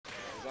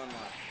going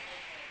live.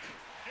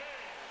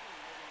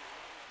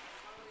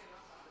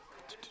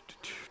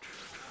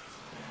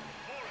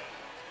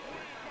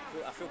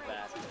 I feel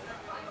bad.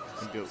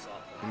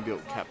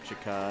 Inbuilt capture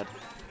card.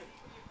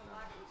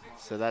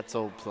 So that's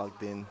all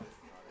plugged in.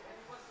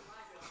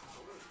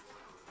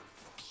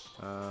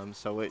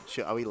 So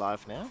are we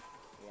live now?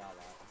 We are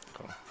live.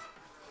 Cool.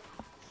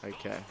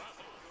 Okay.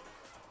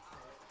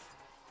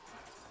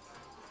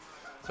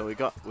 So we've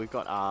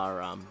got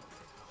our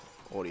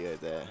audio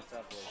there.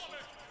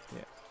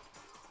 Yeah.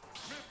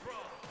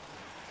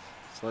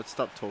 So let's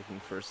stop talking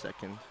for a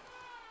second.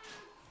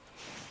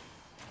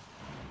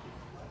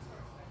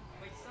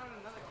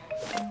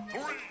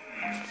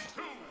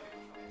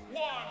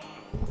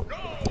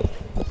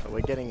 So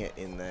we're getting it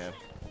in there.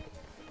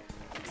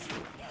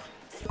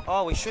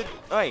 Oh, we should.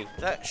 Hey,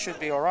 that should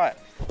be all right.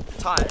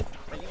 Ty,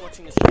 are you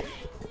watching the stream?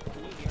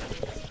 Can you hear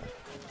it?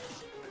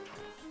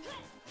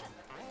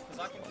 Because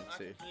I can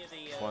hear the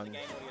game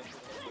audio.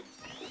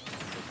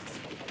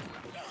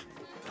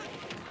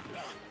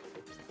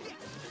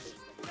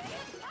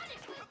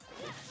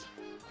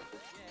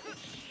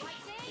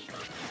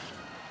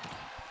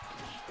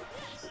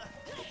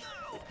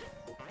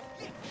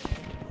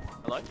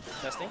 Hello?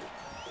 Testing?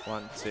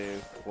 1,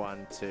 2,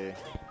 1, 2.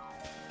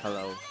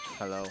 Hello,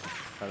 hello,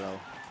 hello.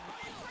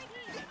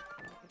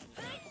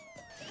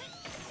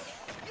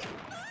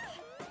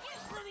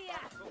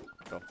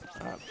 Cool.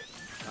 Alright.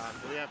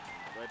 Do we have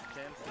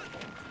webcams?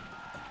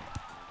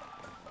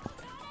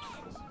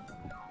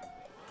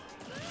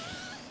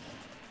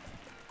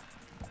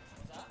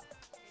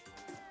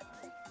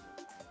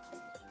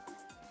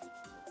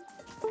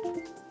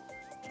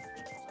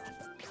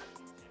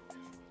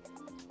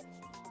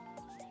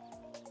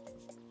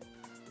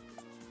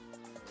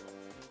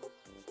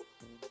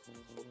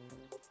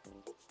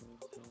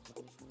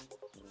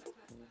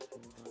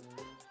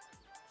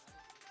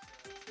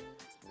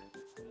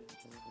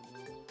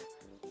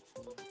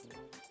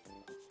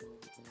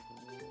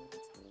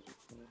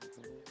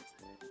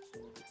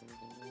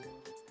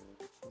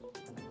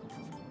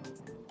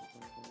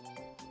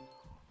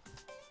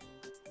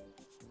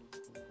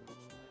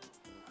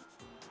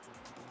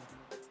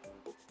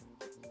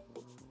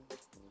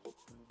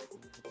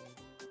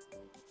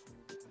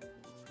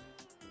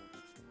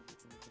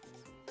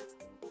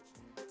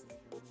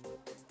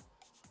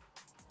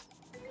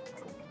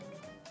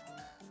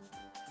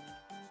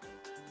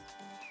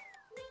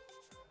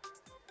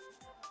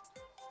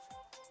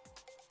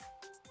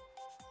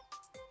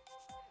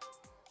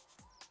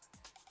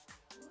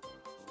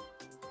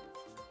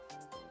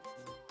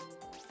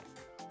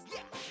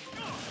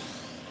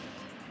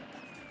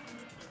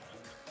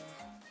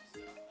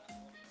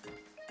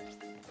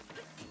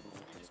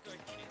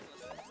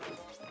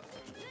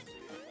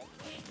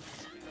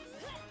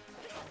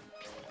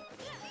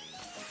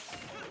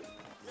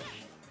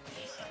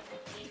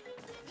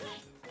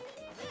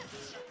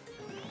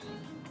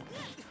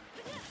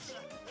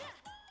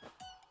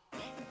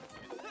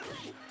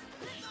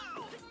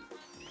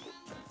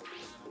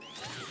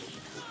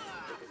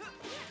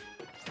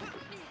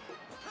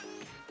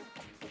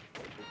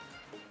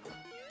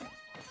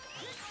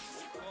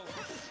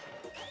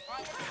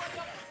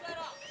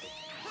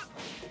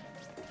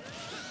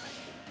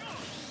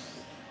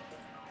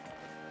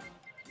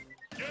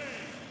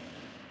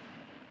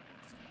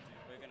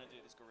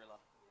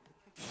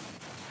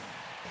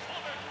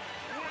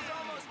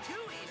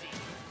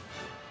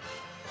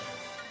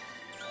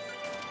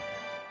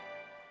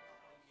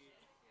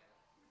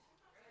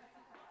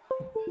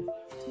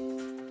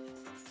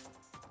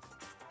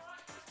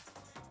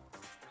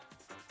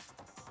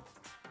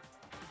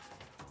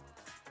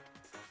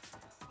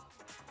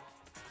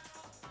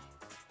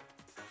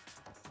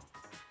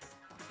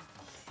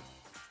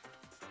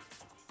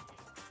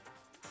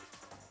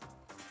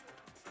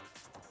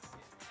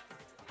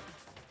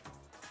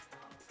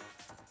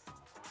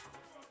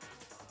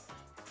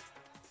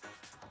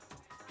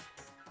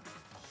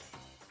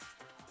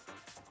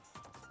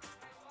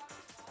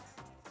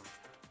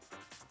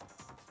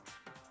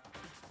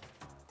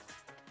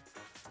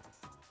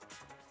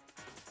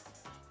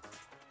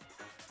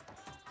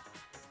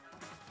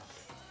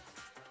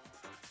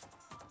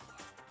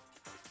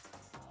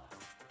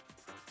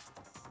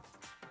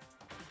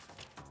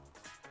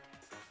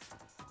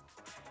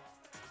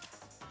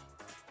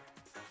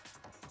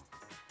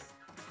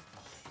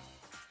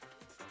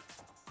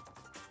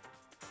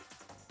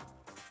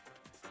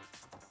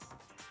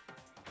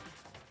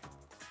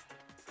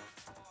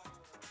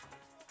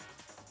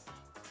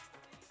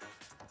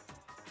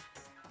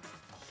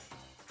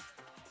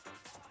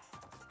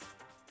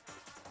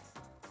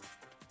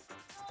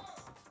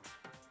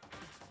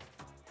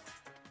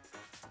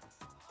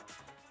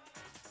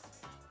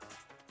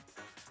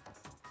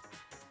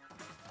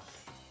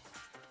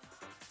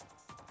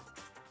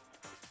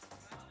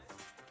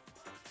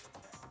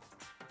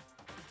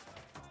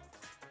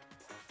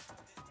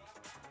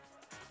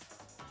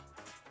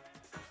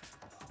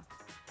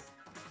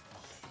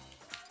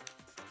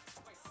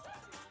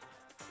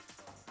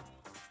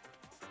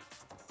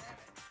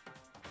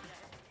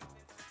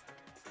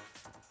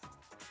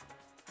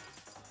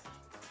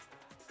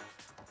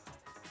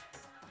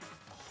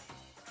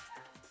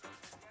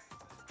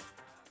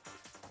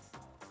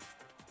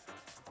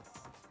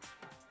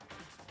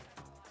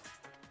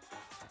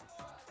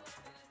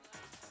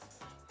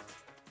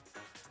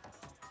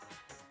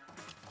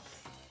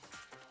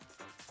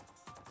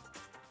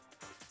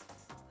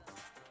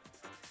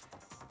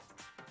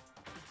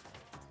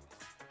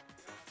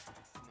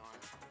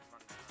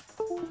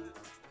 Oh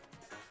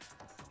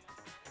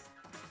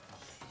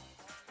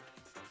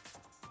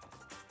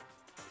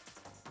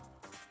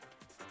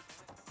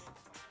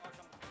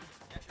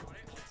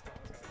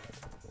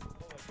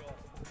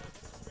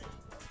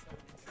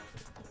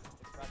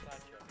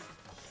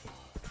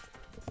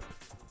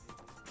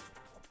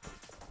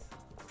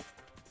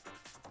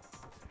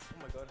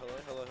my god, hello,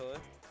 hello, hello.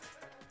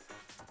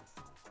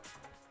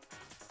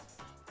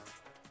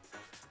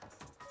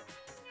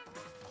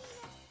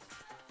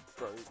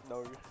 Bro,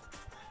 no.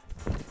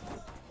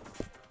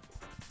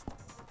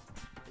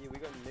 Yeah, we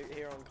got Newt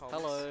here on comms.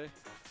 Hello.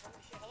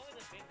 How long has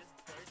it been? This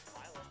very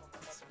silent.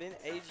 It's been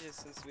ages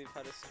since we've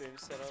had a stream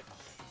set up.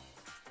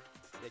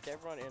 Yeah, get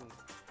everyone in.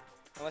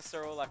 Unless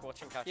they're all like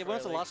watching Catch Yeah, when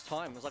was the last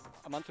time? It was like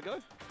a month ago?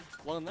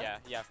 Longer than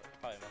that? Yeah,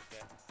 probably a month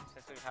ago.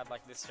 Since we've had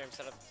like this stream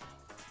set up.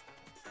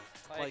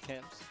 Play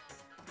cams.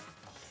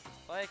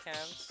 Player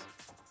cams.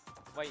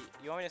 Wait,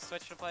 you want me to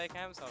switch to player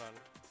cams? Hold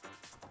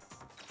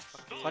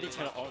on. How do you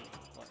turn it on?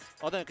 Like,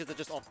 oh, no, because they're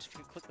just off.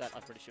 Click that,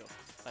 I'm pretty sure.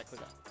 Like, click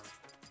that.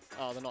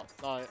 Oh, they're not.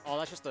 No, oh,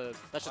 that's just the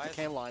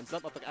cam lines,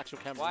 not the actual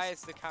cameras. Why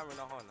is the camera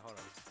not on? Hold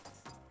on.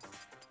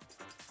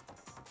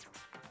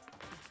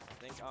 I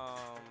think,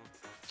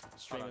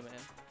 Streamer, hold on.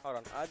 man. Hold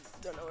on, I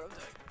don't know what I'm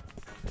doing.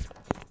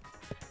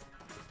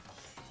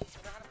 Do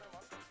you know how to put them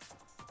on?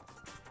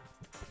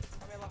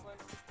 Come here, Lachlan.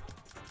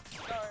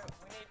 So,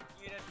 we need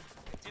you to...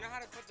 Do you know how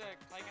to put the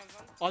play cams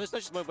on? Oh, there's no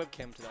just no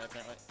webcam today,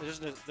 apparently.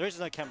 There is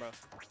no camera.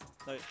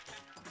 No.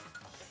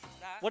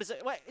 That? What is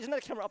it? Wait, isn't there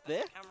a camera up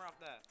there? Camera up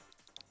there.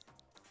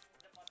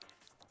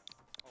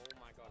 Oh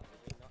my god,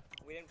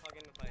 we didn't plug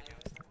in the play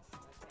cams.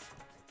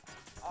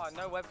 Oh,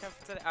 no webcam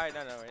for today? Alright,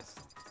 no worries.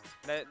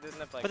 There's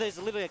no play But cams. there's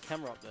literally a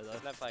camera up there, though.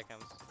 There's no play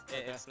cams.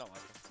 Okay. It's not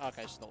working.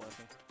 Okay, it's just not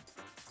working.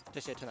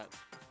 Just, yeah, turn that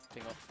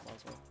thing off. Might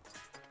as well.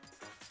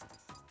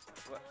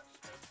 What?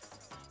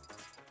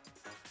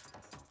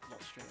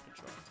 Not stream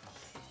control.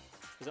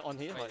 Is it on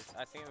here? Wait, Like,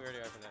 I think we already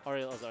opened it. oh,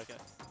 really? Oh, is it okay.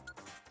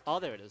 Oh,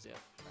 there it is, yeah.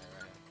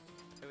 Right.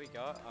 Here we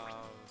go.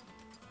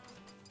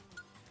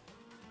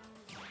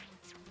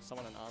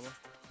 Someone in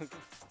armor.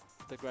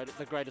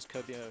 the greatest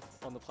Kirby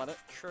on the planet.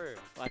 True.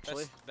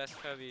 Actually. Best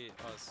Kirby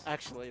Oz.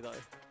 Actually,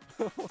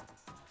 though.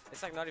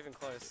 It's like not even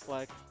close.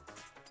 Like,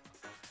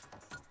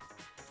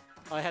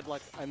 I had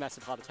like a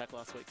massive heart attack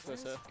last week.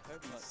 Where's So,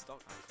 Kirby's like,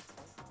 stock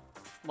icon?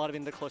 might have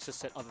been the closest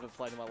set I've ever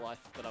played in my life,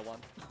 but I won.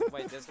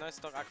 Wait, there's no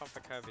stock icon for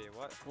Kirby.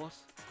 What? What?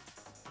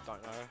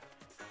 Don't know.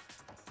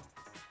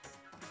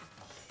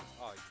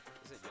 Oh,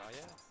 is it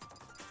Yaya?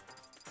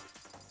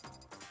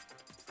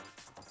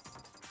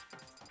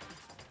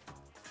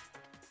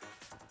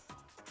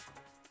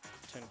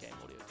 Turn game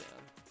audio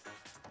down.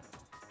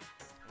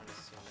 I'm gonna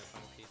assume they're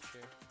playing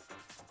Pichu.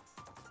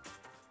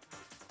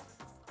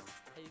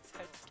 Hey,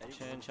 it's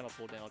Turn channel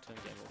 4 down, I'll turn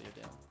game audio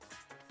down.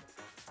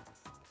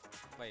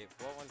 Wait,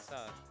 what one's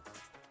that?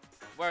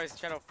 Where is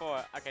channel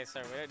 4? Okay,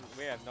 sorry,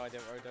 we have no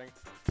idea what we're doing.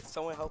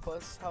 Someone help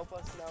us now.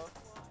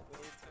 We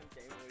need to turn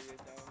game audio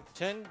down.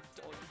 Turn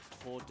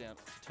 4 down.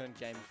 Turn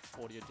game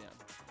audio down.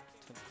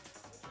 Turn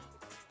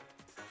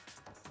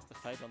the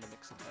fade on the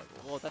mixer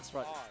table. Oh, that's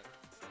right. Oh,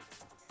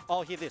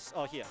 Oh, here, this.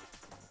 Oh, here.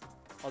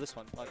 Oh, this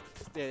one. Like,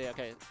 yeah,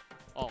 okay.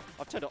 Oh,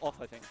 I've turned it off,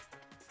 I think.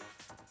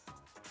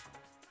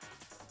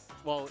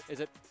 Well, is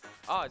it?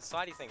 oh, it's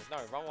slidey things. No,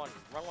 wrong one.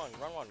 Which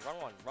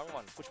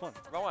one?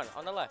 Wrong one.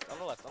 On the left.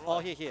 Oh,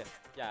 here.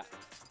 Yeah.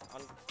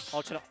 On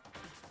Oh, turn it.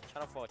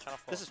 channel 4.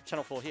 This is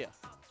channel 4 here.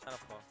 channel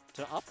 4.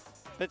 Turn it up.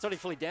 But it's already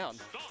fully down.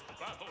 Is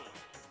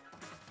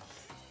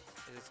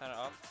it turn it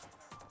up?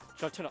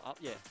 Should I turn it up?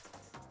 Yeah.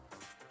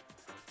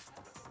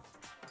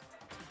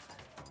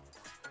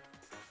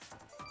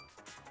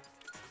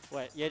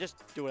 Wait, yeah, just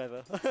do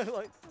whatever.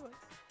 Like,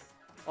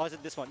 oh, is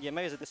it this one? Yeah,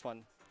 maybe is it this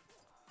one?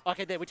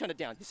 Okay, there, we turned it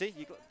down. You see?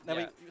 You got, now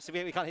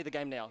Yeah. we can't hear the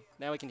game now.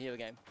 Now we can hear the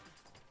game.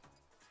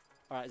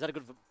 All right, is that a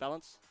good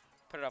balance?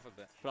 Put it up a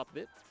bit. Put up a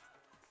bit.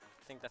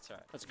 I think that's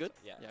alright. That's good?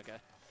 Yeah. Yeah, okay.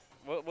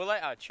 We'll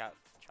let our chat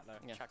know.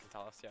 Yeah. Chat can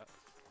tell us, yeah.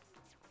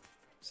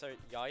 So,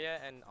 Yaya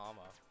and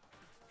Armor.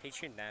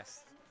 Pichu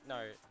Nest.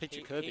 No.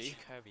 Pichu Kirby. Pichu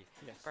Kirby.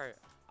 Yes. Bro,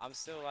 I'm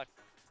still like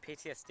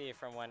PTSD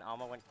from when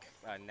Armor went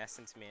Nest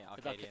into me at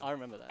But that- Arcadian. I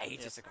remember that.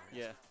 Ages ago.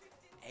 Yeah.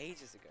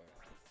 Ages ago.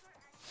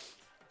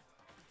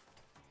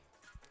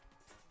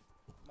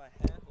 My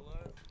hair, hello.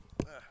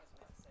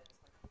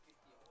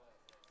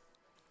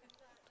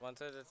 One of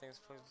the things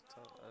please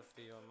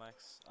for you on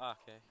Max. Ah,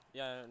 okay.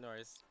 Yeah, no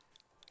worries.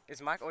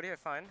 Is mic audio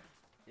fine?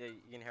 Yeah,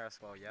 you can hear us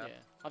well, yeah? Yeah.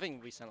 I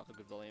think we sound like a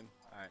good volume.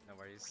 Alright, no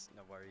worries.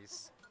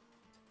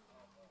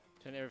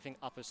 Turn everything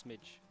up a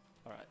smidge.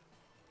 All right.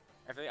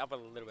 Everything up a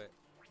little bit.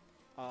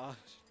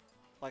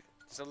 Like.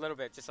 Just a little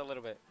bit.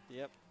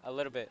 Yep. A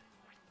little bit.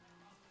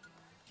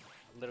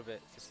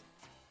 Just.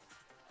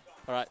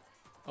 All right.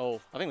 Oh,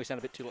 I think we sound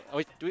a bit too loud. Are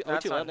we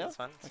That's too fine, loud now? That's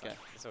fine. It's Okay. fine.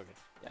 It's all good.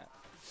 Yeah.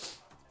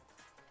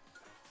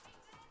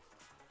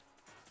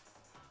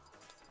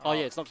 Oh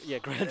yeah, it's not. Yeah,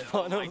 grand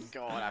Oh final. my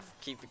god, I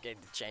keep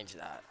forgetting to change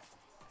that.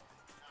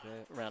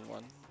 Round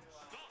 1.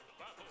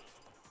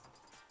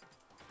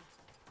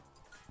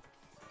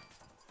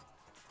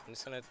 I'm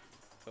just gonna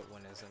put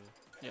winners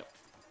in. Yep.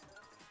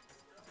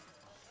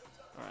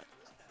 Alright.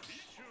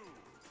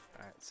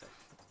 Alright, so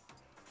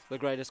The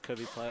greatest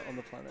Kirby player on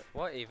the planet.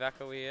 what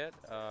EVAC are we at?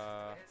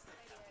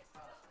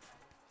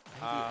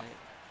 88.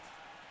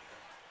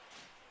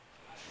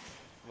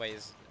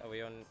 Wait, are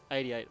we on?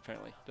 88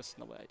 apparently. Just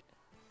number 8.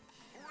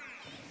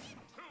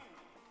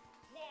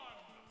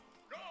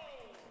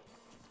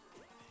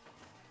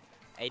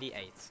 88.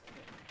 Yeah,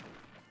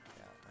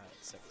 alright,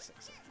 sick.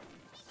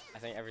 I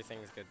think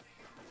everything's good.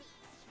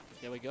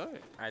 Here we go.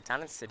 Alright,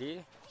 Town and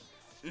City.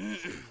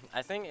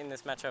 I think in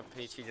this matchup,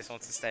 Peachy just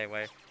wants to stay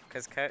away.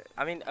 Because,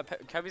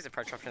 Kirby's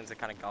approach options are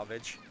kind of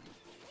garbage,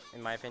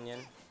 in my opinion.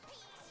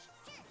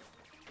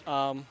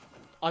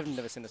 I've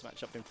never seen this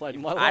matchup been played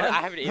in my I life.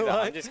 haven't either.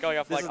 I'm just going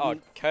off This like, is oh,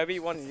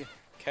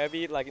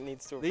 Kirby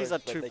needs to approach, These are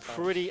but two they can't.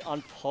 pretty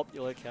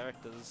unpopular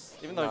characters.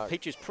 Even though No.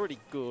 Pichu's pretty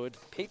good.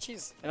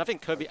 Peachy's And I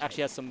think Kirby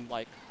actually has some,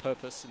 like,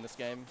 purpose in this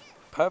game.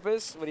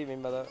 purpose? What do you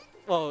mean by that?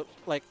 Well,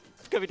 like,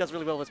 Kirby does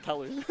really well with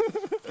Palu.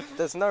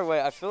 There's no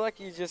way. I feel like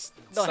you just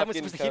No, how suck am I in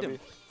supposed to hit Kirby. him?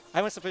 How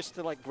am I supposed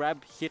to, like,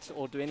 grab, hit,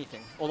 or do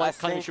anything? Or, like,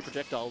 kind of shoot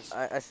projectiles?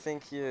 I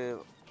think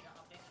you...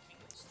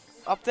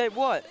 Update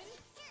what?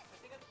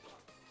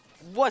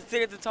 What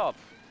thing at the top?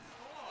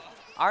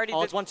 I already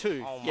Oh, did... it's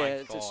 1-2. Oh yeah, my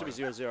it should be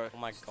God. 0-0. Oh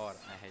my god,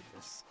 I hate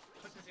this.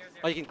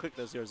 Oh, you can click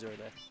the 0-0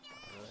 there.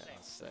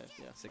 So,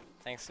 yeah. So,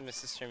 thanks to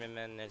Mr.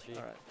 Streamerman, Neji.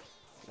 Alright.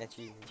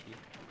 Neji.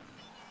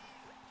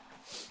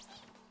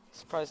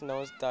 Surprised no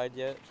one's died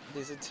yet.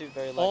 These are two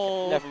very like...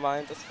 Oh. Never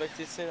mind, I'll speak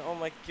to you soon. Oh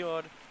my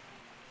god.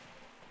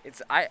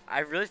 I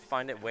really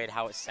find it weird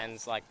how it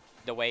sends like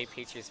the way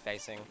Peach is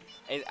facing.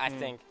 I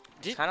think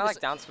it's kind of like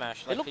down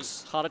smash. Like It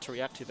looks harder to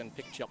react to than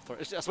Pikachu up throw.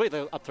 I swear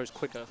the up throw is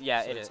quicker.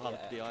 Yeah, so it it's is. harder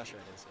Yeah, to DI. sure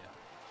it is. Yeah.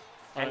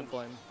 I And don't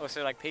blame.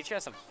 Also, like Peach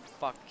has some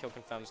fuck kill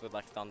confirms with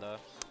like Thunder.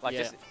 Like,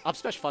 Yeah, just, up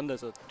smash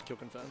Thunder's a kill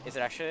confirm. is it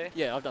actually?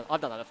 Yeah, I've done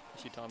that a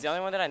few times. The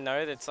only one that I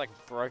know that's like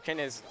broken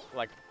is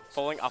like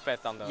falling up air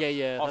Thunder.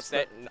 Yeah,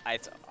 Offset.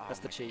 that's Oh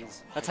the my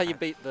cheese. God. That's how you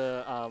beat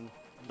the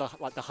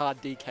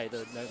hard DK,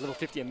 the little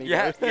 50 amiibo.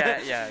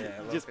 Yeah.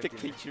 You just pick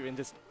Pichu and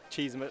just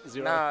cheese him at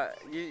 0. Nah,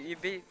 you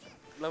beat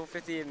level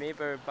 50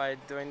 amiibo by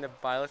doing the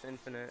Byleth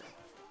Infinite.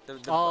 The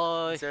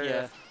Oh, zero yeah.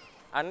 death.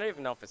 I don't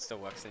even know if it still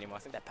works anymore. I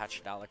think they patched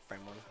it out like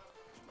frame 1.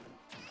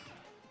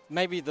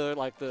 Maybe the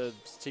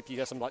CPU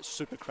has some like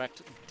super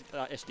cracked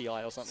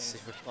SDI or something.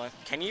 Super- Like,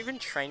 Can you even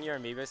train your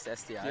amiibos to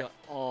SDI? yeah.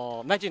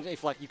 Oh, imagine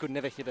if like you could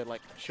never hit a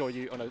like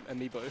Shoryu on an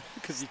amiibo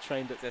because you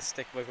trained it. The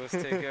stick wiggle's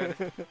too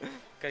good.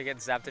 Gotta get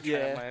zapped to train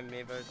Yeah. up my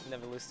amiibo.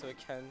 Never lose to a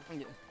Ken.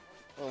 Yeah.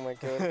 Oh my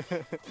god.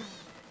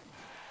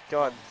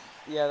 God.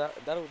 Yeah,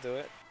 that'll do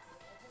it.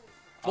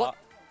 What?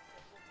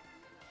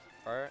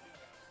 Alright.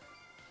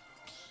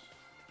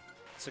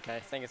 It's okay. I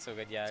think it's all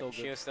good, yeah. It's all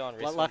She good. was still on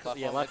respawn Luckily, platform.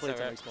 yeah, luckily it's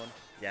it's on alright.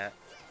 respawn. Yeah.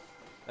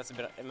 That's a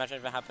bit... Imagine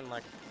if it happened,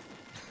 like,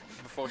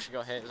 before she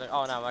got hit. It was like,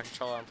 oh no, my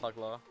controller unplugged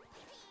lower.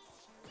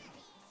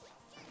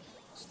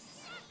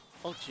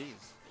 Oh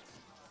jeez.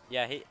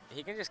 Yeah,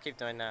 he can just keep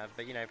doing that,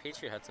 but you know,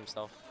 Pichu hurts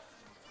himself.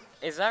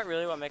 Is that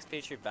really what makes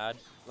Pichu bad?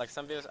 Like,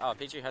 some people say, oh,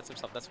 Pichu hurts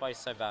himself, that's why he's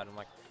so bad. I'm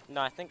like, no,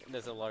 I think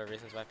there's a lot of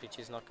reasons why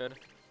Pichu's not good.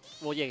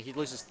 Well, yeah, he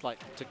loses like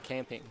to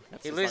camping.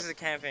 That's He just, loses like,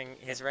 to camping,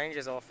 his range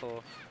is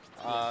awful.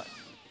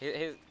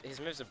 His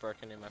moves are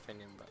broken in my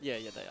opinion, but yeah,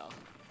 they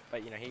are.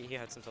 you know, he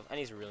hurts himself, and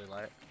he's really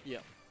light. Yeah.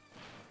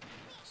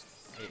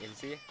 Hey,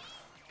 Inzy,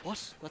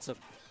 What? That's a.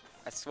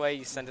 I swear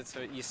you sent it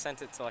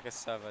to like a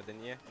server,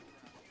 didn't you?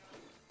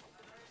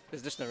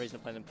 There's just no reason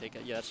to play them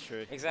Pika. Yeah, that's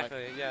true.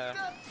 Exactly,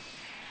 yeah.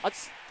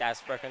 That's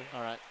That's broken.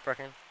 all right.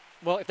 Broken.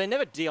 Well, if they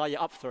never DI you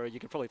up throw, you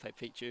could probably play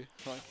Pichu.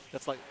 Like,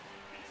 that's like.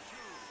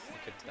 You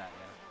could do that,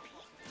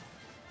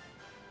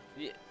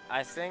 yeah.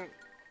 I think.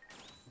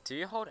 Do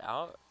you hold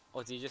out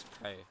or do you just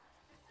pray?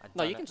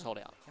 No, you can just hold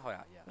out. You hold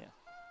out, yeah. Yeah.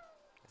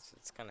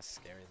 It's kind of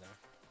scary though.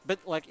 But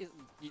like,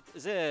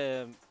 is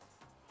there?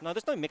 No,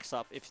 there's no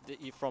mix-up if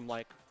you're from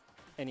like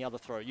any other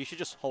throw. You should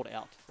just hold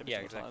out every Yeah,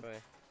 single time. exactly.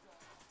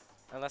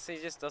 Unless he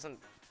just doesn't.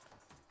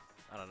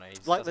 I don't know. He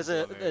just Like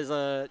doesn't do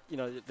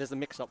there's a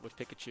mix-up with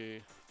Pikachu.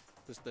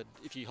 There's the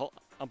if you hold,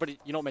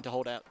 you're not meant to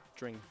hold out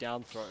during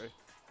down throw.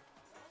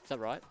 Is that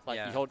right? Like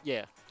Yeah. you hold,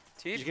 yeah.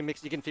 Do you, You can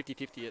mix. You can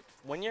 50-50 it.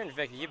 when you're in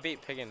Vic, you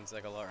beat Piggins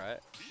like a lot, right?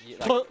 You,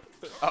 like,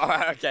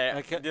 oh, okay.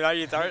 Okay. You know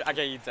you don't.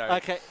 Okay, you don't.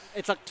 Okay,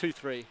 it's like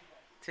 2-3.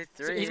 2-3.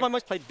 So he's my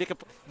most played Vic.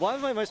 Why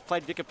am I most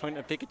played Vic opponent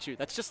of Pikachu?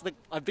 That's just like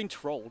I've been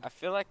trolled. I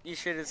feel like you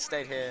should have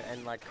stayed here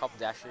and like cop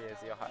Dashi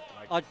as your height.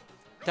 Like,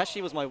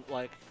 Dashi was my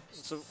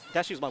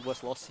Dashi was my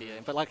worst loss here,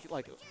 but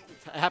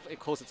of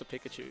course it's a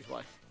Pikachu.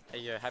 Like hey,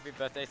 yo, happy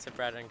birthday to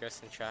Brad and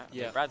Ghost in chat.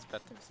 Yeah. Brad's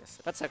birthday was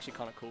yesterday. that's actually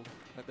kind of cool.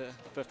 Like the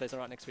birthdays are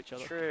right next to each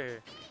other. True.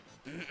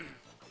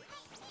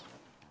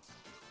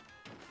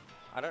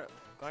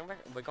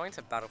 We're going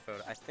to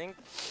Battlefield. I think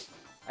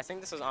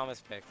this was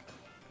Arma's pick,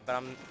 but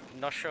I'm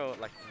not sure.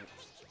 Like,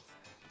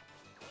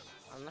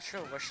 I'm not sure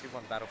where she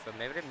won Battlefield.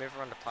 Maybe they move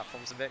around the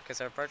platforms a bit because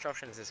her approach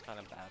options is kind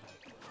of bad.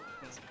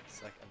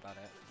 It's like about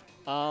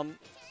it.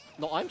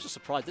 No, I'm just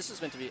surprised. This is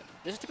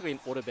typically an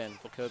auto ban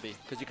for Kirby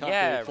because you can't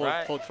Yeah, do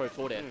right. forward throw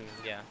forward air.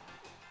 Yeah.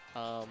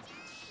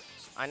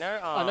 I know.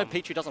 I know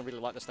Pichu doesn't really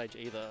like the stage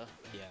either.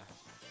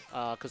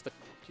 Yeah. Because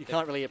you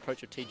can't really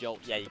approach with T-Jolt.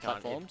 Yeah, you the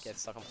can't platforms. get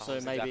stuck on So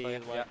platforms. maybe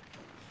exactly. like,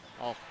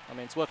 oh, I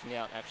mean, it's working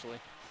out actually.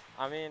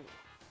 I mean,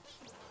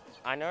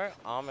 I know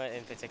Armor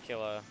in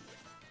particular.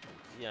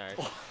 You know,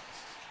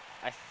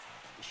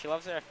 she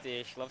loves her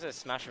FD. She loves her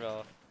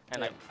Smashville,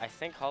 and I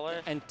think Hollow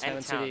and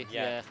Town City.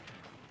 Yeah.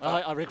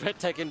 I regret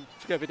taking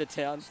Kirby to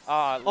Town.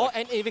 Oh,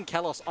 and even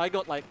Kalos. I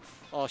got like,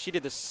 she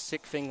did this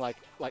sick thing like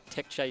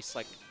tech chase.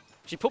 Like,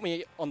 she put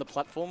me on the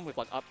platform with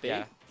like up B.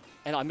 Yeah.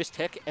 And I missed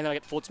tech, and then I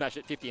get forward smash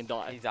at 50 and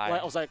die. You die.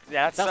 Like, I was like,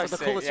 yeah, that's so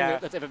the coolest sick, thing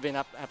that's ever been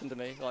happened to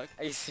me. Like,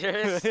 are you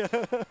serious? I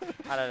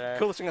don't know.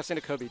 Coolest thing I've seen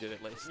a Kirby do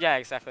at least. Yeah,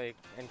 exactly.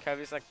 And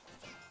Kirby's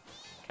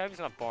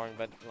not boring,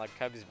 but like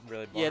Kirby's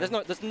really boring. Yeah,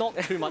 there's not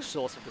too much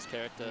sauce with this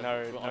character.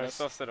 no, to be no honest.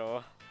 sauce at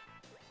all.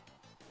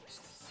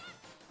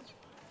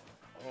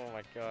 Oh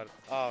my god.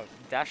 Oh,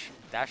 dash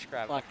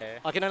grab. Like, okay.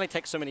 I can only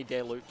take so many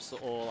dare loops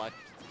or like.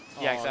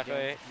 Yeah, oh, exactly.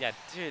 again. Yeah,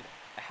 dude.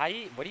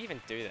 What do you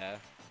even do there?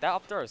 That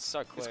up throw is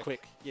so quick. It's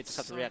quick. You just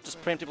have to react.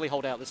 Just preemptively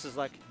hold out. This is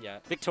like. Yeah.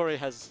 Victoria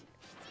has.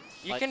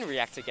 You like, can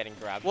react to getting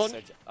grabbed. Well,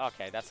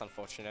 okay, that's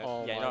unfortunate.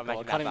 Oh yeah, my you're not god,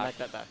 making can't that even back. make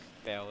that back.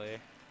 Barely.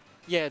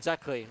 Yeah,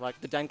 exactly. Like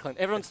the Dankling.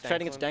 Everyone's It's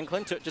trading its Dankling.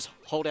 Dankling to just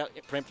hold out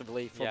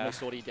preemptively from Yeah. the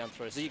sortie down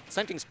throw. So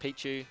same thing as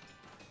Pichu.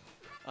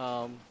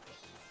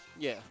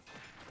 Yeah.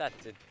 That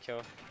did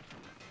kill.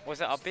 Was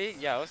it up B?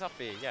 Yeah, it was up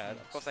B. Yeah,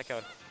 of course I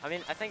killed. I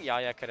mean, I think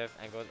Yaya could have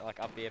angled like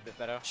up B a bit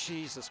better.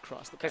 Jesus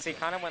Christ. Because he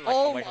kind of went like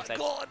Oh away my from stage.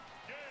 god!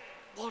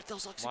 What? That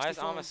was like 65. Why is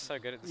Armor so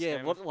good at this Yeah,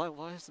 game?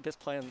 why is the best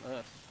player on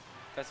Earth?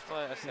 Best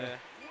player, I say. Yeah.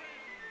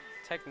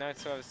 Take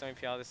notes whoever's doing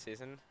PR this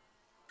season.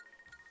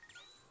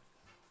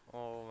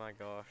 Oh my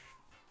gosh.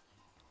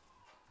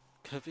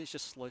 Kirby's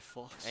just slow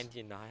fox. And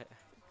Unite.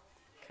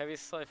 Kirby's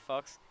slow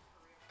Fox.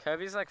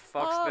 Kirby's like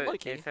Fox, but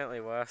low-key.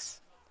 infinitely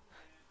worse.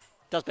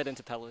 Does better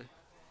into Palu.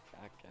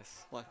 I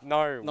guess. Like,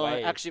 No No,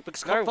 way. actually,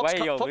 because No Fox, way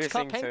you're Fox losing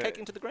can't to- pancake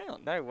into the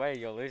ground. No way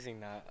you're losing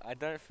that. I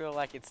don't feel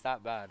like it's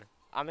that bad.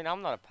 I mean,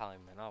 I'm not a Pally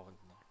man. I wouldn't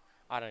know.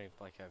 I don't even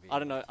play Kirby. I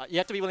don't know. You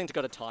have to be willing to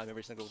go to time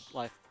every single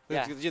like.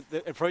 Yeah.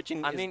 The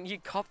approaching. I is- mean, you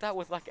cop that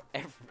with like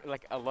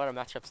a lot of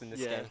matchups in this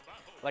Yeah. game.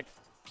 Like,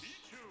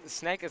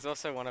 Snake is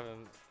also one of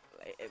them.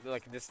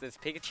 Like there's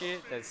Pikachu,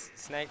 there's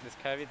Snake, there's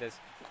Kirby, there's.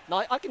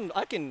 no, I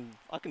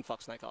can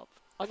fuck Snake up.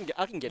 I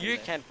can get. You in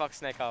there. can fuck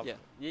Snake up.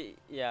 Yeah.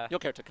 Yeah. Your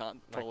character can't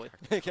My probably.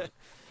 character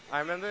I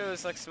remember it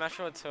was like Smash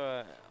World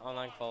Tour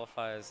online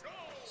qualifiers,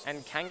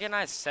 and Kanga and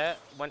I's set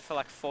went for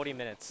like 40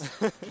 minutes,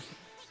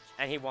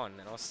 and he won,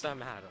 and I was so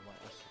mad. I'm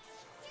like,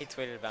 he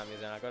tweeted about me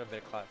then. I got a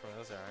bit of clout from it. It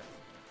was alright.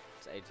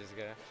 It was ages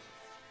ago.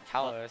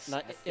 Kalos. No,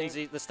 I think,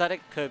 NZ, the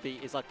static Kirby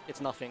is like it's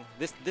nothing.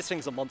 This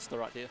thing's a monster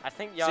right here. I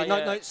think See, Yaya.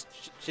 no,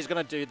 she's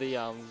gonna do the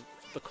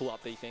cool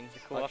up B thing.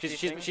 cool Like, up B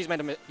thing? he's made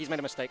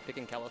a mistake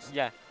picking Kalos.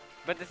 Yeah,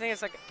 but the thing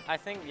is, like, I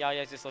think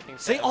Yaya's just looking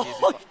to See, abuse his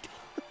oh, bo-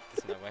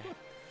 There's no way.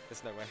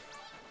 There's no way.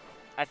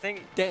 I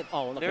think dead.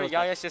 Oh, no,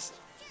 Yaya's just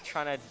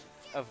trying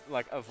to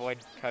avoid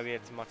Kirby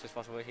as much as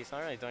possible. He's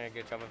not really doing a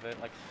good job of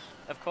it. Like,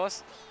 of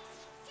course,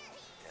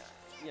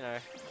 you know,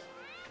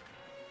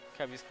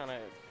 Kirby's kind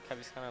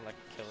of like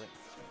killing.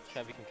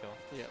 Kirby can kill.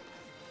 Yeah.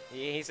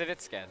 He's a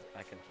bit scared.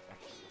 I can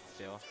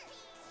feel.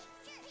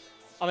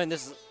 I mean,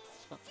 this is.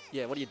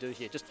 Yeah, what do you do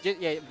here? Just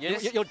yeah,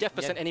 just- you're death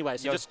percent yeah, anyway,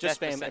 so your just death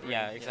spam. percent- everything,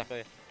 Yeah,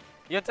 exactly.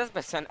 Your death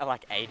percent are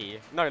like 80.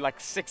 No, like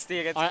 60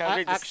 against I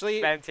Kirby. Just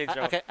actually, spam T-drop.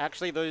 okay,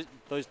 actually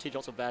those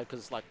T-drops are bad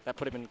because like that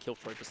put him in kill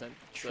 3%. So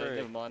True.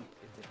 never mind.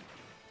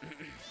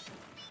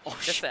 Oh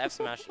Just shit. the F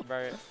smash,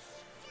 bro.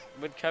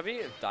 Would Kirby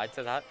have died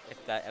to that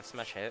if that F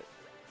smash hit?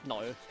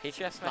 No.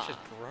 Pichu F smash is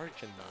Nah.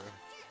 broken though.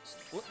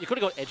 Well, you could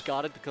have got edge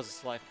guarded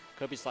because like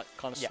Kirby's like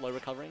kind of Yeah. slow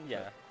recovering.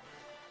 Yeah.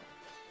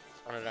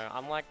 I don't know.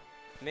 I'm like,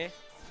 me.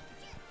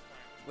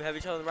 We have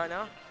each other right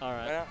now. All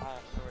Right right. now?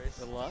 No worries.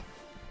 Good luck.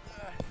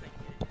 Thank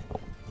you.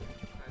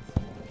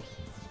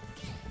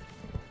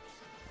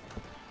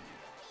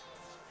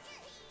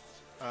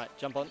 All right,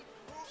 jump on.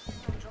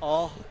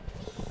 Oh.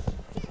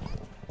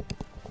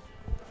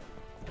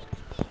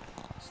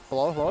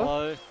 Hello, hello.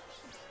 Hello.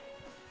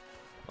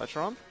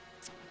 Lecture on.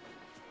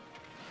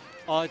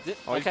 Oh,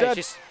 Oh, he's okay.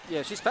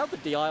 dead. She's failed the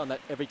DI on that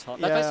every time.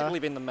 Yeah. That's basically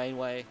been the main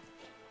way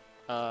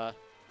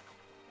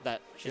that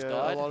she's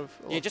died. a lot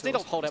You just need to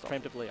kills hold and out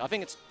stuff. preemptively. I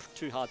think it's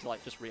too hard to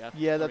like just react.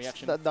 Yeah,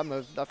 reaction. that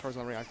move, that throw's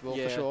unreactable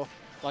Yeah. for sure.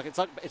 Like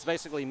it's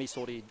basically me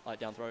sortie like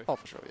down throw. Oh,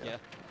 for sure, yeah. Yeah.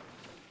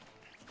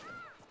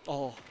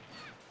 Oh.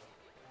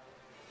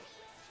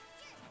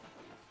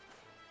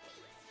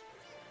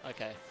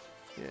 Okay.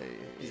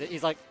 Yeah,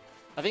 He's like,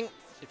 I think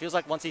it feels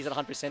like once he's at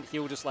 100%,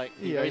 he'll just like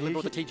be Yeah, very he-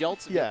 liberal with the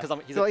T-jolts. yeah. Because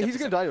he's So at he's 10%.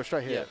 gonna die to a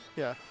straight hit.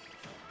 Yeah.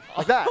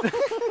 Like that.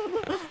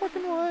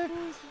 Fucking way.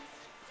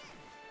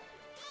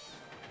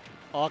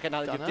 Oh, okay,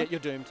 no, Done you're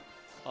doomed.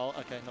 Oh,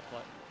 okay, not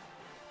quite.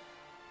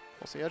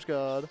 What's the edge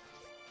guard?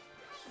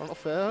 Not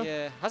fair.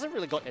 Yeah, hasn't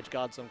really got edge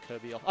guards on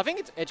Kirby. I think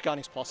it's edge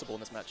guarding's possible in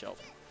this matchup.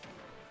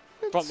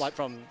 It's-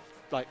 From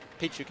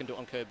Pichu can do it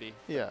on Kirby.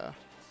 Yeah.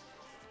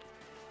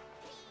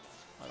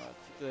 I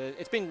don't know.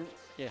 It's been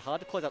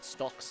hard to close out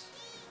stocks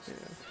Yeah.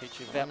 Pichu.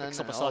 And That then, mix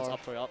up besides up,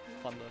 3 up,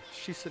 thunder.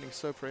 She's sitting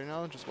so pretty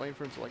now, just waiting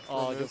for him to like. Oh,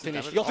 throw you're moves and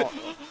finished. damage.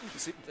 You're Oh,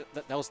 See,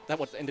 that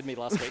what ended me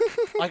last week.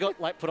 I got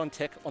like put on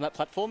tech on that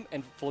platform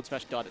and forward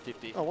smash died at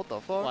 50. oh, what the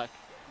fuck? Like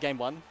game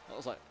 1,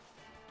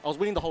 I was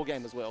winning the whole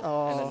game as well.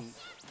 Oh. And then,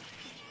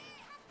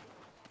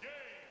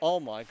 oh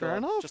my Fair god,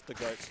 enough. just the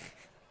goats.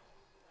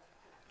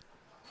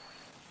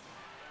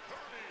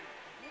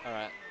 All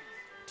right,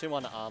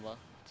 2-1 armor.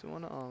 2-1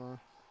 armor. All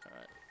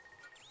right.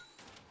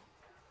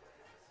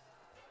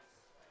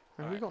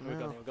 Who we got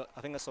now? We got,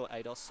 I think I saw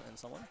Ados and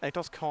someone.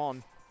 Atos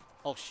Khan.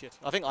 Oh shit!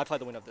 I think I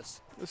played the winner of this.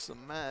 This is a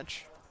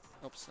match.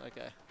 Oops.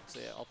 Okay. So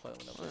yeah, I'll play the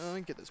winner of this. Let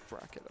me get this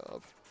bracket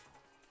up.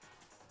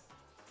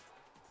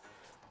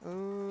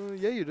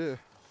 Yeah, you do.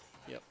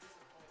 Yep.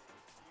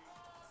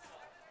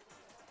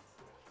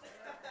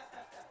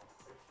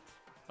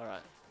 All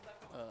right.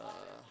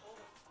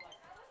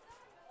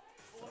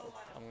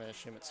 I'm gonna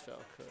assume it's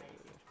Falco.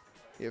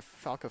 Yeah,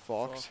 Falco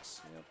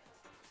Fox. Yep.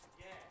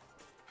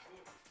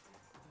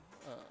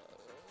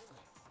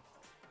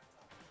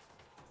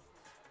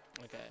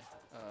 Okay.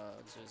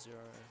 0-0.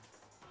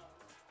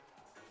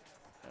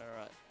 All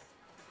right.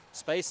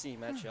 Spacey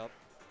matchup.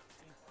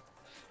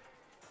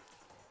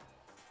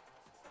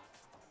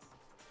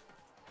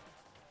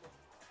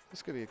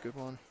 This could be a good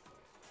one.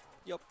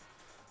 Yep.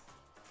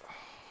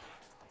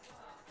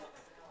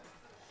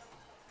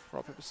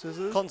 Rock, paper,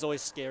 scissors. Con's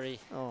always scary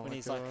Oh when my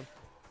he's god. like.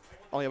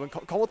 Oh yeah, when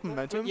Con with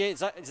momentum. Yeah,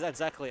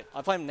 exactly it.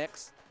 I play him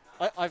next.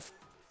 I've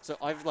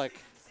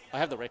I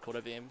have the record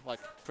of him like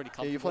pretty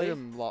comfortably. Yeah, you played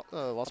him last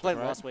I week, played him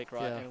right? last week,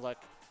 right? Yeah. And like,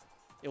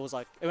 it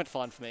went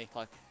fine for me.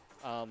 Like,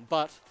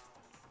 but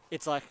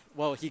it's like,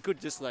 well, he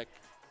could just like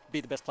be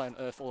the best player on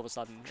earth all of a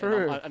sudden.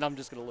 True. And I'm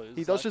just gonna lose.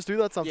 He does like, just do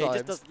that Yeah, sometimes. he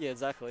just does. Yeah,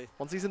 exactly.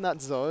 Once he's in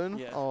that zone,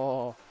 Yeah.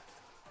 oh,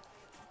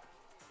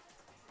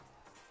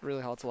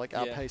 really hard to like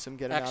Yeah. outpace him,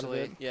 get him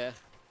Actually, out of it. yeah,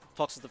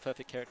 Fox is the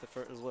perfect character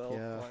for it as well.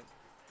 Yeah. Like,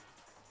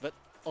 but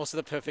also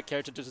the perfect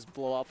character to just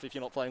blow up if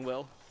you're not playing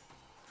well.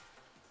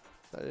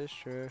 That is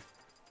true.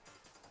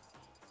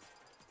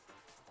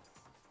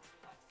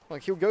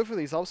 Like he'll go for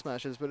these up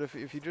smashes, but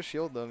if you just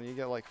shield them, you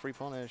get like free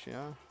punish, you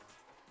know?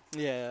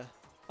 Yeah.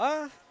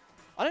 I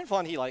don't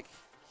find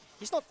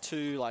he's not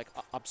too like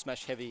up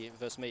smash heavy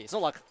versus me. It's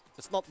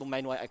not the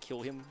main way I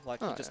kill him.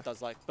 Like Oh, he just yeah.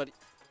 does like, but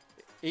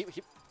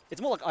it's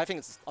more like I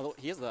think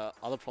he has the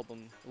other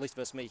problem, at least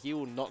versus me. He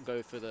will not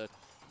go for the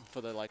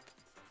like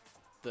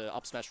the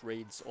up smash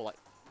reads or like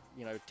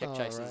tech Oh,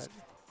 chases right.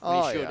 when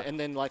Oh, he should, yeah. and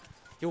then like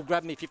he'll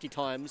grab me 50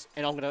 times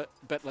and I'm gonna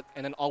bet like,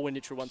 and then I'll win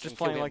neutral once Just and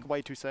kill playing him. like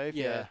way too safe.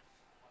 Yeah.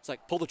 It's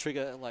like pull the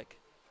trigger, like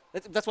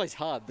that's why he's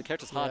hard. The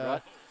character's hard, Yeah.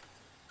 right?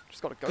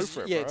 Just gotta go 'Cause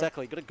for it, yeah, bro.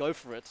 exactly. You gotta go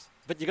for it,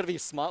 but you gotta be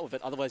smart with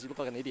it. Otherwise, you look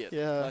like an idiot.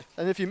 Yeah, Like,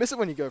 and if you miss it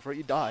when you go for it,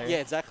 you die. yeah,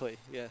 exactly.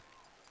 Yeah.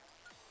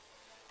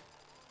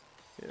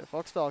 Yeah,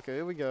 Fox Falco,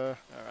 here we go.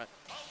 All right.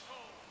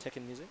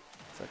 Tekken music.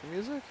 Second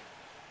music.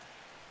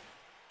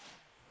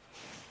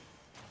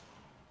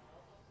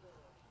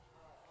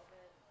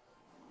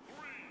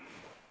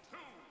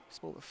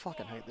 Small, I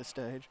fucking hate this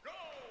stage.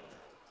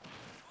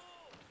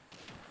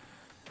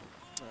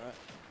 All right.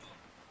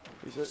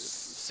 He's at 6.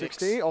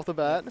 60 off the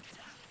bat.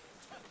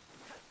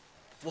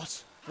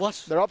 What?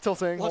 What? They're up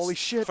tilting. What's Holy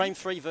shit. Frame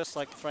 3 versus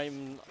like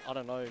frame, I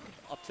don't know,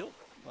 up tilt.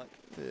 Like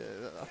Yeah,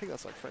 I think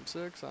that's like frame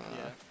 6. I don't yeah.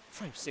 know.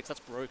 Frame 6. That's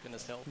broken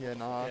as hell. Yeah,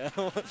 nah.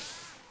 Yeah.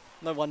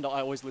 No wonder I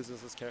always lose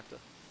as this character.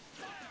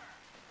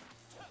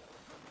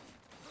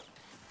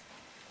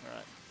 All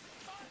right.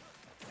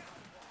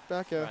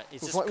 Back here. Right,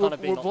 it's We're, just we're kinda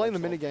being playing the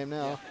not minigame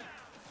now.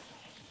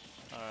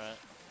 All right.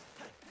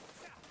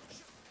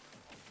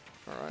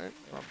 Alright,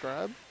 up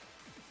grab.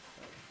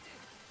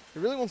 He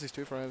really wants these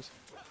 2 frames.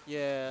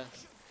 Yeah.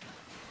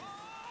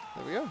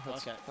 There we go.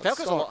 That's, Okay. that's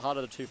Falco's a lot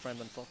harder to 2-frame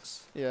than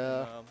Fox.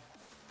 Yeah.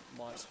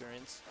 My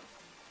experience.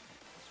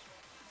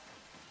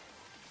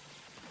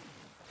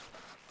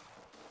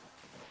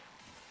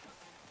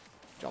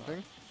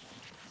 Jumping.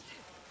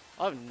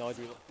 I have no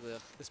idea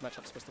what this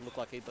matchup's supposed to look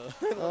like either.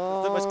 The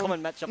most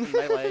common matchup in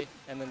Melee,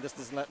 and then this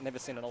has never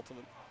seen an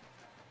ultimate.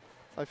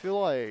 I feel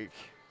like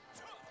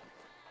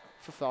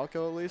for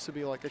Falco at least, it'd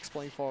be like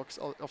explain Fox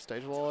off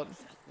stage a lot.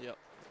 Yep.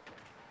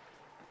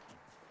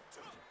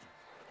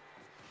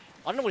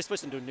 I don't know what he's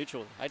supposed to do in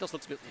neutral. Ados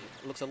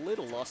looks a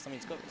little lost. I mean,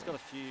 he's got a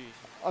few.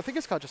 I think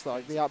it's kind of just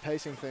like the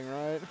outpacing thing,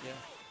 right? Yeah.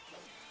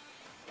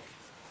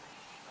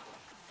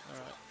 All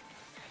right.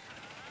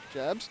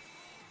 Jabs,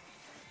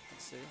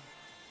 Let's see.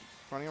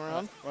 running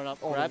around. Run up,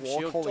 Oh, grab, walk,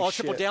 shield. holy Oh,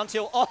 triple shit. down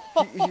tilt.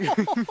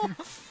 Oh,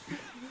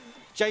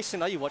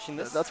 Jason, are you watching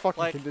this? That's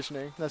fucking like,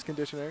 conditioning. That's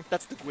conditioning.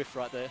 That's the whiff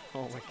right there.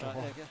 Oh my god.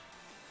 Right, yeah.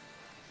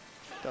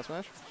 Down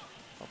smash.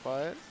 I'll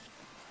buy it.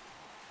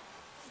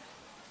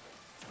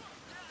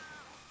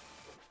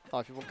 Oh,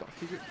 if you got,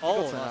 he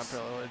Oh, got sent out, nice.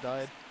 probably would have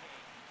died.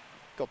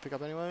 Got pick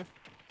up anyway.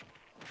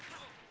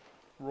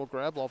 Raw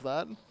grab, love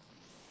that.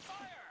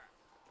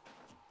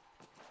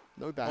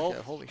 No back Oh,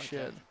 air, holy okay.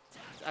 shit.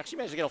 Actually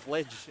managed to get off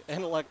ledge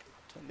and like.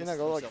 turn You this know,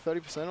 got like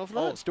himself. 30% off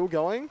Oh. that. Still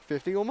going,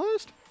 50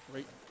 almost.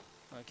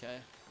 Okay.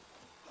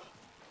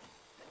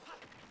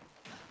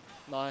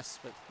 Nice,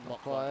 but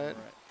not quite. quite. Right,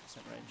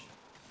 percent range.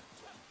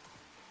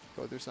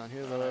 Go through something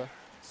here though.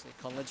 See,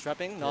 Conlid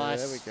trapping. Yeah,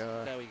 Nice. there we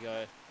go. There we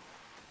go.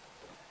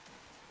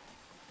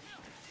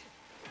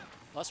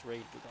 Nice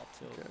read with up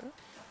tilt. Okay.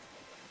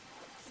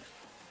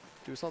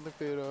 Do something,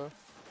 Peter.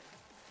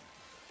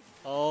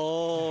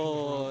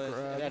 Oh,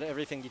 Grab. out of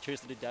everything you choose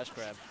to do dash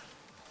grab.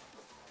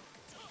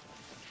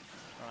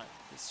 Alright,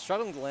 he's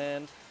struggling to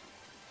land.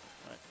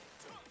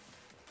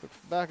 Look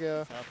back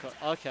here.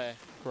 Okay.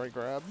 Great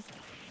grab.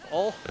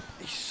 Oh,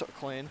 He's so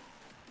clean.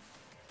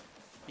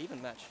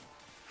 even match.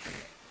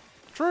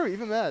 True,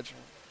 even match.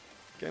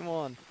 Game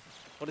on.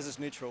 What is this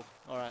neutral?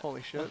 Alright.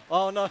 Holy shit.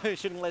 Oh no,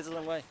 shooting lasers the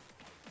wrong way.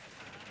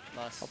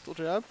 Nice. Up tilt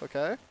jab,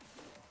 okay.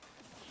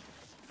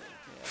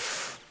 Yeah.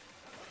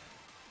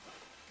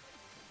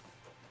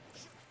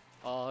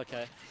 Oh,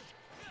 okay.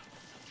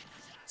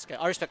 It's okay.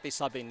 I respect these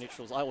sub being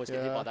neutrals. I always get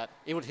hit Yeah. by that.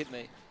 It would hit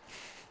me.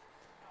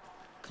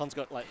 Con's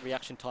got like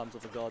reaction times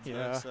of the gods, Yeah.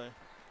 man, so.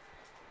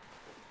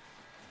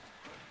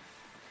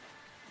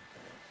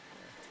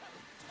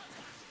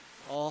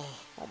 Oh,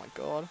 Oh my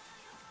god.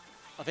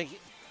 I think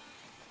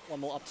one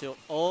more up tilt.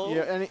 Oh,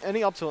 Yeah,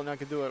 any up tilt now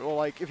can do it. Or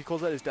like if he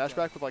calls that his dash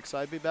back with like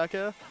side B back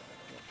here.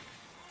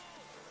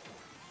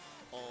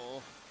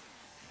 Oh.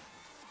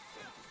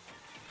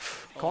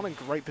 Con in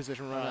great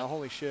position right Right. now,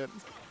 holy shit.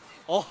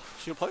 Oh,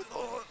 shield poke.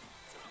 Oh.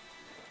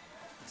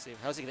 Let's see,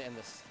 how's he gonna end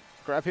this?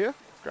 Grab here,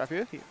 grab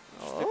here.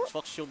 Oh,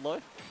 Fox shield low.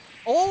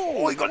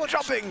 oh he got what?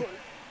 jumping!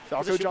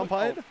 Falco shield jump poke?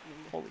 height. Oh.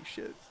 Holy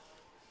shit.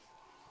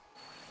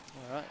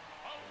 Alright.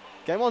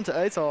 Game on to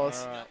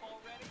ATOS. Alright.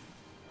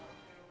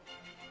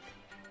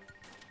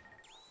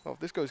 Oh, if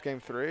this goes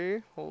game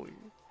 3, holy.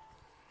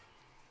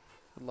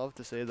 I'd love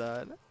to see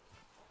that.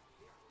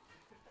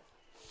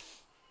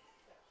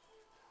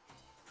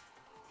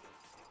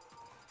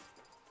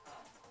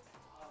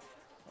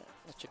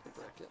 Let's check the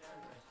bracket.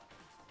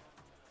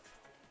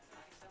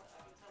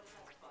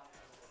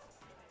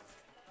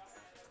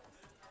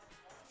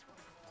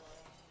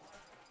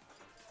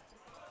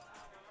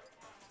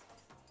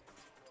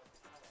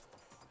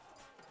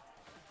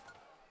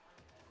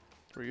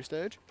 Ryu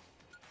stage?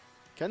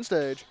 Ken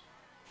stage.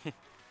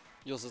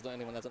 Yours is the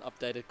only one that's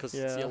updated because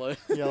Yeah. it's yellow.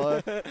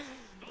 Yellow.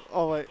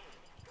 Oh wait.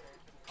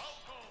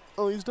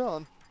 Oh, he's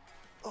done.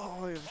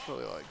 Oh, he's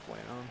probably like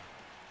playing on.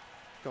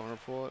 Go and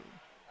report.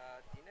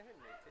 Do you know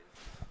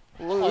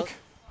who Nate is? Luke.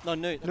 No,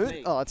 Newt. Newt? That's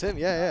me. Oh, it's him.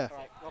 Yeah, yeah.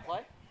 Alright, wanna play?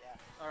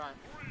 Yeah. Alright.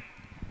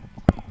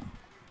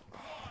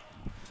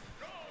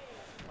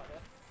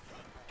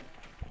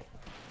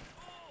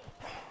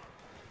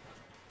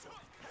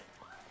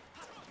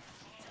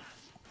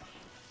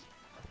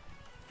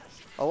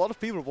 A lot of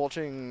people are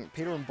watching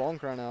Peter and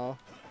Bonk right now.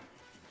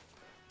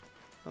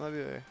 That might be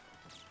a...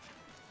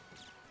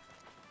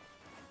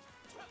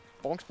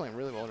 Bonk's playing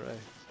really well today.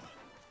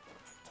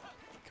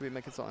 Could be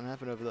making something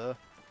happen over there.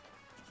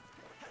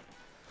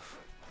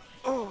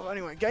 Oh,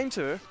 anyway, game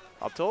 2.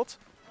 Up tilt.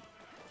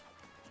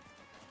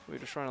 We're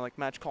just trying to like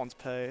match Con's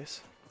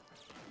pace.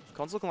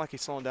 Con's looking like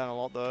he's slowing down a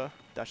lot though.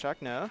 Dash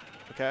hack now.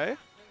 Okay.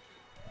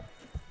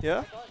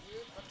 Yeah?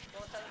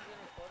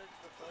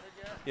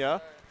 Yeah?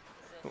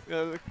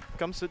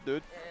 Come sit,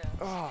 dude.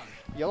 Oh,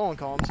 yellow on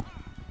comms.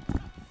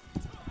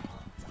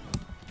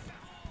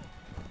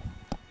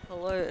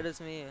 Hello, it is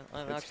me.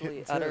 I'm It's actually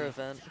it's at him. our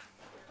event.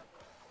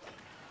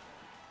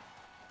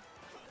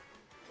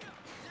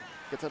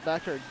 Gets it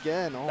back there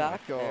again. Oh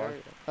Back my god. there.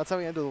 That's how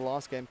we ended the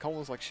last game. Con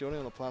was like shielding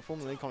on the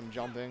platform and then Con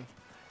jumping.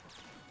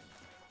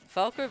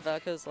 Falco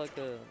back has like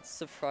a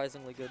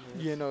surprisingly good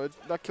move. Yeah, no,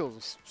 that kills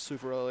us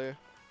super early.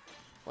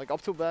 Like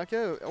up till back,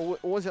 yeah,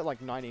 always at like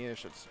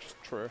 90-ish. It's just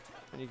true,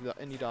 and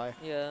you die.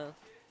 Yeah.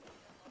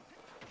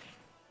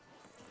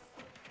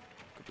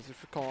 Good position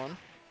for Con.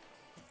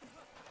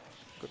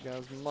 Good get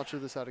as much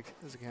of this out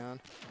as he can.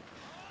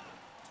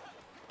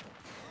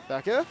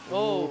 Back here.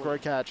 Oh. Ooh,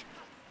 great catch.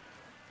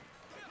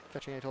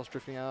 Catching Atos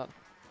drifting out.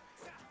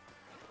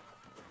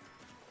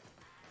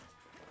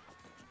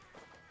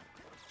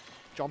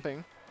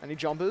 Jumping. Any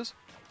jumpers?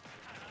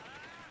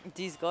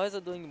 These guys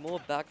are doing more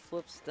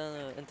backflips than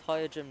an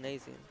entire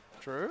gymnasium.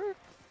 True.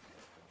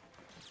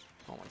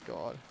 Oh my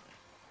god.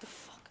 The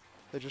fuck?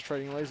 They're just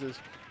trading lasers.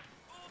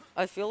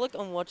 I feel like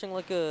I'm watching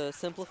like a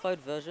simplified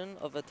version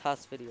of a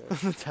TAS video. The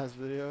Taz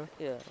video.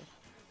 Yeah.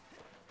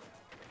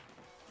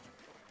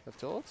 Have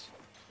tilts?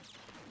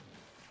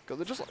 God,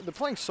 they're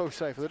playing so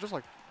safe. They're just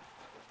like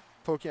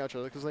poking at each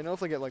other because they know if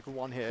they get like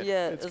one hit,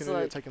 Yeah, it's it's gonna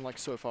like- get taken like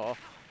so far.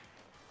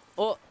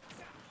 Oh.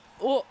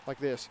 Oh. Like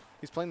this.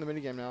 He's playing the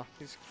minigame now.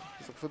 He's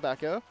looking for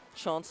back air.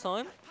 Chance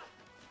time.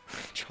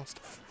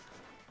 Johnston.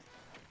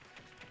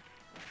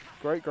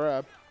 Great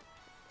grab.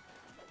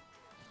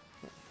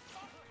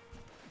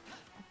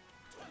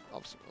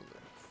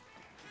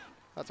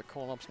 That's a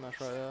call-up smash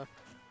right there.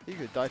 He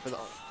could die for that.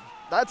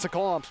 That's a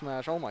call-up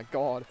smash. Oh my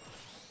god.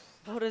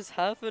 What is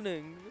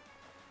happening?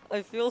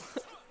 I feel.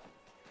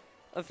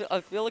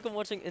 I feel like I'm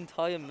watching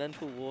entire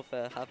mental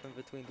warfare happen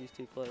between these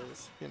two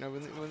players. You know,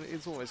 when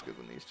it's always good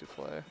when these two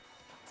play.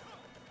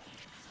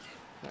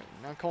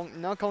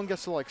 Now Con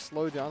gets to like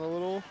slow down a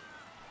little.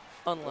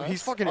 Unless.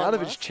 He's fucking out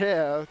of his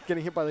chair,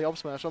 getting hit by the up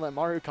smash on that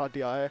Mario Kart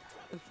DI.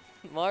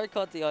 Mario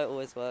Kart DI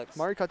always works.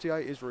 Mario Kart DI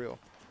is real.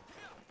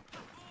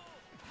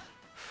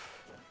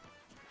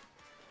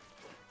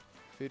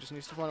 He just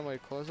needs to find a way to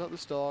close out the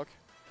stock.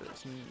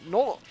 It's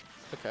not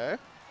okay.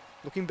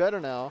 Looking better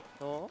now.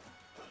 Oh.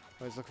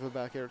 Oh, he's looking for the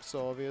back air. It's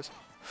so obvious.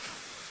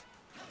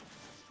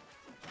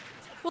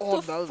 What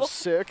Oh, the that was fuck?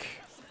 sick.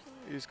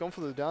 He's gone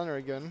for the downer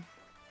again.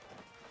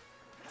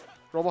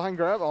 Roll behind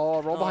grab.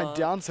 Oh, roll behind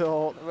down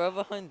tilt. Right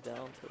behind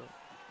down tilt.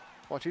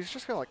 Watch, he's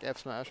just gonna like F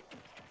smash.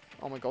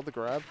 Oh my god, the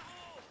grab.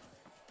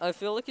 I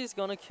feel like he's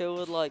gonna kill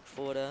with like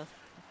forward air.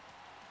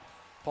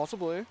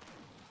 Possibly.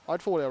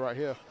 I'd forward air right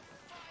here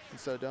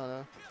instead of down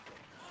air.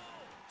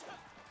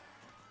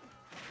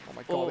 Oh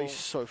my god, he's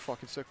so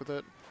fucking sick with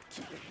it.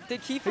 They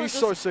keep He's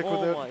on so just, sick with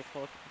oh it. my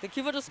fuck. They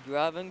keep on just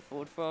grabbing,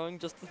 forward throwing,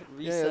 just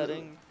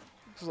resetting.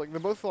 It's like they're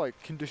both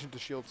like conditioned to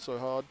shield so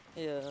hard.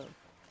 Yeah.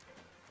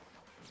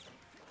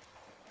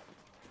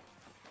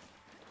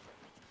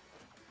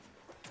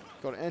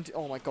 Got an anti.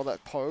 Oh my god,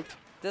 that poked.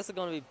 This is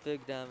gonna be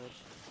big damage.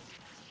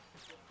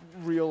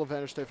 Real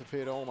advantage there for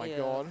Peter. Oh my Yeah.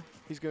 god.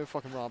 He's gonna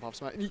fucking run up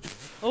smash.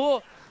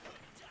 Oh!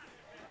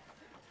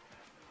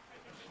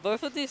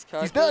 Both of these He's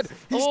characters. dead!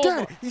 He's oh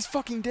dead! my- He's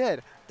fucking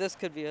dead! This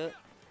could be it.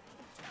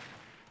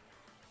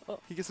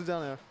 He gets it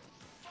down there.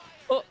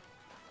 Oh!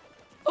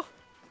 Oh!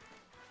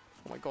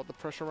 Oh my god, the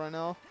pressure right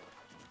now.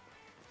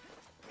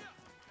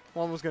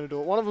 One was gonna do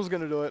it. One of them was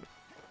gonna do it.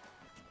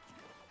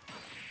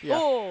 Yeah.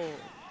 Oh!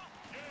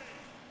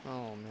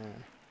 Oh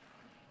man.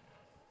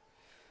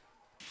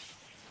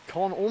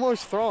 Con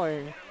almost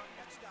throwing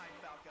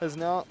has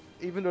now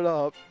evened it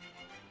up.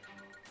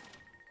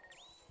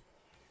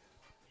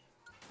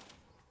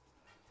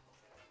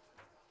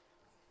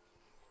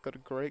 Got a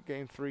great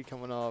game 3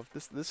 coming up.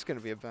 This is gonna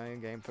be a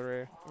banging game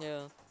 3.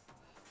 Yeah.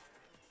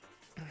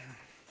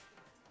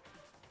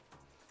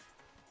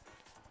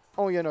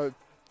 Oh yeah, no,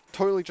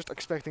 totally just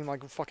expecting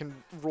like a fucking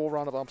raw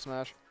round of up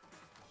smash.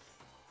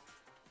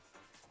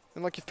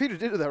 And like if Peter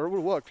did it there, it would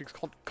have worked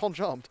because Con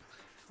jumped.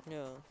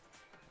 Yeah.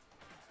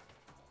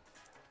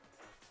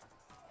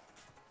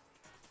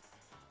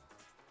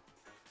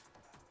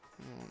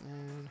 Oh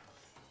man.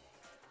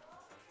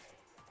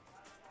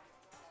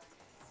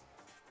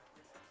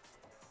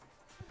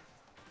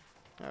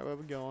 Alright, where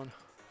we going?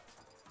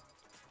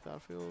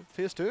 Battlefield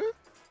PS2?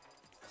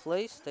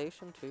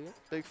 PlayStation 2?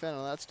 Big fan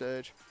of that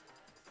stage.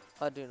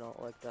 I do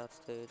not like that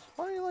stage.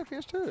 Why do you like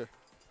PS2?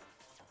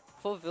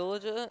 For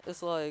Villager,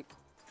 it's like...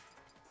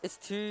 It's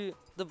too...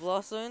 The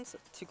blast zones,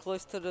 too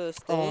close to the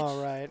stage.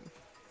 Oh, right.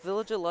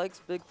 Villager likes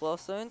big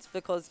blast zones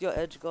because you're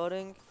edge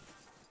guarding.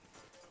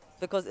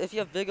 Because if you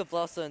have bigger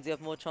blast zones, you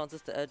have more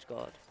chances to edge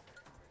guard.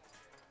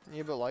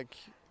 Yeah, but like...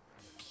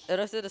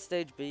 And I said a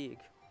stage big.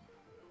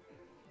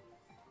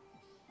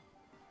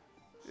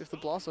 If the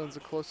blast zones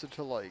are closer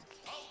to like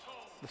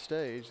the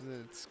stage,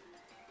 then it's...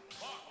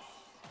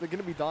 They're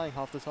gonna be dying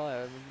half the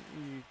time,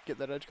 and you get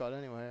that edge guard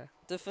anyway.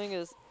 The thing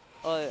is,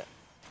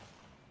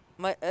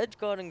 my edge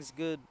guarding's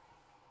good.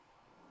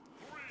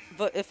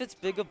 But if it's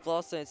bigger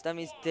blast zones, that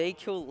means they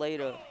kill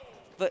later.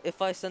 But if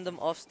I send them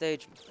off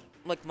stage,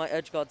 like my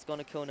edge guard's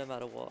gonna kill no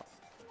matter what.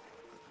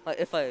 Like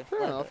if I...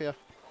 Fair enough, yeah.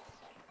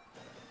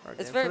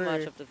 It's Alright, very game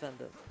 3. matchup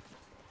dependent.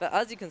 But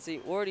as you can see,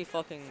 already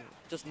fucking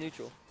just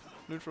neutral.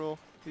 Neutral.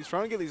 He's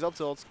trying to get these up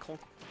tilts.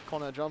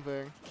 Connor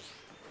jumping.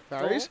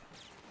 Parries?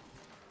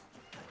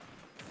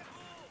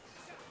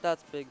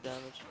 That's big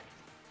damage.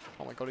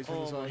 Oh my god, he's in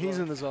Oh the zone. my He's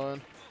god. in the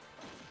zone.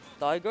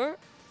 Daigo?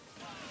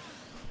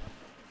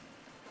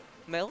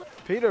 Melee?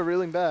 Peter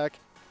reeling back.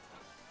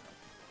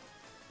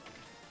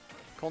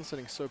 Con's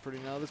sitting so pretty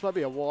now. This might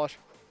be a wash.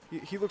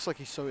 He looks like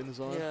he's so in the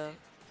zone. Yeah.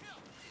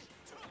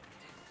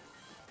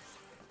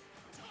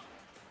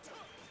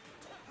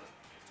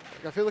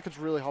 Like, I feel like it's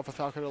really hard for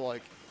Falco to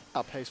like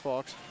outpace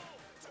Fox.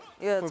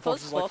 Yeah, When it's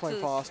Fox because is, like, Fox playing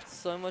is fast.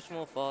 so much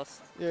more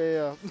fast.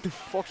 Yeah.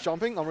 Fox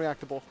jumping,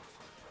 unreactable.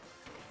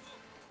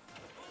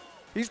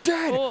 He's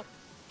dead! Oh!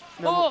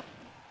 No, Oh!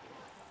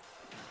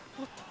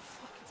 What the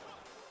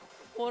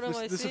fuck? What am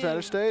I this seeing?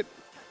 advantage state.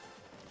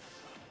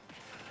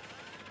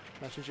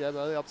 Matching jab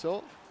early up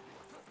tilt.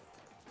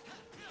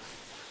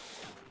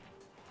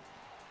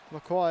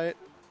 Not quite.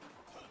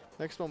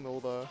 Next one mill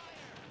though.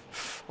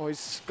 Oh,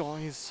 he's gone.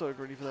 He's so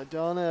greedy for that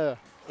down there.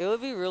 It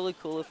would be really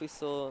cool if we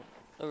saw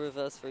a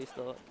reverse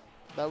restart.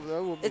 That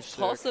would be It's sick.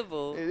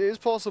 possible. It is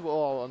possible.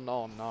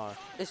 Oh, no.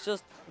 It's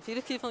just, if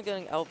you keep on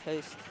getting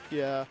outpaced,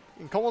 Yeah.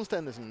 And Con wants to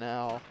end this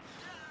now.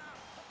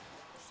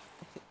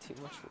 too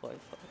much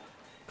Wi-Fi.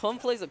 Con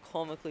plays a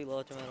comically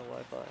large amount of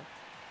Wi-Fi.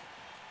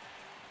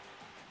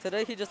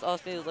 Today he just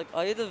asked me, he was like,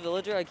 are you the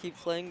villager I keep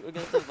playing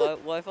against the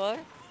Wi-Fi?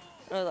 And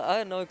I was like, I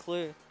had no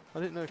clue. I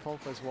didn't know Con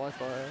plays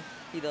Wi-Fi.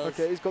 He does.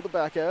 Okay, he's got the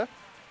back air.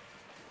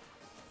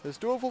 There's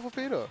doable for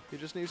Peter. He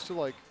just needs to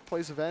like play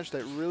his advantage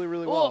state really,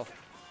 really well.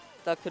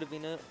 That could have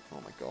been it. Oh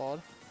my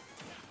god.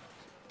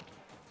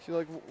 See,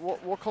 like,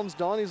 what Con's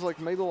done is like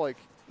made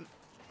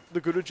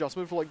the good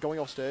adjustment for like going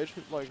off stage,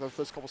 like the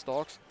first couple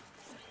stocks.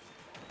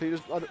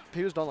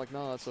 Peter's done like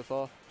none of that so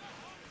far.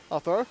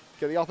 Up throw.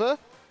 Get the up air.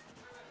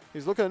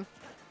 He's looking.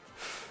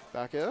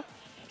 Back air.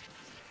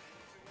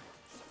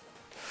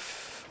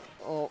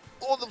 Oh,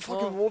 the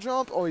fucking wall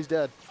jump. Oh, he's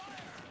dead.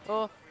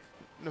 Oh,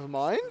 Never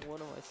mind.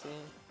 what am I seeing?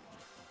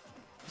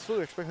 I was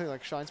really expecting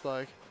like Shine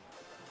Spike.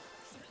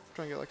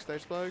 Trying to get like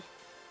Stage Spike.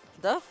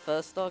 That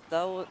first stock,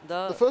 that.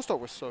 The first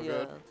stock was so yeah.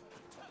 good.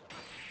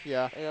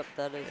 Yeah. Yep,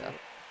 that is Yeah. it.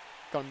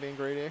 Gun being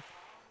greedy.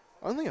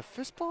 Only a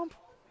fist bump?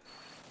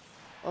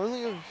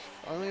 Only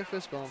a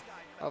fist bump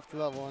after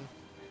that one.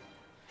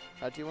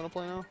 Do you want to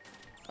play now?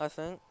 I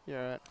think.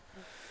 Yeah, right.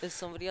 Is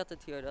somebody at the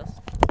tier desk?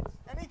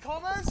 Any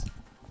comments?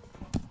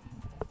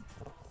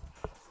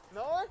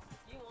 No?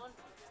 You won.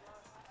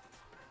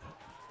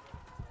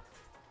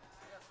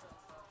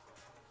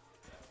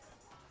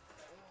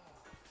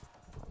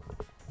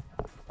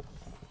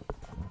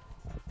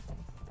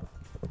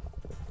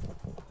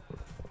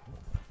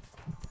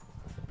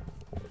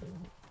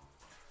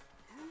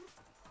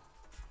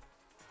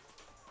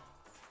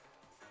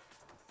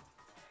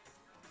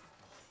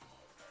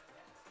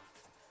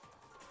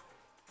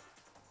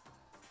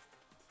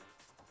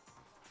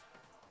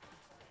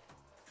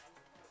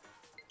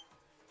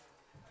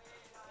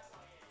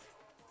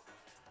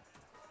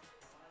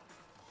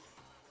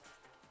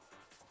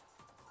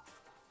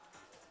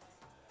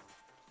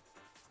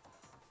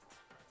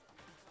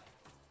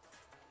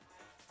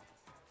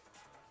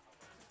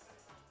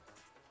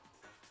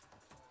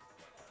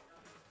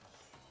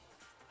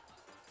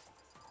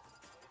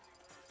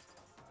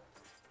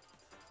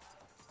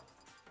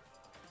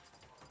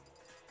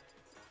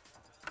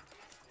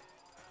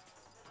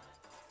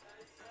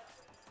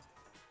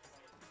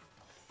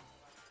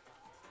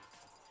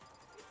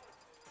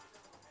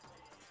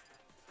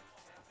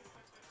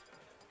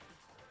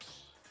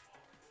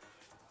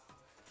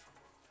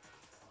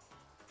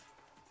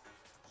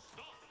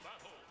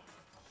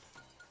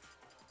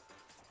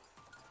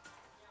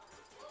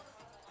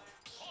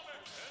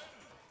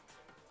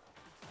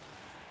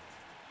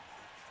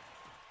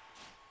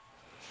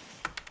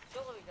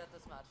 Surely we get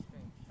this match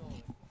streamed,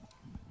 surely.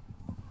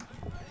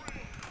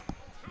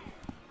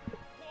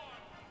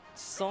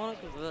 Sonic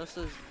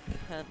versus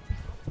Ken.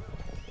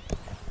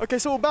 Okay,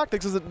 so we're back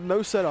because there's no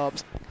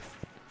setups.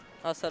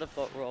 Our setup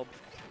got robbed.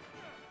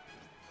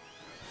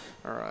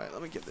 Alright,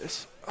 let me get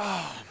this.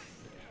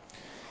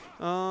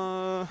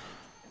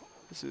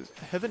 This is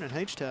Heaven and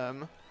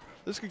H-Tam.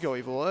 This could go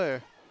either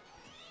way.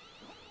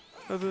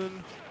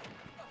 Heaven.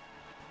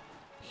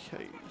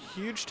 Okay,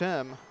 huge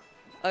Tam.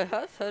 I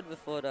have heard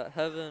before that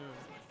Heaven,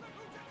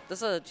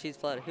 this is a cheese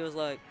platter, he was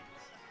like,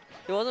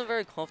 he wasn't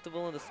very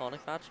comfortable in the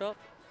Sonic matchup.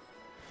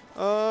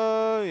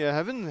 Yeah,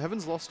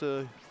 Heaven's lost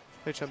to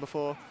H-Tam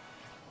before.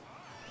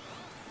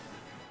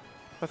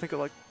 I think at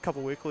like a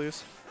couple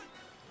weeklies.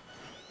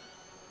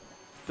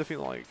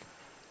 Definitely like,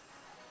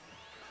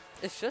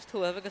 It's just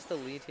whoever gets the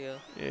lead here.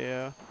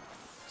 yeah.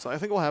 So I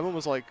think what happened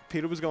was like,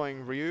 Peter was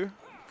going Ryu,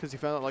 because he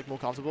found it like more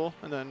comfortable,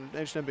 and then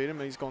H-Tam beat him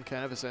and he's gone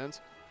Ken ever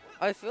since.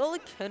 I feel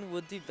like Ken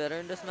would do better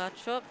in this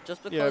matchup,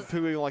 just Yeah, because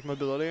purely like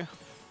mobility.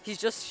 he's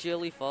just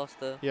sheerly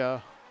faster. Yeah.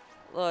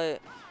 Like,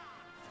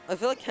 I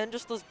feel like Ken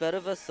just does better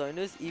versus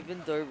zoners,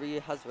 even though Ryu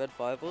has red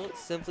fireball,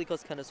 simply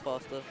because Ken is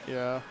faster.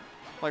 Yeah.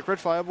 Like Red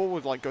Fireball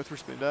would like go through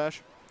Spin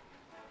Dash.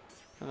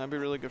 And that'd be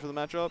really good for the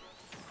matchup.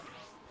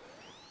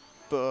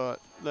 But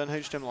then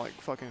H-Tam like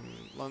fucking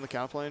learn the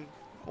counterplane,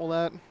 all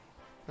that,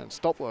 and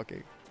stop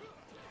working.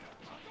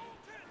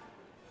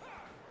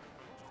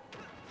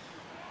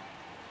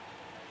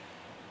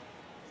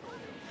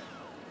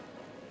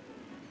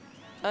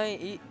 I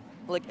mean,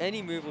 like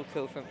any move will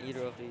kill from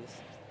either of these.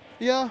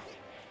 Yeah.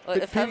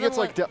 Like, If Peter gets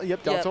like, down yeah,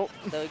 tilt.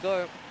 there we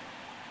go.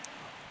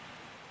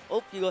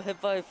 Oh, you got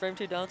hit by frame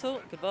 2 down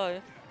tilt?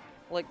 Goodbye.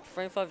 Like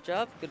frame 5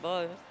 jab?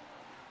 Goodbye.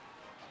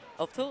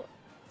 Up tilt?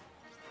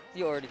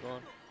 You're already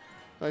gone.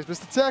 Nice,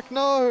 Mr. Tech,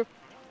 no!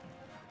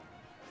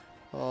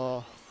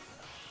 Oh.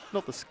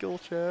 Not the skill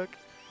check.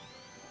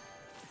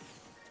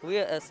 We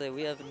are SA,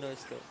 we have no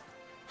skill.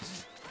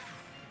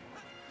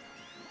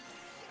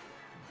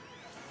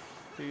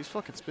 He's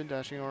fucking spin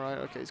dashing alright.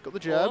 Okay, he's got the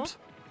jabs.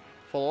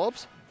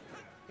 Follow-ups.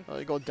 Oh,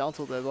 you got down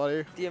tilt there,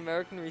 buddy. The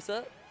American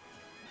reset?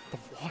 The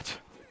what?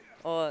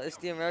 Oh, it's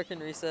the American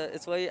reset.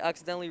 It's where you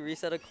accidentally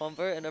reset a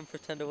combo and then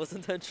pretend it was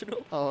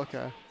intentional. Oh,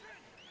 okay.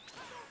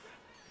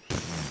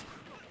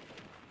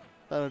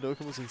 That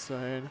Hadouken was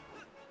insane.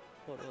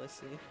 What do I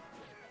see?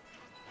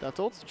 Down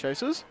tilts,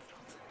 chases.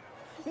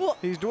 What?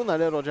 He's doing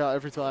that air dodge out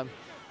every time.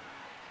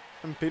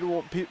 And Peter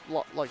will,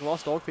 like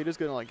Lost Dog, Peter's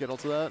gonna like get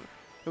onto that.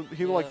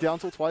 He'll like down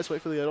tilt twice,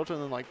 wait for the air dodge, and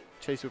then like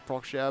chase with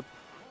proc jab.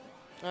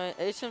 Alright,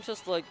 HM's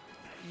just like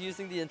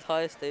using the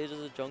entire stage as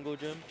a jungle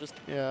gym. Just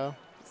Yeah.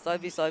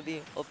 side B,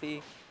 up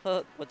B.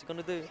 What you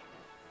gonna do?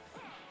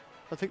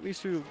 I think these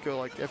two go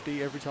like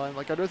FD every time.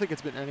 Like I don't think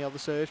it's been any other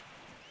stage.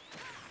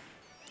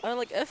 I mean,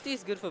 like FD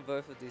is good for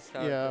both of these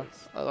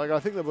characters. Yeah. Like I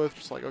think they're both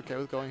just like okay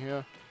with going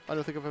here. I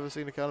don't think I've ever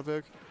seen a counter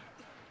pick.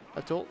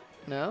 I tilt.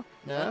 Now.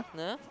 Nah.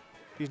 Nah.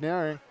 He's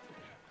narrowing.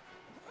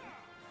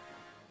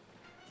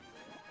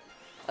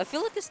 I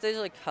feel like a stage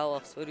like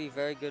Kalos would be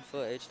very good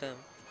for HM.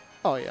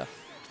 Oh yeah.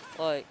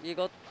 Like, you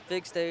got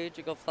big stage,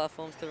 you got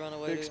platforms to run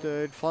away Big to.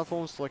 stage,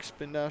 platforms to like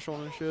spin dash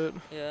on and shit.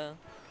 Yeah.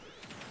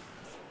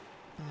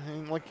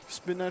 And like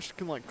spin dash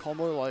can like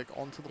combo like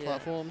onto the Yeah.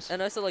 platforms.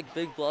 And also like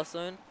big blast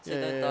zone, so you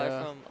Yeah, don't yeah, die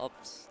yeah. from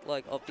ups,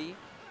 like up B.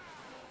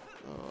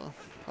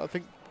 I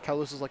think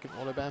Kalos is like an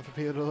auto ban for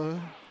Peter though.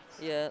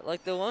 Yeah,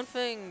 like the one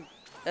thing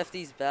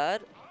FD's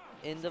bad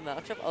in the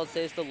matchup, I would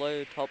say is the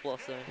low top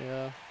blast zone.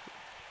 Yeah. He's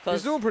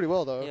 'Cause- doing pretty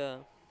well though. Yeah.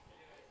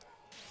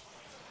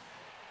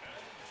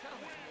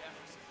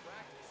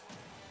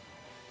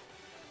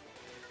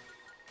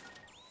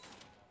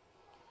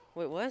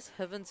 Wait, why is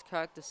Heaven's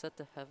character set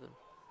to Heaven?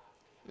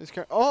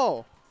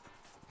 Oh!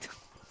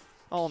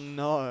 Oh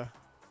no.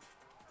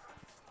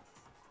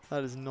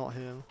 That is not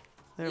him.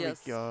 There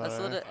Yes, we go. I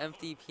saw the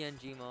empty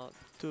PNG mark.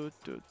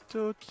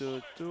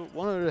 100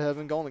 to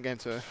heaven, go on the game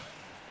 2. Are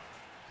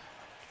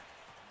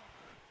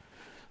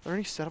there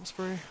any setups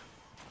free?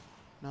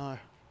 No.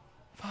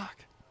 Fuck.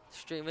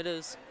 Stream it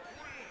is.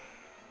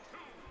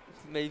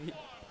 Maybe.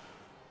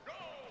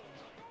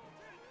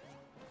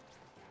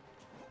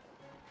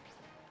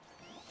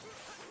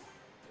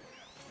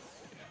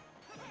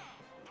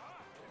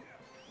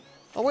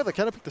 Oh wait, they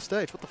can't pick the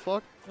stage. What the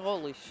fuck?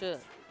 Holy shit.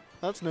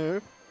 That's new.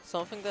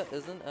 Something that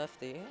isn't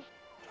FD.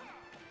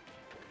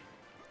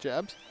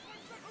 Jabs.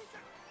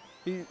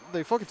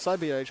 They fucking side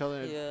beat each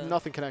other. And Yeah.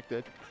 Nothing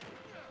connected.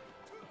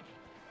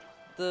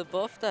 The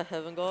buff that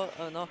Heaven got,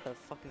 oh not her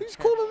fucking He's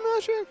Ken. cool and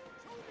mashing.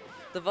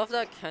 The buff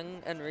that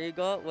Ken and Ryu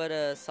got, where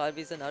the side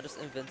Bs are now just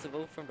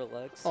invincible from the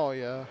legs. Oh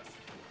yeah.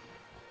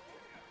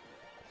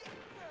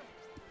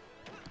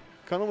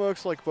 Kind of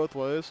works like both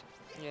ways.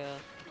 Yeah.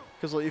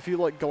 Because like if you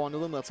like go under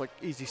them, that's like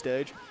easy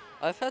stage.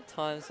 I've had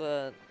times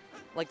where,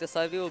 like the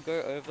side B will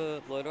go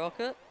over Lloyd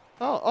Rocket.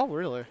 Oh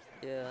really?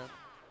 Yeah.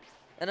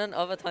 And then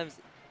other times,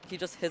 he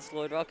just hits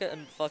Lloyd Rocket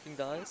and fucking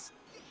dies.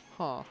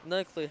 Huh.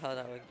 No clue how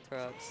that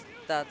interacts.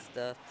 That's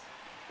death.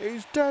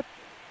 He's dead.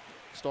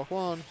 Stock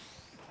 1.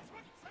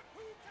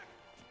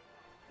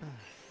 I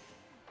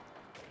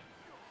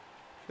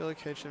feel like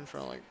HM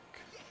trying to like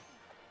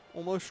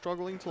almost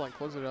struggling to like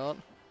close it out.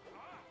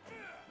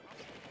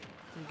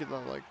 And get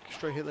that like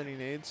straight hit that he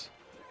needs.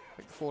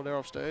 Like the forward air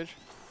off stage.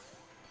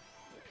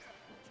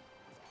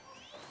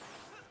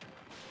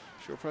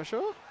 Shield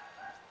pressure.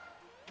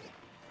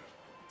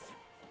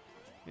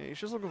 Yeah, he's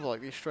just looking for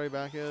like these straight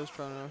back airs,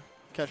 trying to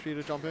catch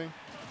Peter jumping.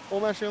 Or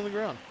mashing on the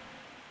ground.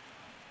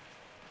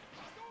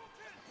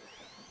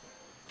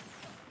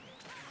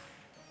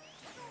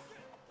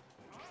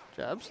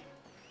 Jabs.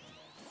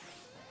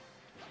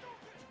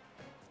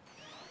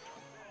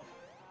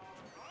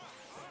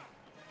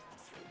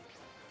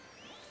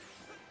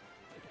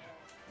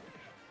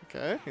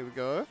 Okay, here we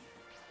go.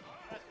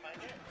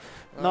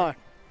 No.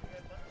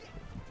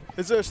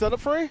 Is there a setup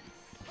free?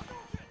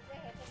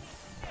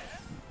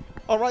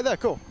 Oh, right there,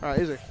 cool.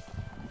 Alright, easy.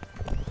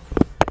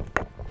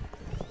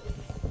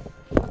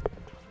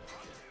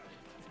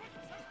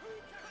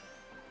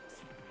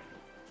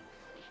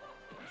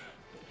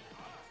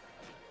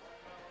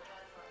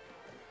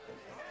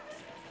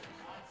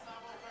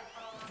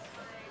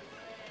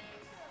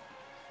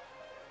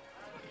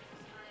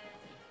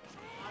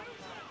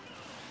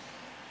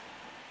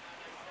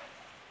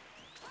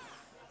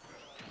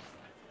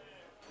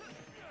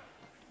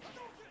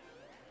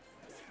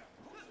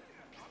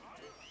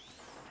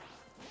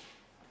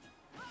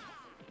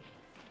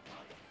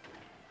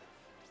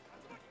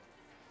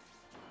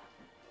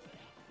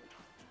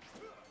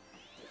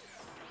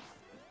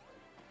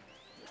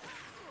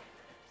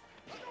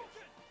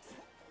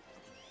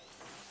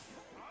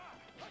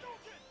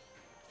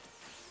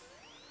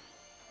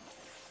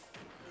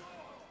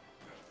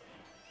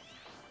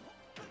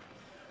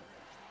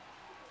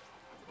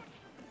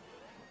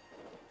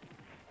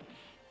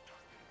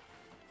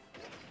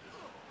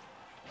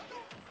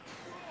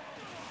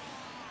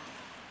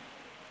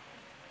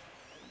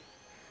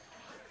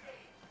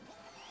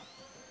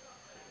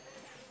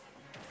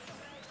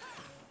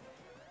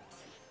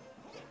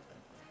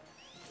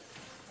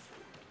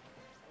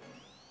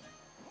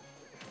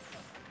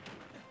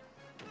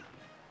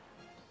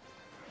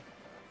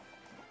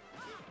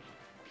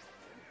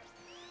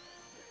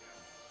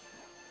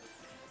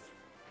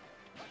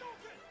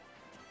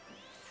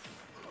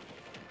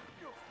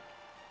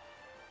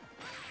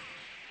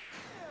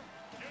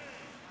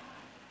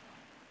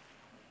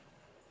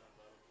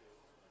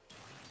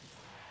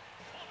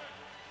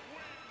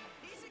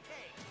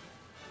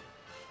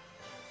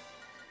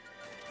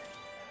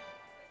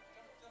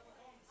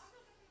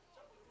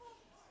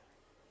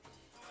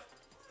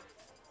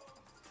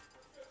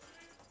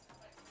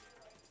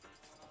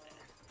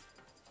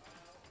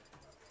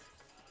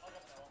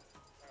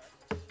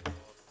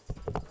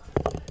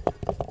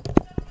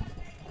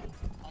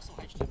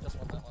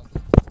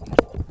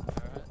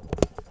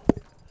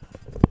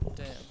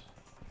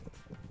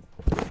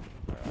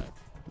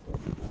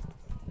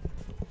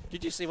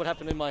 Did you see what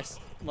happened in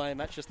my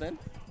match just then?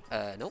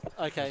 Nope.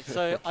 Okay,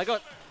 so I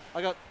got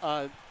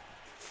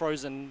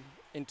frozen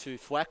into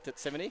thwacked at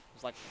 70. It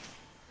was like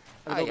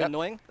a little bit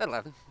annoying. That'll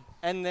happen.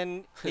 And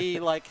then he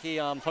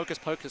hocus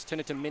pocus turned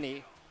into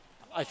mini.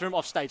 I threw him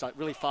off stage like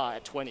really far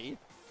at 20,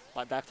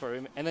 like back through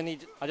him, and then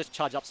I just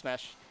charged up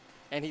smash,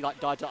 and he like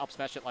died to up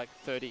smash at like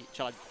 30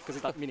 charge because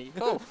he's like mini.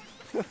 Cool.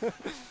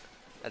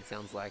 That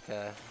sounds like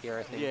a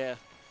hero thing. Yeah.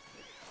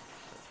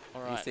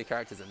 All right. These two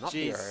characters are not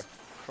Jeez hero.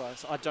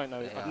 Christ, I don't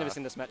know. They I've never are.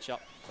 seen this matchup,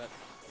 but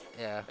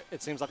Yeah.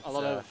 it seems like a It's,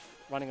 lot of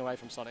running away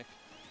from Sonic.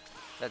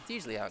 That's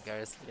usually how it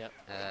goes.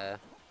 Yep.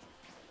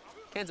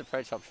 Ken's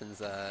approach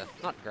options are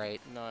not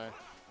great. No.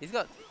 He's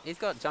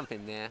got jump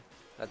in there.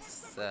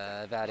 That's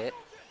about it.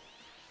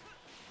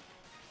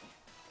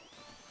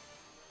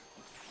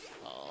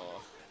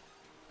 Oh.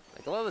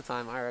 Like a lot of the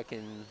time, I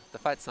reckon to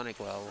fight Sonic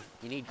well,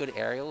 you need good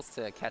aerials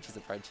to catch his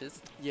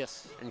approaches,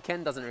 Yes. and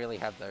Ken doesn't really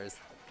have those.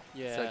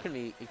 Yeah. So it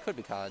could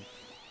be hard.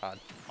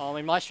 I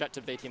mean, my strat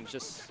to beat him is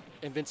just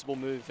invincible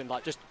move and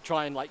like just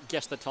try and like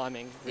guess the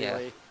timing. Yeah.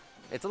 Really.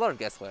 It's a lot of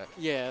guesswork.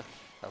 Yeah.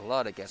 A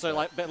lot of guesswork. So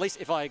like, but at least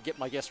if I get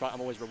my guess right,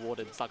 I'm always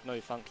rewarded. It's like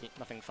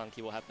nothing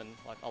funky will happen.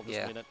 Like I'll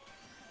just win it.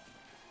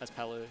 As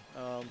Palu.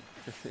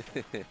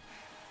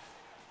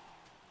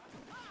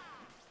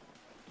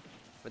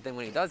 But then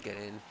when he does get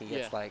in, he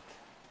gets Yeah. like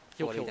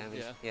He'll 40 kill,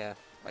 damage. yeah.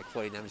 Like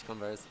 40 damage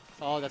combos.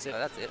 Oh, that's it. So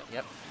that's it.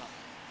 Yep.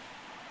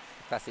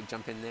 Classic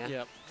jump in there.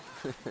 Yep.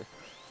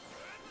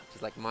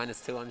 Just like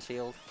 -2 on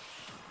shield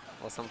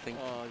or something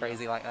Oh,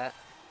 crazy like that.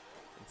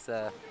 It's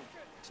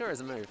sure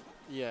is a move.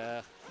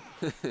 Yeah.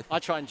 I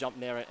try and jump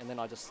near it, and then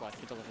I just like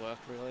it doesn't work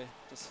really.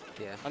 Just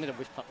Yeah. I need a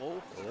whiff punch.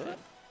 Oh. Ooh.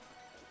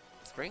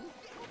 Spring?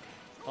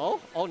 Oh,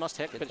 nice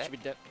tech, Good but it tech. should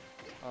be dead.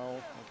 Oh,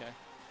 okay.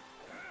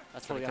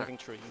 That's So we probably the only can't- thing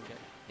true you can get.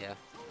 Yeah.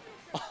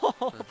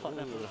 Oh,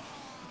 Ooh.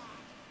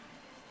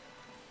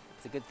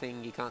 It's a good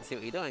thing you can't see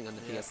what you're doing on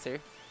the Yeah. PS2.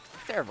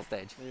 Terrible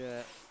stage.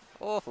 Yeah.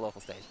 Awful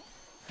stage.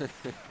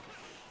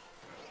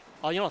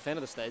 Oh, you're not a fan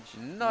of the stage?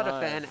 Not a No.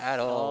 fan at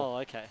all. Oh,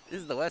 okay.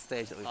 This is the worst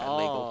stage that we've had Oh,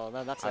 legal.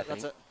 no, that's I a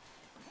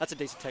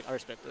decent tech. I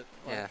respect it.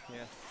 Like, Yeah.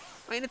 Yeah.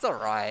 I mean, it's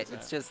alright. Yeah.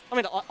 It's just, I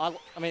mean, I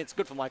mean, it's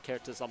good for my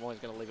characters. I'm always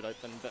going to leave it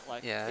open, but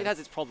like, Yeah. it has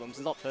its problems.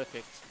 It's not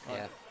perfect.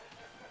 yeah.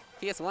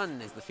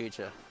 PS1 is the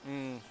future.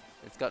 Mm.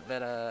 It's got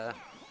better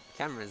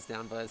cameras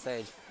down below the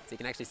stage, so you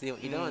can actually see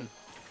what you're doing.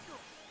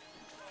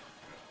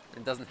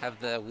 It doesn't have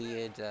the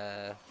weird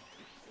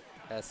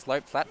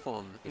slope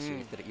platform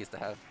issue that it used to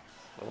have.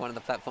 Where one of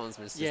the platforms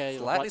was just Yeah,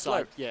 slightly right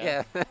side, sloped.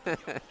 yeah.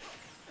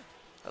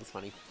 That's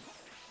funny.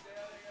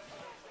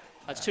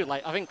 It's too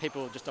late. I think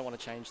people just don't want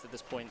to change at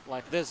this point.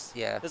 Like, there's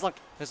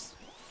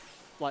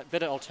like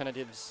better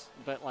alternatives,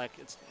 but like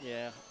it's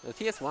The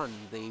PS1,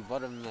 the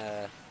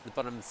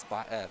bottom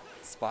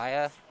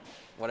spire,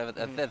 whatever,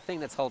 the thing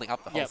that's holding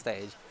up the whole Yep.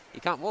 stage,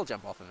 you can't wall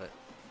jump off of it.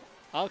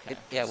 Okay.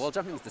 Yeah, wall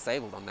jumping is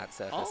disabled on that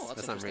surface Oh, that's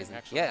for some interesting, reason.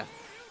 actually. Yeah,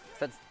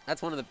 so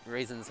that's one of the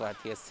reasons why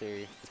PS2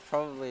 is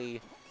probably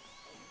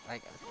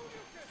like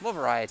more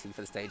variety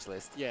for the stage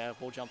list. Yeah,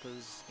 wall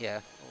jumpers.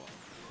 Yeah,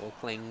 wall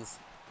clings.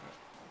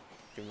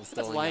 Dribble That's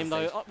stalling lame on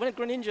though. stage. When a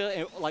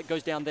Greninja like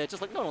goes down there,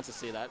 just like no one wants to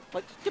see that.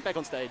 Like, get back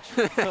on stage.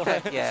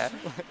 Yeah.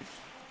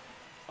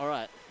 All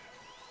right.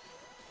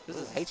 This Ooh,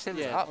 is H10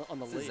 is yeah, up. on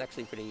the This lead. is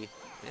actually pretty.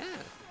 Yeah.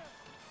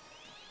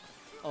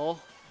 Oh,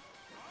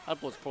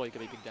 that was probably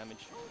gonna be big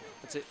damage.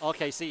 That's it.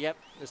 Okay, see, yep,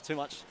 there's too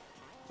much.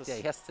 Just- Yeah,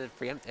 he has to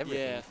preempt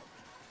everything. Yeah.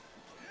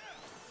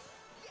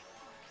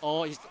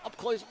 Oh, he's up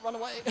close. Run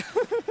away.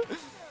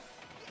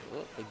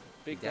 Ooh,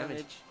 Big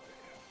damage.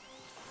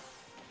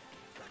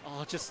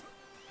 Oh, just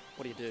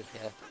what do you do?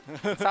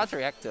 Yeah. It's hard to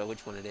react to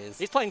which one it is.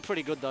 He's playing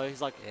pretty good though.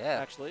 He's like, Yeah.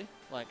 actually,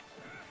 like,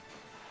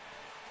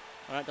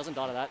 all right, doesn't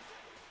die to that.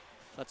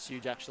 That's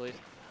huge actually.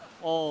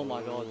 Oh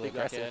my god, Ooh, big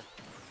back air. aggressive.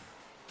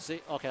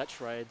 See, okay, that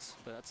trades,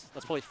 but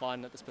that's probably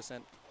fine at this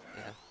percent.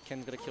 Yeah.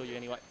 Ken's gonna kill you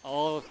anyway.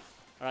 Oh, all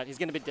right, he's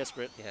getting a bit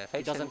desperate. Yeah.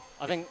 He doesn't.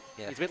 I think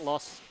Yeah. he's a bit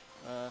lost.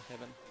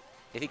 Heaven.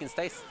 If he can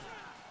stay.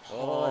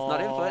 Oh, it's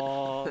not input.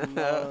 Oh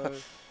no.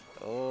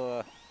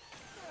 Oh.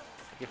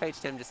 If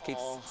H10 just keeps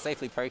Oh.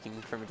 safely poking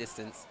from a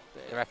distance,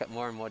 they rack up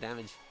more and more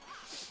damage.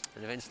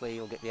 And eventually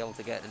you'll be able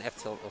to get an F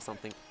tilt or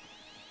something.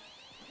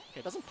 Yeah,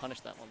 it doesn't punish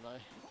that one though.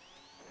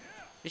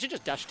 You should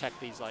just dash attack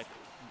these like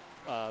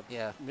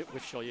Yeah,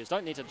 with Shoryus.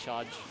 Don't need to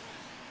charge.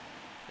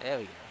 there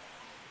we go.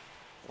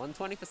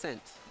 120%.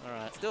 All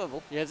right. It's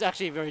doable. Yeah, it's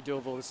actually very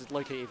doable. This is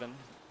low-key even.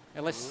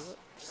 Unless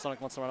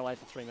Sonic wants to run away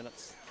for 3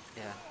 minutes.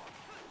 Yeah.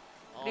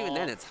 But even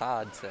then, Oh. it's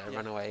hard to Yeah.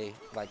 run away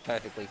like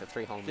perfectly for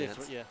 3 whole Yeah,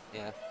 minutes. yeah.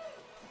 Yeah.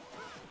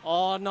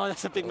 Oh no,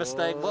 that's a big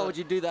mistake. Why Oh. would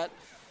you do that?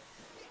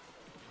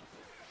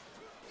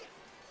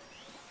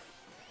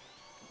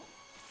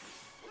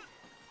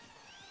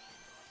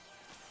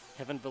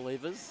 Heaven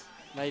Believers?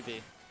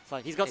 Maybe. It's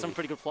like he's got some Maybe.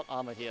 pretty good plot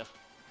armor here.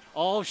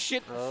 Oh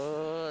shit!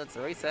 Oh, it's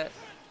a reset.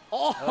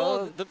 Oh,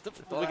 Oh, the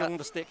wow. wiggling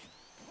the stick.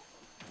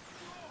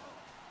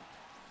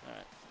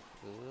 Alright.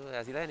 Ooh,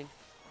 how's he landing?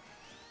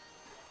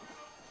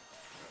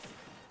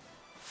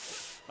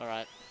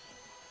 Alright.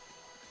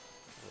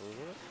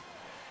 Ooh.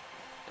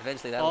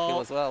 Eventually that'll Oh. kill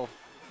as well.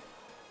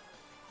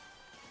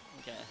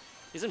 Okay.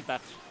 He's in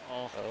back.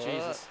 Oh, Oh.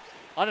 Jesus.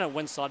 I don't know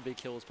when side B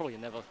kills. Probably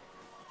never.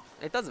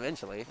 It does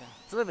eventually. Yeah.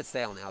 It's a little bit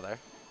stale now though.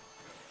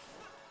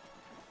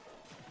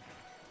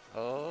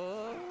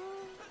 Oh.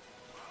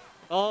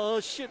 Oh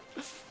shit!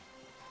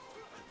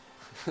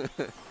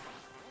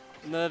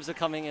 Nerves are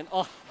coming in.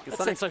 Oh, that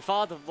Sonic- sent so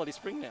far the bloody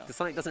spring now. The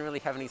Sonic doesn't really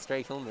have any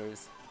stray kill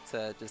moves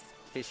to just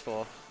fish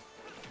for.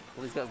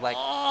 All he's got is like,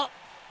 Oh!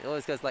 he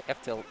always goes like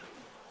F tilt.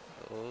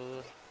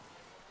 Oh.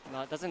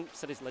 No, it doesn't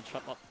set his ledge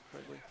trap up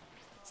correctly.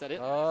 Is that it?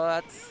 Oh,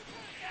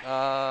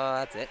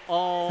 that's it.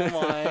 Oh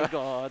my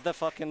god, the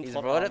fucking He's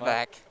plot brought it armor.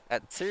 back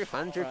at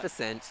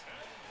 200%.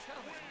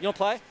 You wanna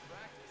play?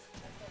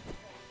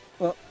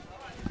 Well.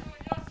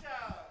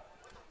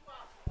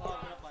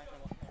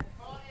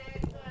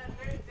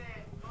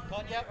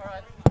 Yep,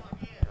 alright.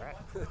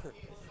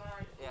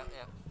 Yeah,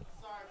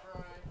 Sorry,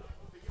 bro.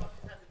 But Yosh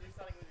had to do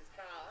something with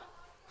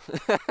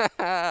his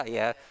car. yeah.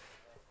 Yeah.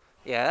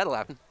 Yeah, that'll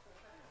happen.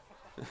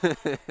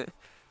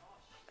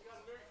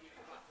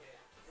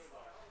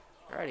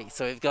 Alrighty,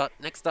 so we've got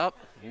next up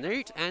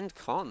Newt and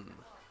Con.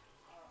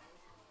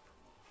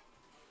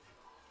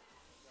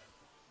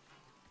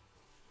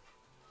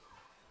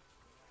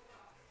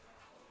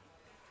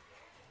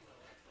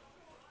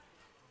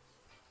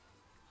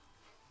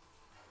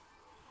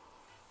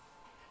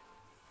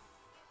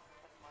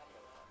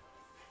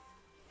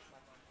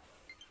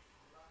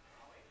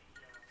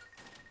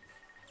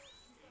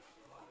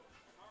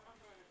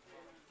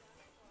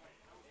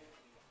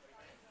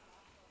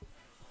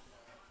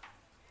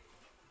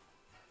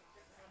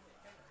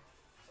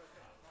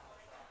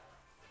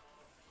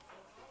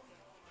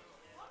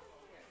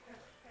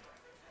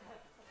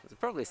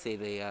 We'll probably see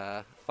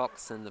the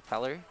Fox and the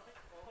Palu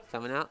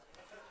coming out.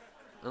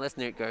 Unless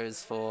Newt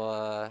goes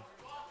for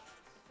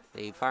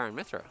the Pyro and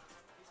Mithra.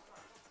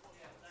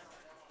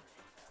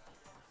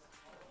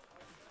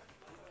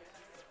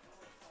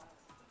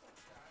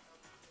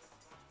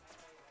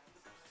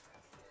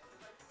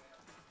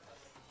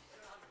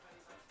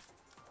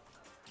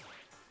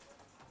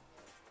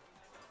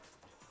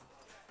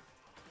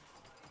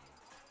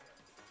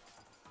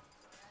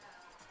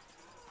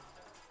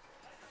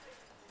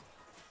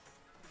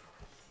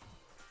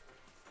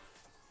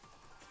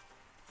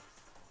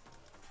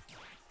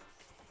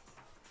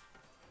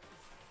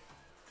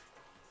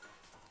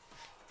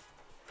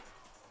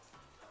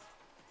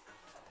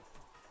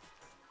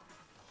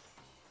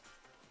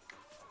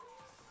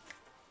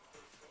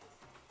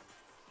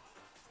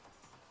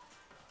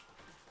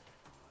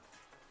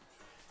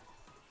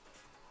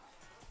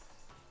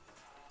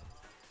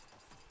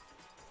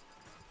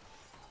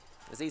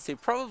 These two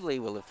probably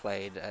will have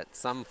played at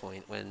some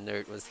point when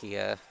Newt was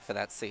here for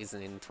that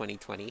season in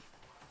 2020.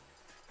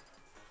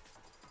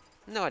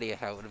 No idea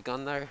how it would have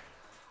gone though.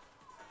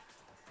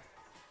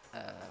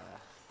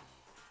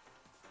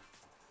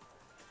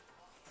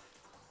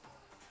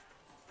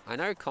 I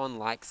know Con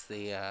likes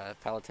the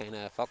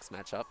Palutena-Fox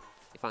matchup.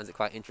 He finds it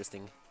quite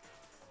interesting.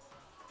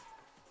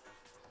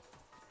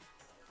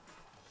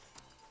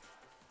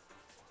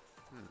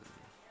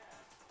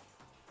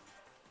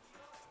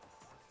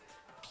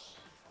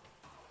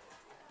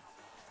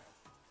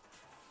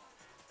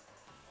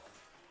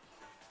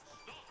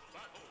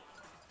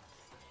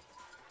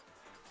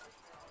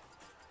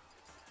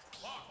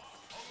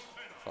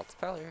 Fox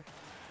Palu.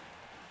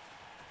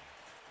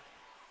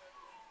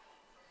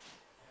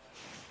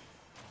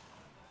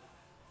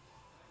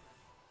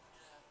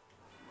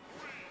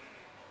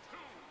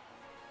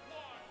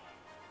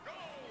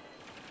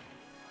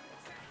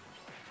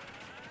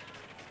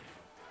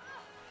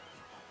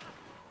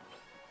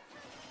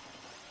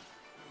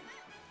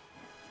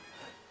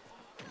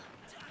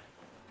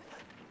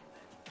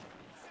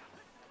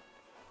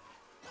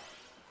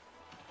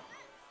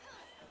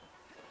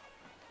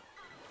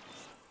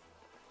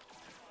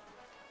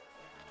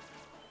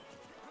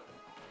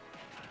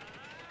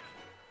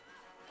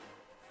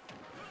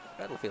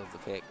 Battlefield's a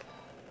pick.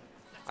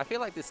 I feel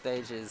like this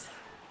stage is...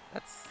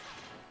 That's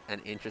an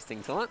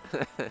interesting taunt.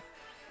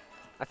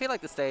 I feel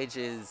like the stage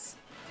is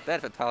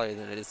better for Palu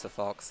than it is for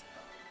Fox.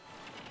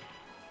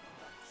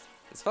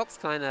 Because Fox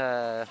kind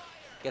of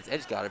gets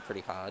edge guarded pretty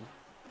hard.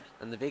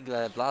 And the big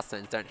blast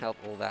zones don't help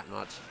all that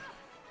much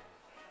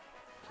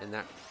in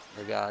that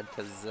regard.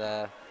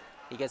 Because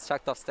he gets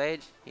chucked off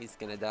stage, he's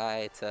going to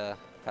die to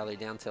Palu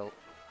down tilt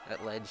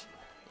at ledge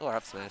or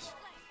up smash.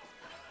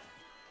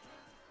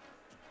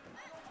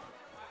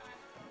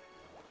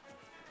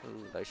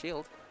 Ooh, low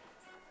shield.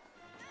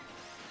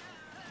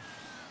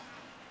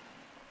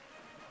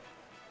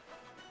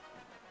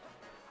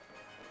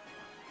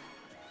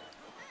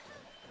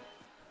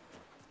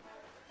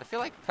 I feel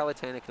like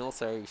Palutena can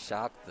also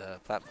shark the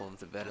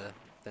platforms better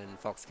than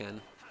Fox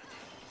can.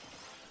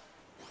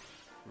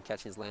 And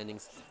catching his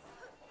landings.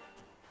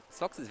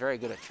 Fox is very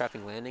good at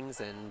trapping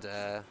landings, and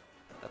the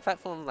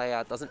platform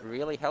layout doesn't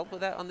really help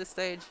with that on this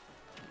stage.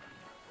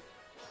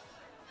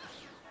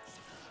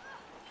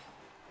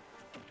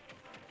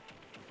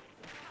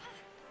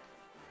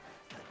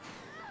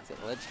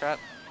 Ledge trap.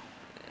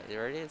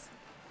 There it is.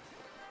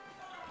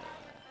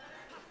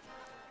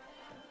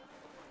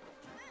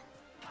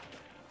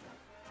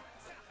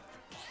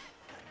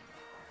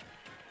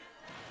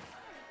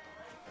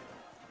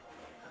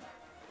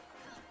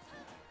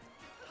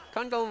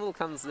 Golem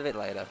comes a bit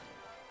later.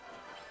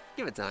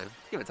 Give it time.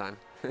 Give it time.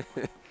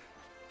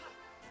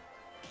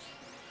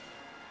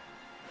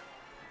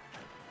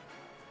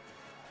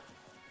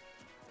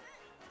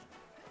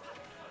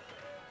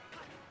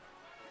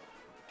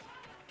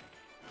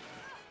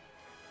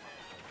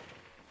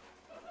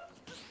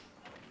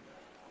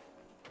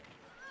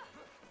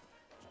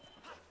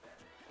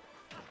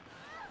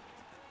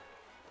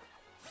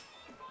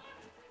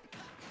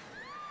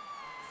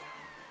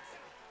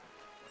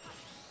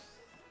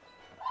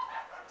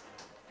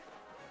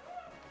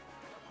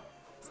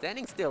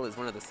 Standing still is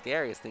one of the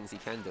scariest things you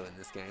can do in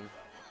this game.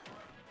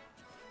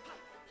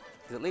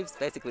 Because it leaves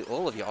basically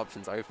all of your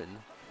options open.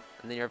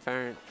 And then your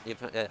opponent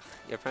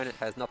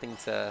has nothing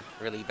to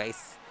really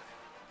base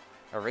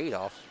a read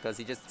off, because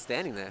you're just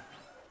standing there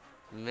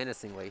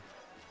menacingly.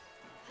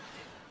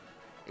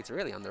 It's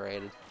really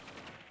underrated.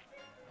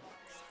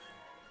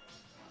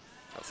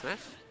 Up smash?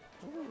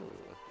 Ooh,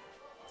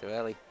 too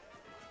early.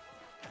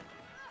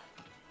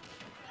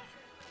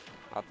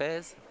 Up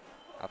airs?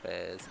 Up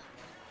airs.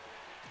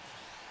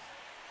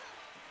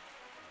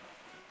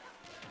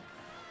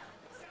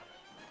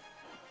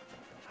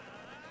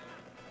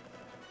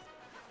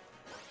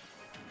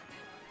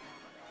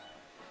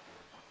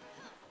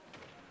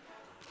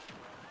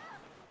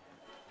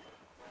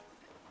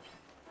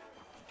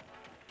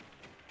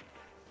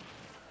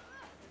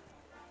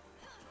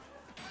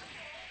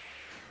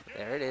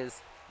 There it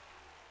is.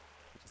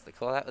 Just the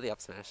call out with the up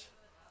smash.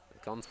 The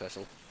con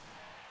special.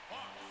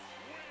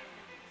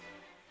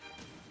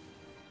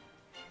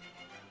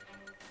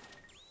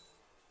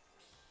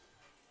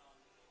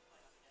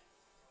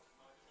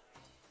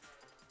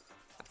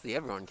 That's the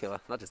everyone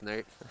killer, not just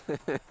Newt.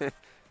 This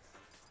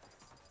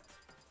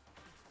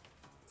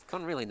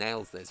con really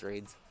nails those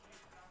reads.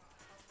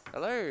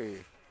 Hello!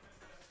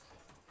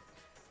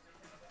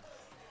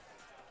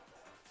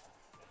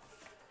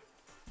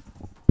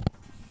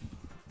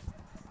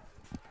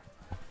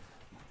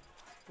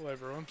 Hello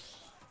everyone.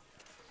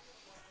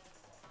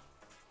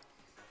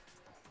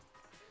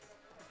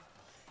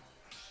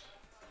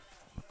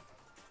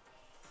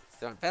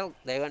 So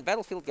they went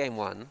Battlefield Game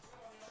 1,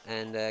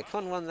 and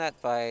Con won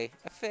that by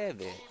a fair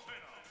bit.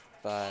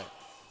 But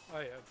Oh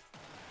yeah.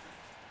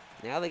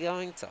 now they're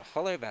going to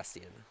Hollow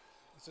Bastion.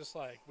 It's just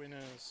like winners,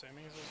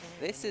 semis or something?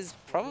 This Winners, is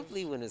quarters?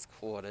 probably winners'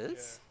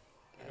 quarters.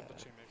 Yeah. I got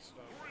the two mixed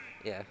up.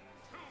 Yeah.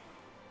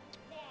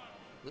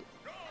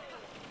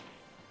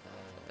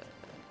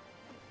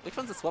 Which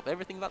one's the swap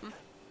everything button?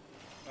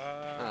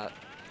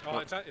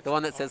 It's the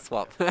one that says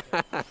swap.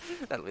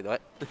 That'll be the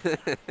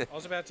it. I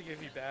was about to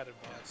give you bad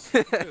advice.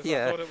 Because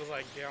Yeah. I thought it was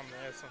like down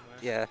there somewhere.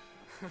 Yeah.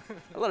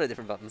 A lot of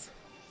different buttons.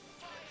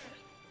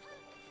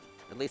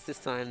 At least this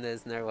time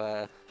there's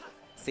no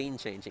scene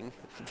changing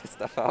to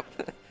stuff up.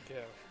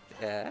 Yeah.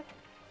 Yeah.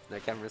 No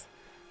cameras.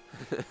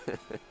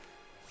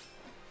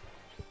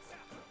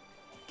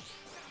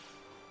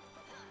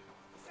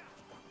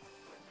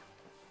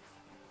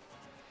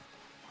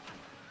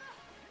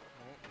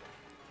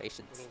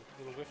 Patience.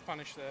 Little whiff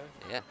punish there.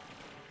 Yeah.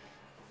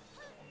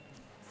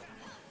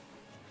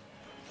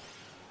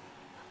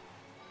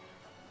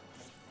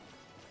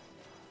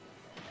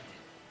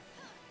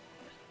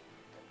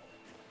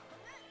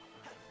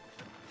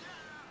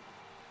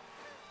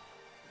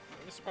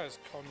 I suppose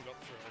Con got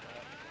through all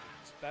that.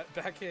 It's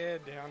back air,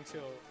 down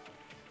tilt.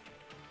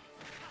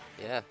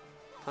 Yeah.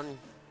 Con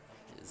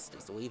is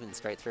just weaving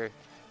straight through.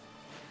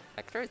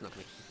 Back throw is not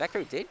gonna. Back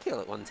throw did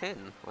kill at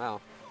 110. Wow.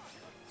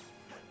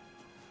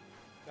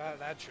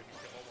 That shouldn't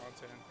kill at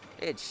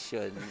 110. It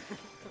shouldn't.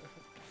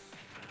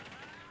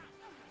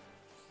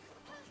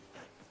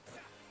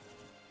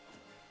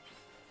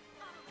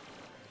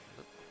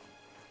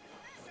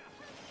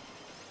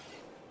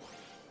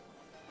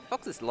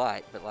 Fox is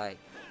light, but like,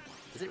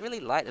 is it really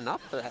light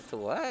enough for that to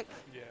work?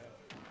 Yeah.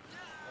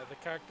 The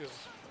character's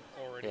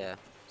already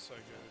so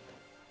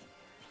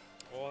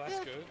good. Oh, that's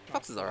good.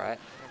 Fox is alright.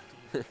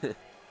 Empty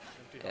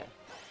Yeah. hole.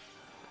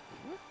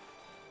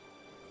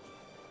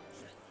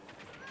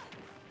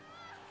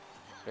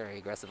 Very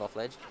aggressive off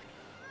ledge.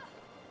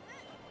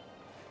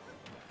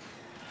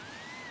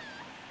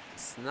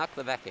 Snuck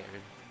the back air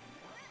in.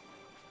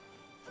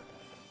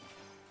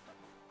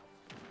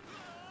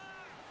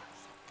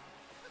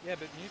 Yeah,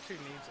 but Mewtwo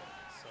needs it,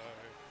 so...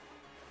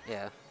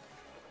 Yeah.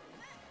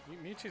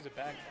 Mewtwo's a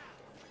bad character.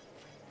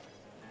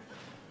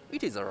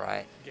 Mewtwo's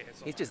alright. Yeah,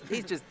 it's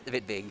He's just a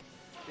bit big.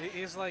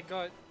 He's like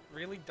got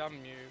really dumb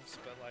moves,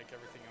 but like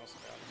everything else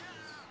about him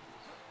is...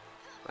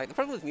 Like the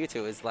problem with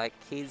Mewtwo is like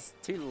he's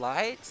too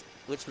light,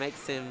 which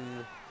makes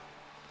you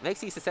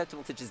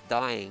susceptible to just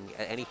dying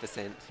at any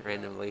percent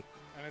randomly.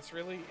 And it's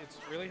really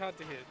hard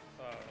to hit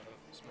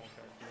small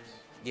characters.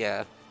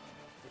 Yeah.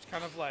 Which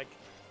kind of like,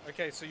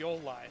 okay, so you're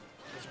light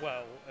as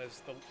well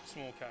as the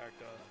small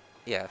character.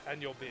 Yeah.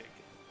 And you're big,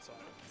 so...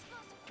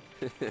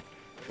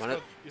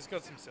 he's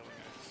got some silly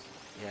moves.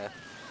 Yeah.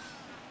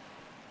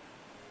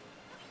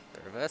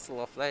 The reversal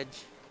off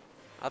ledge.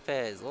 Up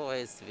air is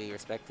always to be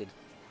respected.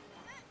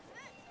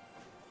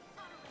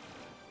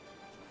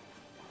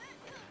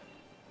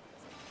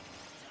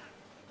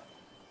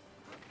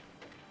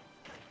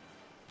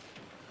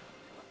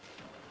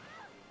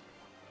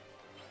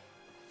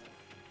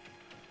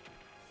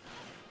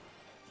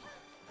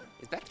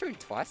 back through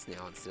twice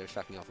now instead of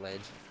chucking off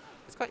ledge.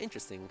 It's quite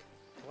interesting.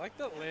 I like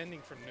that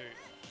landing from Newt.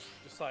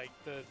 Just like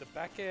the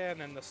back air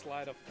and then the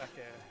slide off back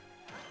air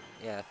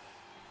Yeah.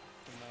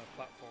 from the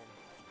platform.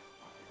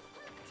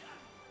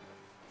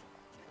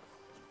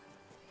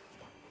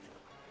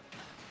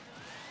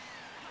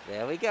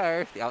 There we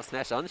go. The up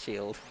smash on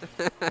shield.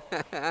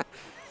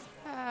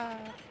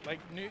 Like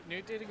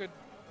Newt did a good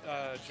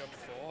job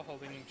before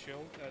holding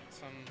shield at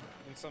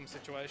in some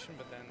situation,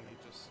 but then he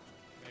just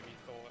maybe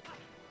thought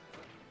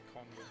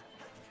Con would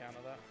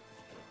counter that.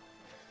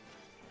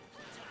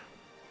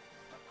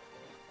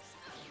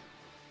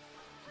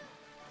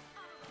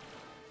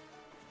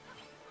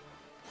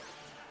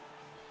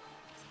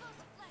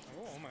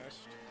 Oh, almost.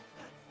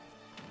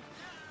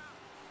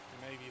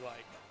 Maybe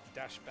like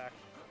dash back.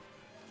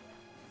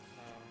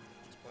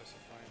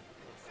 Explosive flame.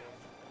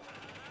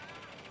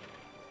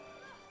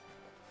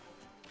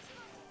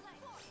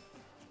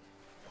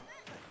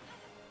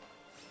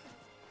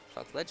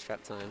 Fuck ledge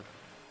trap time.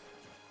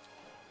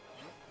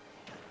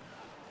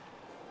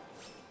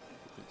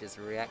 You just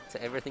react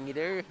to everything you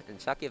do and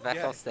chuck it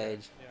back off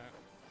stage.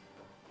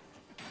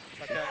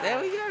 Yeah. There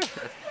we go.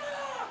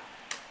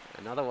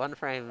 Another one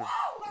frame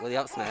with the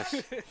up smash.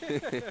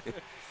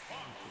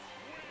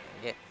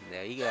 Yeah,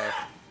 there you go.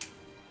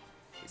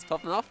 It's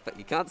popping off, but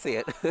you can't see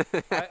it.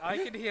 I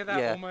can hear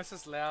that almost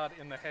as loud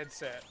in the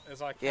headset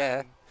as I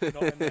can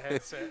not in the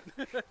headset.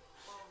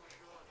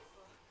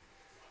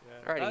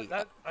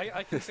 Alrighty.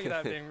 I can see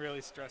that being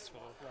really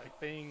stressful, like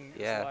being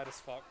as light as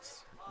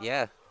Fox.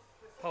 Yeah.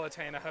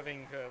 Palutena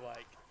having her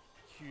like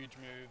huge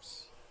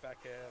moves, back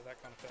air,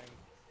 that kind of thing.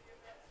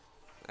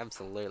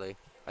 Absolutely.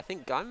 I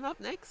think Gaim up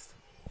next?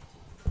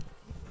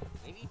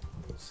 Maybe?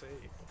 We'll see.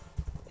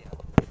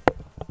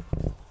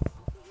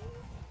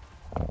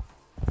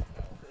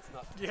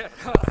 Yeah,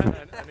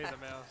 I need a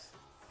mouse.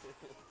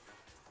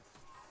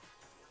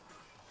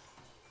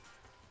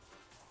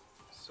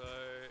 So,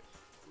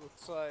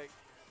 looks like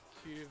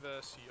Q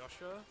versus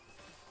Yosha.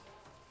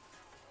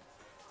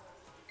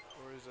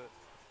 Or is it?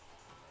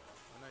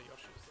 I know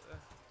Yosha's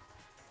there.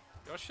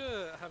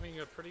 Yosha having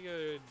a pretty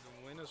good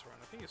winners run.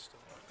 I think it's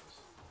still winners.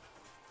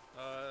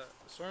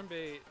 Storm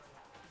beat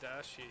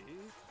Dashi,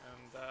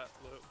 and that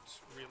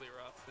looked really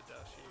rough for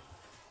Dashi.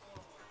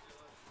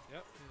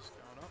 Yep, he's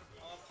going up.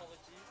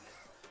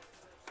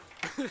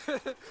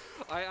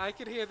 I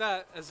could hear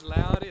that as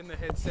loud in the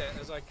headset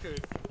as I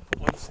could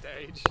on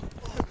stage.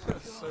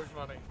 So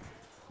funny.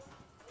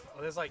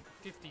 Oh, there's like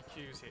 50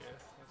 Qs here.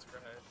 That's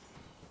great.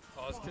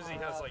 Oh, it's because he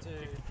has like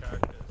 50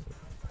 characters.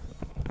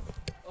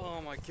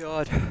 Oh my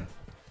god.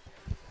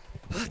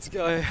 Let's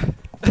go.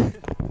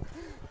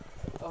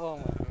 Oh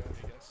my god.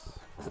 I guess.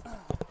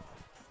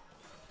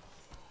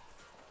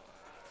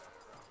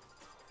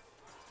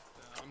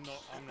 I'm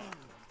not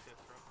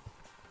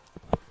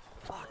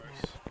Fuck, man.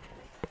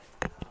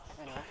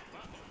 Anyway.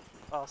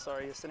 Oh,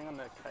 sorry, you're sitting on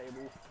the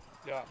cable.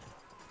 Yeah.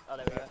 Oh,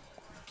 there we go.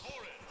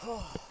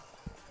 Oh,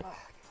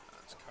 fuck.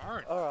 That's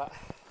current. Alright,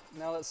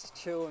 now let's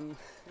chill and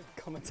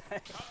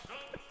commentate.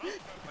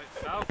 Wait,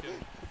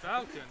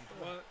 Falcon,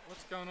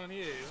 what's going on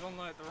here? He's on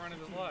like the run of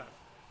his life.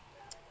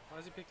 Why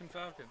is he picking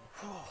Falcon?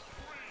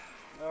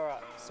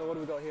 Alright, so what do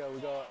we got here? We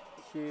got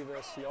Q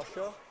versus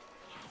Yosha.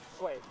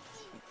 Wait.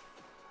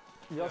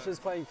 Yosha's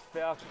playing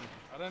Falcon.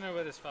 I don't know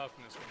where this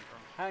Falcon is coming from.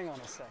 Hang on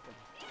a second.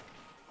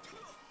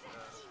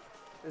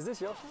 Is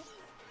this Yosha?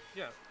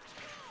 Yeah.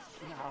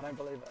 No, I don't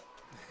believe it.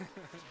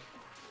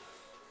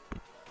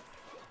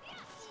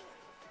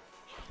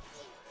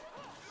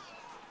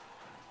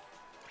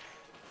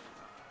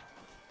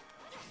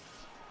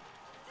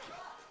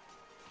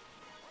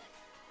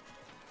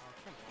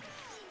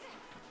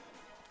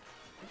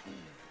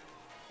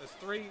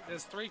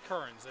 There's three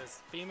Karns. There's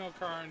female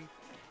Karn,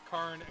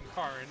 and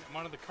Karn, and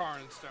one of the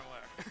Karns don't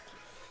work.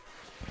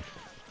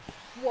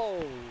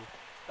 Whoa!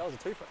 That was a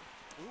two-frame.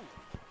 Ooh.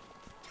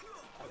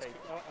 I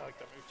like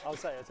that move. I'll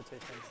say it's a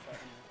two-frame.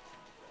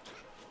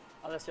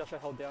 Unless Yosha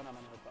held down, I don't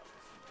know, but...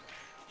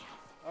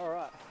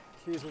 Alright,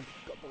 Q's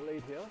got the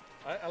lead here.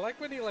 I like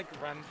when he like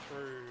ran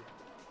through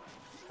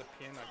the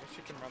pin. I guess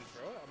you can run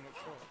through it, I'm not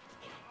sure.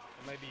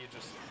 Or maybe you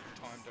just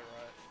timed it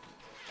right.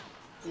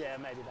 Yeah,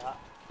 maybe that.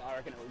 I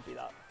reckon it would be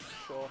that,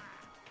 sure.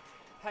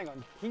 Hang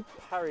on, he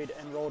parried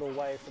and rolled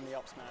away from the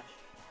up smash.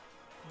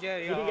 Yeah,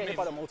 He didn't get hit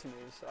by the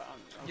multi-moves, so I'm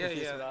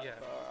confused with that. Yeah.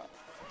 But alright.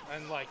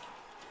 And like,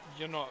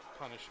 you're not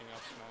punishing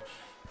up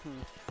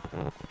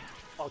smash.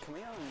 Oh, can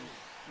we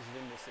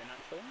zoom this in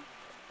actually?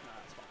 No,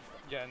 that's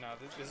fine. Yeah, no,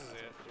 this is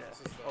it. Yeah. This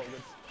is the, Oh,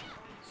 good.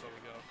 so we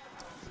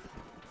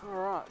go.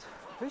 Alright,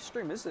 whose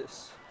stream is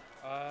this?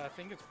 I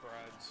think it's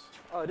Brad's.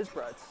 Oh, it is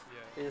Brad's.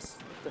 Yeah. He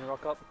just didn't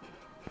rock up.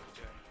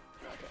 Yeah.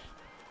 Okay.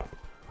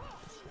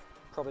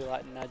 Probably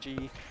like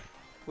Naji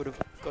would have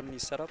gotten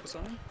his setup or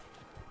something.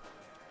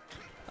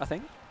 I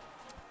think.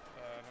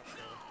 Not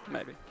sure.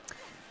 Maybe.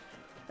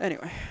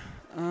 Anyway,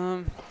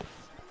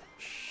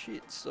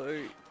 shit.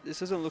 So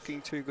this isn't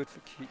looking too good for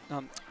Q.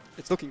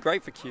 It's looking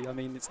great for Q. I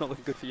mean, it's not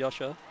looking good for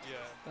Yosha.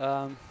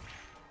 Yeah.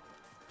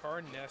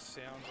 Karn Ness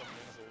sounds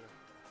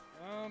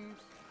unwinnable.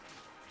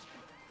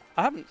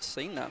 I haven't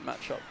seen that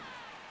matchup,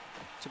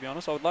 to be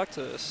honest. I would like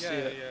to see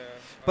it. Yeah.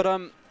 But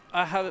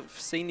I have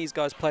seen these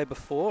guys play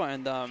before,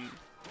 and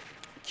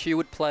Q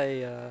would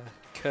play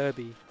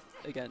Kirby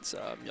against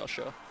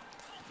Yosha.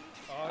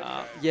 Oh,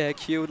 okay. Yeah,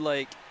 Q would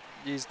like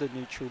use the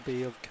neutral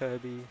B of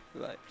Kirby,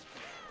 like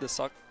the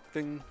suck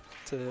thing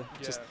to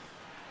just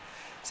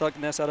suck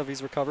Ness out of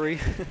his recovery.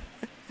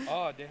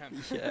 Oh,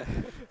 damn. Yeah.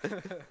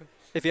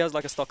 If he has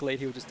like a stock lead,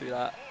 he would just do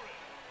that.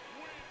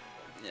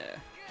 Yeah.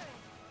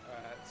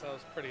 Alright, so it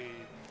was pretty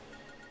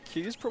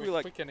Q's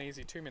probably quick and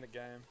easy 2-minute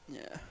game.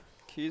 Yeah.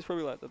 Q's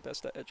probably like the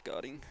best at edge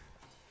guarding.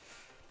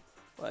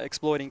 Like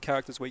exploiting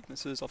characters'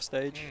 weaknesses off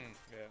stage.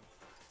 Yeah.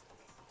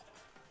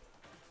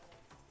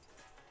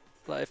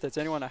 Like if there's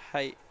anyone I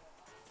hate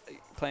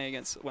playing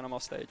against when I'm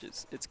off stage,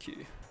 it's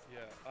Q.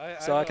 Yeah.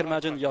 So I can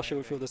imagine Yosha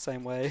would feel the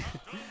same way.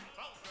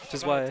 Which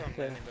is why,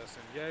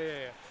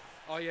 Yeah.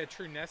 Oh yeah,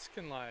 true. Ness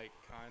can like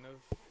kind of.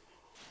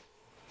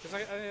 Cause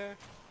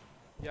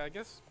I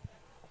guess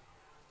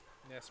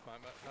Ness might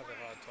have a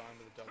hard time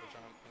with a double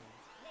jump.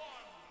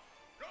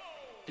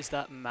 Is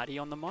that Maddie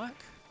on the mic?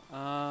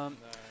 No.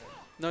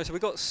 No, so we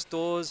got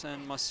Stores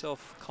and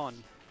myself,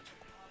 Con.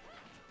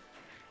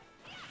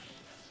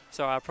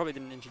 So I probably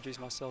didn't introduce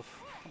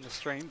myself on the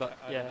stream, but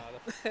I yeah.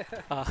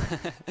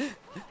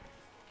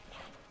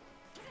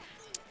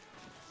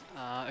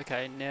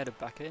 Okay, now to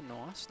back air,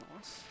 nice.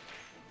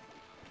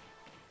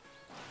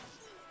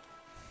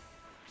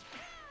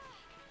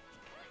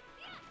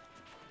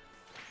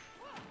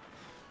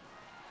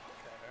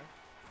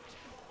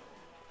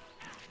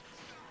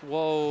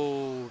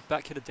 Whoa,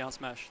 back hit a down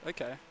smash.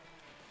 Okay.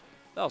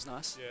 That was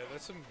nice. Yeah,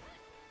 there's some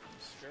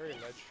scary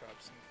ledge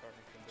traps in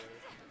Current can do.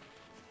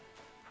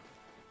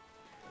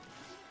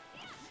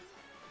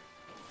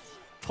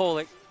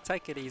 Paulik,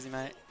 take it easy,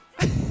 mate.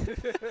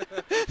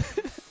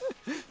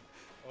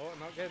 Oh,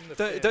 not getting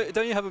the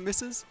don't you have a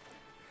missus?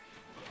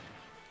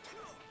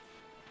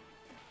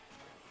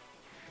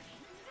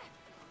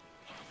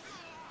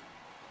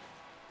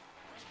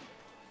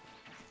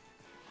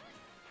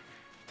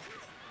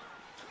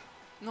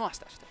 Nice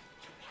dash there.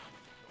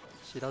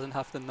 She doesn't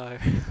have to know.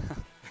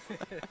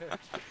 Okay,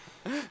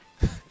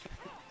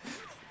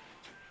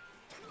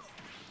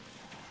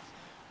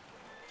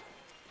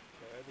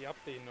 the up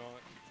B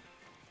not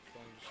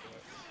going just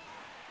like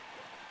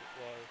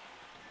low.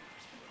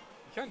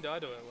 You can't die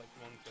to it like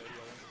 130, I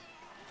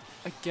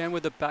think. Again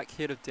with the back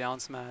hit of down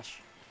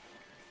smash.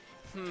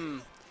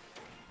 You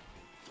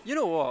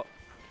know what?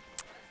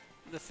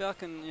 The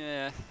Falcon,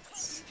 yeah,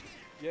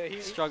 Yeah,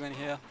 he struggling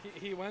here.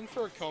 He went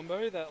for a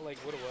combo that like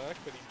would have worked,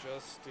 but he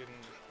just didn't.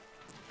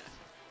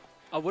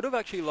 I would have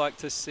actually liked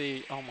to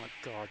see. Oh my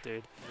god,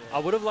 dude! Yeah. I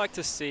would have liked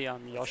to see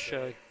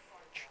Yosha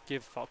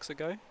give Fox a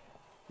go.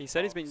 He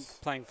said he's been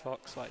playing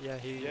Fox. Like, yeah,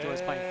 he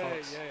enjoys playing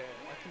Fox.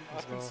 Yeah.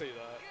 I can see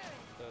that.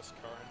 There's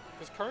Current,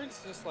 because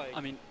Current's just like. I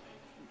mean,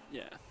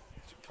 yeah.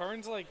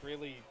 Current's like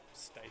really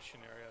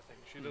stationary. I think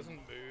she doesn't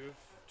move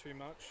too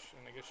much,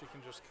 and I guess she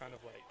can just kind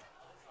of like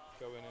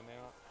go in and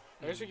out.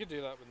 I guess you could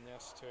do that with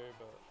Ness too,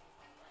 but.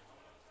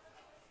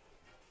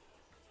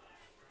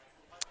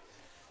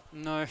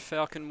 No,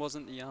 Falcon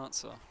wasn't the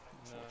answer,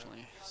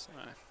 unfortunately. No. So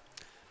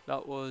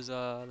that was.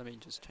 Let me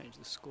just change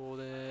the score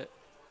there.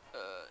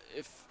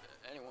 If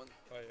anyone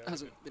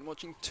hasn't been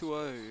watching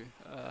 2-0,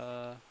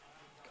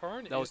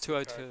 Corrin that was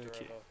 2-0 to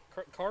Q.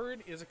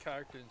 Corrin is a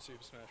character in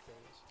Super Smash Bros.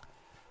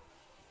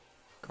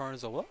 Corrin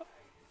is a what?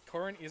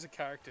 Corrin is a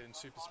character in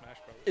Super Smash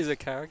Bros. Is a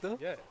character?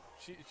 Yeah,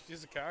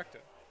 she's a character.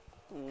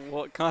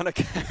 What kind of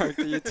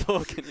character are you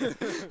talking about?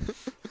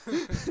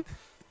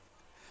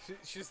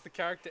 She's the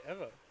character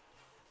ever.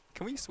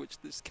 Can we switch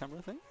this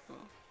camera thing? Oh,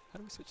 how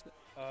do we switch that?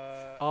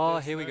 Oh,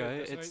 here we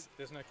go. There's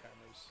no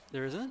cameras.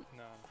 There isn't?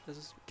 No.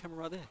 There's a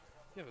camera right there.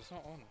 Yeah, but it's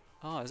not on.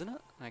 Oh, isn't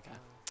it? Okay.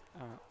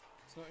 Alright.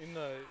 It's not in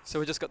the... So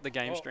we just got the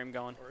game stream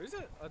going. Or is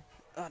it?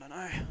 I don't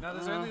know. No,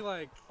 there's only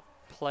like...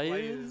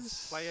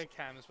 Players? Player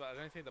cams, but I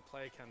don't think the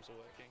player cams are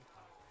working.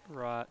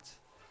 Right.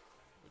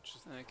 Which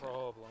is the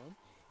problem.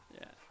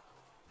 Yeah.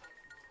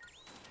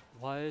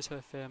 Why is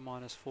her fair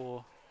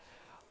 -4?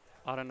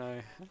 I don't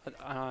know.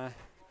 I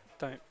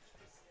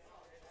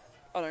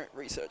don't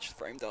research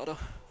frame data.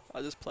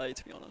 I just play,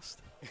 to be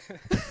honest.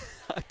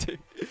 I do.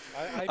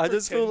 I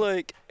just feel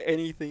like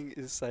anything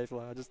is safe.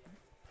 Like I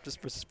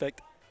just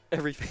respect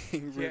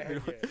everything. Yeah.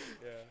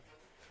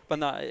 But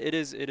no, it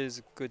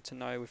is good to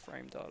know with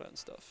frame data and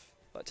stuff.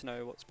 Like to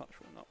know what's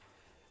punishable or not.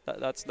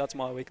 That's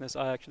my weakness.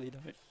 I actually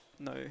don't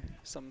know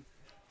some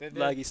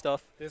laggy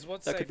stuff. There's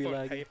what's that safe could be on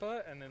laggy.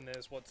 paper, and then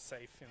there's what's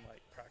safe in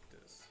like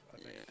practice. I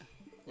think.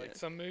 Like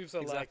some moves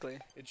are like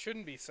it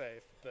shouldn't be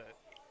safe, but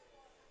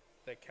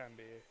they can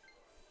be.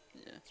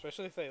 Yeah.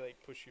 Especially if they like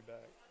push you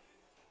back.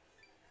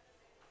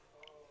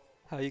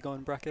 How you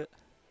going, bracket?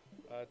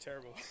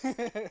 Terrible.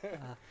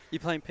 You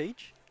playing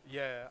Peach?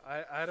 Yeah,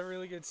 I had a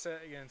really good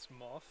set against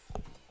Moth.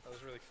 That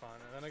was really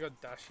fun, and then I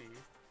got Dashi,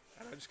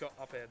 and I just got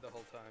up aired the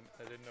whole time.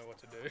 I didn't know what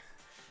to do.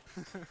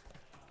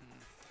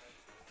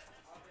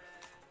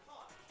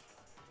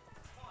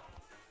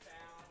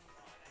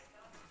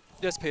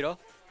 Yes, Peter.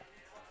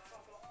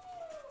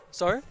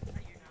 Sorry?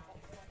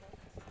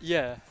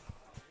 Yeah.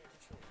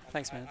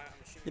 Thanks, man.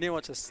 You didn't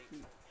watch this,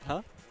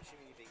 huh?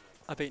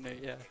 I beat Newt,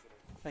 yeah.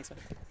 Thanks,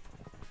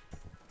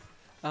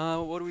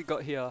 man. What do we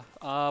got here?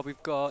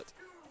 We've got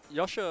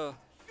Yosha.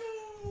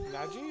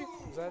 Naji?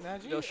 Is that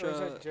Naji? Yosha. Or is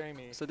that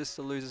Jamie? So this is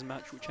the losers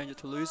match. We'll change it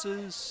to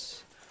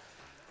losers.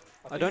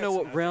 I think don't know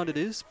that's what Naji. round it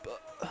is,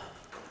 but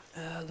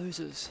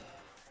losers.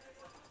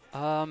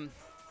 Yeah,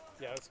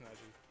 that's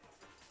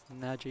Naji.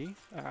 Naji.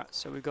 Alright,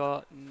 so we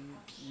got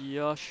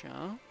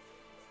Yosha.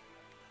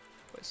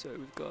 Wait, so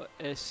we've got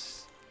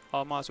S.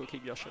 I might as well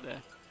keep Yosha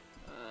there.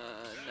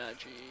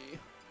 Naji.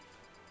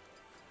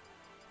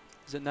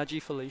 Is it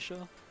Naji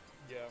Felicia?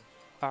 Yeah.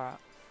 Alright.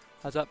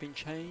 Has that been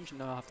changed?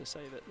 No, I have to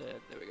save it there.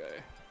 There we go.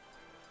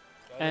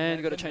 The And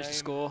na- got to the change the name-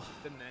 score.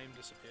 The name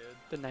disappeared.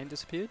 The name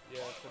disappeared? Yeah,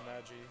 for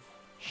Naji.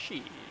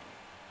 Shit.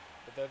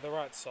 But they're the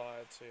right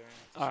side, so you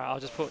know, Alright, I'll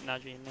just put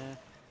Naji in there.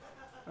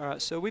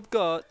 Alright, so we've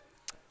got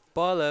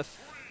Bylef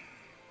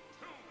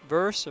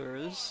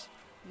versus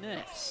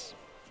Ness.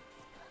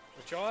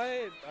 Which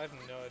I have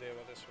no idea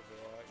what this would be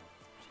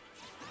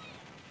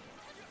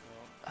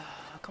like.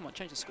 Come on,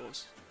 change the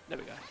scores. There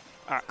we go.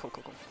 Alright, cool.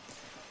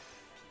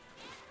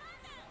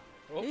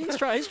 Oh. He's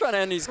trying to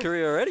end his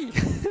career already. I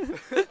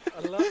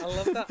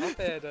love that up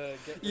air to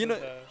get You rid know,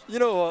 of you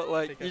know what?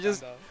 Like pick you a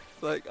just thunder.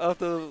 like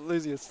after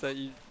losing a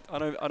state, I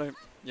don't,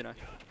 you know,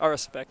 I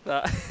respect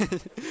that.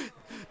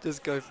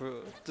 Just go for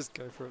it. Just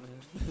go for it,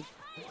 man.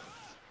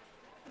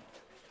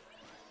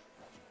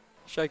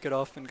 Shake it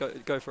off and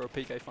go for a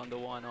PK Thunder.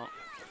 Why not?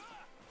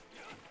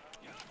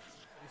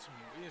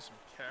 We need some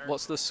character.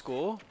 What's the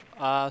score?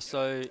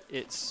 So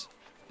it's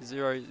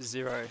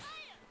 0-0.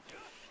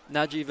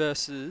 Naji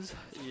versus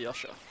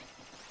Yosha.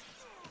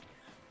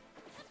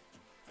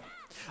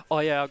 Oh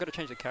yeah, I've got to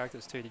change the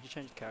characters too. Did you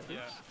change the characters?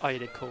 Yeah. Oh, you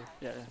did. Cool.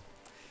 Yeah.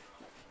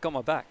 Got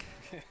my back.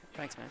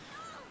 Thanks, man.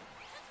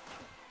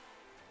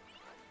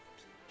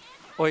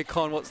 Oi,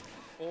 Con, what's...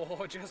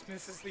 Oh, just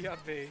misses the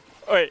up B.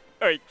 Oi,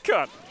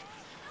 Con.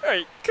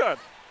 Oi, Con.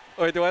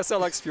 Oi, do I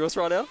sound like Spewus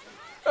right now?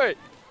 Oi,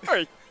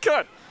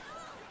 Con.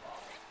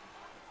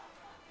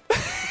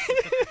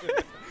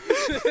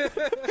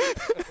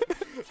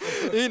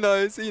 He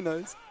knows.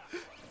 Well,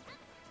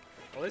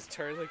 this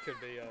totally could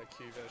be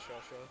Q vs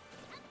Shasha.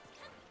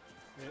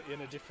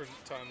 In a different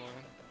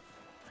timeline.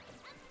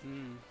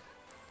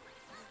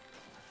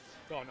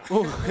 Oh no.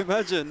 Oh,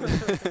 imagine.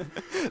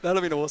 That'd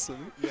have been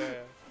awesome.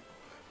 Yeah.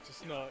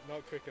 Just not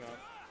quick enough.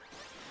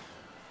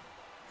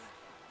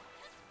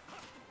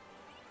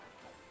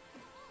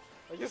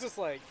 I guess it's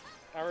like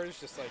arrow's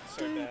just like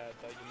so bad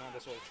that you might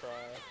as well try.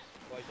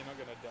 Like you're not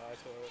gonna die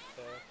to it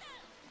there.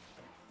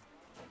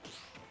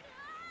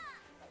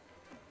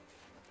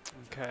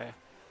 Okay.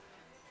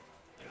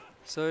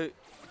 So,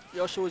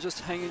 Yosha was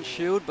just hanging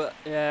shield, but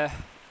yeah,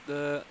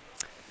 the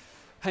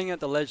hanging at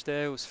the ledge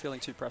there was feeling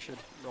too pressured.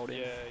 Rolled in.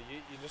 Yeah,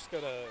 you just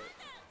gotta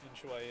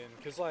inch your way in,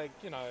 cause like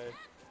you know,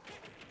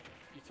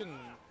 you can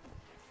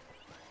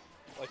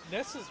like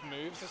Ness's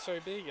moves are so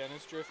big and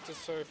his drift is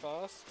so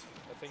fast.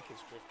 I think his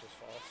drift is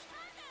fast.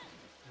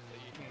 That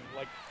you can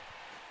like.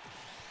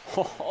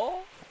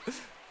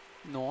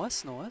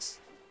 Nice.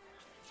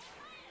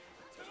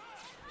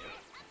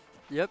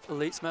 Yep,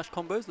 elite smash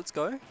combos. Let's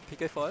go.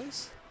 PK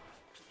fires.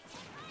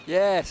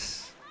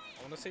 Yes.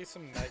 I want to see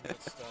some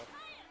magnet stuff.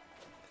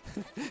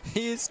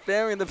 He is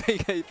sparing the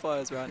PK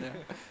fires right now.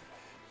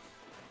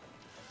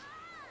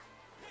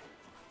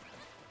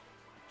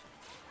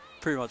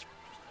 Pretty much.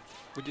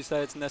 Would you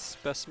say it's Ness's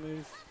best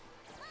move?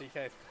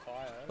 PK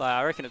fire. Like,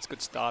 I reckon it's a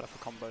good starter for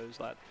combos,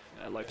 like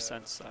low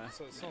percent. So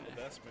it's not the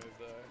best move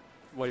though.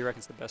 What do you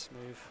reckon's the best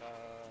move?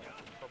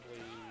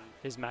 Probably.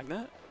 His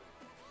magnet.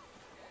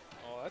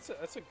 Oh, that's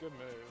a good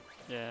move.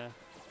 Yeah.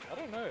 I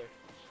don't know.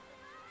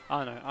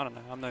 I don't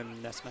know. I'm no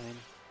Ness main.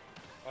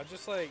 I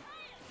just like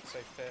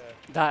say fair.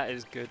 That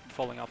is good.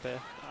 Falling up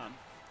air.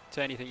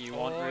 To anything you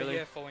want, really.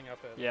 Yeah, falling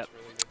up air. Yep. That's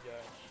really good.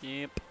 Yeah.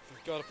 Yep.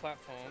 You've got a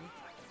platform.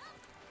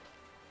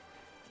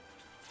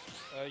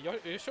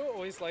 Yosha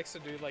always likes to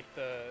do like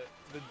the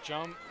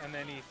jump and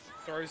then he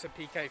throws a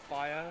PK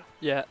fire.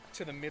 Yeah.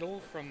 To the middle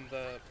from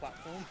the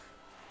platform.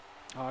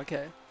 Oh,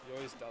 okay. He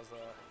always does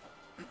that.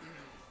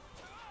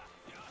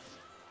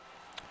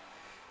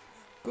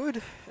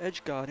 Good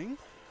edge guarding.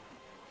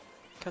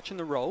 Catching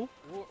the roll.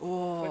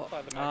 Oh,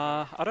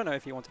 I don't know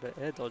if he wanted to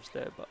air dodge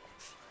there, but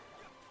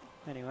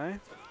anyway,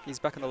 he's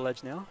back on the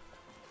ledge now.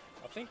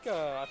 I think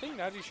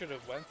Naji should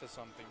have went for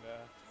something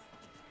there.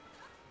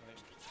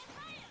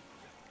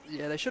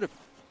 Yeah, they should have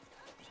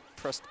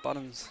pressed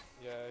buttons.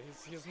 Yeah,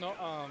 he's not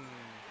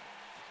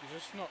he's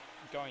just not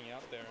going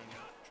out there and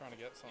trying to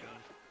get something.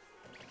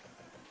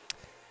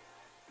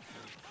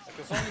 Like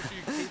as long as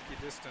you keep your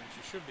distance,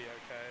 you should be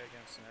okay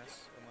against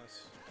Ness,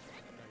 unless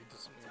you know, he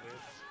does something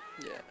weird.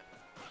 Yeah.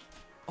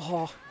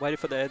 Oh, waited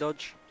for the air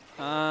dodge.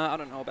 I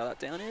don't know about that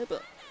down here,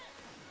 but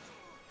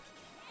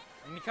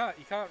I mean, you can't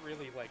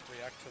really like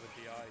react to the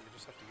DI. You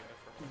just have to go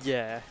for it.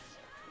 yeah,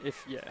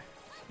 if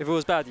it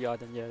was bad DI,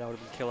 then yeah, that would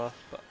have been killer.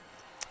 But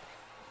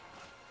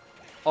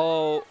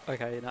oh,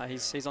 okay, no,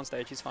 he's on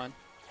stage. He's fine.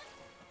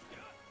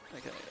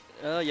 Okay.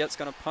 Yeah, it's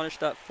going to punish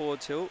that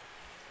forward tilt.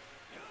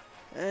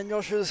 And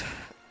Yosha's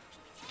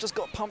just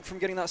got pumped from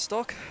getting that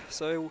stock,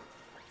 so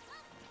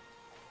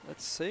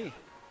let's see.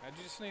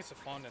 Naji just needs to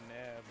find a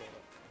nair, but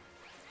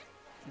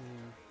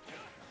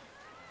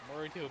I'm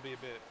worried he'll be a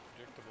bit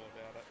predictable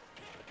about it.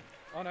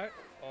 Oh no.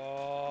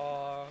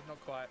 Oh, not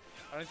quite.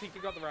 I don't think he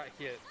got the right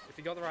hit. If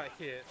he got the right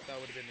hit, that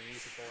would have been an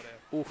easy forward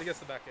air. Oof. He gets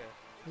the back air.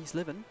 He's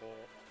living. Or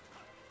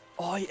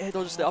Oh, he air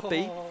dodges the up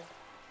B.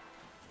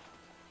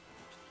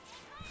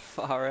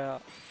 Far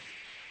out.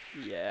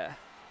 Yeah.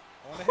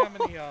 I wonder how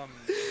many No.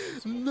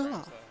 frames that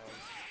has.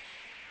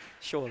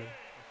 Surely.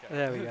 Okay.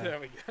 There we go. There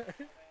we go.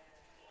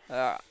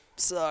 Alright,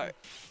 so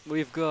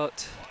we've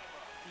got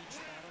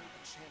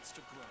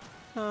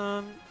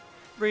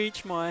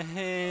reach my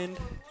hand,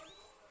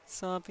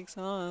 something.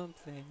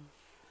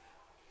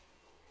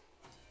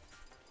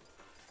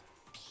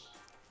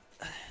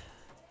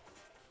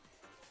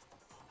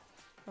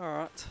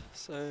 Alright,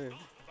 so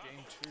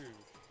Game 2.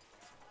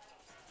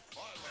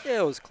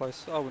 yeah, it was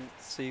close. I wouldn't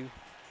see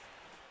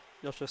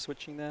Yosha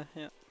switching there.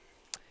 Yeah.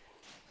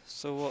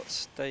 So what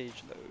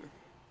stage though?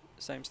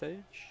 Same stage?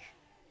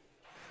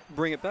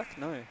 Bring it back?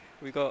 No,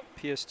 we got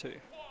PS2.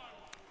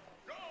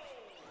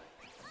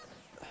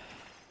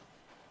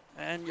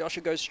 And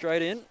Yosha goes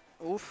straight in.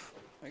 Oof.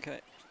 Okay.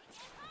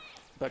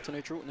 Back to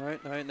neutral. No,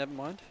 never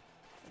mind.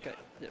 Okay.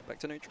 Yeah, back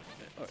to neutral.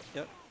 Yeah. Oh,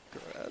 yep.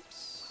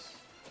 Grabs.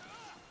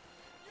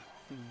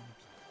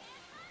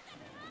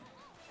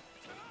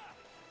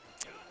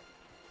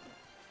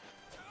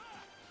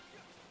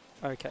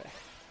 Okay.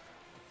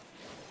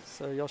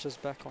 So Yosha's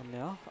back on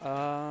now.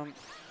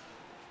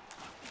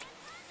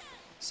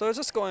 So it's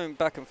just going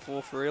back and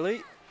forth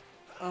really.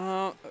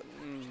 Yeah,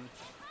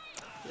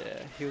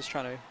 he was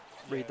trying to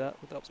read that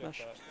with the up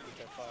smash.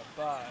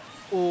 But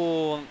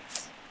Oh,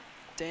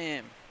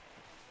 damn.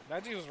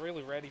 Naji was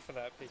really ready for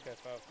that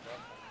PK5.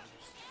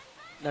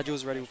 Naji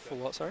was ready for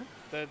what, sorry?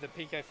 The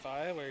PK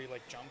fire where he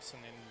like jumps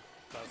and then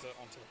does it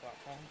onto the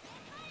platform.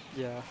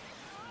 Yeah. In the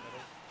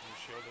middle. And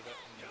shielded it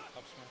and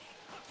up smash.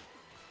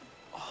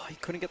 Oh, he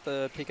couldn't get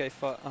the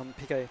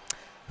PK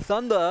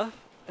Thunder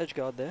edge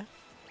guard there.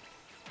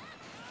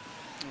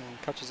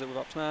 Catches it with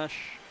up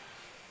smash.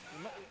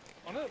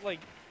 On it, like,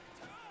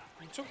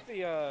 he took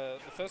the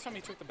first time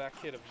he took the back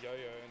hit of Yo-Yo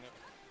and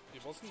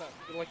it wasn't that,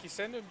 like it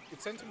sent him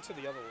to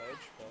the other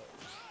ledge, but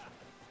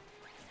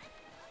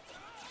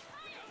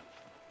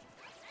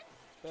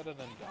it's better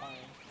than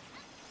dying.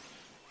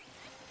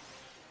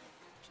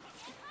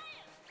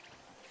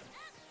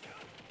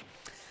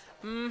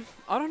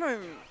 I don't know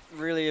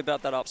really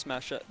about that up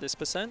smash at this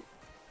percent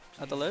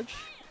at the ledge.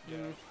 Yeah.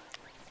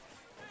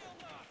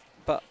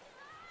 But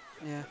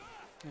yeah,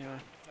 anyway.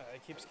 He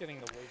keeps getting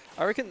the weak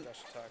I reckon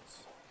dash attacks.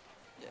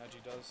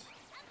 Naji does.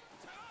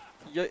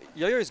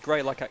 Yo-Yo is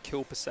great like at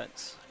kill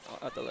percents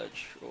at the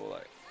ledge or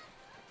like.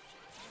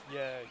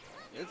 Yeah.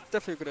 It's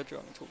definitely a good edge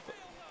running tool, but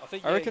I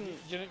think I reckon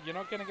you're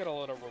not gonna get a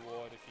lot of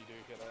reward if you do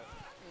get it.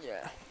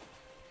 yeah.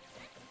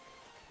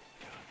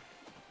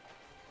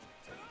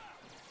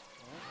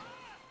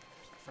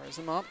 Throws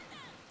him up.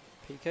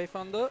 PK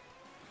Thunder.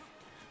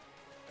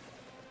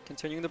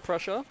 Continuing the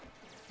pressure.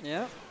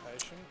 Yeah.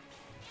 Patient.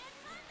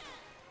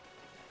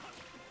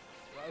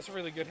 That was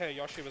really good how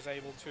Yoshi was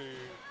able to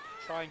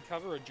try and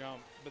cover a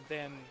jump, but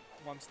then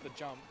once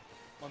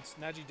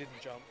Naji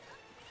didn't jump,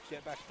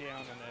 get back down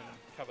and then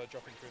cover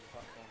dropping through the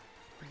platform.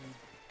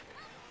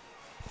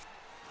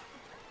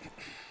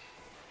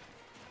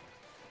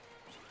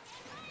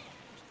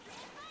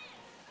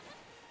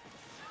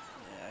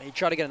 Yeah, he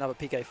tried to get another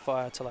PK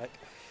fire to like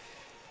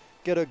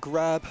get a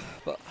grab,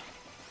 but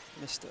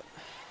missed it.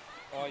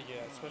 Oh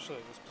yeah, especially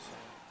at this percent.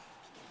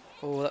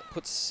 Oh, that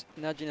puts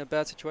Naji in a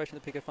bad situation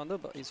to PK Thunder,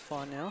 but he's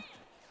fine now.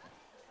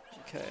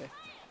 Okay.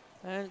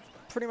 And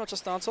pretty much a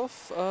stance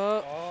off.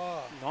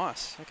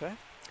 Nice, okay.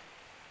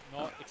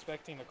 Not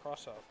expecting the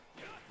cross up.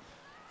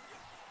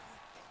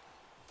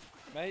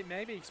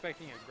 Maybe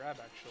expecting a grab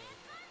actually.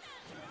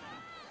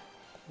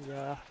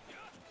 Yeah.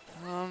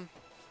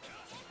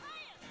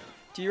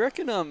 Do you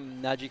reckon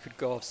Naji could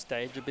go off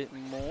stage a bit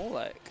more,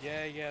 like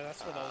Yeah,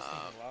 that's what I was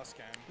thinking last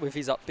game. with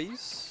his up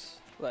Bs?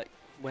 Like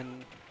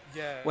when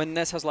Yeah.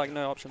 Ness has like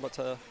no option but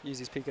to use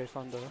his PK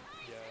Thunder.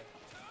 Yeah.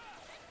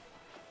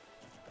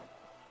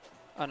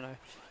 I don't know.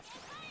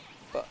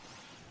 But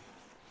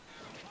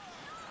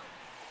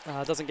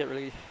doesn't get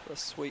really a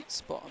sweet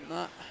spot on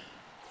that.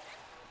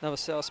 Another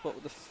sour spot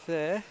with the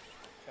fair.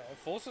 Okay,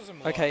 forces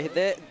him. Okay, low.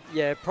 there.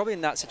 Yeah, probably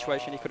in that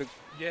situation he could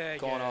have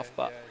gone off,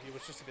 but yeah, he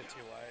was just a bit too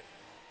late.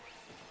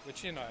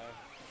 Which you know,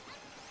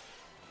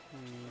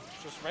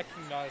 just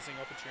recognizing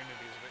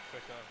opportunities a bit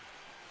quicker.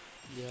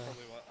 Yeah.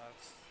 Probably what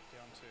that's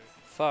down to.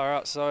 Far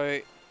out. So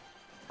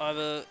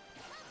either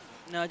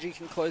Naji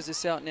can close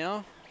this out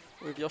now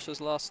with Yosha's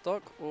last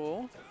stock,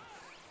 or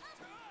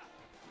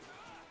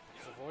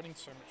He's avoiding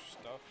so much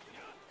stuff.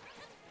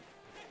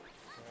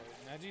 So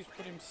Naji's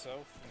put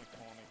himself in the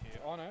corner here.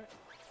 Oh no.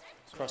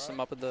 It's cross alright. him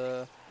up with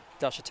the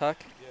dash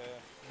attack. Yeah.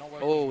 Not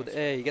working Oh, against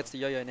there he him, gets the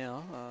yo-yo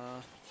now.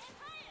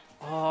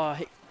 Oh,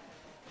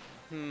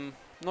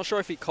 Not sure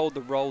if he called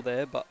the roll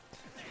there, but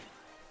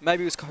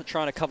maybe he was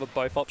trying to cover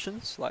both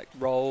options, like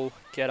roll,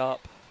 get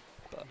up.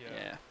 But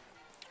yeah.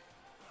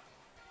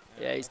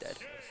 Yeah, he's dead.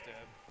 That's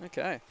dead.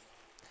 Okay.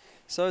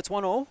 So it's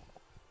 1-1.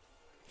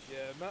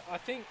 Yeah, I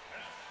think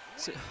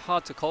It's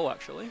hard to call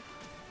actually.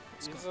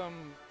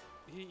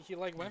 he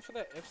like went for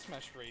that F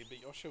smash read, but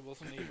Yosha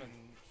wasn't even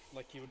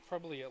like he would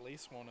probably at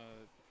least want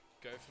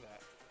to go for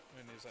that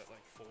when he's at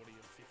like 40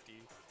 or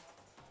 50.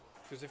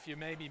 Because if you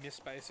maybe miss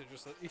space it,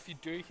 just if you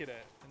do hit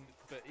it,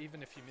 but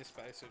even if you miss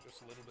space it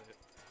just a little bit,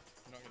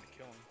 you're not going to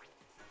kill him.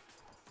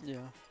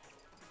 Yeah.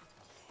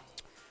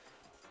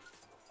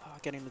 Oh,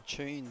 getting the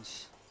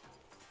tunes.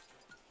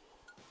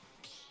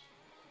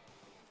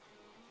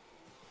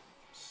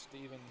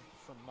 Steven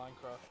from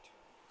Minecraft,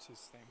 it's his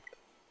thing.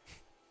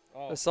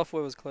 Oh, The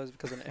software was closed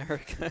because of an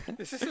error.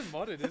 this isn't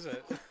modded, is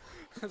it?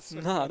 That's so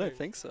No, I funny. don't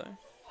think so.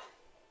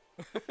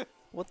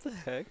 What the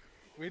heck?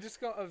 We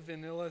just got a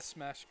vanilla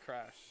smash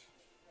crash.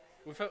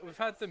 We've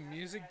had the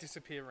music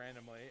disappear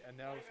randomly, and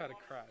now we've had a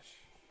crash.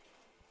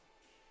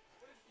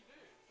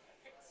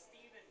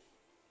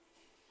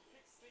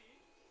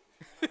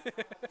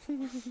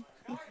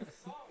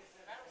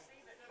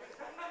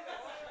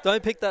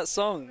 Don't pick that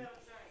song.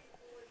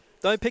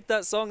 Don't pick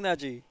that song,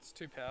 Naji. It's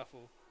too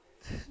powerful.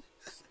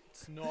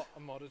 It's not a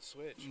modded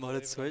Switch. Modded believe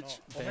it or Switch?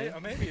 not.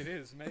 Or maybe it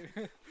is. Maybe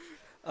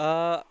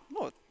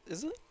What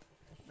is it?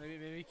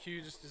 maybe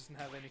Q just doesn't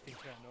have anything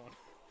turned on.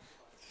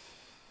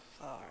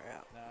 Far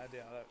out. Nah, I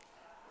doubt it.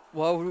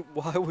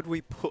 Why would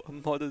we put a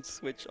modded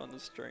Switch on the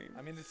stream?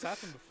 I mean, it's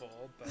happened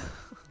before, but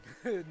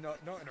not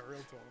in a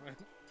real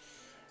tournament.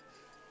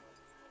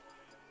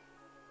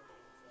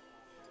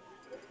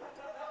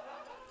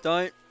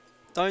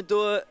 Don't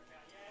do it.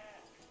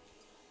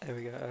 There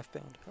we go,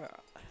 Earthbound. Alright.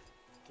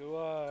 Do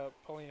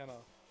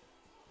Pollyanna.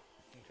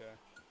 Okay.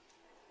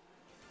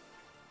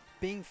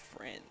 Being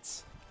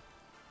friends.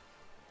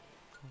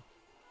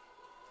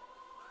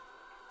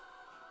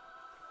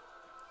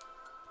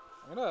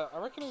 I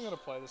reckon I'm gonna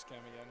play this game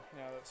again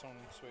now that's on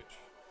Switch.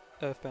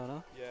 Earthbound,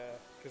 huh? Yeah,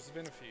 because it's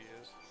been a few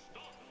years.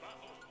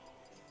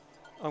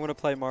 I'm gonna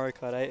play Mario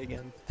Kart 8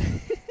 again.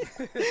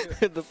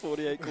 The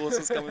 48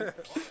 courses coming.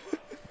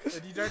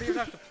 And you don't even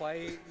have to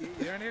play.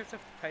 You don't even have to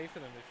pay for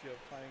them if you're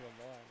playing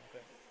online. I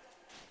think.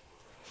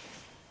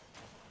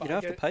 You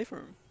don't have to pay for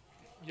them.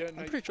 Yeah,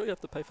 no, I'm pretty sure you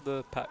have to pay for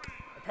the pack.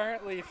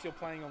 apparently, if you're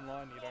playing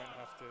online, you don't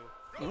have to.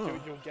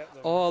 Like, you'll get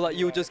them. Oh, like through,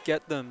 you'll just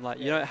get them. Like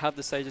you yeah. don't have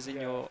the stages in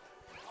your.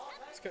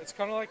 It's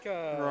kind of like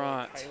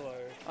Right. Halo.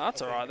 Oh,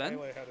 that's I think alright then.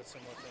 Halo had a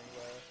similar thing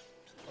where,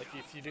 like,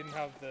 if you didn't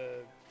have the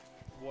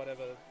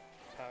whatever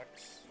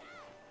packs,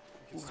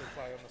 you could still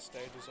play on the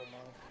stages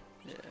online.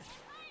 Yeah.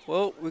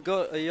 Well, we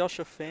got a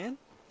Yosha fan.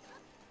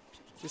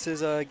 This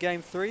is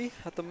game 3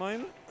 at the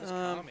moment. Where's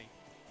Kami?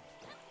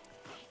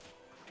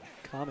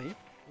 Kami.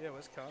 Yeah,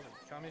 where's Kami?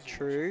 Kami's a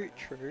True, Yosha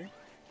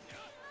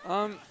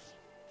fan. true.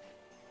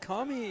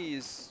 Kami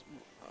is.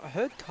 I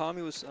heard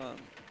Kami was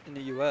in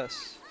the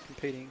US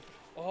competing.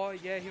 Oh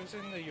yeah, he was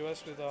in the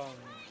US with Yeah.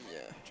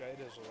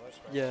 Jada's or that's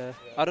right. Yeah.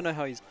 I don't know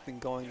how he's been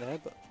going there,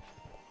 but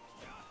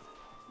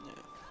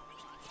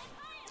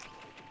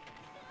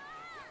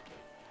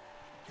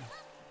yeah.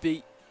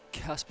 Beat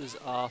Casper's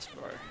ass,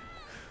 bro.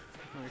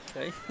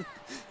 Okay.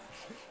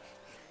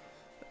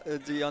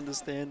 Do you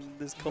understand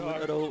this comment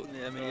No. at all?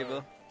 Yeah, me No.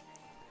 either.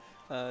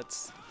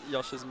 It's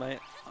Yosha's mate,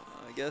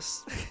 I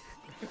guess.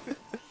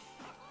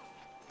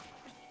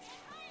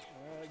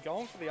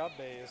 Going for the up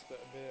B is a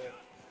bit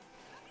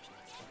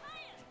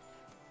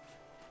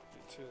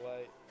too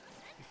late.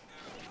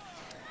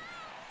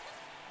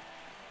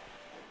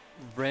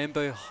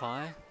 Rambo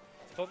High?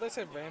 I thought they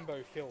said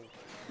Rambo Hill.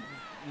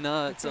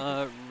 No, it's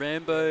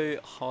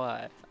Rambo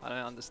High. I don't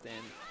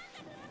understand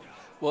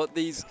what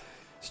these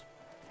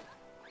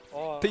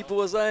people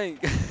are saying.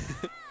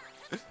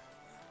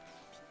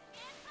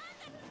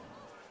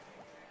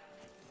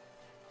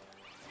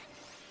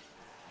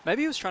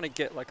 Maybe he was trying to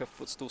get like a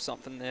footstool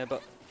something there,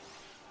 but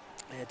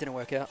yeah, it didn't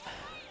work out.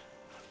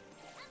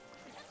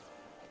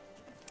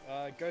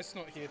 Ghost's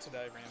not here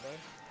today, Rambo.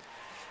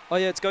 Oh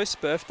yeah, it's Ghost's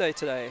birthday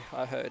today,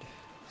 I heard.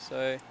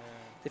 So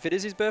if it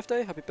is his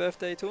birthday, happy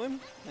birthday to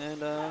him.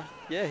 And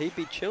yeah, he'd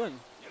be chilling.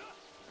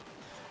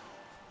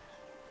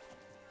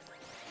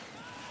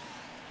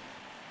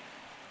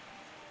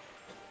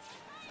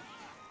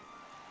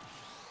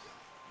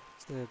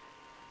 It's the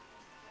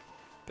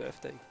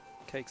birthday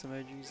cakes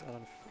emojis. I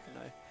don't fucking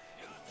know.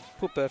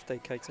 Put birthday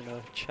cakes in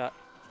a chat.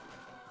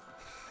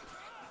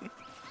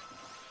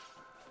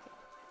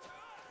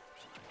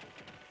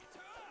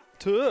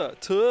 Tour.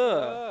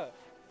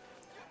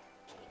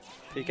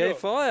 PK Yo.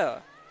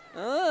 fire.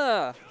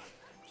 Ah.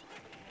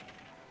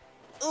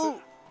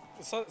 Oh.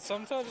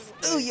 Sometimes.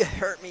 Oh, you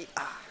hurt me.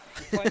 Ah.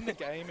 You're playing the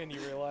game and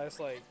you realise,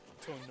 like,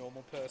 to a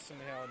normal person,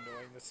 how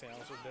annoying the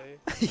sounds would be.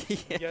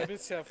 You get a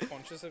bit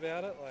self-conscious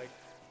about it, like.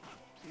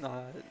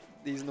 Nah,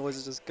 these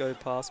noises just go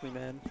past me,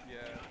 man.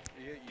 Yeah,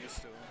 you get used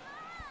to them.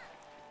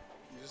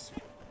 You just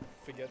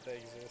forget they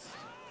exist.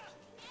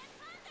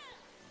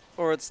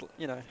 Or it's,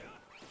 you know,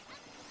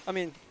 I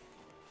mean,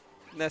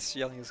 Ness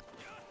yelling is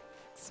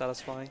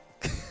satisfying.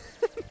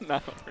 No,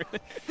 not really.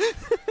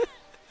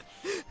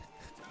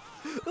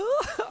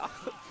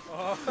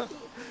 Oh.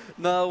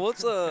 No,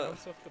 what's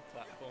Bounce off the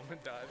platform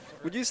and dive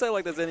for would it. you say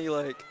like there's any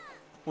like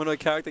when a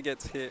character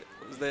gets hit,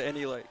 is there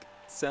any like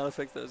sound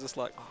effects that are just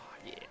like, oh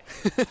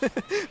yeah,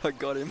 I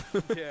got him?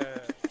 Yeah.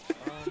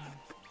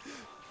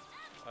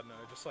 I don't know,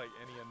 just like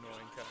any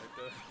annoying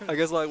character. I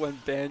guess like when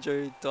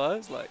Banjo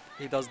dives, like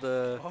he does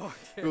the Oh,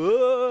 yeah.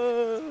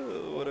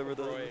 whoa, whatever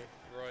the Roy. He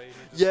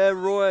just- yeah,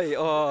 Roy.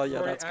 Oh yeah,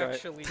 Roy that's great.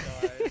 actually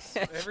dies.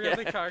 Every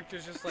other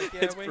character's just like,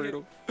 yeah, It's we're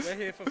brutal.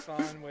 here for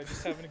fun. We're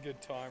just having a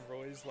good time.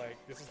 Roy's like,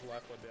 this is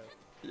life or death.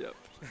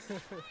 Yep.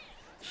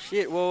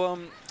 Shit. Well,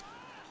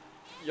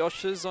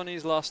 Yosh on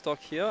his last stock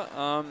here.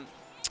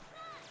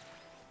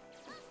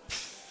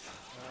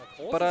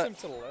 Forces him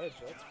to the ledge.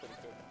 That's pretty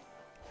good.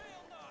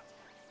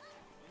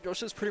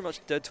 Yosh is pretty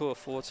much dead to a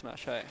forward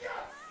smash. Hey.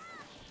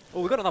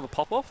 Oh, we got another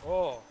pop off.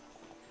 Oh.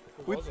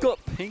 Who was We've it? got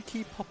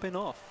Pinky popping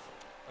off.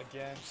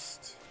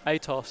 Against.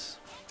 Atos.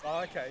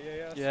 Oh, okay.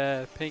 Yeah.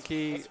 Yeah,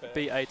 Pinky that's fair.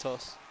 beat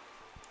Atos.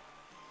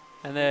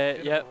 And they're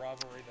Bit yep. of a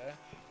rivalry there.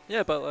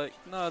 Yeah, but like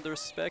no, the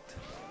respect.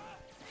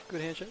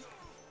 Good handshake.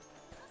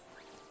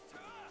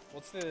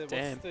 What's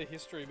the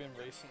history been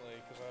recently?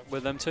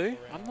 With them two?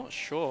 I'm not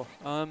sure.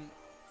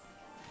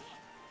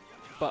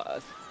 But I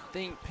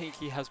think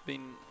Pinky has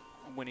been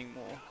winning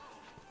more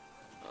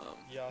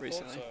Yeah, I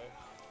recently. thought so.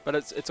 But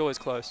it's always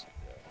close.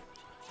 Yeah.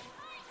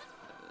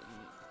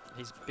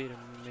 He's beaten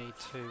me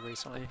too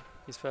recently.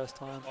 His first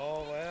time.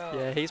 Oh wow.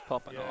 Yeah, he's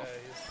popping Yeah, off.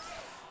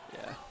 he's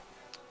Yeah.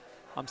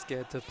 I'm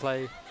scared to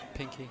play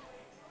Pinky.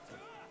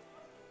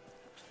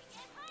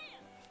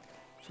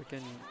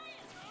 Freaking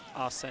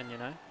Arsene, you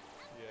know?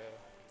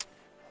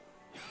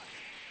 yeah.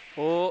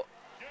 Oh,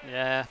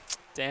 yeah.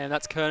 Damn,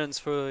 that's Kernan's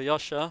for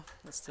Yosha.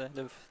 That's the end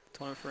of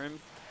tournament for him.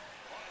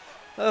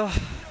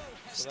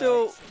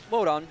 Still, that's-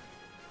 well done.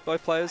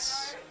 Both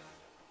players.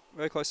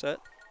 Very close set.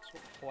 So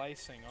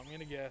placing, I'm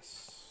gonna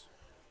guess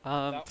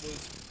Um, that was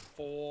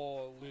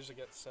 4. Loser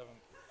gets 7th.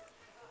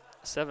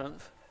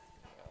 7th.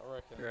 I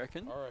reckon. You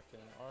reckon? I reckon.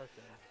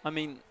 I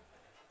mean,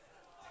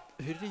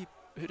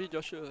 who did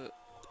Joshua?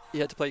 He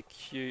had to play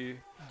Q.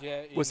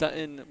 Yeah. Was that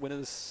in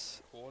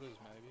winners quarters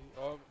maybe?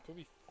 Oh, it could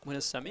be.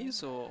 winners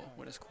semis or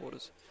winners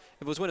quarters?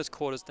 If it was winners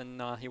quarters,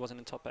 then he wasn't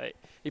in top 8.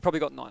 He probably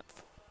got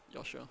 9th.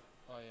 Joshua.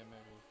 Oh yeah,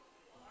 maybe.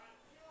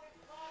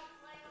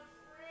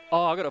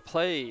 Oh, I gotta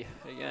play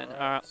again.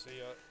 Alright. See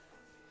ya.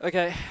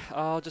 Okay,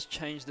 I'll just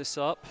change this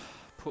up.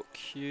 Put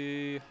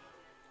Q.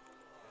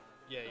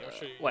 Yeah,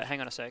 Yoshi. Wait, hang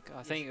on a sec. I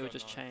Yoshi think it would got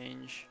just 9th.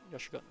 change.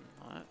 Yoshi got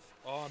 9th.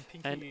 Oh, and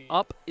Pinky. And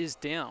up is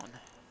down.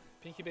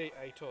 Pinky beat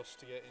Atos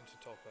to get into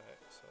top 8,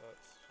 so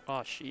that's.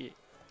 Oh shit.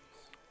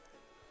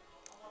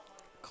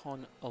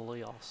 Con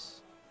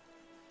Elias.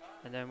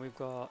 And then we've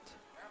got.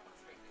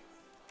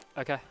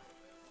 Okay.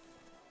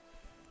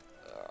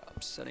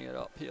 I'm setting it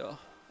up here.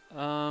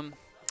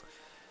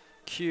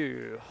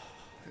 Q.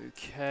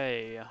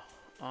 Okay.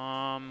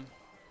 2-1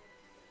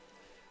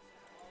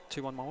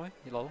 my way.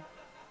 You lol.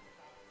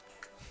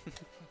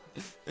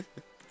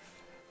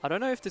 I don't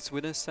know if it's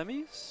winners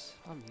semis.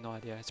 I have no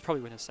idea. It's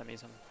probably winners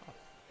semis. I'm up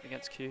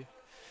against Q.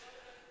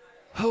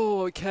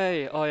 Oh,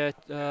 okay. Oh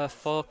yeah,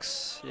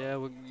 Fox. Yeah,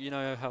 well, you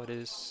know how it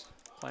is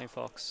playing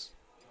Fox.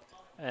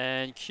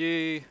 And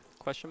Q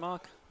question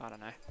mark? I don't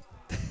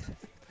know.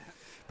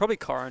 Probably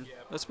Corrin. Yeah.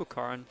 Let's put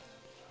Corrin.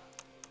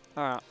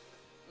 All right,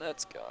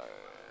 let's go.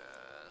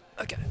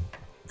 Okay.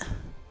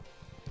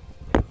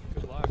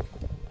 Good luck.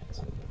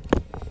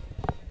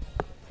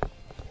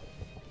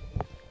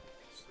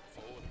 Step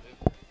forward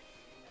a bit.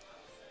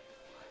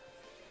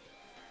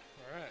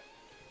 Alright.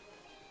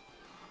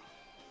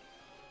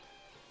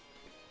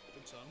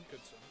 Good song,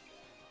 good song.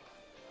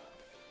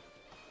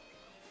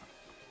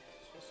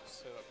 Supposed to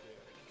set up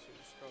here. So we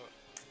just got.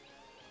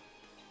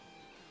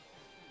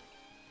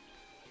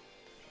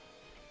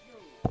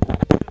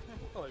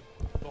 Hello,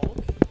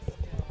 Bonk.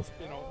 It's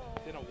been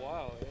a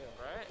while,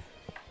 yeah. Right?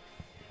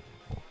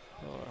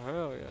 Oh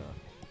hell yeah.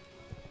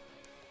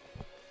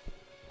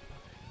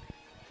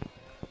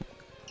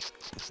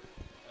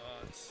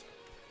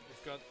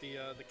 We've got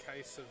the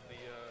case of the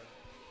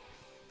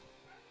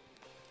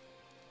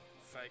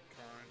fake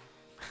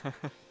cone.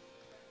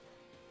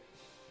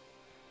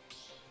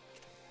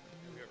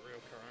 We've got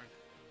real cone.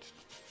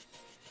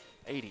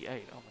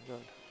 88. Oh my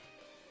god.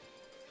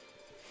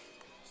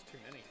 It's too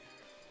many.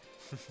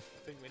 I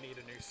think we need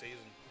a new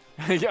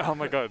season. Yeah. Oh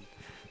my god.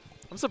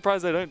 I'm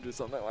surprised they don't do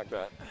something like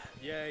that.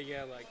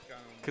 Yeah, like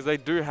Because they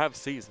do have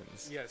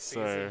seasons. yeah,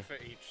 so season for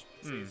each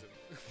season.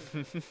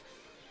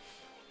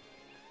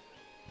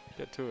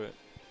 get to it.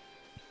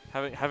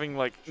 Having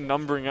like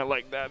numbering it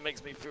like that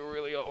makes me feel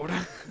really old.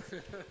 88.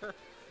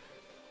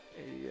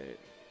 Yeah.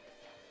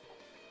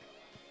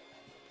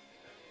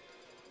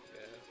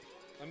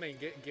 I mean,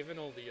 given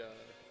all the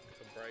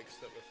breaks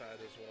that we've had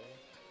as well,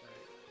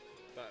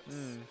 like,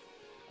 that's.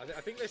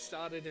 I think they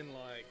started in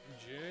like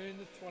June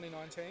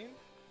 2019.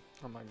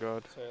 Oh my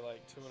god. So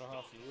like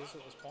 2.5 years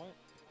at this point.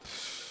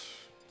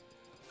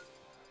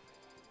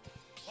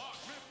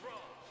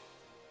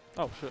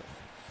 Oh shit.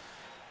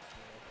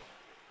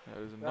 That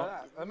is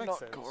not. That makes not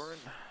sense. Goran.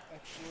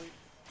 Actually,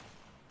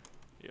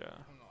 Yeah.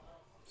 I'm not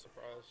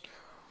surprised.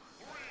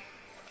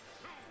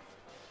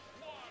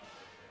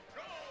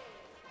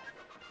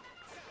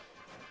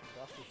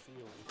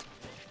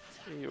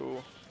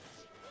 Ew.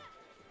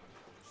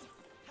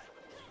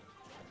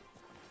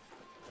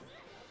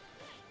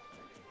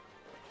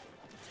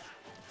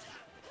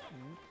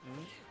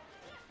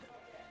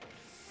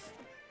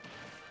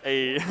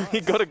 Hey,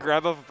 he got a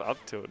grab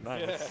up to it.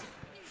 Nice. Yeah. Up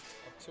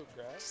tilt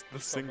grab. Just the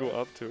single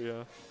up to,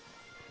 yeah.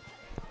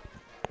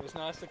 It was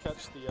nice to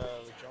catch the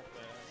jump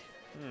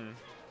there. Hmm.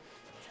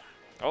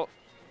 Oh.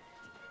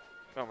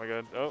 Oh my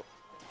god. Oh.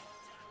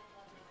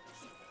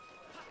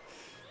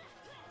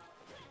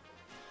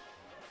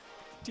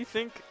 Do you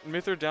think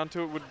Mither down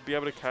to it would be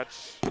able to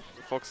catch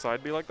Fox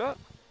side B like that?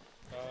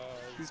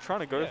 He's trying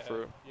to go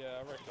for it. Yeah,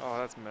 I reckon. Oh,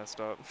 that's messed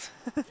up.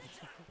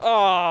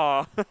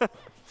 Oh!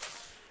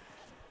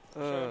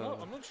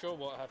 I'm not sure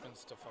what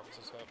happens to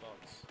Fox's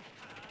hurtbox.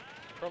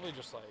 Probably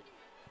just like...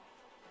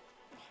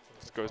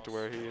 Just goes to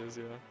where he is,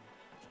 yeah.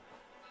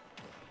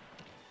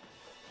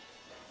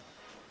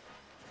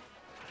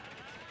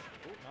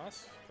 Ooh,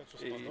 nice. Catch a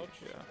spot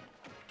dodge.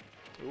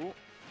 Yeah. Ooh.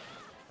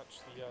 Touch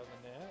the nair.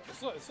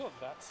 It's not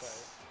that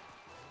safe.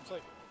 It's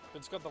like, but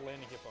it's got the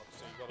landing hitbox,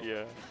 so you've got to be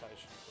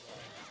patient for that.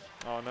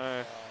 Oh no.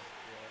 Yeah.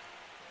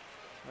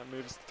 That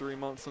move's 3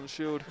 months on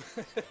shield.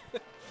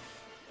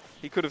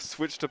 He could have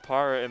switched to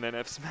Pyra and then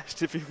F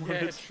smashed if he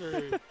wanted. Yeah,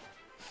 true.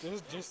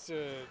 just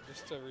to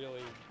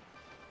really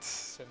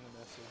send the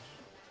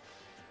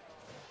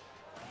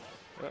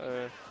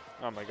message.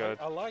 Oh my god.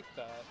 I like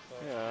that.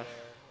 But Yeah.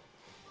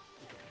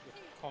 If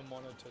Con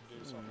wanted to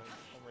do something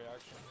on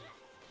reaction.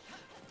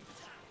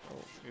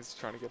 Oh, he's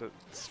trying to get a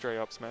straight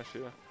up smash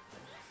here.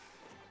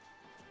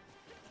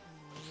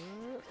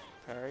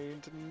 Parry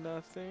into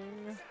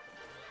nothing.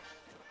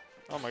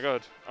 Oh my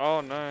god.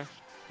 Oh no.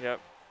 Yep.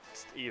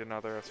 Just eat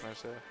another F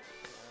smash there.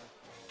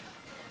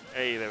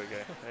 Hey, there we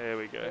go. There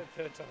we go.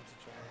 Third time's a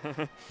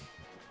charm.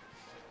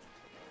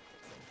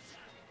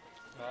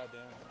 Ah,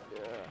 damn.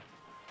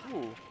 Yeah.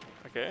 Ooh.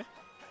 Okay.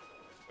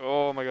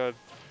 Oh my god.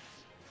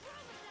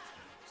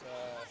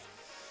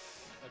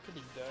 I could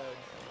be dead.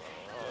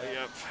 Oh,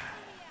 yep.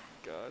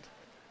 God.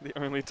 The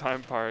only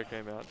time Pyra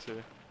came out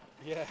too.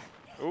 Yeah.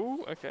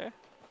 Ooh, okay.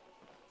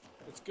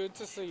 It's good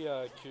to see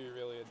Q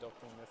really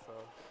adopting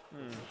Mytho.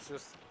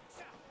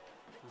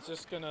 It's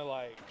just gonna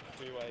like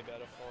do way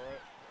better for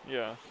it.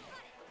 Yeah.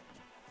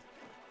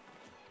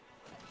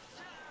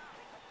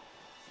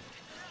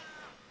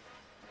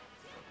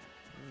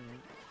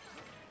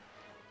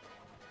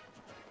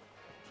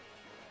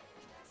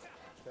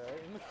 Okay,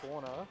 in the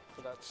corner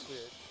for that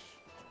switch.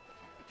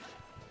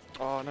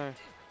 Oh no.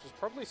 Which is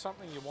probably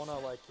something you wanna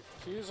like. If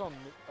Q's on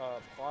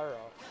Pyra,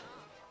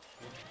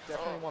 you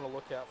definitely want to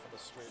look out for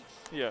the switch.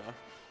 Yeah.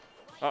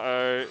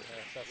 Uh-oh.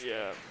 That's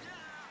Yeah.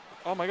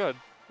 Oh my god.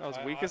 That was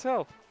weak as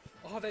hell.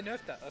 Oh, they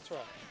nerfed that. That's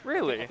right.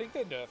 Really? I think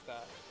they nerfed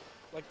that.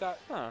 Like that.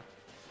 Huh.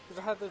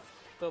 Because it had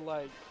the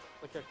like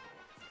a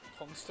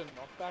constant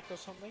knockback or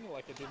something.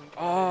 Like it didn't.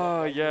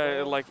 Oh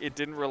yeah, like it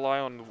didn't rely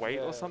on weight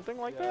or something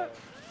like yeah. that?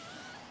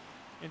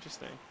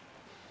 Interesting.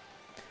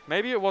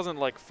 Maybe it wasn't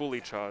like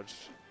fully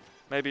charged.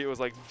 Maybe it was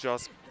like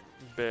just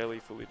barely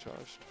fully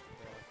charged.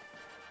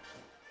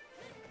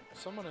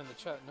 Someone in the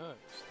chat knows.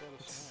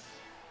 Let us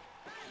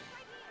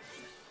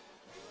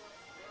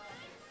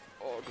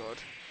know. Oh god.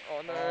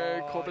 Oh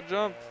no, caught the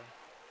jump.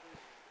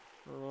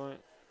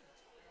 Right.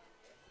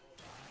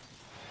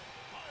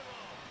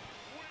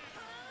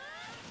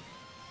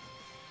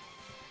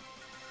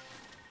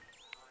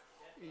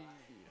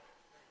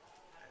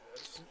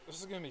 This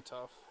is gonna be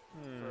tough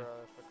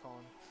for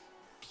Con.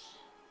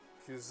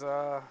 Because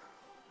I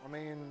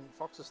mean,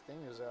 Fox's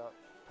thing is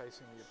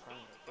outpacing the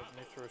opponent, but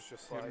Mithra is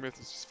just like. Myth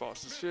is just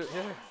fast as shit.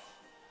 Yeah.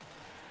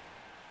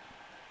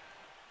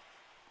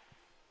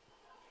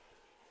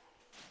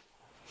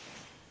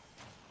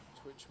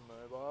 Twitch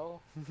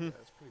mobile. Yeah,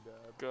 it's pretty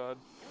bad. God.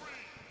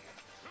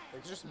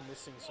 Like just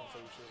missing some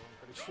features, I'm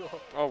pretty sure.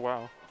 Oh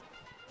wow.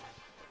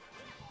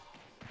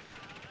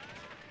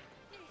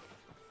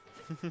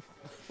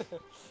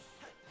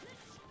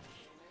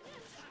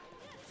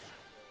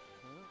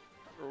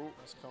 Oh,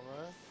 nice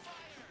combo.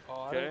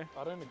 Oh, Okay.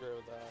 I don't agree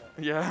with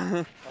that.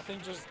 Yeah. I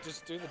think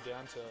just do the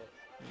down tilt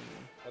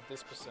at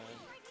this percent.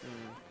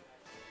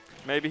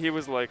 Maybe he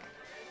was like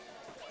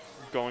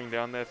going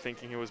down there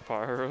thinking he was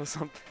Pyro or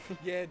something.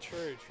 Yeah,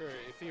 true.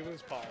 If he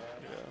was Pyro,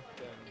 Yeah.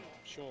 then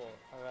sure,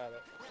 have at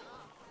it.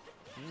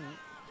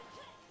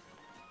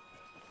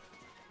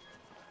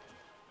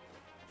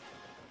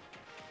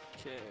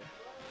 Okay.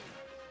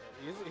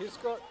 He's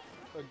got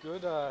a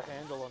good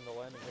handle on the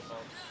landing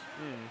hitbox.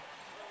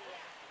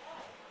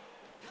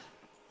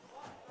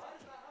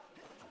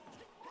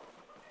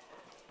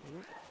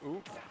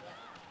 Ooh.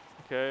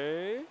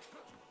 Okay.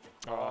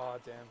 Oh,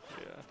 damn.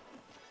 Yeah.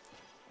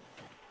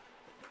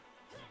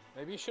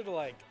 Maybe you should have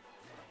like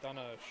done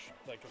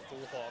like a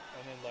full hop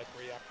and then like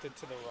reacted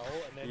to the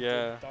roll and then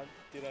Yeah.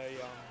 did a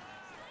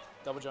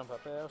double jump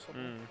up air or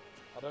something. Mm.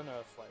 I don't know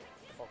if like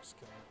Fox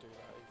can do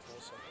that. He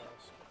falls so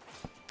fast.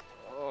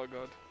 Oh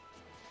god.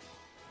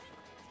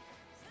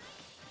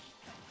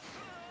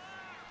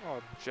 Oh,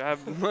 jab.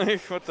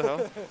 Like, what the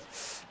hell?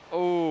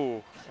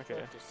 Oh, okay.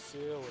 Dr.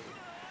 Silly.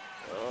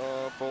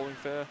 Bowling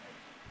fair.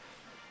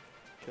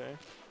 Okay.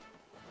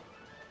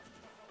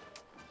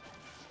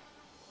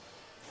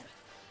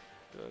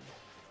 Good.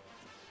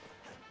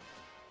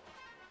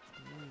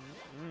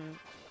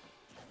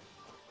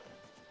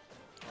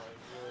 Oh,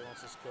 he really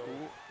wants to score.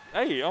 Ooh.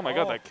 Hey, oh my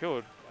god, that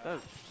killed. That,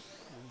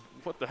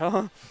 what the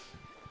hell?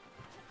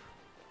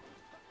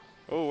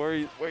 Oh, where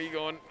are you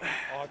going?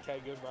 Oh, okay,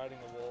 good riding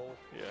the wall.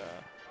 Yeah.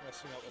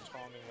 Messing up the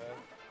timing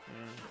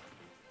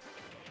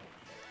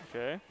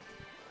there. Okay.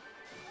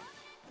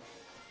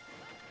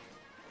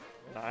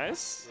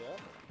 Nice.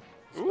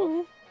 Yeah.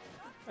 Ooh.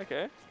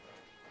 Okay.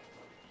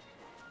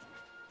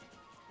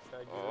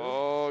 Okay, good.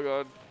 Oh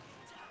god.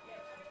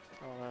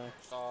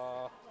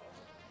 Oh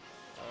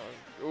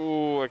no.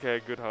 Ooh,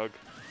 okay, good hug.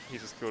 He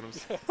just killed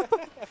himself.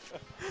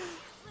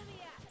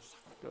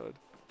 God.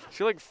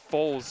 She like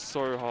falls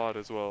so hard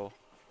as well.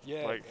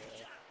 Yeah. Like.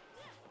 Yeah.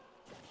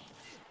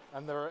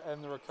 And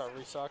the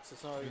recovery sucks.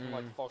 It's not even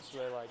like Fox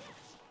where like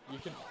you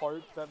can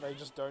hope that they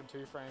just don't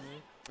two-frame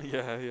you.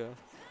 Yeah, yeah.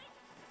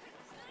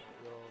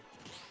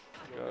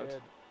 You're God.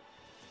 dead.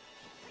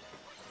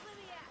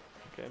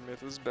 Okay,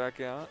 Myth was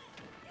back out.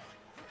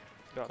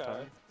 About Okay.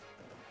 time.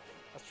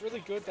 That's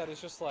really good that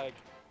it's just like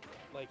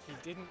he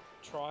didn't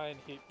try and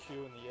hit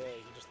Q in the air.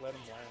 He just let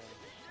him land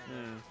and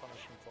then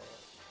punish him for it.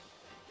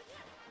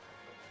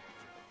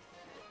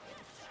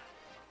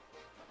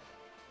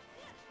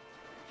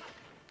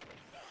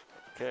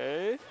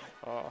 Okay.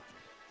 Oh.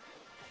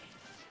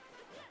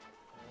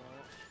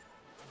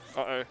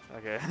 Uh-oh.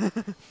 Okay.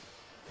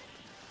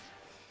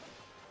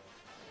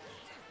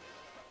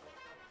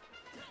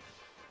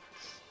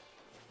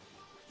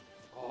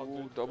 Oh,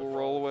 Ooh, good, double good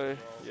roll away.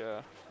 good roll.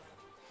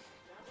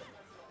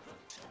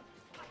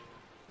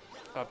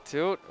 Yeah. Up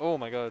tilt. Oh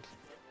my god.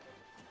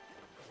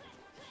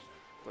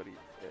 Bloody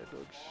air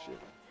dog shit.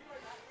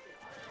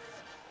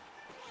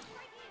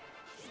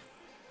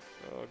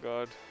 Oh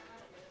god.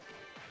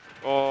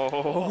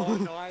 Oh,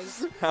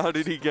 nice. How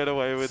did he get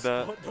away with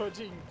that? Spot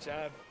dodging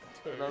jab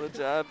too. Another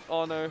jab.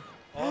 Oh no.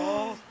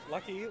 Oh,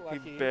 lucky.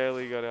 He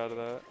barely got out of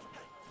that.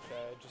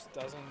 Okay, just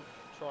doesn't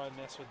try and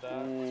mess with that.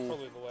 Ooh, It's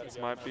probably the way to this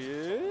go. might most be of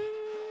the it. time.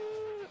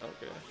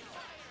 Okay.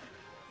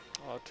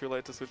 Oh, too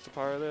late to switch to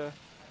pyro there.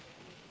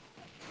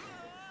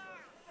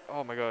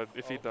 Oh my god,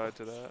 if he died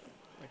to that.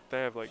 Like, they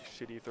have like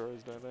shitty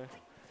throws, don't they?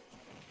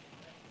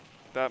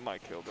 That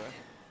might kill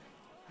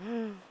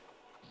though.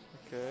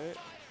 Okay.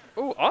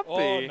 Oh, up B!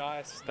 Oh,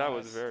 nice. That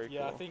nice. was very cool.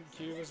 Yeah, I think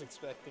Q was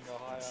expecting a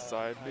higher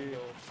Side B. angle.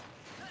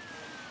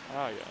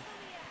 Oh yeah.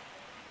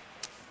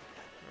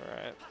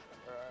 Alright.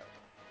 Alright.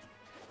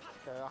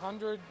 Okay,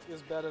 100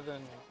 is better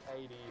than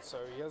 80, so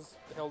he has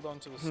held on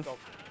to the stop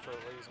for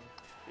a reason.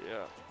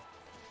 Yeah.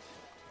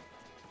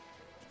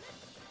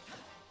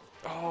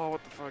 Oh,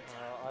 what the fuck?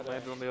 I don't-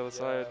 Landed on the other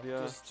side,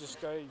 yeah. Just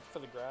go for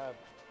the grab.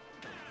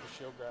 The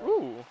shield grab.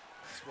 Ooh.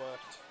 It's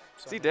worked.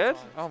 So Is he many dead?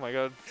 times. Oh my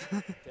god.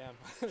 Damn.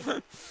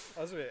 That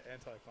was a bit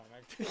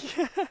anticlimactic.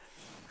 Yeah.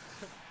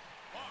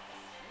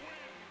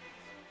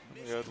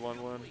 We had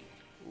 1-1.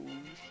 Oh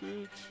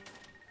shit.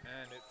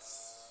 And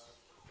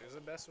is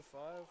it best of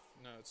 5?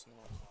 No, it's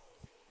not.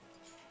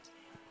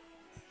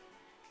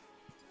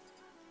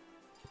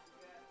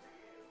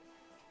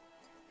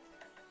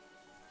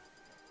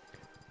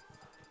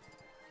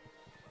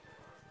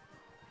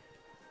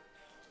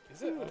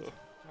 Is it? No,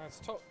 it's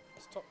top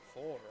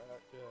 4,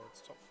 right? Yeah,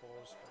 it's top 4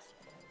 is best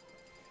of 5.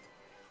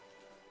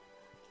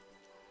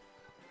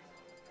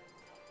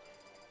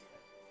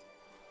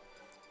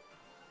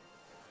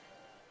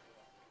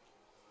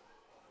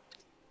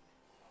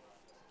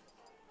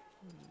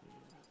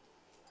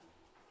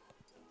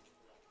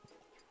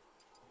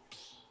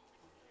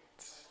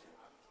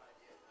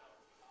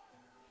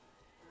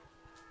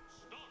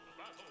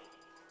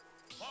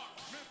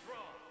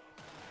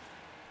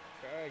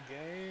 Okay,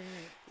 game.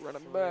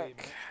 Running 3, back.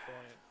 match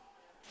point.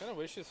 Kinda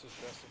wish this was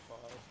best of 5,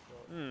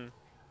 but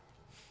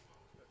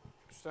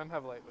just don't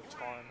have like the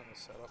time and the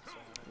setup. So.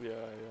 Yeah,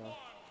 yeah.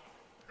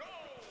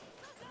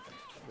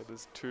 But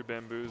there's 2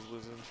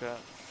 bamboozlers in chat.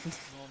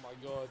 Oh my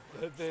god,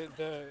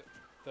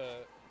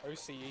 the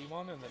OCE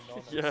one and the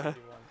non-OCE Yeah. one,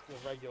 the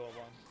regular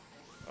one.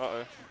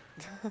 Uh-oh.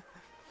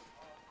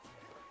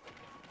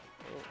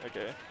 Oh,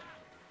 okay.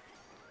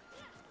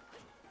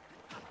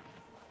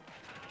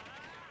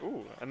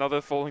 Ooh,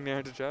 another falling near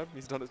into jab.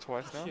 He's done it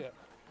twice now. Yeah,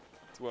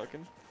 It's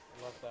working.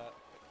 love that.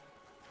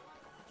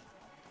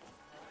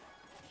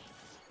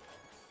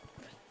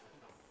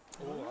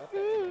 Ooh,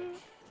 okay.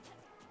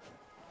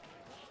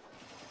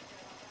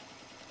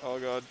 Oh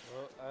god.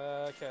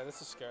 Well, okay,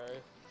 this is scary.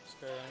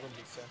 Scary, I'm gonna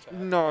be sent out.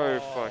 No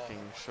Oh,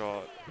 fucking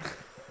shot.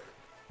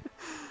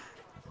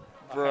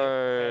 I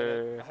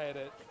Bro. hate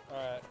it.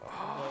 Alright.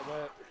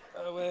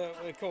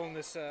 We're calling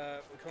this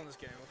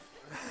game off.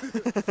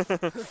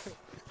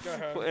 Go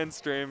home. We'll end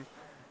stream.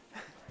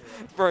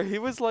 Bro, he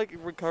was like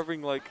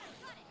recovering like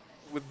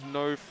with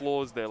no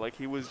flaws there. Like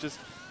he was just.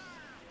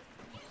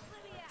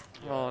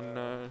 Oh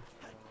no,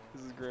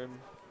 this is grim.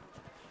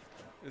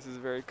 This is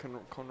very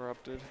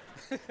corrupted.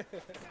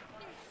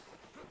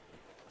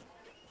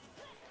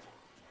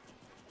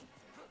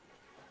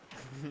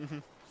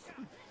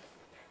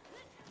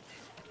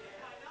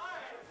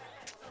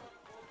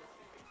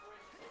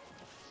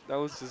 That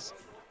was just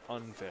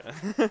unfair.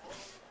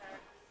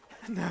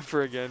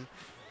 Never again.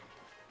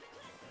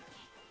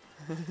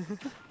 G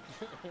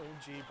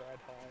bad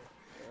high.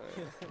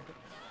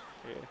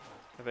 Yeah,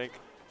 I think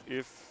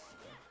if.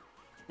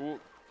 Ooh,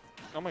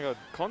 oh my god,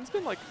 Con's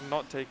been like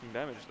not taking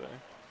damage though,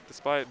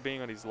 despite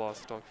being on his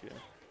last stock here.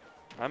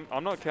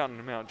 I'm not counting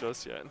him out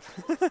just yet.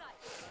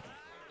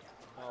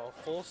 Oh,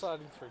 full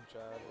siding through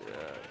jab.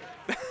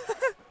 Yeah.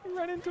 He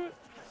ran into it.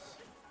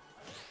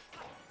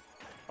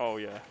 Oh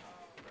yeah.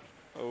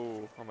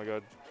 Oh my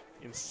god.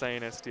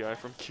 Insane SDI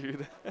from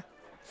Q there.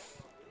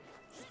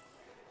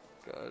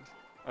 God.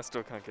 I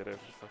still can't get a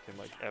fucking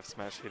like F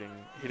smash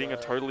hitting a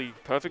totally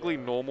perfectly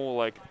normal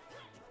like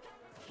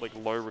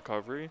low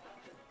recovery.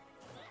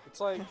 It's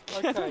like,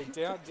 okay,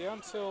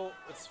 down tilt,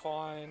 it's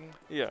fine.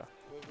 Yeah.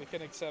 We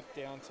can accept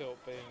down tilt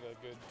being a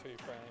good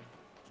 2-frame.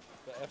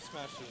 The F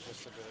smash is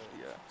just a bit.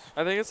 Yeah.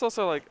 I think it's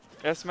also like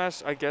F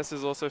smash I guess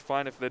is also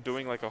fine if they're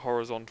doing like a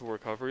horizontal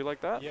recovery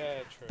like that.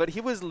 Yeah, true. But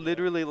he was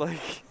literally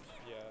like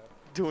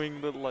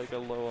doing the like a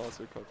low ass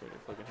recovery to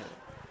fucking hit.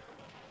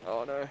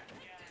 Oh no.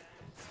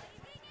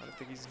 I don't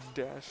think his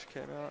dash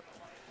came out.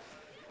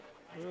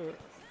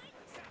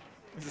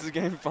 Is this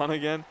game fun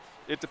again?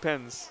 It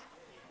depends.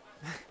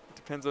 It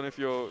depends on if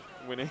you're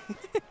winning.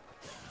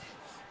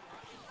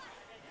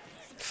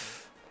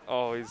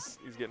 Oh, he's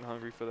getting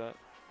hungry for that.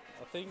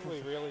 I think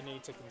we really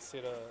need to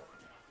consider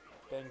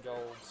Ben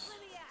Gold's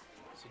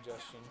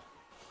suggestion.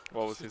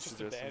 What was his just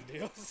suggestion?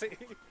 Just a ban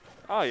DLC.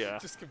 Oh yeah.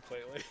 Just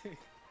completely.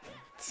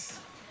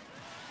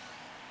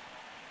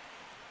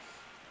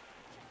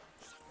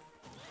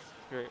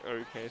 Very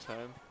okay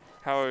time.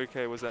 How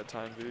okay was that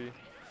time, Vivi?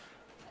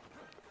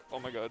 Oh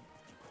my god.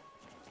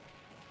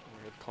 Oh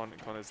my god,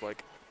 Con is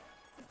like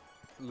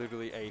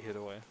literally a hit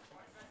away.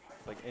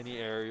 Like any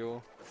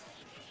aerial.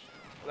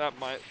 That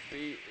might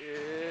be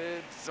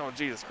it. Oh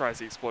Jesus Christ,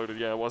 he exploded.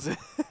 Yeah, was it?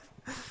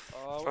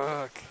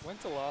 Fuck.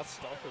 Went to last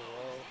stock as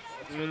well.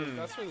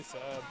 That's really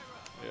sad.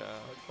 Yeah.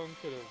 Like, Con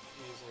could have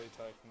easily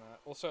taken that.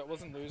 Also, it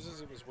wasn't losers,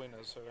 it was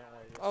winners, so don't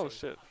worry. Oh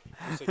shit.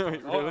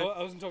 Wait, really?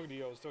 I wasn't talking to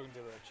you, I was talking to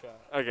the chat.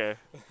 Okay.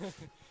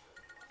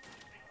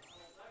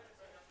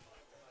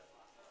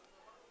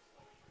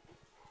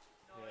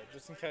 Yeah,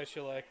 just in case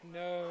you're like,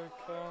 no,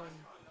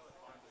 Con.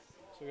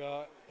 So we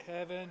got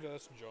Heaven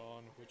versus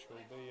John, which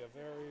will be a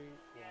very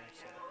long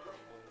setup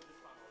probably.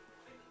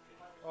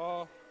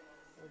 Oh,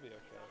 it'll be okay.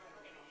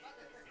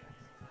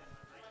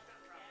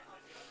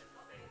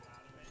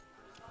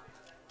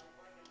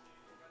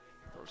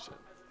 Oh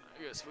shit.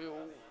 I guess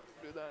we'll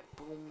do that.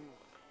 Boom,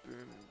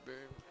 boom,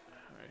 boom.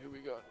 Alright, here we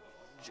got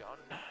John.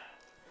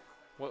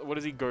 What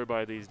does he go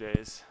by these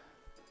days?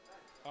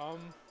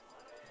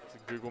 Is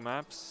it Google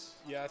Maps?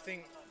 Yeah, I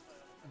think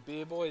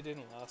Beer Boy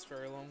didn't last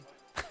very long.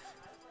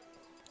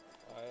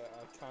 I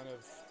kind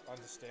of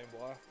understand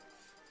why.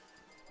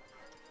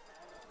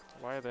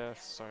 Why are there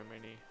so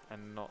many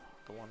and not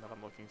the one that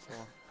I'm looking for?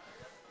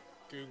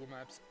 Google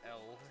Maps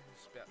L.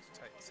 He's about to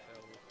take his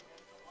L.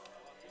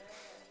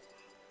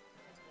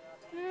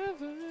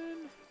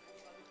 Heaven.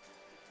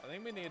 I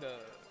think we need a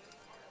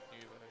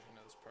new version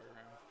of this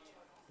program.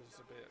 It's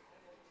a bit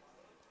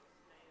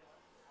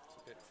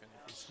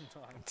finicky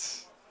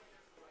sometimes.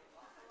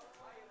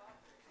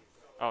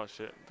 Oh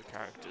shit, the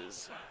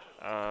characters.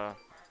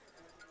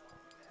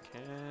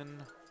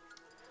 Ken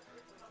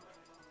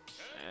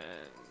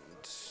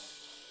and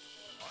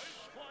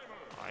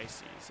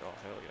Ices. Oh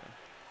hell yeah.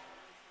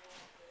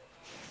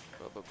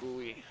 Bubba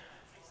Booey.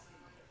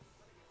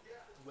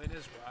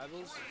 Winners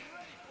Rivals?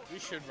 We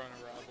should run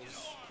a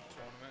Rivals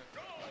tournament.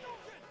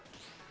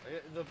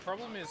 The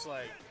problem is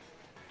like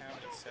how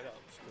many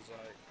setups, because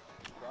like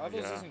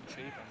Rivals isn't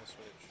cheap on the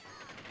Switch.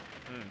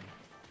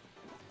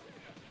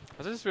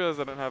 I just realized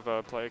I don't have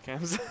player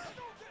cams.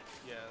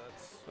 Yeah,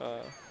 that's.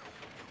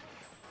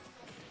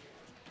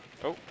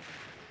 Oh.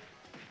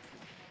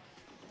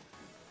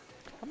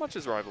 How much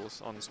is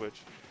Rivals on the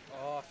Switch?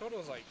 Oh, I thought it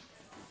was like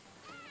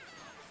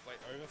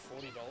over $40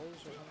 or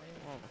something.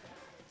 Oh.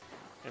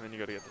 And then you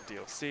got to get the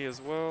DLC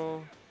as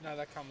well. No,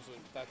 that comes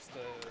with the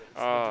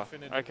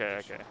definitive okay,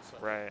 edition, okay, so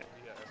right.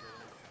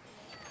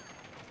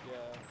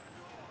 Yeah.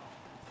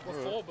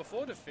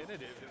 Before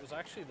definitive, it was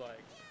actually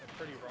like a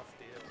pretty rough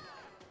deal.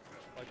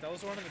 Like that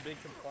was one of the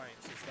big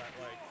complaints. Is that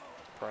like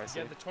pricey.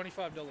 You get the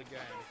 $25 game.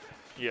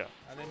 Yeah.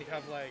 And then you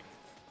have like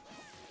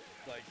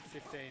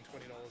 $15, $20 in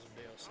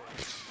DLC.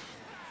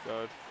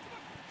 God.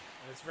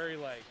 And it's very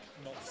like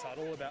not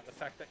subtle about the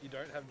fact that you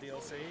don't have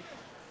DLC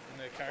in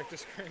the character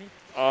screen.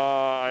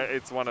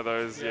 It's one of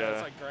those, yeah.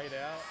 It's like grayed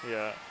out.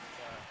 Yeah.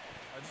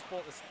 So I just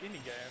bought this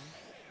indie game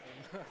and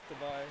have to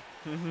buy.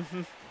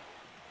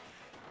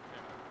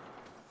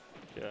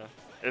 Yeah.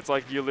 It's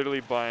like you're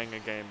literally buying a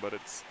game, but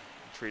it's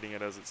treating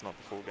it as it's not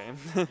the full game.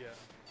 Yeah.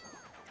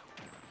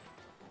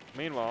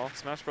 Meanwhile,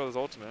 Smash Bros.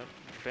 Ultimate,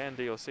 banned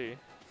DLC.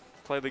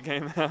 Play the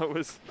game how it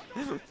was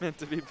meant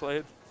to be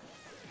played.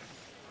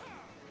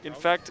 In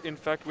fact,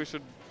 we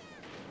should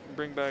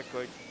bring back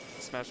like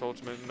Smash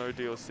Ultimate, no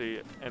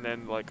DLC, and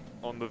then like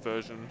on the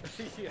version,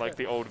 like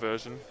the old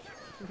version.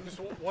 Just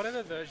what are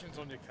the versions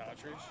on your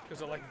cartridge?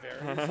 Because it like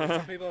varies.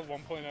 Some people have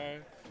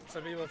 1.0,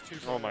 some people have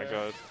 2.0. Oh my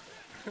god.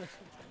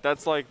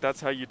 That's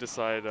how you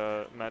decide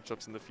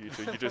matchups in the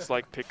future. You just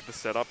like pick the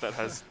setup that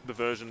has the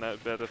version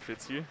that better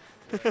fits you.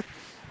 Yeah.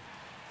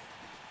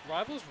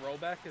 Rivals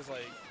rollback is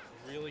like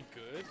really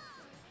good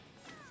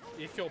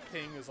if your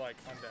ping is like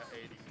under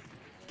 80.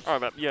 Oh,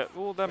 yeah,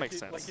 well that like makes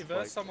sense. Like you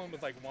verse someone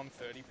with like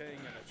 130 ping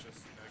and it's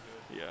just no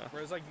good. Yeah.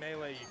 Whereas like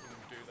melee you can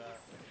do that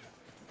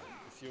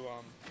if you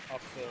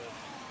up the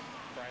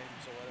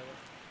frames or whatever.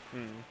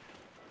 Hmm.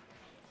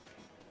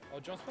 Oh,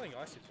 John's playing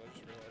Icy, so I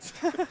just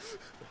realized.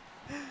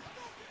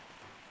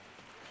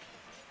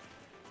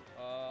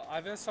 I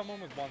versed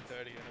someone with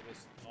 130 and it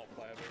was not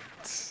playable.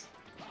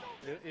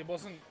 It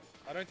wasn't.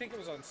 I don't think it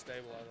was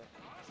unstable either.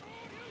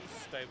 It was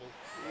stable.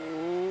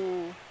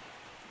 Ooh.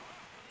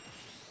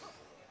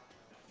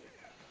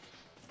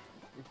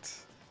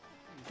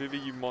 Vivi,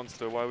 you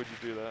monster, why would you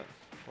do that?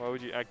 Why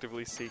would you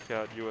actively seek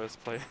out US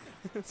players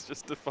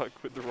just to fuck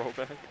with the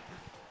rollback?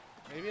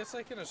 Maybe it's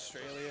like an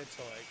Australia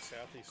to like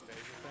Southeast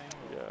Asia thing.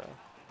 Or, Yeah.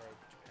 or a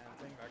Japan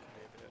thing, that can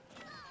be a bit.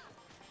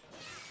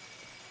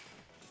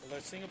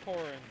 Although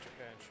Singapore and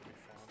Japan should be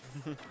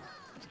fine.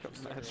 Just got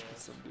matched with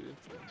some dude.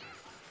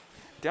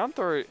 Down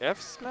throw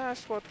F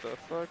smash? What the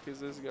fuck is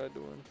this guy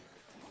doing?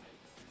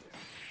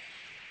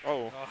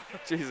 Oh,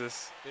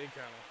 Jesus. Big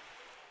counter.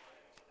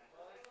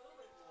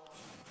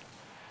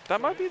 That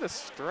might be the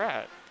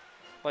strat.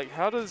 Like,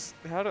 how do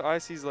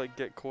ICs like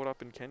get caught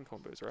up in Ken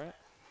combos, right?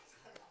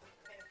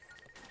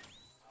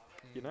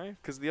 You know,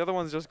 because the other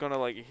one's just gonna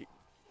like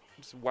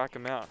just whack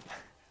him out.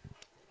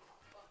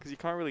 Because you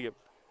can't really get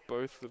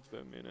both of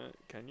them in it,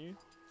 can you?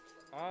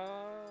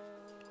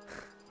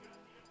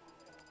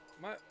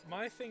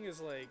 My thing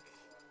is like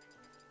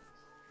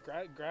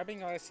grabbing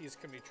ICs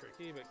can be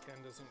tricky, but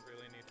Ken doesn't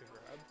really need to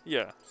grab.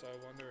 Yeah. So I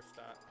wonder if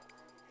that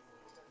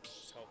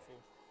is helpful.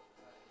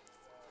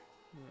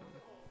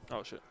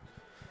 Oh shit.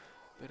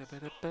 But I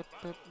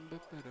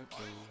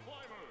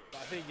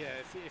think yeah,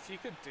 if you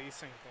could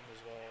desync them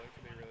as well, it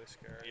could be really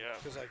scary. Yeah.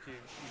 Because like you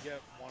get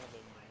one of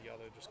them, and the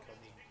other just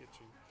comes and hits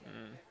you.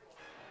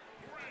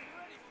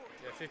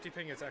 Yeah, 50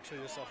 ping is actually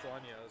just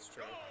offline. Yeah, that's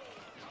true.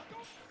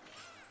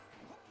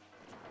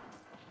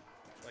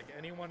 Like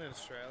anyone in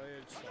Australia,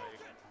 it's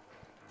like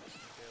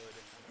fairly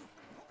different.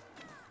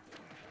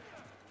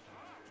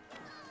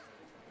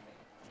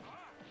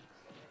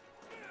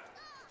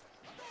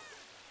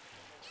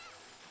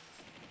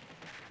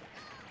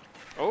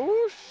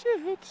 Oh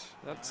shit!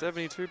 That's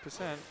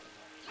 72%.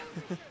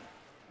 Oh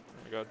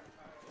my god.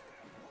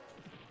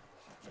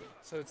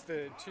 So it's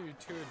the two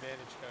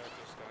advantage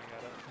characters going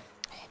at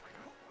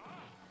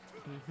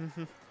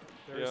it.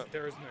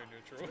 There is no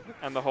neutral.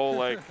 And the whole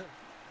like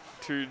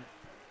to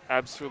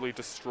absolutely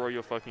destroy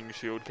your fucking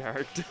shield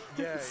character.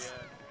 Yeah.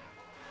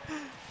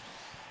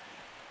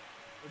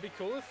 It'd be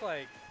cool if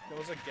like there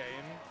was a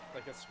game,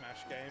 like a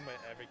Smash game, where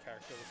every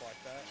character was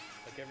like that.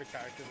 Like every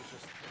character was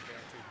just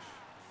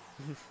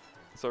advantage.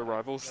 So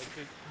rivals.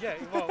 Like yeah,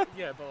 well,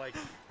 yeah, but like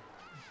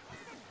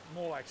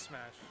more like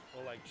Smash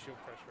or like shield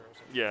pressure or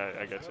something. Yeah,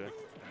 I get you.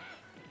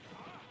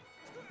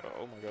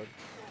 Oh my god.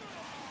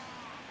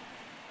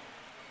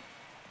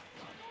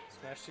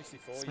 Smash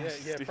 64.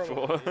 Smash Yeah, 64.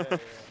 probably. Yeah.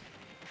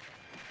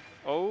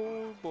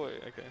 Oh boy,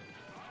 okay.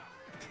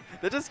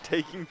 They're just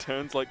taking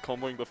turns like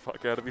comboing the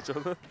fuck out of each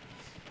other.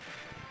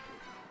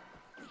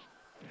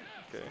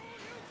 Okay.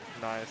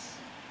 Nice.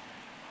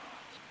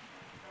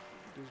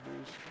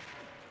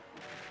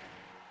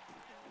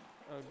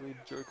 Ugly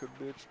Joker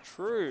bitch.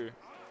 True.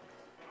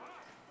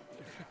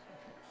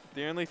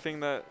 The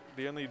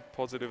only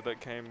positive that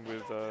came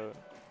with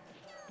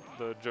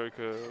the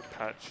Joker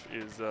patch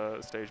is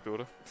Stage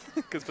Builder.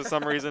 Because for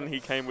some reason he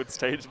came with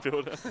Stage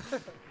Builder.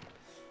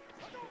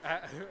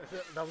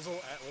 That was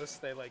all Atlas.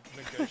 They like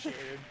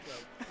negotiated.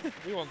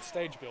 We want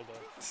Stage Builder.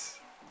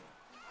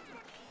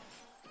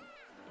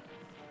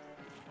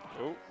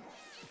 Oh.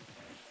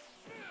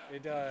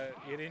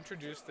 It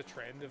introduced the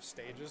trend of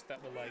stages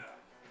that were like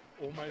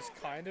almost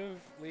kind of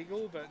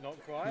legal but not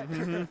quite.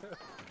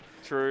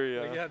 True,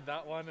 yeah. Like you had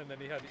that one, and then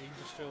you had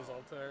Yggdrasil's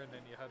Altar, and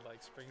then you had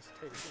like Spring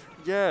Station.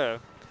 Yeah.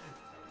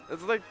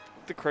 It's like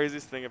the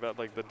craziest thing about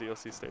like the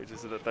DLC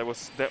stages is that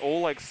they're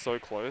all like so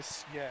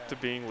close to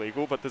being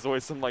legal, but there's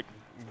always some like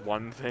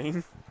one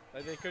thing.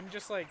 Like they couldn't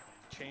just like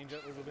change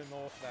it a little bit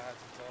more for that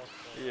to talk.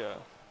 Yeah.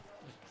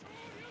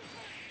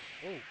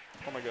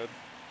 Oh my god.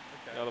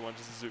 Okay. The other one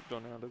just zooped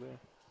on out of there.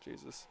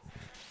 Jesus.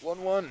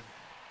 1-1.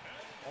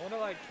 I wonder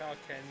like how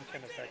Ken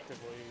can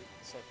effectively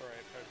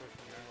separate poker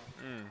from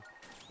Numa.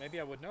 Maybe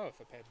I would know if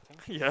I paid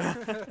attention.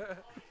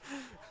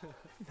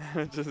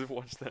 Yeah. Just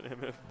watch that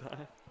MF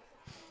die.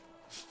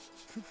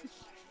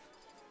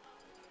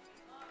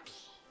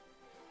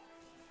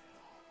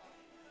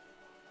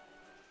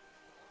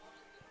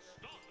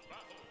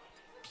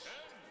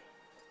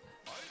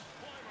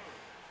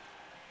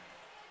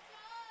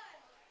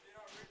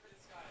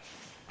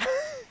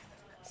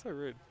 So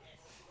rude.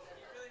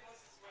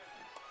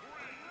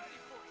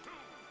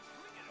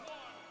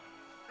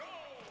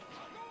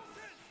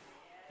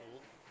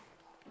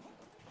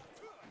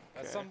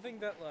 That's something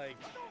that, like,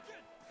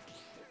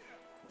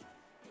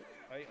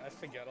 I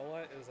forget a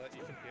lot, is that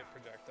you can hit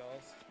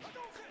projectiles.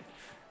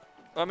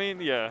 I mean,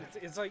 yeah.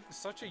 It's like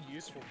such a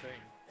useful thing.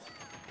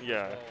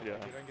 Yeah, Well, yeah.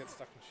 Like, you don't get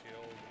stuck in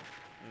shield.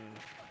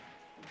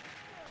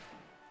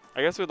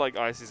 I guess with like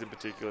Ices in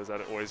particular is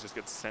that it always just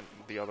gets sent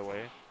the other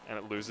way and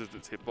it loses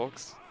its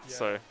hitbox. Yeah.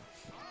 So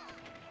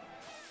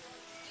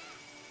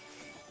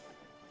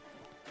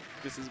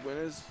this is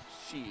winners.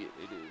 Shit,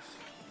 it is.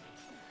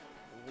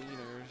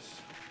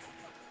 Winners.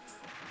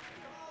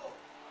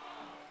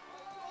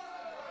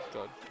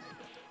 God.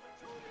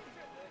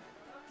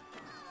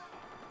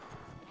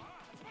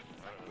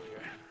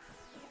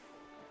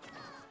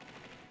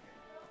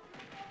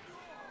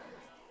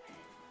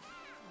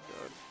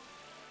 God.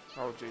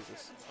 Oh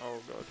Jesus. Oh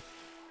God.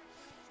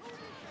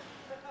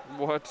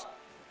 What?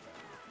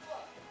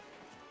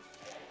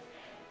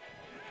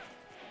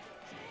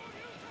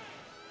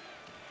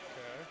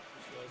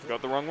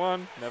 Got the wrong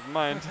one. Never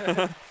mind.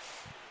 Oh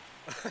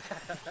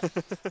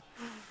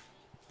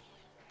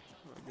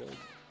my God.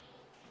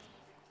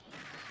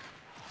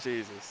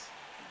 Jesus.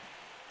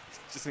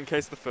 Just in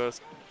case the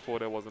first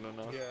forward air wasn't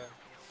enough. Yeah.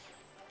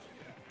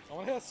 I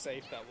wonder how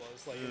safe that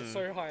was. Like, it's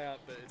so high up,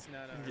 but it's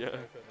nano. Yeah. So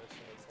it's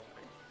like,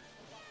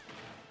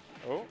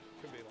 Oh.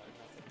 could be like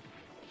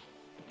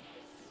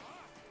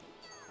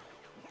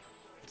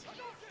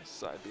nothing.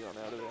 Side B on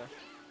out of there.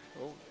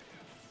 Oh.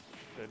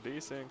 They're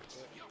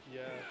desynced.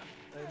 Yeah.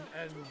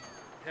 And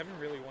haven't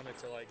really wanted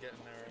to like get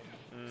in there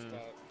and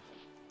start.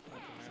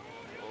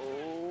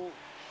 Oh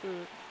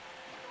shit.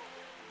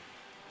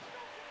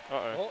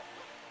 Uh-oh.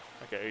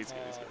 Okay, easy,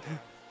 easy.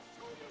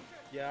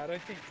 Yeah, I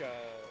don't think can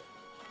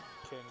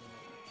able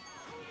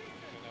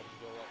to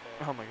do a lot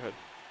there. Oh my God.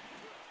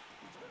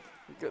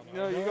 You got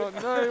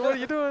no, what are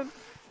you doing?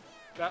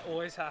 That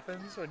always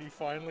happens when you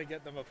finally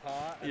get them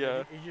apart. And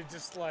Yeah. You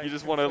just like. You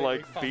just want to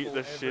like beat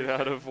fumble the shit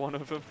out of one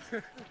of them.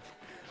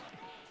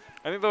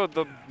 I think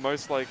the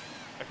most like,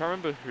 I can't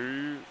remember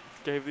who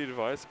gave the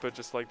advice, but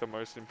just like the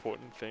most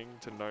important thing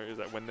to know is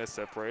that when they're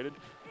separated,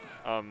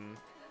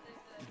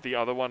 the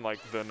other one,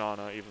 like the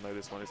Nana, even though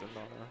this one isn't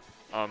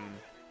Nana,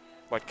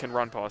 like can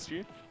run past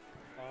you.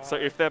 So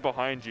if they're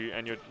behind you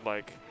and you're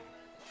like,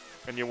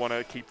 and you want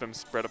to keep them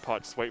spread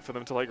apart, just wait for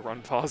them to like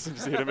run past and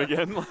just hit them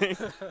again. Like.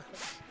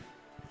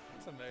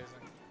 That's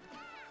amazing.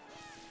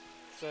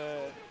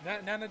 So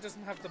Nana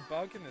doesn't have the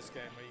bug in this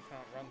game where you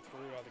can't run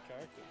through other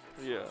characters.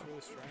 It's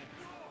really strange.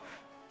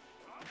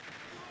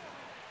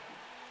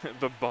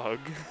 The bug.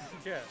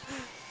 Yeah.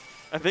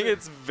 I think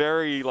it's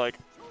very like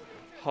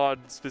hard,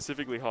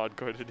 specifically hard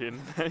coded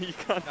in. You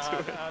can't do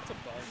it. Nah, it's a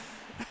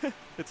bug.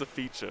 It's a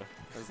feature,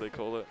 as they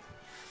call it.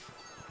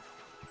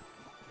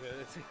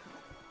 Yeah, it's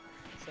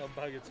not a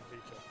bug, it's a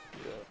feature.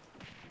 Yeah.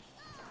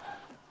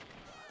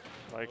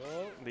 Like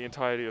the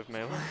entirety of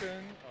Melee. Oh,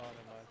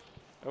 never mind.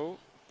 Oh.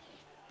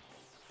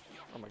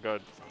 Oh my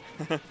God.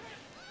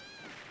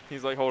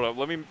 He's like, hold up,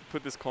 let me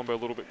put this combo a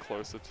little bit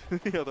closer to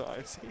the other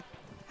IC.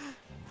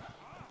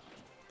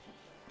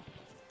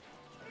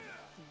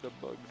 The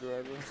bug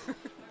driver.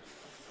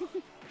 Yeah.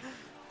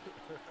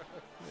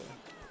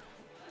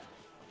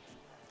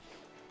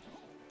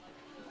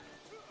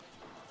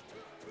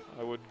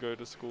 I would go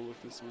to school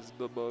if this was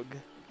the bug.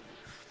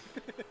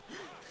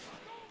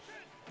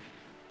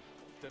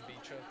 The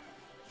beacher.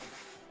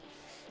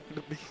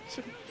 The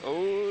beacher.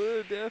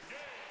 Oh, death.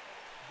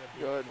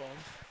 God.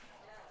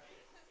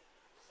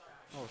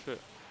 Oh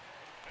shit.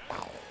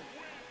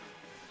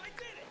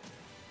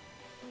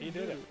 He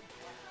did it.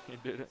 He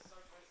did it.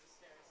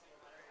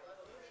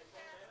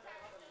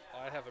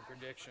 I have a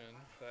prediction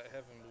that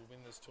Heaven will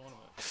win this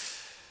tournament.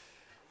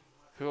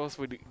 Who else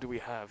do we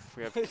have?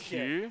 We have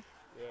Q.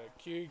 Yeah,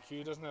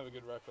 Q doesn't have a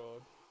good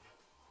record.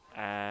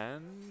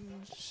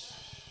 And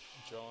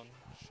John,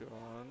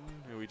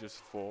 who we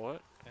just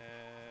fought.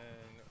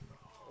 and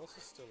who else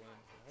is still in?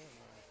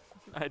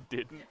 I don't know. I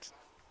didn't.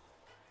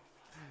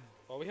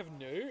 Oh, we have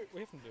New.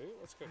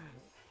 Let's go.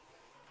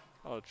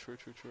 Oh, true.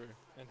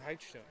 And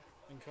H2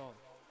 in con.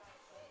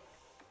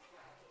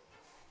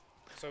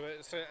 So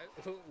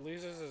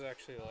losers is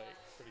actually like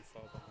pretty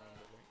far behind,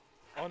 I think.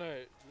 Oh no,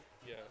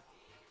 yeah.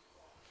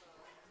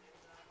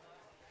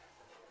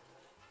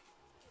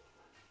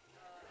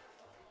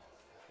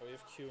 Oh, we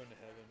have Q in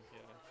Heaven, yeah.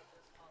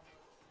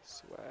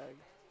 Swag.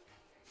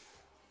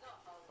 I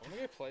want to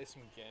go play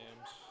some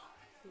games.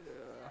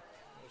 Yeah.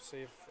 We'll see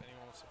if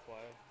anyone wants to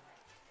play.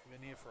 I've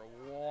been here for a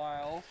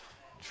while.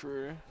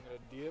 True. I'm gonna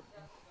dip.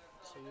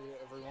 See you,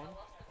 everyone.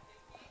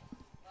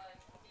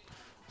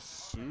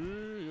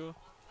 See ya.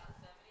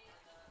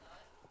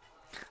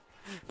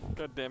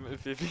 God damn it,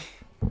 Vivi.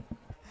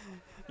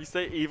 You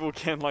say evil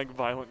Ken like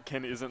violent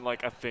Ken isn't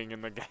like a thing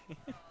in the game.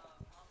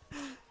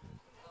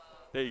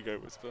 There you go,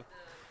 Whisper.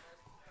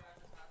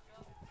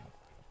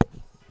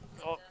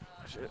 Oh,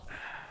 shit.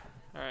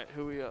 Alright,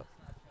 who we got?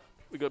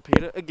 We got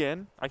Peter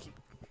again. I keep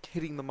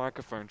hitting the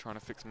microphone trying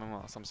to fix my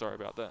mouse. I'm sorry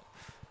about that.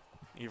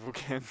 Evil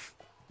Ken.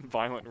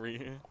 Violent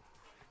Ryu.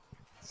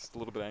 Just a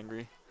little bit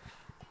angry.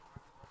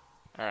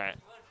 Alright.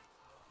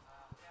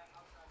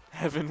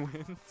 Heaven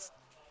wins.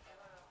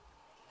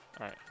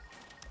 Alright.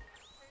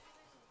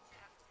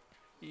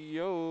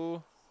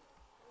 Yo.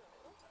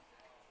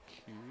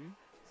 Q.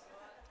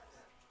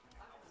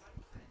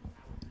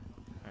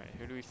 Alright,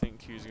 who do we think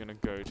Q's gonna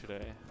go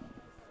today?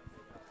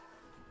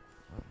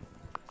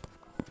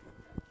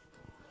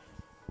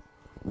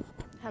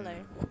 Hello.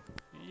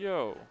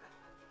 Yo.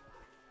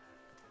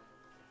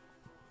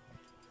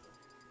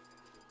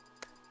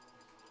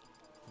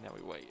 Now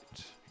we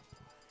wait.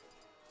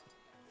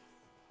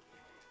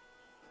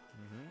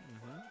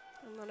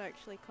 I'm not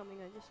actually coming,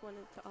 I just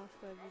wanted to ask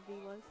where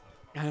Vivi was.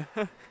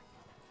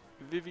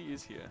 Vivi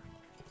is here.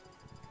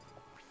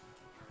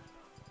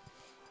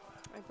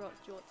 I brought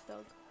Jort's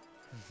dog.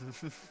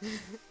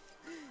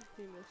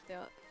 He missed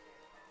out.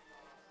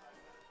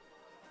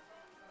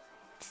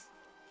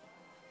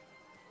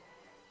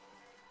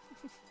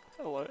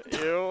 Hello.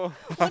 Ew.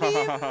 What do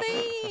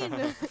you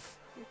mean?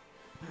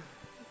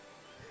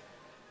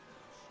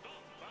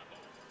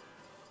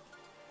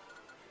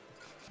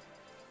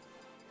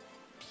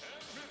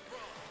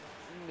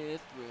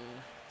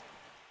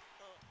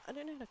 I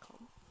don't know how to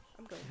calm.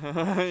 I'm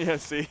going. Yeah,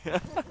 see.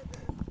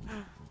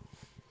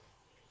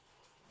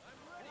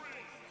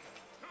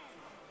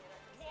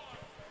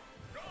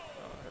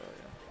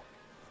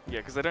 Yeah,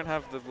 because I don't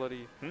have the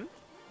bloody...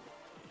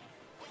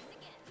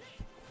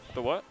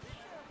 The what?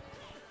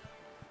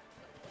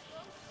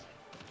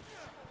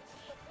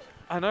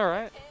 I know,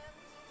 right?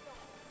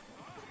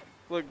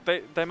 Look,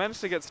 they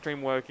managed to get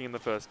stream working in the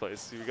first place,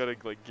 so you gotta,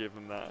 like, give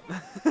them that.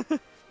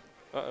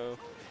 Uh-oh.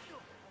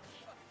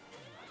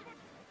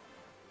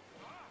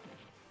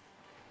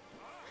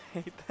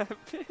 Hate that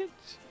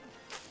bitch.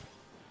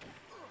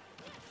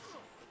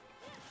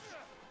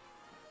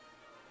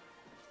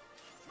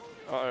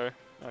 Uh-oh.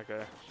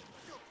 Okay.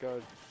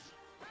 God.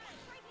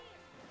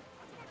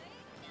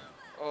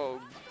 Oh.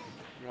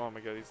 Oh my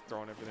god, he's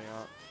throwing everything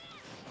out.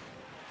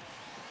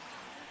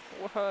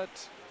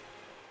 What?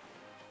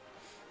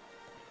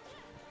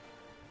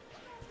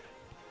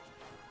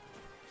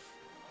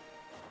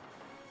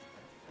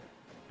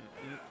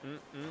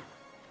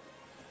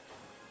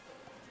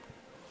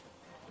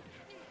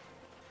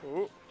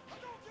 Oh.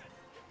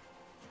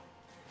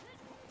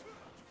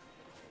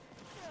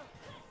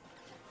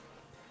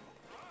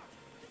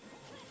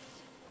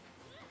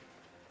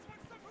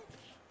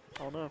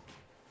 Oh no.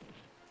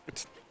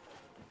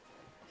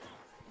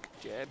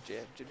 Jab,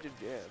 jab, jab, jab,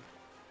 jab.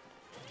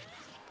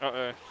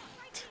 Uh-oh.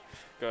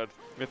 God.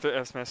 Mythic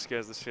F smash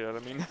scares the shit out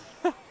of me.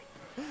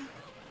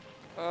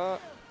 Up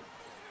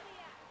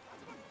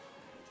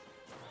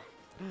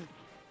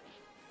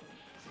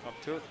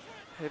to it.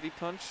 Heavy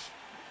punch.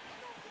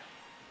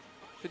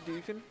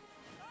 Hadouken.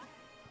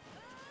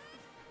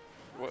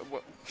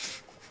 What?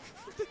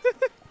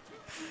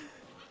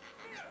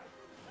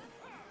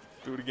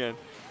 Do it again.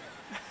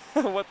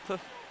 What the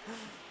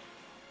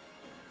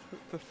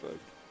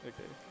fuck?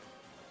 Okay.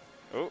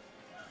 Oh.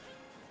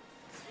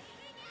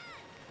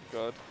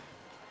 God.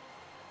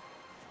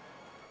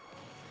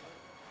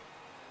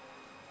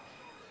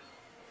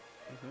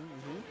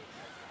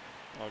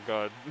 Oh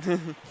god.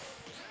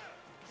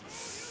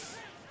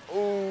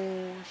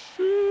 Oh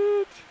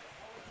shit.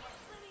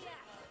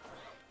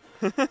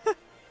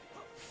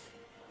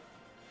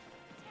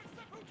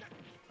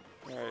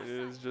 Alright, it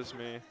is just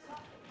me.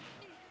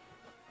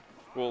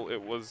 Well,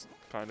 it was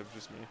kind of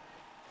just me.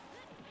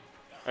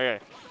 Okay.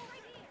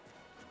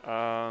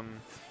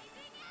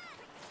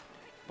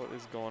 What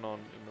is going on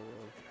in the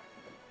world?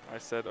 I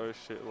said oh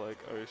shit like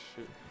oh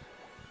shit.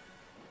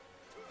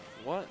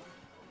 What?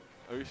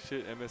 Oh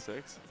shit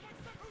MSX?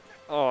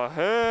 Oh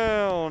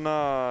hell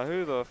nah,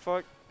 who the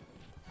fuck?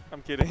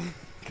 I'm kidding.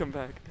 Come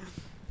back.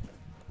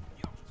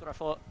 That's what I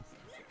thought.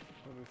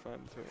 Let me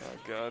find it. Oh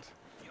god.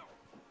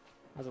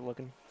 How's it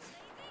looking?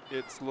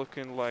 It's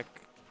looking like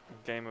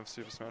a game of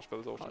Super Smash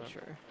Bros. Ultimate. Oh,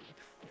 sure.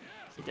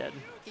 He dead.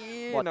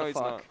 Yeah, What no, the he's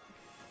fuck? not.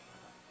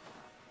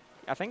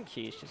 I think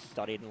he's just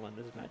studied and learned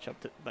this matchup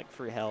to, like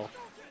through hell.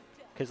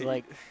 Because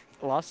like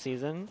last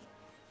season,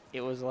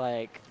 it was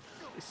like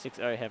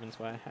 6-0 Heaven's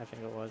Way, I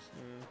think it was.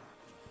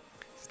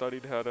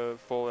 Studied how to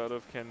fall out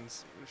of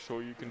Ken's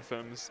Shoyu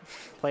confirms.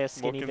 Play a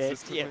skinny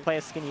bitch. Yeah, play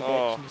a skinny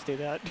bitch and just do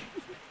that.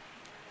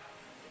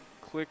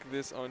 Click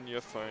this on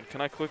your phone.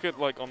 Can I click it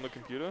like on the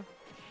computer?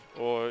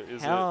 Or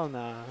is Hell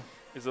no.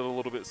 Is it a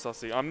little bit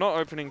sussy? I'm not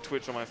opening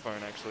Twitch on my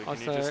phone actually. Can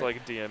you just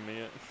like DM me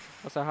it?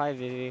 Also, hi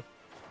Vivi.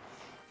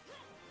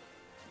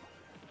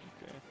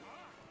 Okay.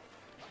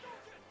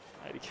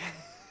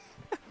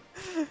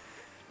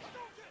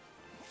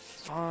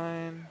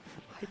 Fine.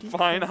 IDK?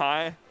 Fine,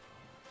 hi.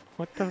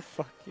 What the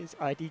fuck is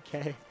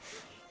IDK?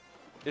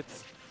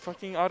 It's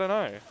fucking, I don't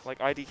know, like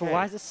IDK. But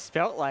why is it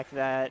spelt like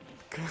that?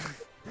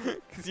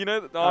 Because you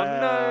know, oh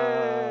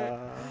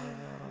no!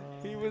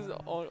 He was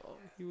on,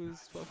 He was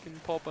fucking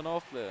popping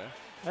off there.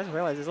 I just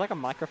realized there's like a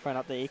microphone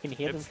up there. You can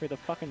hear them through the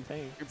fucking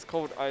thing. It's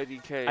called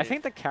IDK. I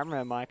think the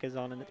camera mic is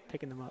on and it's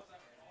picking them up.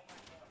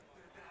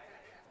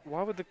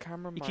 Why would the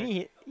camera mic?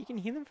 You can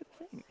hear them for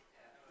the thing.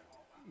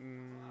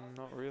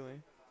 Not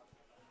really.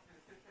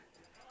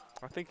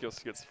 I think you're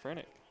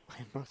schizophrenic.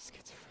 I'm not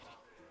schizophrenic.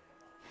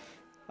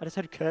 I just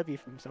heard Kirby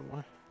from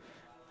someone.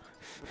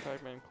 The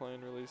Pac-Man clone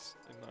released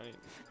in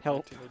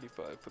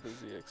 1985 for the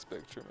ZX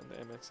Spectrum and the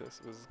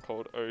MXS was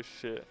called Oh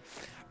Shit.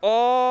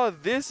 Oh,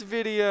 this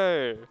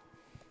video!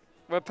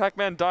 Where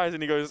Pac-Man dies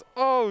and he goes,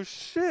 Oh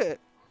Shit!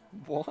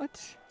 What? What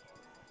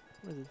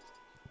is this?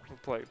 We'll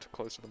play it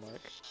close to the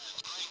mic.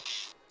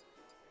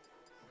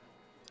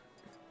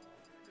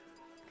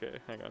 Okay,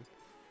 hang on.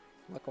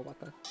 Waka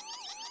waka.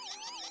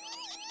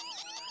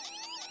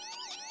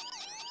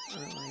 I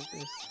don't like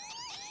this.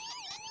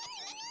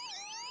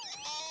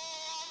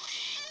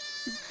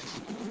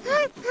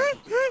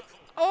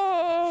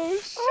 Oh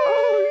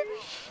shit!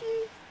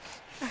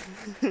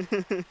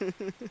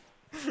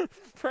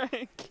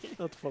 Frankie!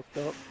 That's fucked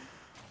up.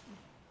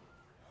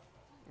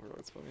 Oh,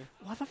 that's funny.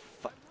 What the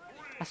fuck?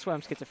 I swear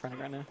I'm schizophrenic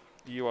right now.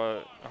 You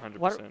are 100%.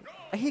 What?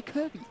 I hear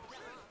Kirby.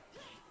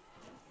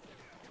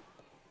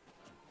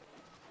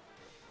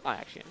 I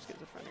actually am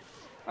schizophrenic.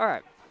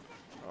 Alright.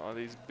 Oh,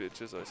 these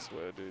bitches, I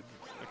swear, dude.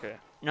 Okay.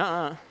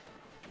 Nuh-uh.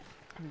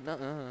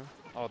 Nuh-uh.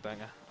 Oh,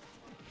 banger.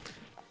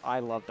 I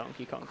love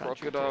Donkey Kong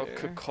Country 2.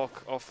 Crocodile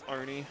cock off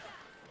Oni.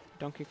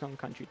 Donkey Kong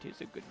Country 2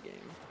 is a good game.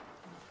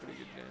 Pretty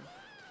good game.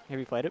 Have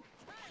you played it?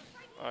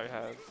 I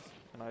have,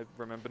 and I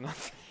remember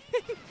nothing.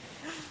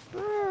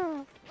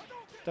 Don't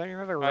you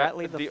remember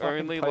Rattly the fucking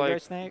only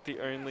pogo snake? The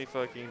only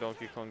fucking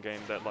Donkey Kong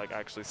game that like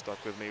actually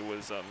stuck with me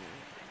was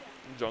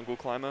Jungle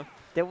Climber.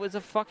 There was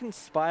a fucking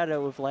spider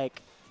with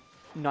like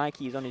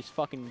Nikes on his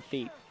fucking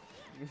feet.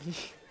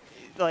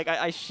 Like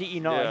I shit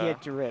you not, he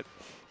had drip.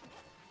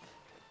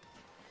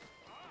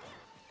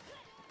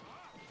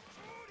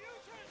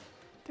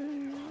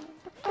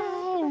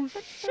 Oh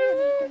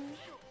shit!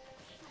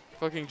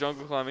 Fucking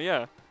Jungle Climber,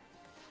 yeah.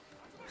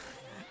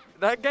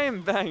 That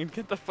game banged.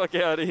 Get the fuck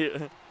out of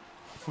here.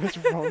 What's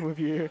wrong with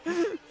you?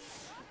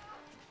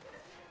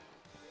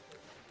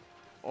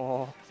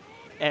 Oh,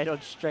 air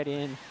dodge straight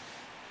in.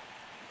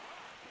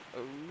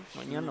 Oh,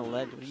 when you're on the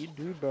ledge, what do you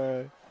do,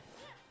 bro?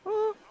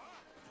 Oh.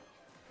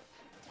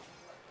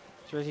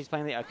 Sure, he's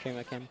playing the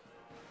Akuma Ken.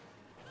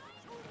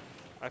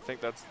 I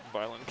think that's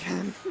Violent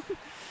Ken.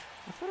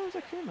 I thought it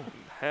was Akuma.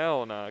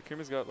 Hell nah,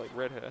 Akuma's got like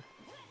red hair.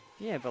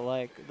 Yeah, but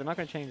like, they're not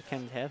gonna change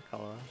Ken's hair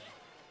color.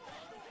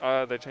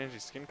 They changed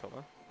his skin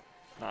color.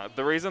 Nah,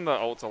 the reason the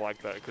ults are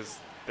like that because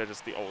they're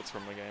just the ults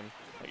from the game.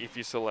 Like if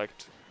you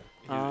select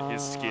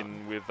his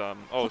skin with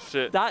oh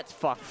shit. That's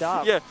fucked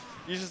up. Yeah,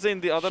 you should have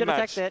seen the other Should've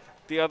match. it.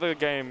 The other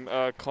game,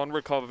 Con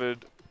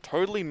recovered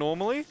totally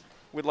normally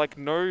with like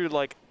no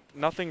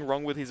nothing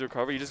wrong with his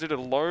recovery. He just did a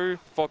low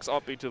fox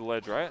up B to the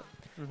ledge, right?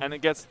 And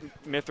it gets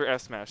Mithra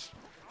F smash.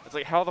 It's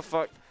like how the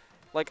fuck,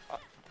 like.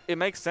 It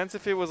makes sense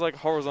if it was like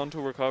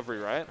horizontal recovery,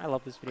 right? I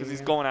love this video. Because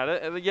he's going at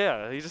it. And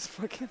yeah, he just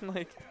fucking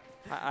like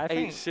I ate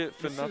think shit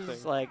for this nothing.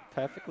 is like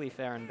perfectly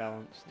fair and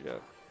balanced. Yeah.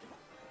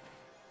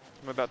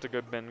 I'm about to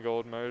go Ben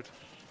Gold mode.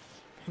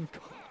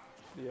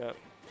 Yeah.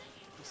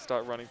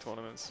 Start running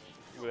tournaments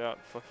without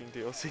fucking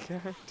DLC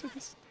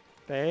characters.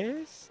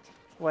 Based?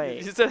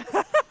 Wait. You said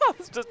I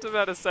was just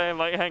about to say, I'm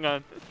like, hang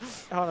on.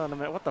 Hold on a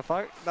minute. What the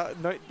fuck?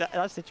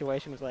 That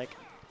situation was like.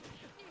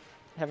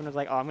 Heaven was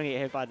like, oh, I'm going to get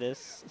hit by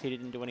this. So he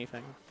didn't do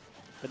anything.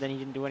 But then he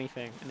didn't do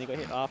anything. And he got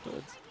hit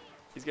afterwards.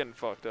 He's getting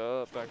fucked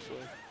up, actually.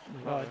 Oh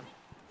my god.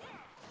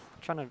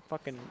 Trying to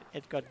fucking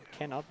edge guard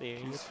Ken up there.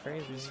 He's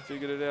crazy. He's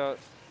figured it out.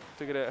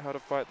 Figured out how to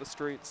fight the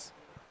streets.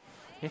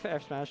 If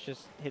F smash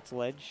just hits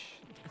ledge,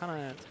 it's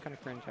kind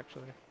of cringe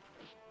actually.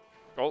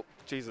 Oh,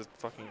 Jesus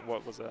fucking,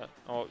 what was that?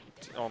 Oh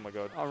my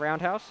god. Oh,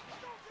 roundhouse?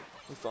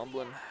 We're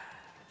fumbling.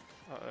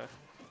 Uh-oh.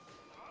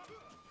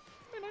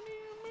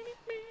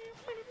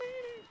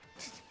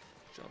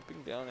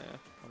 Jumping down there.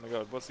 Oh my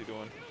god, what's he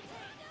doing?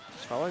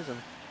 Just follows him.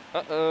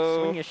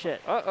 Uh-oh. Swing your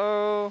shit.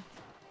 Uh-oh.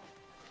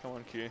 Come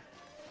on, Q.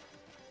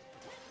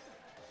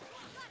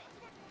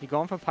 You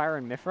going for Pyro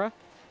and Mithra?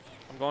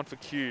 I'm going for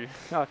Q.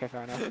 Oh, okay,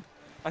 fair enough.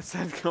 I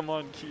said, come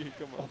on, Q,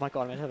 come on. Oh my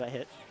god, imagine that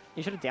hit.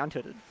 You should have down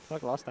tilted,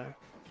 like last time.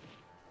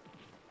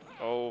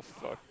 Oh,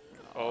 fuck.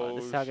 Oh,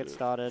 this is how it gets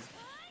started.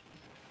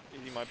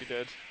 He might be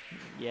dead.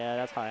 Yeah,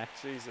 that's high.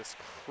 Jesus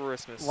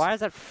Christmas. Why is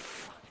that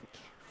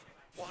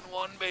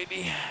 1-1,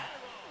 baby.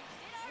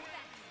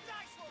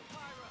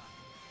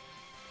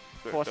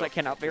 Foresight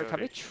cannot be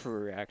recovered.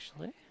 True,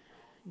 actually.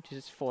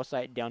 Just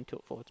Foresight down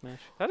tilt forward smash.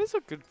 That is a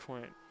good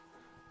point.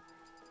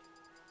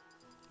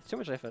 It's too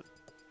much effort.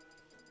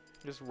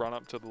 Just run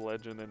up to the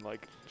ledge and then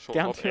like short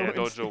down hop air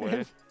dodge instead.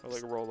 away. Or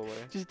like roll away.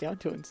 Just down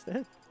tilt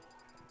instead.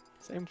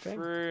 Same thing.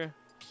 True.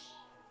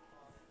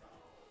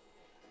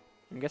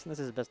 I'm guessing this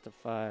is a best of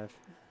 5.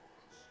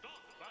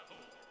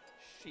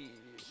 Shit.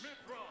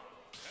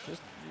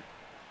 Just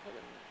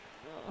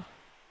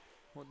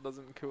what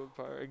doesn't kill with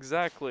pyro?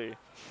 Exactly.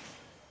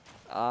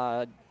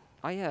 oh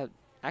yeah,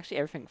 Actually,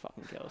 everything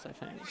fucking kills, I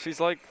think. She's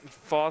like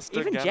faster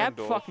Even Ganondorf. jab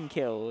fucking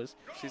kills.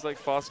 She's like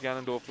fast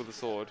Ganondorf with a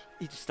sword.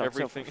 He just starts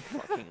everything.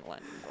 fucking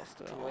lightning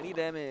buster. 20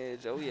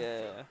 damage. Oh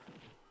yeah.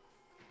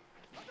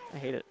 I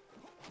hate it.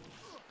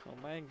 Oh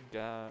my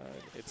god.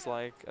 It's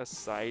like a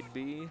side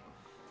B.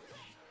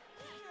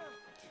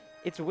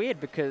 It's weird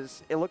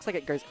because it looks like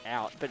it goes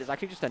out, but it's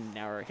actually just a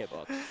narrow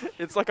hitbox.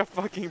 It's like a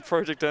fucking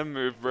Project M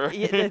move, bro.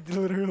 Yeah, that's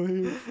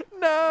literally.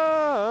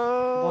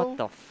 No. What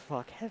the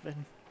fuck,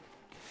 heaven?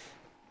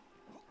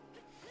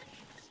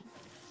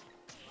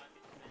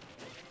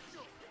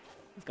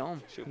 He's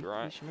gone. Should be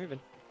right. He's moving.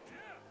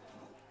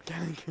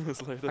 Getting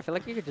kills later. I feel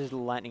like you could just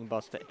lightning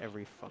buster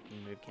every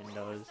fucking move Ken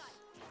does.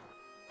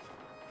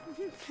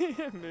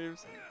 Yeah,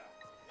 moves.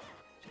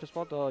 Just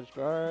spot dodge,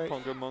 bro.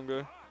 Pongo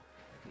Mongo.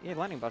 Yeah,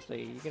 lightning buster.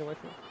 You get away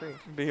from it for free.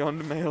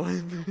 Beyond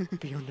melee.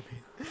 Beyond the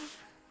melee.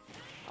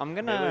 I'm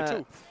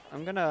Melee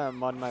gonna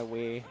mod my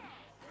Wii.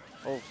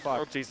 Oh fuck.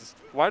 Oh Jesus.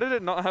 Why did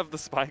it not have the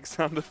spike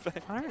sound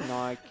effect? I don't know.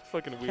 Like,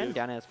 fucking Ken weird.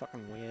 down here is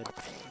fucking weird.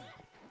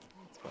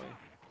 It's funny.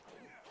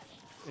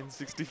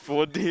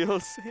 N64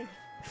 DLC.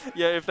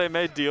 Yeah, if they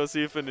made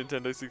DLC for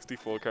Nintendo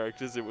 64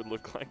 characters, it would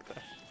look like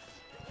that.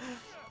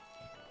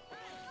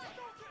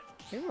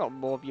 We've got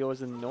more viewers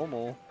than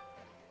normal.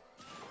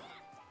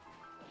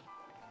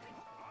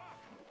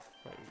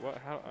 Wait, what?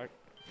 How? I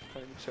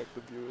can't even check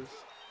the viewers.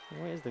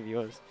 Where's the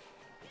viewers?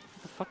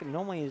 The fucking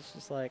normally it's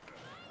just like,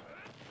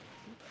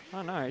 I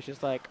don't know. It's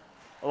just like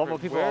a lot more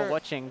people are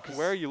watching. Cause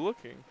where are you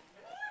looking?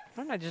 I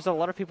don't know. Just a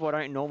lot of people I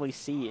don't normally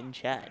see in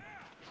chat.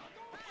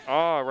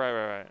 Oh,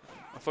 right.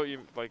 I thought you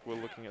like were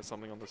looking at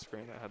something on the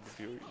screen that had the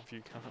view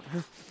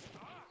count.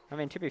 I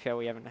mean, to be fair,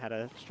 we haven't had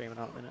a stream in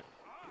a minute.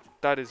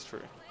 That is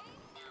true.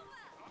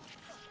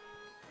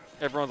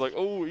 Everyone's like,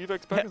 "Oh,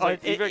 EVAC's back." It's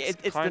like,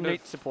 it's the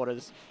Newt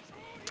supporters.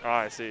 Oh,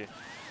 I see.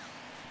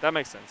 That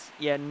makes sense.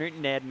 Yeah,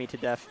 Newt nared me to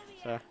death.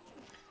 So.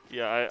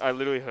 Yeah, I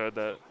literally heard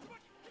that.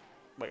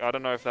 Like, I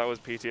don't know if that was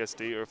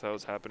PTSD or if that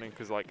was happening,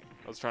 because, like,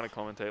 I was trying to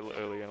commentate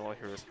earlier and all I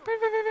hear is...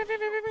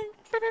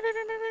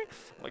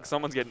 Like,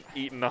 someone's getting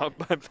eaten up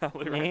by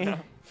Pally right now.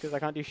 Because I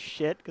can't do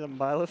shit, because I'm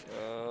Byleth.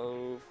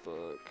 Oh,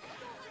 fuck.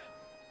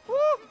 Woo!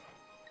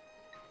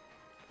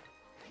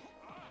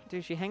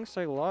 Dude, she hangs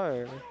so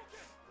low.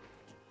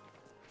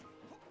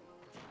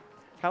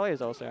 Pally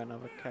is also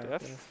another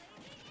character.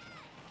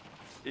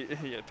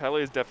 Yeah,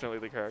 Pally is definitely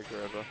the character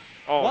ever.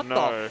 Oh, what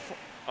no.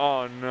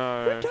 Oh,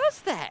 no. Who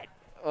does that?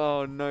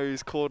 Oh no,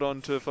 he's caught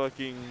on to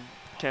fucking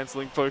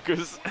cancelling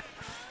focus.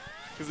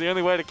 Because the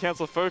only way to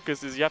cancel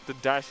focus is you have to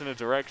dash in a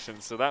direction,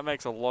 so that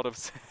makes a lot of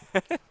sense,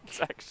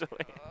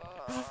 actually.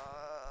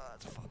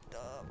 That's fucked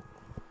up.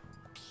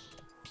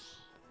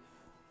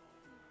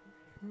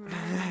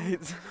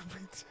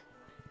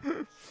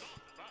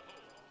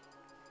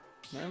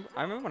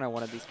 I remember when I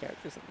wanted these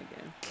characters in the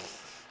game.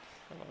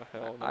 Oh,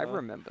 hell no. I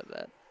remember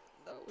that.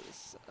 That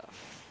was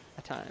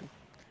a time.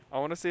 I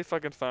want to see if I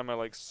can find my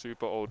like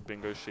super old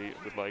bingo sheet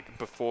with like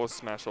before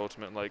Smash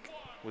Ultimate like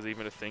was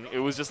even a thing. It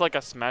was just like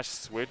a Smash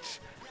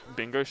Switch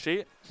bingo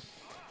sheet,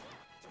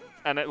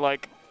 and it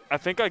like I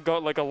think I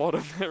got like a lot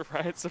of it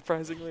right,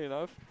 surprisingly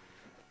enough.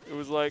 It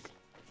was like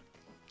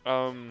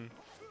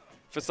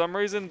for some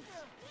reason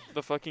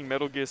the fucking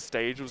Metal Gear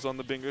stage was on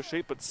the bingo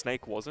sheet, but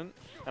Snake wasn't,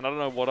 and I don't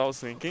know what I was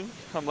thinking.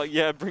 I'm like,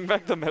 yeah, bring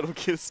back the Metal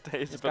Gear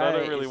stage, but I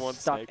don't really want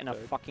stuck Snake in a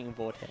fucking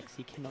vortex.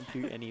 He cannot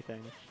do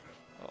anything.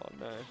 Oh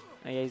no.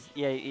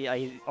 Yeah,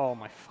 oh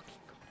my fucking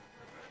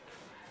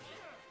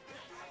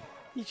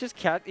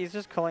god. He's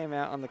just calling him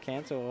out on the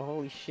cancel.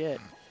 Holy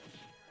shit.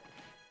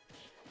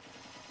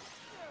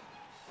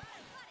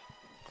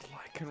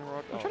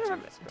 Rock. I'm trying to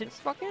remember. Did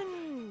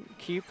fucking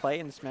Q play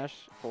in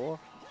Smash 4?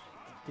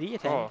 Did he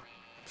attend? Oh.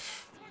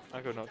 I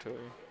could not tell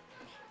you.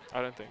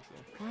 I don't think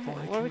so.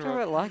 What are we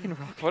talking about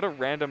Lycanroc? What a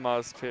random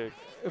ass pick.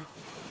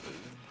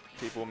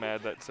 People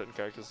mad that certain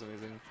characters are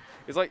using.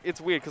 It's like,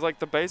 it's weird, because like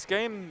the base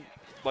game,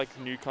 like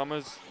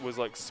newcomers was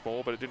like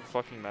small, but it didn't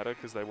fucking matter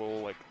because they were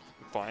all like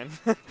fine.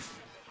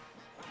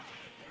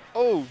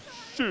 Oh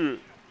shit!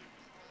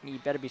 You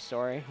better be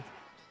sorry.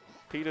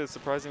 Peter's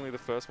surprisingly the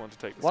first one to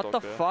take the what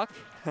stock the there. fuck?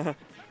 Have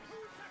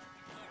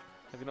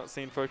you not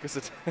seen Focus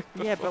Attack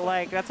before? Yeah, but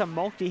like that's a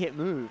multi-hit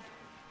move.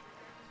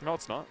 No,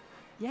 it's not.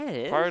 Yeah,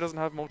 it is. Pyro doesn't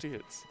have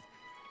multi-hits.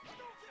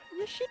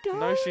 Yes, she does.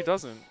 No, she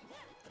doesn't.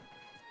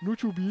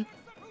 Neutral B.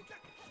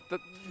 That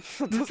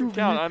doesn't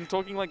count. I'm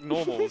talking like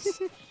normals.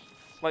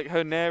 Like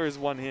her Nair is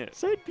one hit.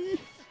 Side B.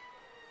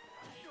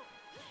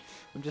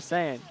 I'm just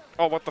saying.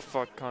 Oh, what the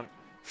fuck, cunt.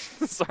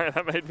 Sorry,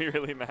 that made me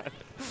really mad.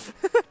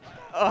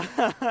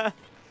 I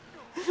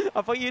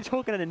thought you were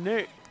talking to the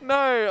Newt. No,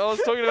 I was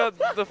talking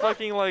about the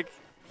fucking like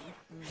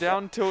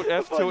down tilt,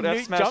 F tilt,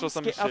 F smash or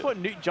some shit. I thought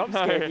Newt jump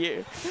scared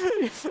you.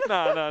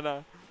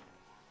 No.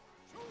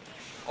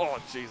 Oh,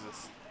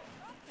 Jesus.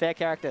 Fair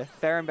character.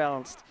 Fair and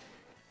balanced.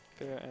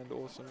 Fair and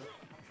awesome.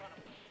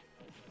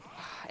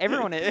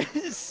 Everyone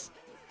is.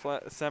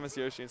 Samus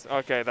Yoshi.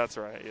 Okay, that's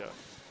right, yeah.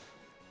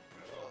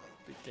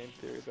 Big game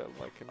theory about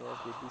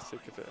Lycanroc would be sick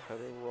if it had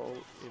a role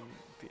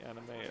in The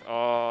anime.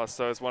 Oh,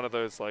 so it's one of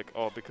those like,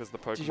 oh, because the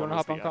Pokemon Did you want to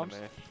was hop on the comms?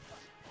 anime.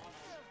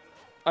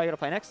 Oh, you gotta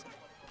play next?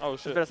 Oh I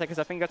was shit. about to say, because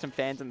I think you got some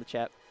fans in the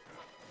chat.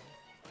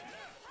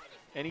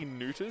 Any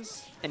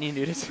neuters? Any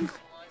nudist?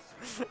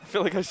 I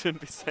feel like I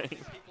shouldn't be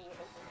saying.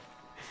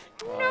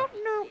 No.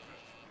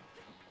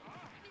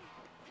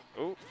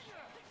 Oh.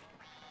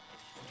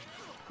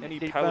 Any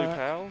Deep Palu back.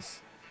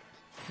 pals?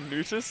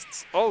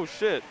 Nudists? Oh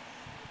shit.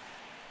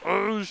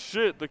 Oh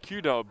shit, the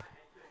Q-dub.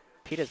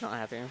 Peter's not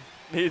happy.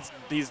 He's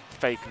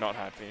fake not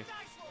happy.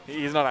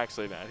 He's not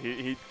actually mad.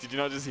 He did you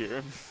not just hear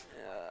him?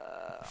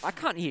 I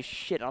can't hear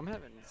shit. I'm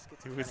having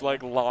He was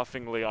like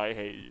laughingly, I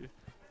hate you.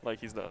 Like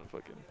he's not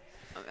fucking.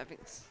 I'm having.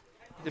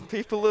 If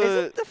people are.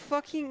 Isn't the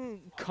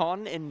fucking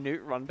Con and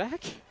Newt run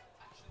back?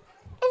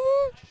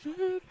 Oh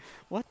shit.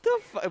 What the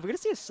fuck? Are we gonna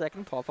see a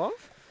second pop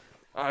off?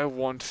 I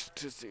want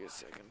to see a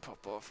second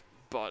pop off,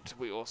 but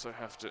we also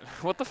have to.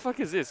 What the fuck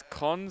is this?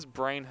 Con's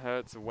brain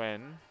hurts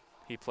when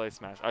he plays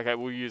Smash. Okay,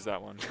 we'll use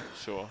that one.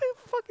 Sure. I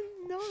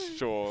fucking know.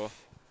 Sure.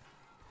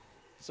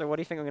 So what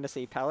do you think we're gonna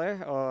see, Palo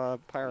or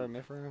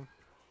Pyromithra?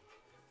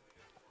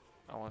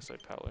 I want to say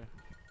Palo.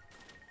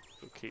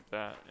 We'll keep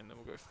that, and then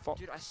we'll go Fox.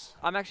 Dude,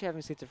 I'm actually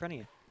having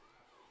schizophrenia.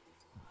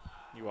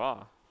 You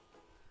are.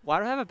 Why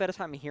do I have a better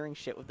time hearing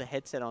shit with the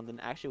headset on than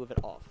actually with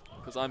it off?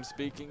 Because I'm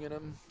speaking in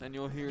him, and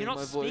you're hearing You're not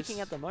my voice.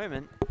 speaking at the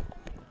moment.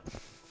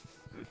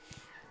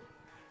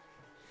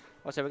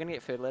 Oh, so we're gonna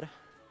get food later?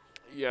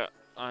 Yeah,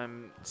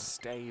 I'm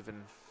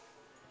staving.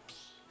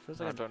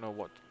 Feels I like don't know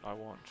what I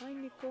want. Hi,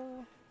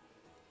 Nico.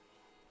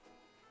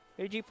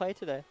 Who did you play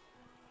today?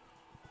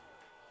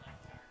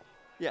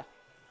 Yeah.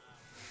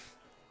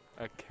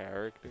 A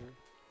character?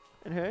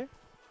 And who?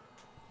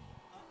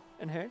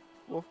 And who?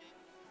 Wolf.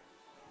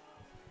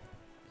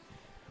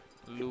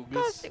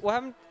 Lugus. What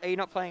happened? Are you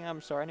not playing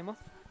Sora anymore?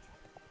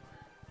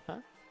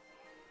 Huh?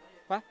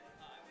 What?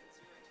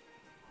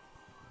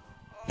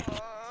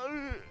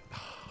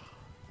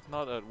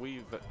 Not at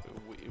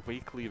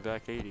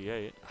WeeklyVac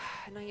 88.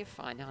 No, you're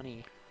fine,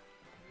 honey.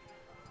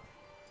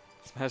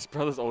 Smash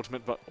Brothers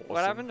Ultimate, but awesome.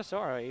 What happened to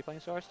Sora? Are you playing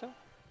Sora still?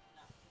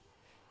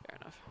 Fair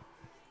enough.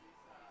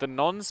 The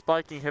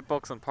non-spiking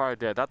hitbox on Pyro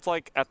Dead, that's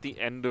like at the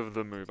end of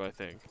the move, I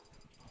think.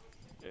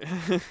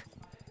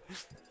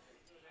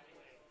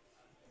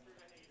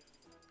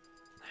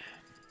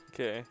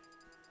 Okay.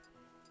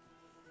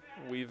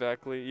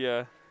 Weevacly,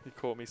 yeah. You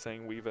caught me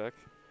saying Weevac.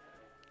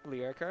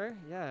 Lyoko?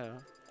 Yeah.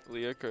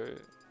 Lyoko.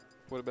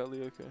 What about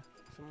Lyoko?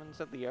 Someone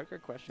said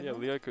Lyoko question. Yeah,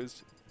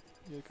 Lyoko's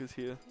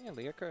here. Yeah,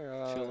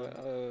 Lyoko.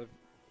 Chilling.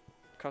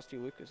 Cost you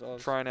Lucas.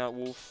 Trying out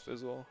Wolf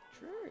as well.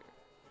 True.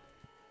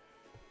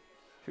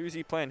 Who's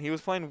he playing? He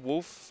was playing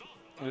Wolf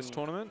in this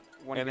tournament,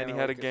 and then he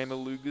had a game of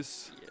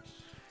Lugus. Yes.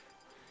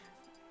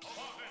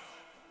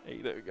 Hey,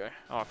 there we go.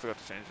 Oh, I forgot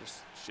to change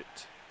this.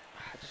 Shit.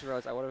 I just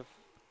realized I would have,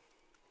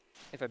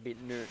 if I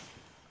beat Newt,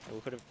 we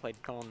could have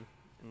played Con,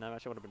 and that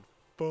match would have been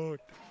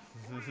fucked.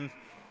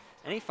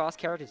 Any fast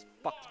characters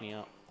fucked me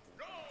up.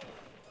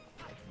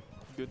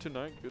 Good to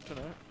know. Good to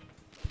know.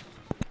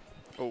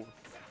 Oh.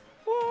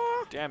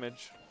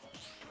 Damage.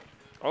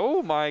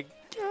 Oh my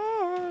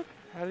god.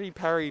 How did he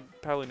parry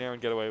Palinair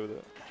and get away with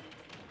it?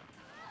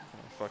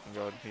 Oh fucking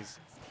god. He's.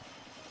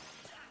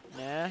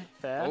 Nah,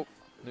 fair. Oh,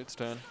 Newt's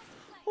turn.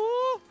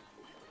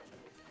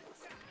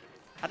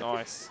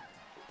 Nice.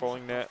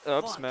 Falling net.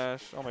 Up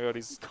smash. Oh my god,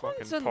 he's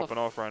fucking popping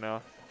off right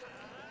now.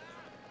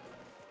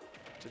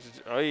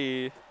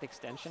 Oi.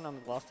 Extension on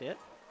the last hit.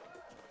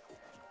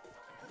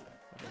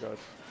 Oh my god.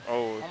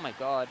 Oh. Oh my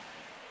god.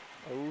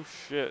 Oh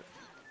shit.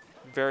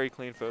 Very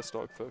clean first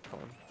stock for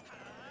Con.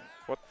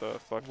 What the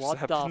fuck What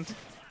just happened?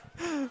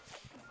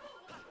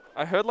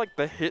 I heard like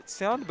the hit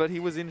sound, but he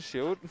was in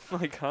shield.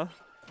 Like, huh?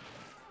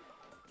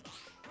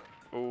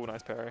 Oh,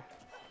 nice parry.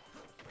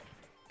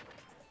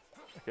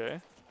 Okay.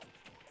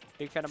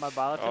 Big fan of my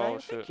Violet today. Oh,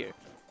 Thank you.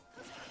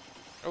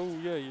 Oh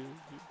yeah, you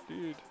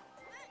did.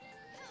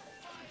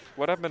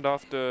 What happened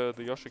after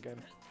the Yosha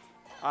game?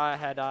 I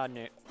had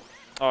Newt.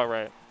 Oh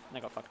right. And I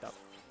got fucked up.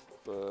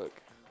 Fuck.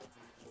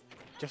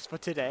 Just for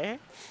today?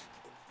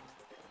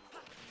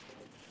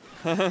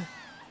 No.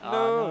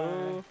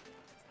 No.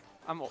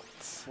 I'm all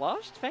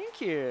flushed? Thank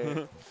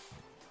you.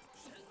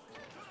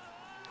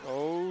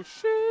 Oh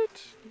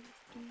shit.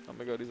 Oh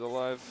my god, he's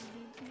alive.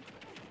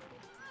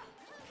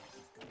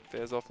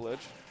 Bears off ledge.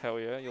 Hell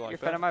yeah, you like You're a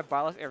that? fan of my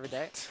Violet every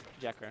day?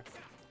 Jacko.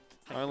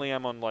 I only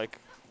am on like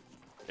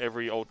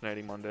every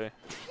alternating Monday.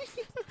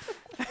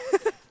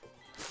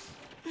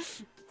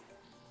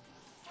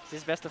 Is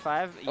this best of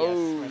 5? Yes.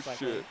 Oh most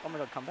likely. shit. Oh my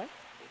god, comeback?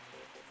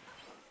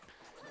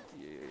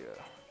 Yeah.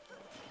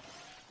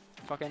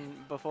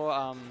 Fucking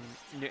before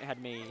Newt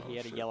had me, he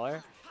had a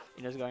yellow.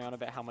 He was going on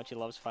about how much he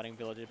loves fighting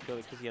villagers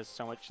purely because he has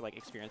so much like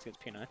experience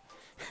against Pino.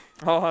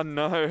 Oh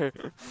no.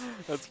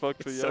 That's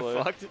fucked for It's yellow.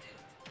 so fucked.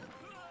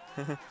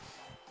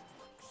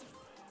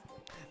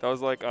 That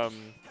was like oh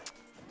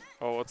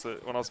what's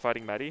it, when I was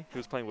fighting Maddie, he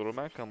was playing Little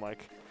Mac, I'm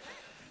like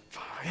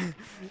fuck.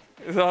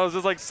 So I was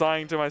just like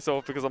sighing to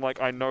myself because I'm like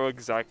I know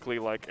exactly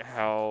like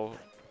how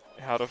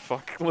how to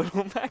fuck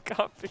Little Mac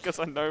up because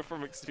I know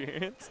from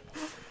experience.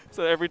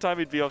 So every time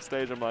he'd be off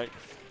stage, I'm like,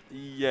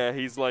 yeah,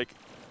 he's like,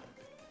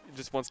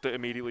 just wants to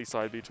immediately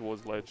side B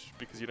towards ledge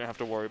because you don't have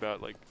to worry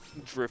about like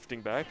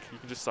drifting back. You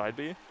can just side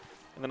B, and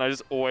then I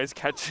just always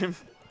catch him,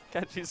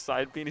 catch his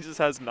side B, and he just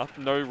has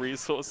no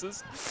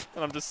resources,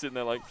 and I'm just sitting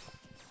there like.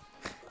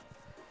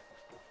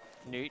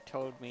 Newt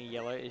told me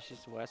yellow is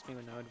just worse me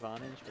with no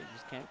advantage, but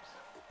just camps.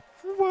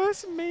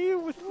 Worse me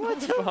with no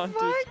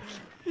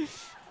advantage.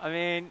 I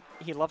mean,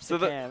 he loves So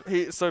to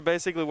camp. so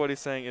basically what he's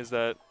saying is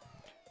that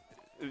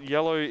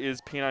yellow is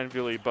P9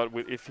 Villy, but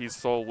if his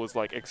soul was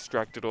like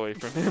extracted away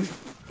from him.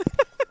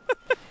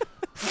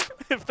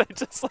 If they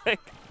just like.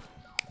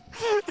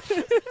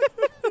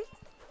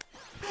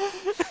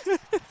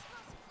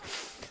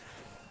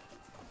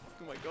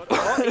 Oh my god.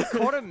 Oh, he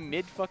caught him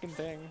mid fucking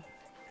thing.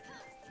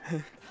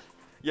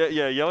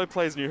 Yeah, yellow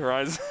plays New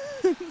Horizons.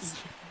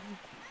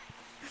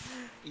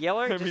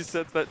 Yellow Maybe just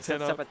sets that 10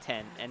 sets up. up a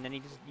 10, and then he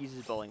just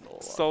uses bowling ball.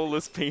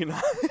 Soulless P9.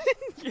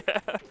 Yeah.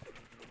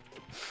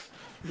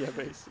 Yeah,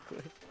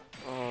 basically.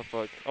 Oh,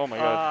 fuck. Oh my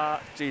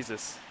god.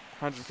 Jesus.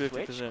 150%.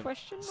 Switch,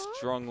 question mark?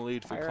 Strong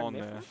lead for Con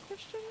there.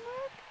 Question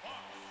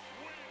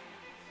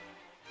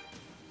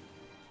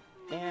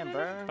mark? Damn,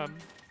 bro.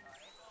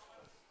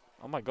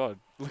 Oh my god.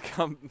 Look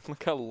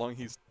how long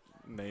his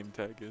name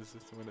tag is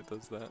when it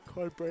does that.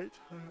 Quite bright.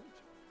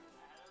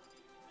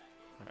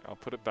 Alright, I'll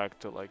put it back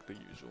to like the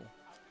usual.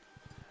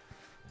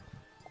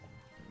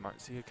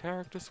 Might see a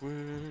character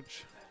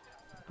switch.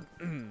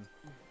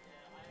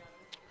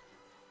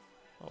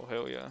 Oh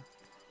hell yeah.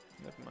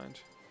 Never mind.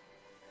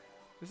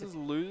 This is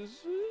losers?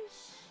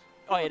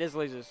 Oh, it is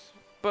losers.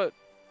 But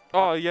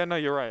oh yeah, no,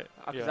 you're right.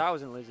 Because Yeah. I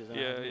was in losers. and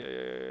I Yeah.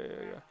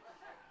 didn't.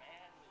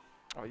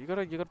 Oh, you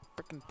gotta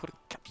freaking put a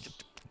cap.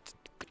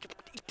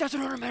 It does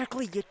it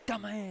automatically, you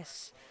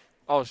dumbass.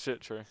 Oh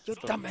shit, true. You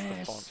It's the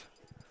dumbass. font.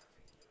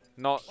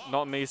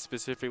 Not me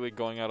specifically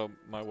going out of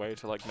my way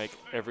to like make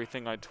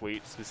everything I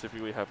tweet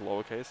specifically have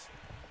lowercase.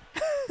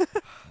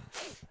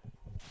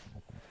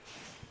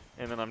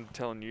 And then I'm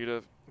telling you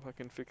to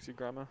fucking fix your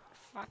grammar.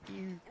 Fuck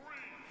you.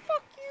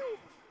 Fuck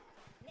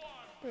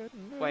you.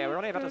 Wait, are we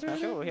already about to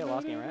smash it? We're here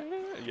last game, right?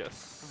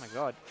 Yes. Oh my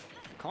god.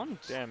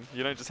 Cons. Damn,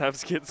 you don't just have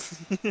skits,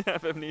 you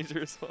have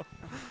amnesia as well.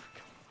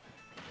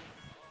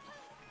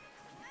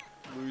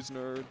 Lose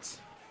nerds.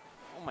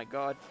 Oh my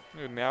god.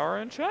 Ooh, now we're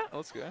in chat?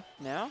 Let's go.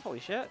 Now? Holy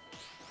shit.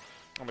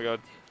 Oh my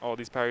god. Oh,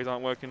 these parries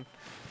aren't working.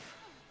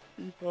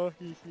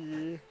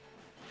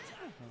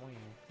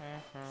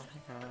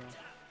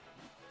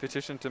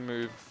 Petition to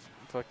move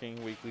fucking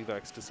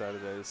WeeklyVacs to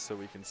Saturdays so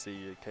we can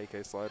see a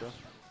KK slider.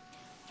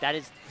 That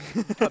is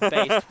a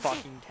based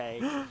fucking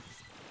take.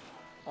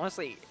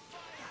 Honestly,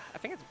 I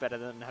think it's better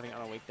than having it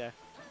on a weekday.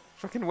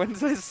 Fucking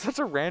Wednesday is such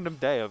a random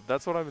day.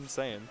 That's what I've been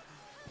saying.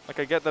 Like,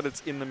 I get that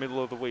it's in the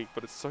middle of the week,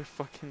 but it's so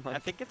fucking like... I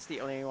think it's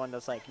the only one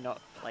that's like not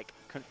like...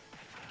 how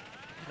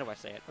do I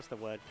say it? What's the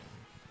word?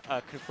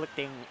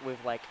 Conflicting with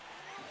like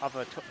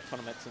other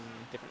tournaments in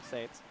different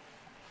states.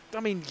 I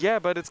mean, yeah,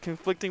 but it's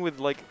conflicting with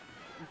like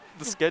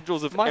the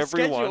schedules of My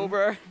everyone. schedule,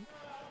 bro.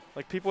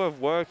 Like, people have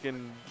work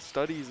and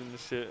studies and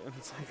shit, and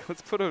it's like,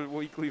 let's put a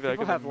weekly back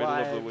in the middle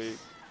of the week.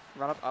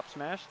 Run up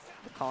smash,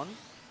 the con.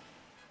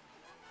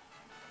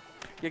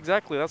 Yeah,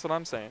 exactly, that's what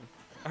I'm saying.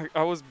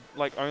 I was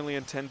like only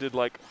intended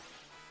like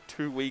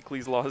 2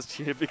 weeklies last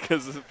year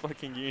because of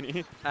fucking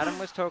uni. Adam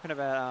was talking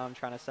about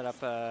trying to set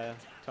up a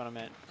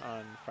tournament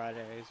on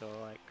Fridays or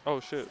like.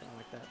 Oh shit! Something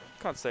like that.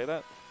 Can't say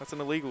that. That's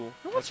an illegal.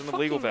 No, that's it's an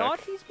illegal fucking vac.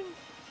 not. He's been.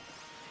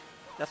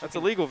 That's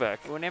illegal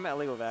vac. We'll name it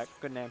illegal vac.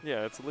 Good name.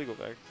 Yeah, it's illegal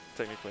vac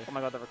technically. Oh my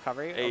god, the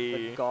recovery of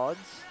the gods.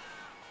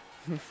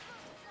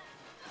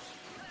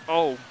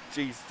 Oh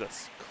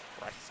Jesus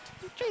Christ!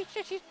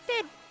 Jesus, he's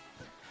dead.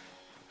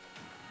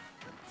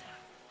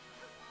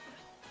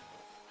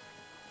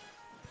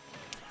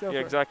 Yeah,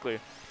 exactly.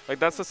 Like,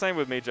 that's the same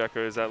with me,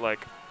 Jacko, is that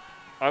like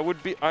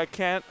I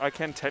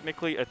can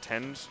technically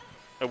attend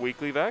a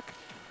weekly vac,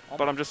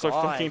 but I'm just so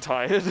fucking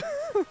tired.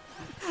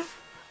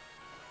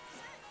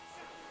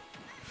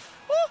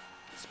 Oh,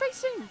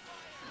 spacing.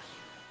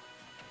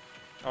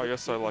 Oh, you're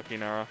so lucky,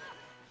 Nara.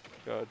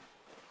 God.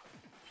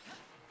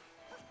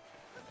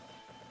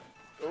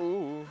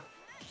 Ooh.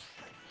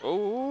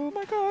 Oh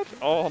my god.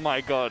 Oh my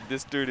god,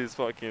 this dude is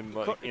fucking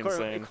like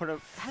insane. How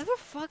the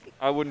fuck?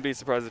 I wouldn't be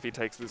surprised if he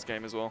takes this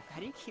game as well. How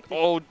do you keep this?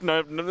 Oh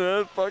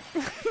no, fuck.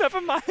 Never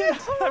mind. I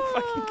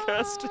fucking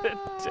cursed it.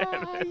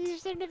 Damn it. You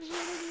should never said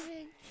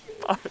anything.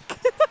 Fuck.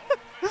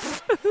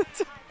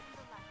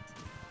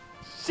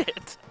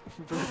 Shit.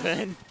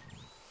 Then.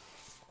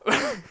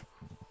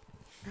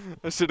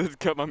 I should have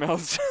kept my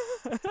mouth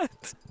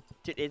shut.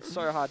 Dude, it's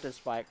so hard to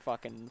spike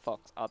fucking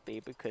Fox up B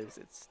because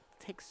it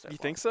takes so long. You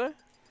think so?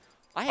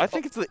 I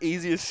think it's the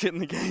easiest shit in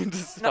the game to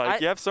spike. No,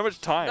 you have so much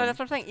time. No, that's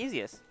what I'm saying.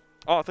 Easiest.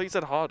 Oh, I thought you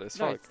said hardest.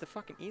 No, Fuck. it's the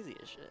fucking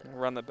easiest shit.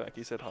 Run that back.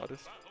 You said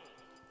hardest.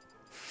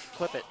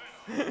 Clip it.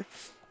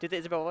 Do the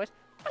Isabel voice.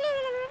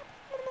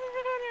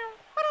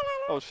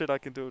 Oh shit, I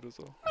can do it as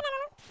well.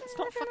 It's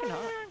not fucking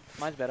hard.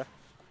 Mine's better.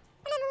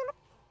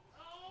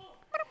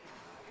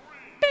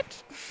 Bitch.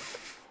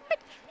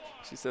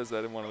 She says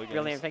that in one of the games.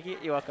 Brilliant, thank you.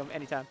 You're welcome.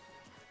 Anytime.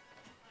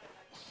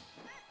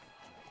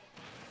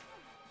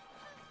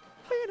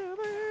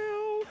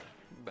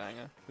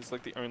 Banger. It's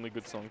like the only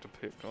good song to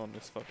pick on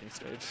this fucking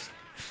stage.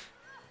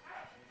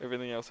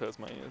 Everything else hurts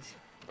my ears.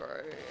 Bro,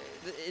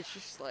 it's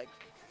just like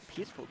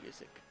peaceful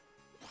music.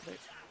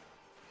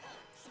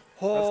 That's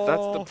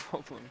the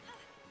problem.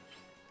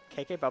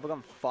 KK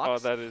Bubblegum Fox? Oh,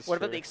 that is What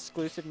about true. the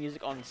exclusive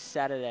music on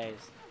Saturdays?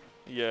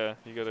 Yeah,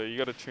 you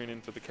gotta tune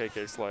in for the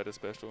KK Slider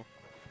special.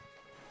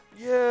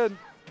 Yeah,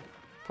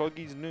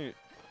 Poggy's Newt.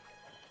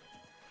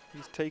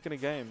 He's taken a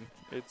game.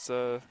 It's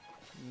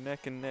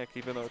neck and neck,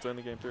 even though it's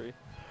only game 3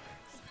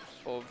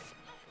 of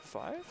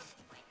 5.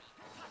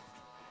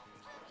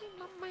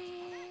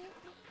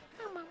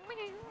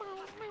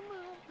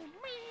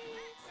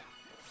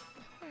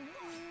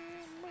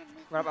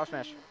 Run up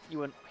smash. You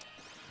win.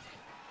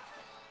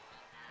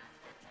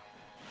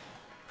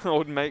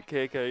 Old mate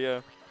KK,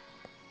 yeah.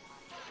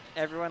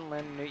 Everyone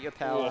learn Newt your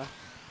power. Ugh.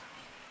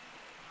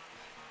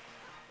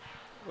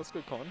 Let's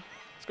go Con.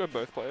 Let's go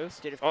both players.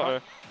 Dude, if Uh-oh.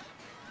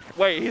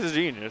 Wait, he's a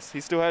genius.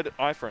 He still had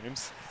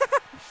iframes.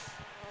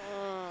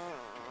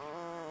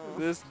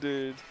 This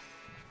dude.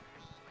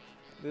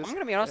 This I'm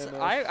gonna be honest, NS.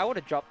 I would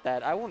have dropped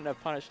that. I wouldn't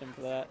have punished him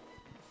for that.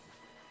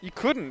 You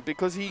couldn't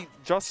because he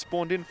just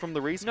spawned in from the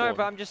respawn. No,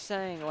 but I'm just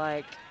saying,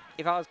 like,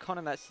 if I was Con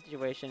in that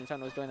situation and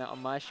someone was doing that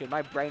on my shield,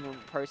 my brain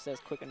wouldn't process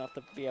quick enough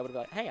to be able to be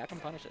like, hey, I can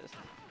punish this.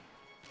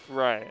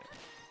 Right.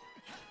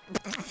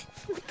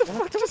 What the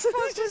fuck just did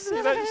you just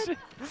see that shit?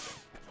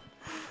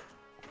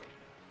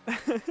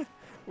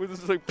 With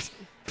this like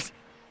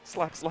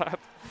slap slap.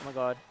 Oh my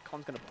god,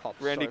 Con's gonna pop.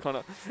 Randy so Con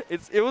up.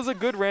 It was a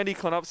good Randy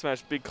Con up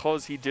smash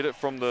because he did it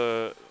from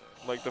the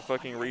the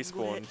fucking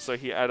respawn. So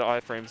he added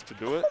iframes to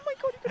do it. Oh my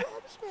god, you got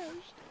up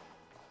smashed.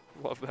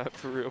 Love that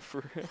for real,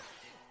 for real.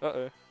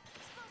 Uh-oh.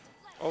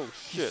 Oh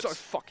shit. He's so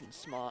fucking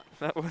smart.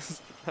 That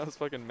was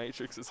fucking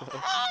Matrix as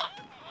hell.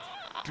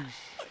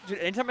 Dude,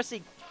 anytime I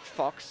see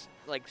Fox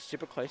like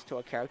super close to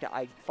a character,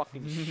 I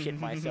fucking shit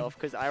myself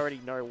because I already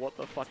know what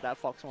the fuck that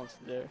Fox wants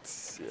to do.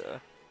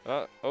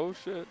 Yeah. Oh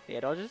shit. Yeah,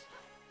 dodges.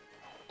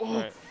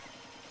 Right.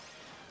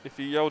 If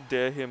you yell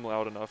dare him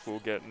loud enough, we'll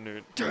get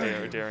Newt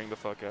daring the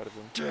fuck out of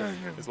him.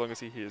 Damn. As long as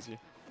he hears you.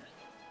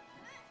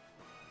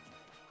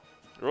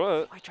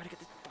 Right. I try to get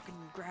this fucking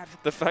grab.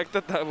 The fact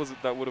that that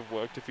would have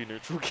worked if he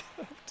neutral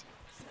gapped.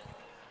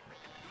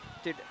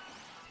 Dude.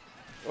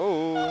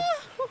 Oh.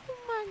 Oh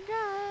my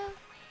god.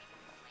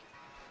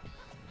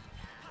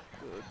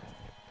 Good.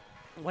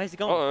 Where's he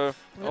going?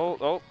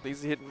 Oh,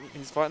 he's hitting.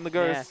 He's fighting the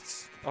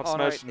ghosts. Up Oh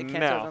smash no, it cancels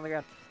now. on the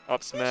ground.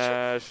 Up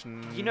smash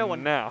You know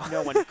when now. You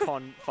know when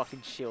Con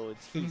fucking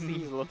shields. He's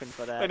looking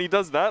for that. And he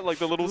does that, like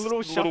the little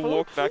shuffle?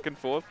 walk back and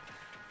forth.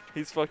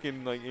 He's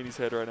fucking like in his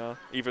head right now,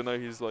 even though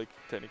he's like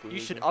technically. You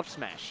should losing. up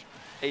smash.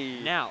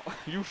 Now.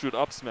 You should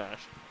up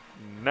smash.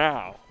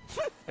 Now.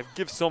 And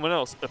give someone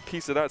else a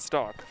piece of that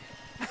stock.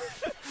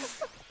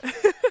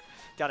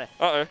 Got it.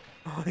 Uh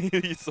oh.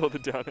 He saw the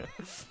down air.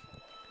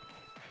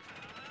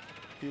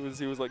 He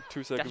was like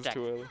 2 seconds attack.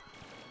 too early. You're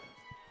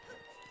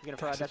gonna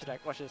throw out dash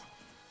attack. Watch this.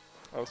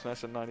 I'll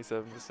smash at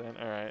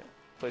 97%. Alright.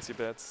 Place your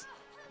bets.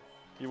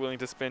 You willing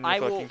to spend your I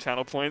fucking will-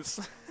 channel points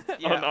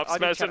Yeah, on up I'll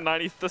do smash at channel-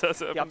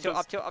 97%? Yeah, up tilt,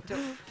 up tilt, up tilt.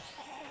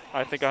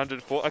 I think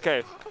 104.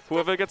 Okay,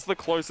 whoever gets the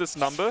closest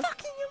number,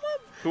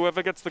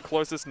 whoever gets the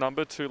closest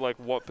number to like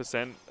what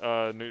percent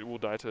Newt will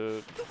die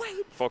to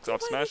Fox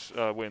up smash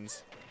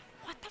wins.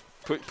 What the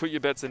Put your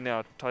bets in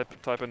now.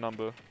 Type a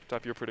number.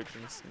 Type your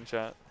predictions in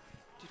chat.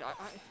 Dude,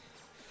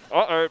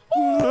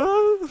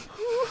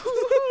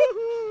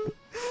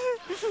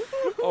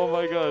 Oh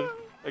my god.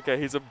 Okay,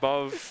 he's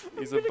above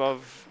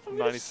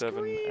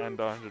 97 and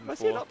If I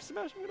see an 104. up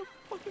smash, I'm gonna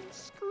fucking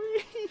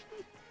scream.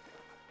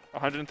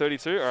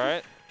 132. All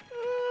right.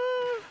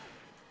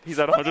 He's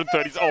at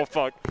 130. Oh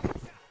fuck.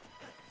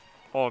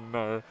 Oh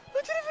no.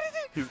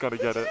 He's gonna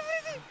get it.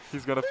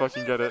 He's gonna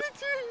fucking get it.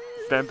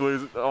 Van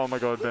Blues. Oh my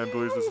god, Van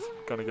Blues is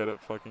gonna get it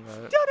fucking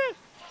right.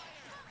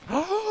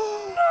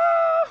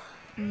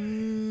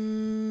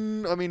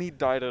 I mean, he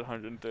died at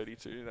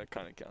 132. That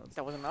kind of counts.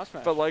 That wasn't an up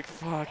smash. But like,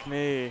 fuck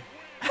me.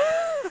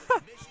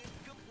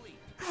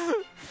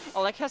 I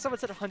like how someone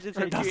said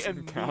 132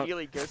 and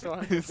immediately goes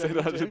to He said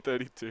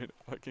 132. 132.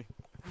 Fucking.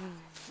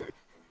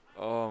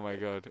 Oh my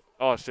god.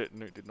 Oh shit,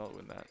 Newt did not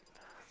win that.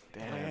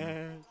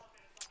 Damn.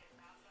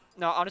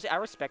 No, honestly, I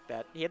respect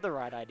that. He had the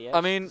right idea.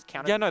 I mean, Just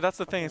counted yeah, no, that's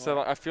the fucking thing. So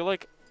well.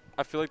 like,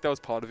 I feel like that was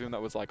part of him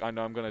that was like, I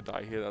know I'm gonna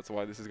die here. That's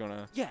why this is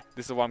gonna. Yeah.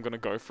 This is why I'm gonna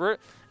go for it.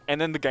 And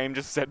then the game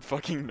just said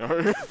fucking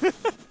no.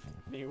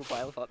 Me will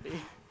buy up me.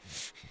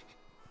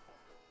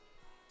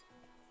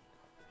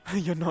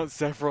 You're not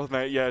Sephiroth,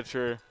 mate. Yeah,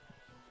 true.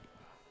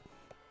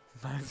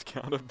 Nice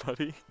counter,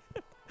 buddy.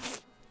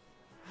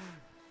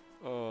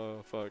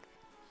 Oh fuck.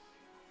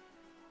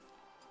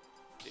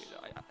 Dude,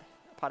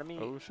 part of me,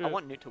 Oh, I shit.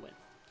 want Newt to win,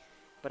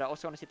 but I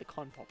also want to see the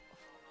con pop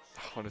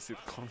off. I want to see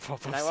the con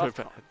pop And off I so love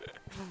bad. con.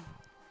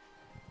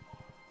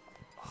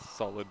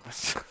 Solid.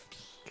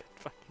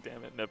 Fucking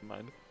damn it. Never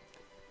mind.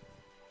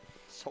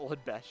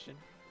 Solid Bastion.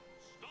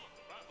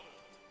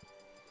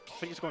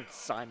 thought you just called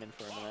Simon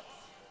for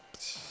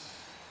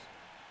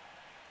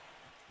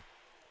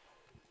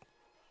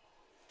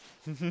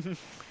a minute.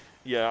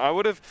 Yeah, I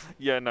would have.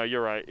 Yeah, no,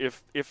 you're right.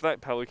 If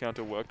that Palu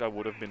counter worked, I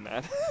would have been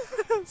mad.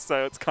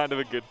 So it's kind of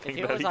a good thing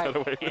If it that was he like got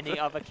away with any it.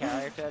 other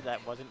character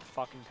that wasn't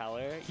fucking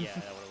Palu, yeah, that would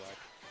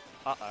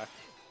have worked. Uh-oh.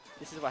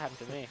 This is what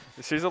happened to me.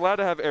 She's allowed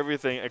to have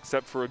everything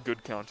except for a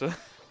good counter.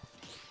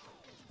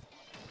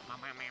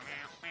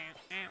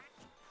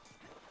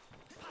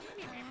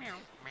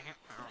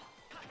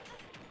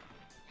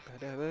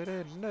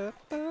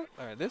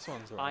 Alright, this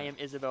one's I am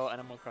Isabel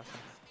Animal Crossing.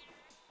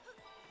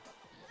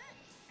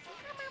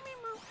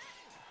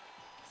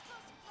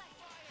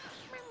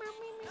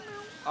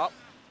 Oh.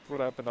 What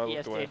happened? I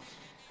looked ESD. away.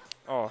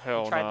 Oh,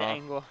 hell I tried nah. the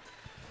angle.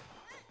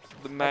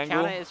 The The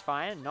mangle? counter is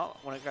fine,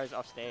 not when it goes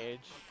off stage.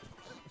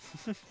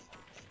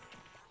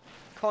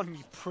 Con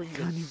you Pringles.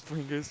 Con you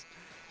Pringles.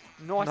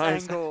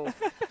 Nice angle.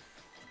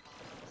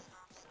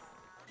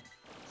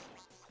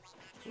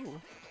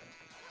 Ooh.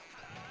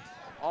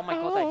 Oh my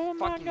god, that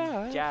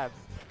fucking jab.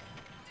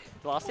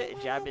 Blast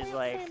it jab is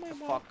like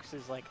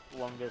Fox's like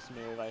longest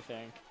move, I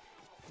think.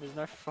 There's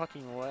no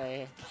fucking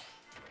way.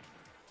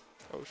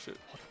 Oh shit.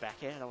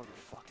 Back in, that would be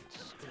fucking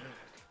sick.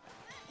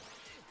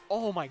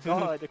 Oh my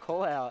god, the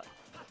call out.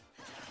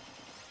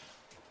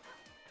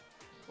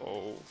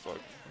 Oh fuck.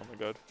 Oh my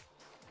god.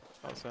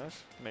 Up smash?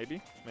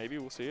 Maybe. Maybe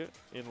we'll see it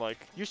in like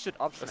You should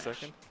up a smash.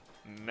 second.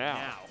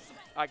 Now.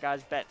 Alright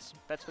guys, bets.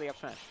 Bets for the up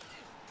smash.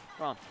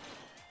 Come on.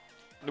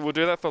 We'll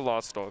do that for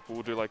last stock.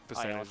 We'll do like Oh, yeah,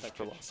 percentage that's for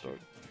true. last stock.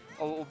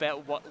 Or we'll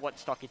bet what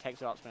stock he takes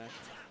with up smash.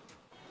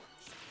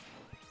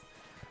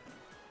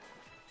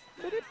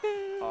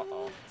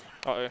 Uh-oh.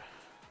 Uh-oh.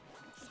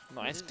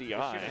 Nice This DI.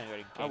 should've been a I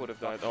game would have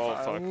died. fucking Oh,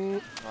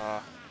 fight. fuck.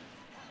 Ah.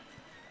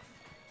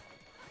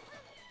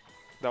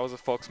 That was a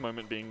Fox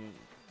moment being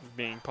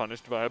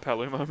punished by a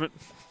Palu moment.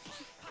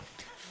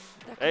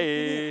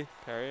 Hey!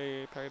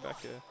 Parry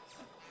back here.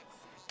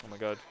 Oh my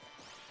god.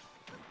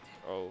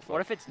 Oh, fuck.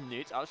 What if it's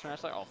Newt's up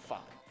smash? Like, oh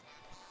fuck.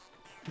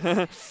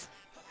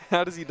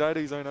 How does he die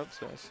to his own up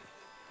smash?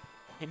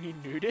 Any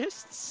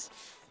nudists?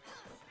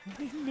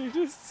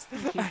 Nudists?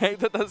 I hate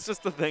that that's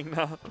just a thing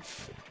now.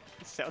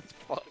 Sounds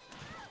fucked.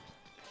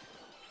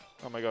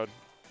 Oh my god.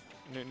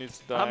 Newt needs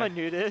to die. I'm a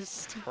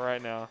nudist.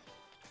 Right now.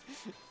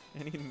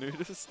 Any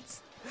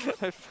nudists?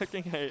 I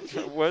fucking hate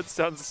that word.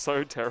 Sounds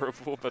so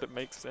terrible, but it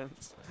makes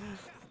sense.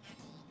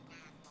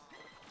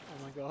 Oh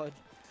my god.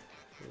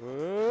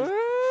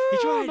 He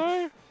tried!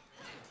 No.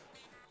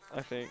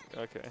 I think,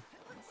 okay.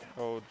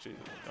 Oh gee.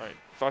 Alright.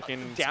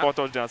 Fucking Down. spot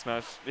dodge down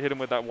smash. Hit him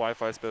with that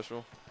Wi-Fi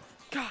special.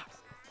 God.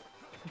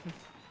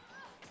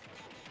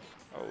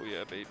 Oh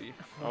yeah, baby.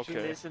 Watching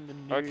Okay. this in the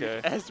nude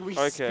Okay. as we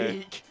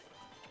Okay. speak.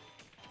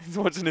 He's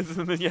watching this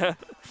in the, yeah.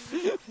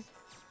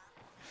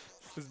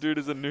 This dude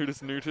is a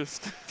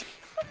nudist.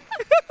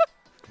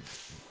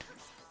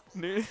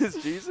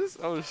 Nudist Jesus?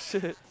 Oh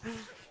shit.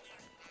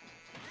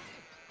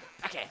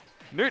 Okay.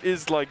 Newt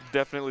is like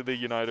definitely the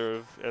uniter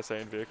of SA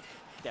and Vic.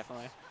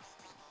 Definitely.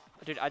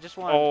 Dude, I just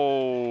want.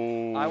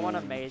 Oh. I want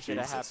a major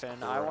to Jesus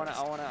happen. I want.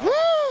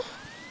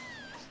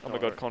 Oh my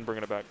god, Con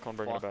bringing it back. Con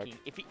bringing it back.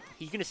 If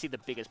he's gonna see the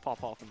biggest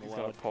pop off in the He's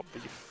world. gonna pop the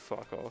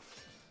fuck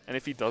off. And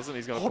if he doesn't,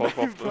 he's gonna Oh, pop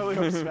man, off. probably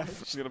on Smash.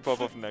 He's gonna pop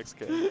off next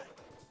game.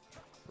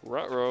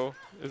 Ruh-roh.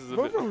 This is a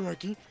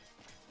bit.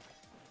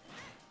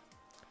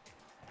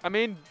 I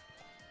mean,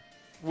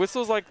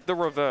 Whistle's like the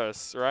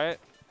reverse, right?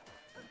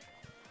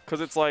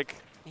 Because it's like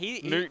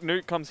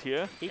Newt comes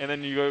here, and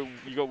then you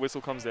got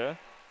Whistle comes there.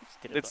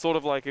 It's sort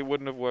of like it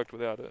wouldn't have worked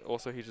without it.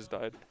 Also, he just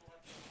died.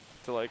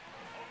 To like.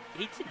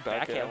 He did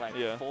back back air air, like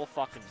yeah. 4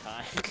 fucking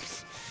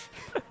times.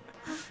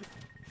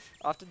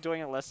 After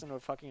doing a lesson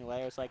with fucking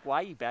Leo, it's like,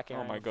 why are you back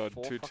airing Oh my god,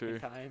 4 2-2. fucking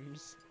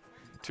times?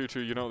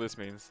 2-2, you know what this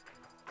means?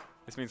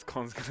 This means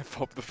Con's gonna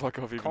pop the fuck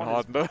off even Con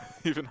is- harder.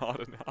 Even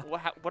harder now.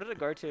 What did it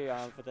go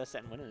to for the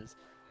set and winners?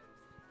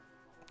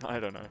 I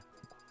don't know.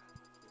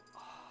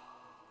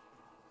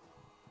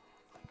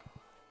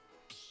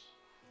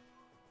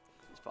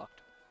 He's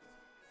fucked.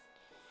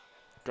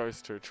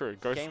 Ghost too, true.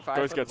 Ghost, Game 5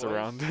 Ghost for the gets boys.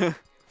 around.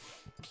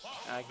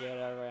 I get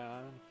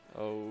around.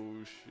 Oh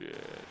shit.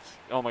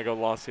 Oh my god,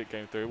 last hit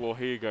game 3. Well,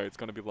 here you go. It's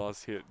gonna be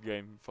last hit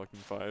game fucking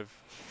 5.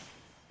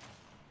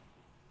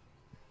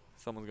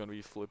 Someone's gonna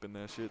be flipping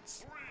their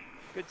shits.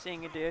 Good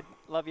seeing you, dude.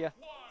 Love you.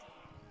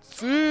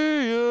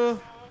 See ya!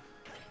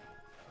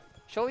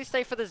 Surely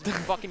stay for this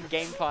fucking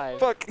game 5.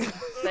 Fuck!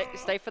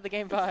 Stay for the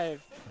game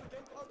 5.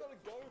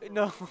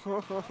 No.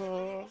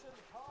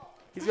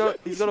 He's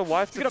got a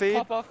wife to He's feed.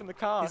 gonna pop off in the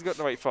car. He's got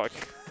no wait, fuck.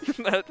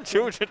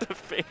 Children to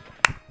feed.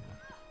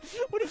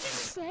 What did you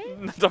say?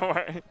 Don't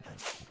worry.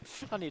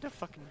 I need to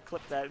fucking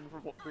clip that and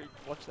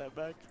watch that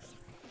back.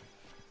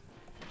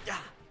 Yeah.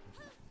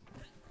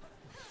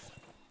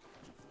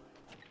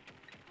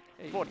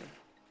 Hey. 40.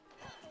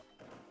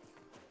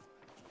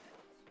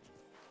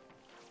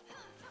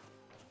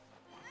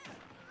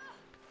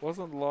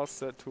 Wasn't the last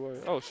set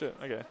 2-0? Oh shit,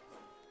 okay.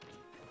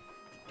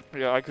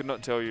 Yeah, I could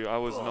not tell you. I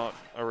was not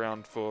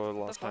around for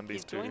last time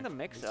these two doing the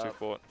mix these two up?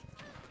 fought.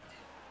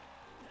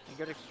 You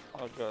gotta.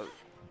 Oh god.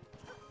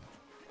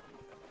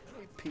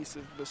 A piece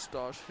of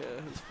moustache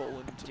hair has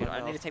fallen into Dude, my I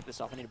mouth. need to take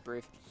this off. I need to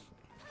breathe.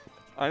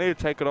 I need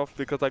to take it off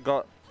because I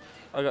got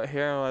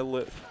hair on my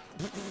lip.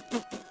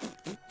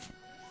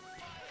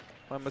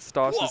 My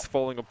moustache is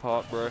falling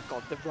apart, bro.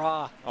 God, the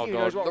raw. Oh He god.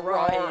 knows what The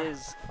raw raw.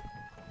 is.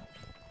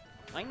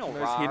 I know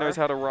He knows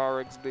how to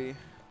raw XD.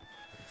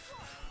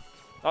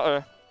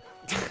 Uh-oh.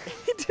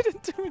 He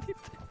didn't do anything.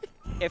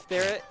 If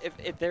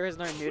there is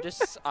no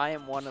nudists, I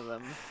am one of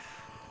them.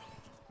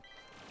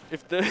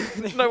 If there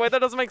no wait, that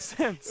doesn't make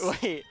sense.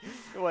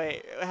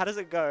 Wait, how does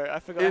it go? I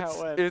forgot how it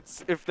went.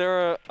 It's if there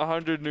are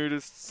 100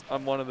 nudists,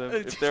 I'm one of them.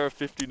 If there are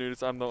 50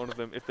 nudists, I'm not one of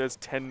them. If there's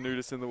 10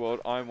 nudists in the world,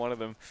 I'm one of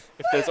them.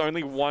 If there's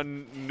only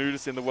one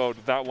nudist in the world,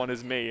 that one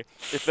is me.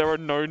 If there are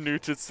no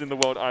nudists in the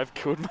world, I've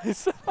killed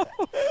myself.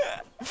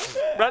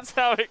 That's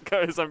how it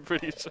goes, I'm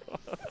pretty sure.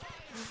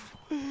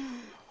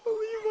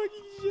 Holy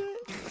fucking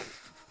shit.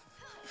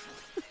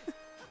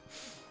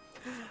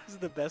 This is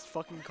the best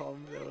fucking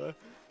comms ever.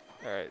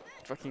 Alright,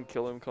 fucking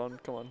kill him, Con.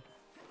 Come on.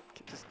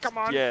 Just, come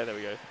on. Yeah, there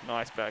we go.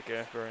 Nice back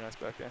air. Very nice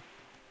back air.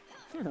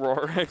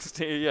 Raw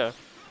XT, yeah.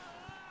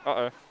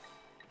 Uh-oh.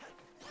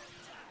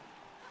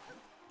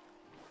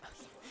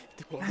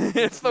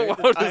 It's the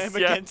world. I am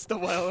against the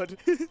world.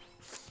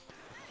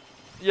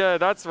 Yeah,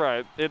 that's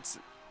right. It's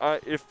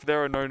if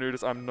there are no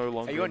nudists, I'm no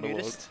longer Are you a in the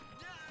nudist?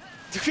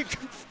 world.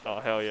 Oh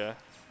hell yeah!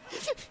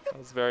 That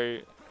was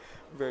very,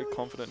 very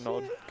confident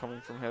nod coming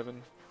from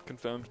heaven.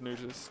 Confirmed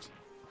nudist.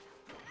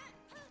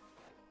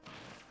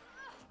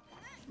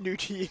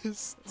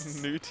 Nutiest.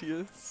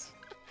 Nutiest.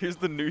 Who's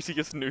the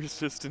nutiest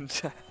nudist in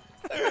chat?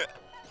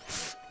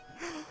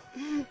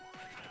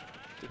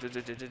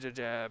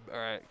 Jab. All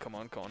right, come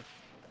on, Con.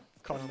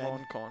 Come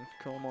on, Con.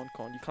 Come on,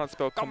 Con. You can't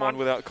spell come on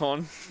without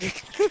Con.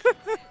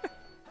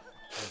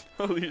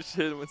 Holy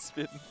shit, I'm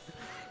spitting.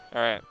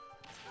 Alright.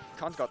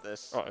 Con's got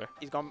this. Uh-oh.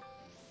 He's gone.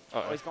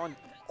 Uh-oh. Oh, he's gone.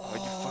 Oh,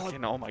 you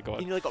fucking, oh my god.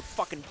 He nearly got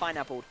fucking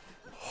pineappled.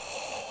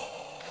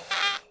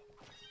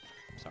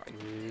 Sorry.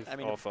 I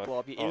mean, oh fuck. blow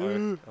up your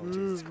Uh-oh. Oh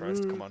Jesus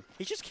Christ, come on.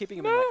 He's just keeping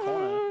him in that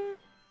corner.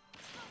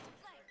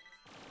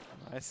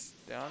 Nice.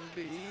 Down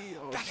B.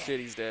 Oh shit,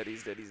 he's dead,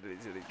 he's dead, he's dead,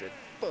 he's dead, he's dead.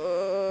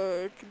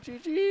 Fuck.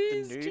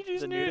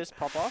 GG's. The nudist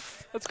pop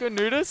off. Let's go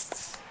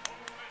nudists.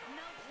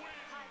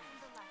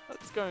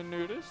 Let's go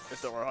nudists.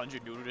 If there were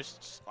 100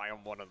 nudists, I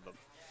am one of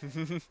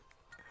them.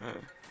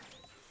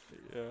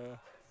 Yeah.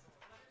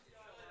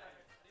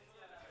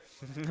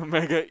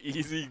 Mega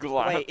easy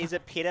glide. Wait, is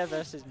it Peter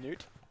versus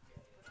Newt?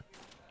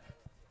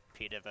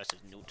 Peter versus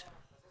Newt.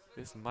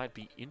 This might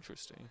be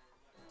interesting.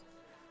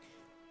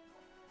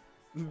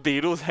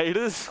 Beatles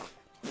haters?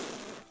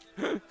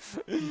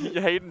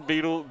 You hate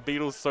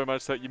Beatles so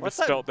much that you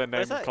misspelled their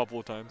name a couple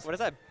of times. What is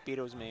that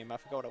Beatles meme? I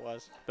forgot what it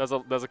was.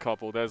 There's a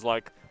couple. There's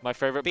like my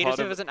favorite Beatles part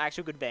of is an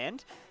actual good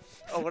band?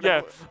 Oh,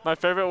 yeah, my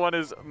favorite one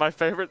is my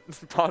favorite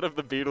part of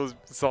the Beatles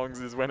songs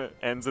is when it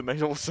ends and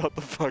they all shut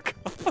the fuck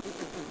up.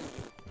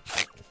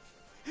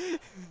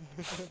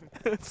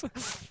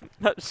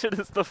 That shit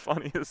is the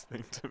funniest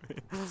thing to me.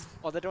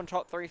 Oh, they're doing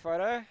top 3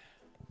 photo?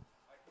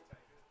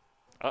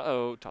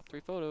 Uh-oh, top 3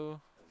 photo.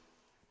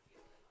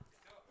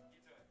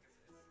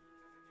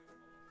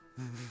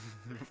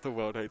 The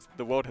world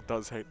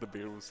does hate the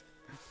Beatles.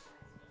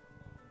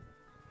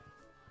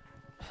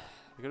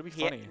 You gotta be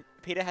funny.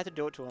 Peter had to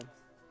do it to him.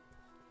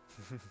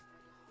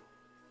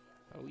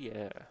 Oh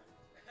yeah.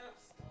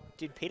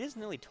 Dude, Peter's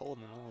nearly taller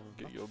than all of them.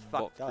 Get your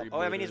Fucked bot up. free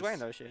Oh, I mean, he's burgers. wearing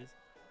those shoes.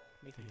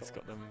 He's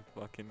got them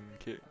fucking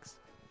kicks.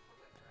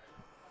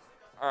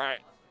 Alright.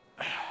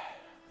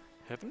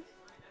 Heaven?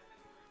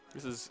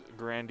 This is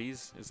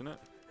Grandies, isn't it?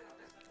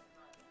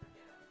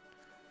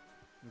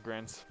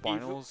 Grand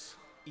Spinals.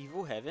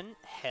 Evil Heaven?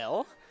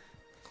 Hell?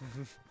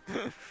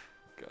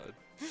 God.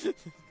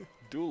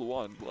 Duel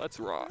 1, let's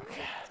rock.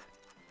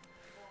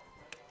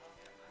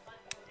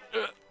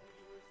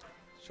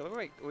 Shall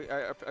we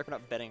open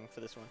up betting for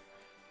this one?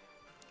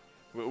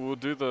 We'll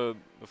do the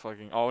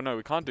fucking... Oh no,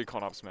 we can't do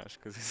con up smash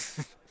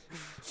because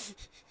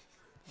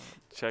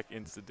check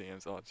Insta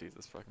DMs. Oh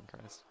Jesus fucking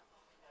Christ.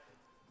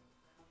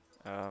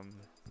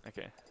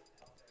 Okay.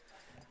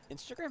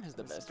 Instagram has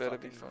the best better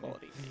be fucking funny.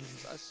 quality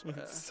feeds, I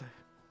swear.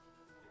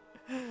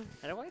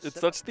 It's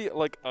such the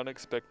like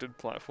unexpected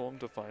platform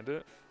to find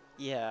it.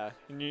 Yeah.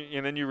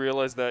 And then you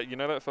realize that you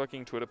know that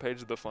fucking Twitter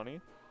page, The Funny.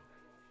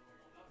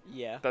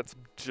 Yeah. That's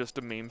just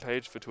a meme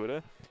page for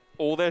Twitter.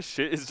 All their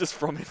shit is just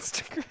from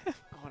Instagram.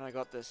 Oh, and I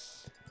got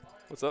this.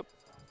 What's up?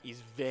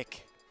 He's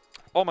Vic.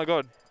 Oh my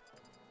god.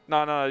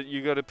 No,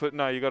 you gotta put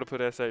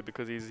SA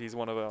because he's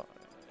one of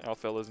our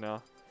fellas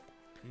now.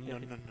 No.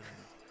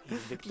 He's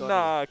Victoria.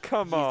 Nah,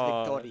 come on.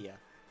 He's Victoria.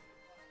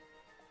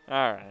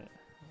 Alright.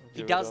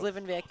 He does live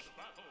in Vic.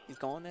 He's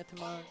going there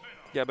tomorrow.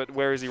 Yeah, but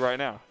where is he right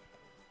now?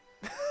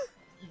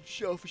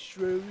 South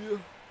Australia.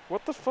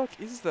 What the fuck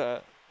is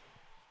that?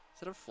 Is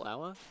that a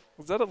flower?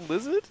 Was that a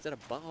lizard? Is that a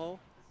butthole?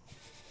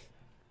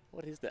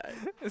 What is that?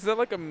 Is that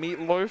like a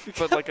meatloaf,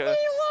 but like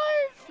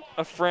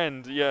a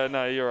friend? Yeah,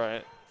 no, you're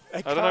right.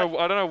 I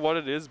don't know what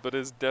it is, but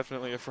it's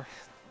definitely a friend.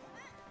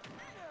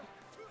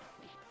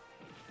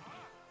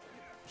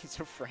 He's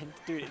a friend,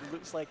 dude. It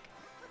looks like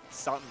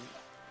something.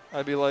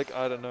 I'd be like,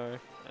 I don't know,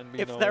 and be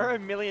If no there one. are a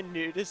million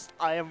nudists,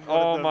 I am one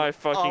Oh of them. my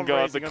fucking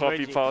god, the raising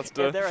copy emoji.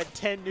 pasta. If there are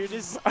 10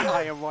 nudists,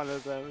 I am one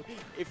of them.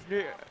 If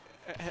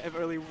I have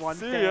only one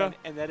See fan, ya.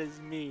 and that is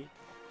me.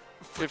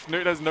 If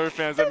Newt has no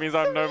fans, that means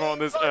I'm no more on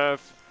this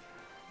earth.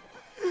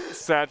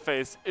 Sad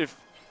face.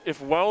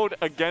 If world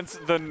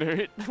against the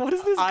Newt, what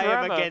is this I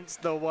am grammar?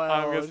 against the world.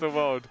 I'm against the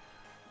world.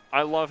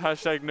 I love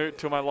hashtag Newt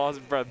till my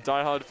last breath.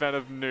 Diehard fan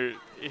of Newt.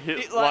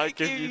 Hit like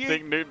if you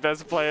think Newt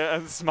best player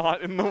and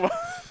smart in the world.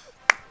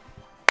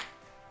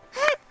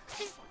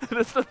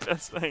 That's the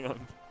best thing on.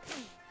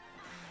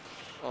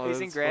 Oh,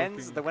 Losing that's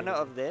Grands, fucking the winner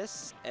incredible. of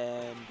this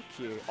and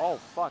Q. Oh,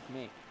 fuck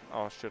me.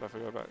 Oh shit, I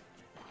forgot about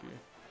Q.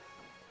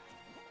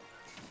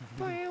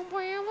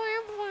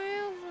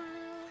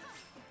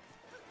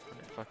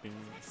 Fucking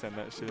send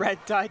that shit.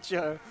 Brad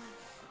Taicho.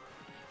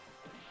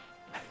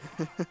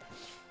 Oh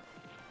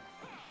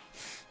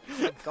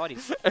my god,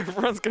 he's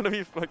Everyone's gonna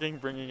be fucking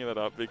bringing that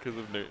up because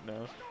of Newt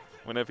now.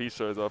 Whenever he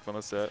shows up on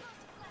a set.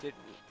 Dude,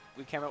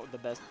 we came up with the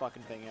best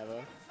fucking thing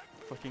ever.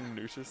 Fucking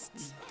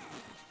Newtists.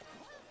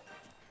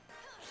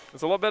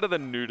 It's a lot better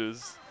than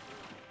Neuters.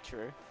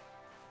 True.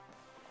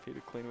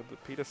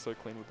 Peter's so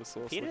clean with the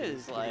sauce. Peter look at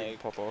is him- look at him like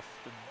pop off.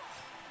 the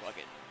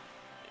fucking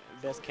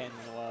best can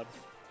in the world.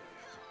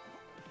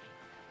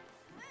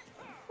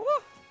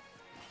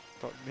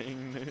 Stop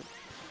being Newt.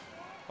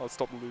 I'll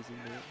stop losing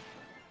Newt.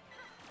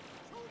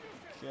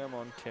 Come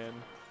on, Ken.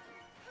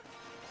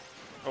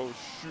 Oh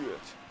shit.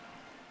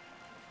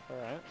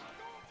 Alright.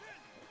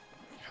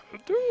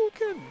 Do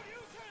Ken.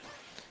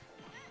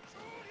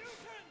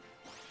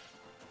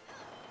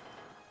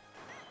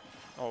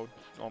 Oh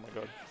my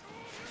god.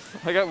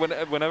 I got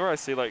whenever I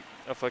see like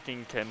a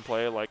fucking Ken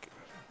player like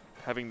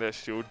having their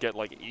shield get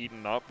like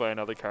eaten up by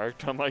another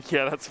character, I'm like,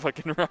 yeah, that's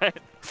fucking right.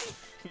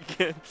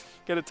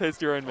 get a taste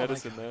of your own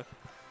medicine there.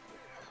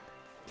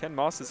 Ken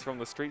Masters from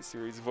the Street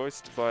series,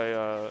 voiced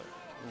by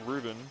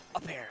Ruben.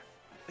 Up here.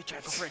 We try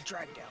to go for a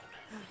drag down.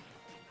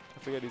 I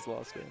forget his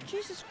last name.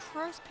 Jesus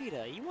Christ,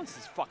 Peter. He wants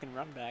his fucking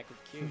run back with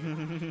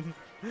Q.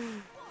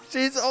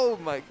 Jeez, oh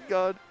my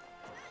god.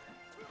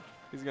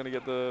 He's gonna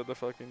get the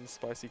fucking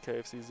spicy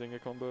KFC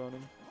zinger combo on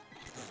him.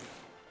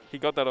 He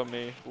got that on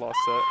me last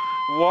set.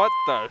 What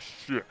the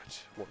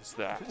shit was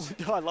that?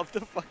 I love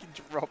the fucking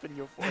drop in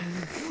your voice.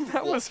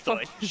 That was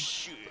What fucking the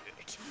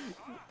shit.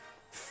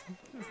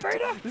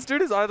 This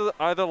dude is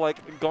either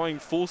like going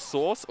full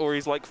sauce or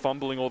he's like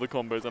fumbling all the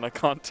combos and I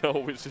can't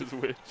tell which is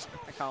which.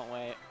 I can't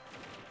wait.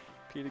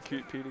 Peter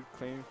cute, Peter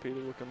clean, Peter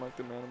looking like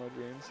the man of my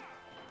dreams.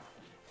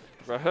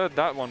 I heard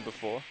that one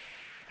before.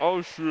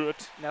 Oh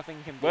shit. Nothing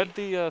can beat. Where'd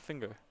the thing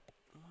go?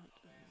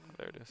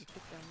 There it is.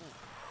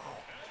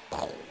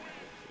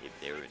 If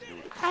there is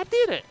no I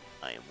did it!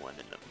 I am one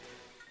of them.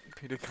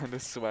 Peter kind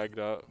of swagged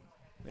out.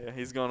 Yeah,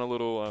 he's gone a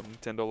little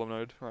 $10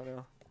 mode right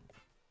now.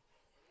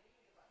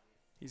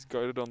 He's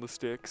goated on the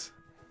sticks,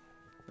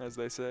 as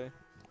they say.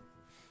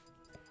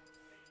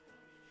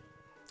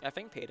 I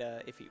think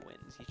Peter, if he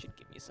wins, he should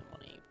give me some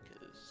money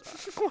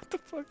because what the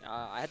fuck?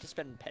 I had to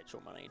spend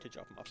petrol money to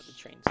drop him off at the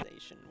train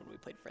station when we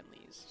played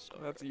friendlies. So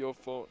That's your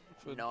fault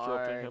for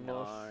dropping him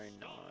off.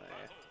 No.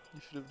 You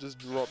should have just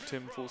dropped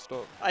him full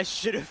stop. I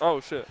should have. Oh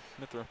shit,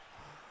 Mithra.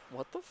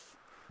 What the f?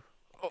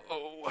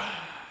 Uh-oh.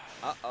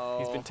 Uh-oh.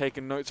 He's been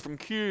taking notes from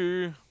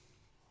Q.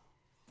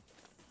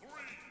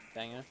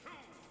 Banger.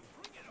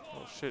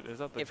 Oh shit, is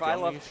that the If I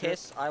love gummy shit?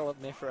 piss, I love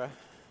Mithra.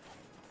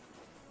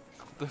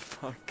 What the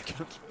fuck?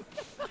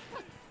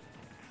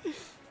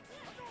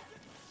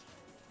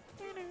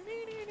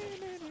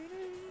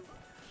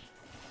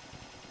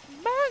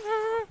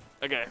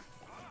 Okay.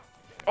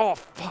 Oh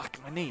fuck,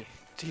 my knee.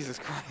 Jesus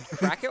Christ.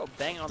 Crack it or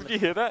bang on Did the... you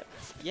hear that?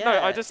 Yeah.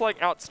 No, I just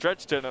like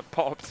outstretched it and it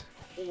popped.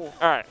 Oh.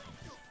 Alright.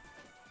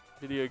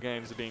 Video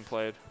games are being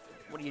played.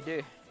 What do you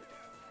do?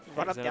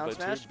 Run up, down Xenoblade 2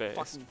 smash, base.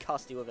 fucking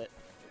custy with it.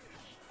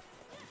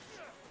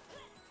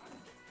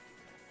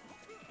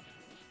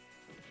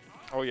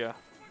 Oh yeah.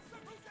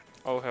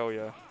 Oh hell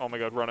yeah. Oh my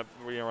god, run it.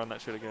 We're gonna run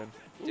that shit again.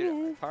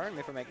 Dude, pardon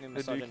me for making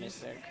me Hadouken.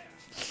 misogynistic.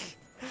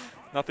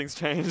 Nothing's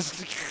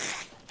changed.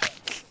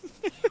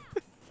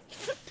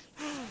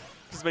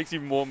 Just makes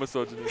you more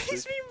misogynistic.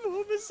 Makes me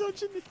more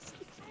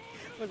misogynistic.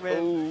 Look,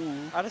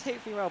 man, I just hate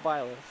female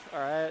violence,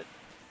 alright?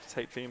 Just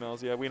hate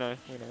females, yeah, we know,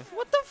 we know.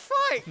 What the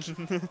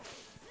fuck?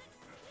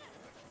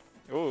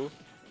 Oh.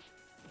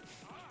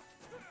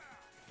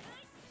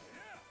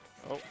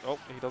 Oh,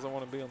 he doesn't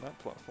want to be on that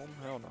platform.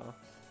 Hell no.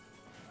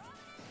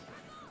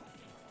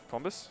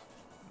 Combus?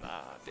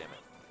 Nah, damn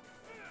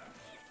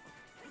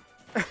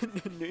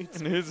it.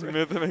 Nude's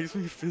myth that makes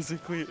me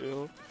physically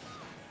ill.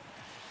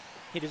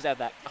 He deserved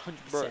that,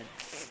 100%.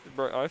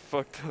 Bro, I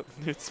fucked up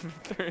Nude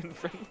Smither in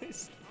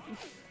friendlies.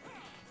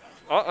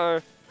 Uh-oh.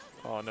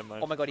 Oh, never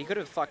mind. Oh my god, he could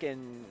have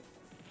fucking...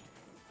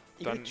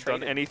 He Done could've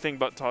traded. anything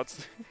but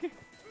tots.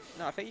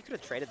 No, I think you could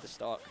have traded the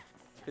stock.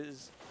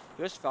 Because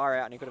he was far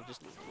out and he could have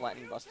just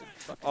lightning busted.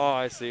 Oh,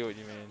 I see what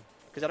you mean.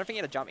 Because I don't think he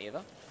had a jump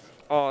either.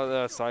 Oh,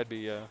 the side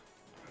B, yeah.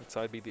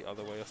 Side B the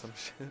other way or some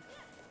shit.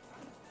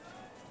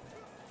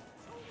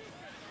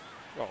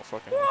 Oh,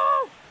 fucking.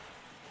 Whoa!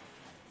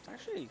 It's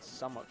actually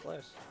somewhat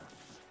close.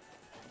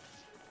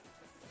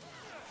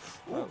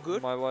 Ooh,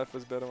 good. My life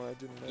was better when I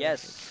didn't know.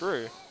 Yes.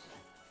 True.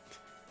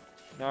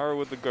 Nara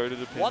with the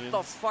goated opinions. What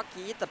the fuck?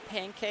 You hit the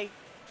pancake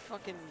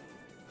fucking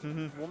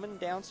woman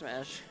down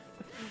smash.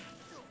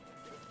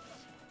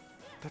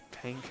 The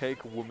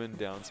pancake woman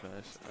down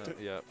smash.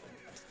 Yep.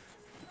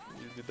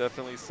 You're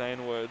definitely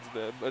saying words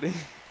there, buddy.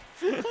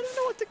 I don't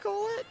know what to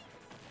call it.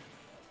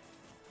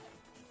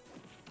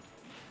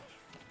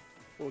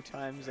 4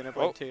 times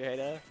Xenoblade 2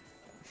 hater.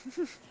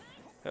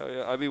 Hell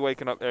yeah, I'd be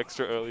waking up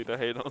extra early to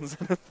hate on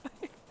Xenoblade.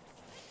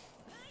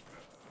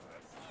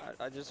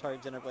 I just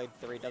hope Xenoblade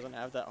 3 doesn't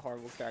have that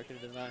horrible character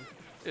design.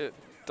 It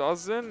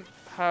doesn't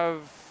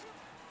have...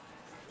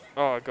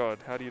 Oh god,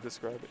 how do you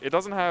describe it? It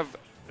doesn't have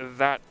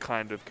that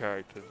kind of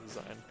character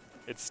design.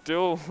 It's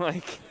still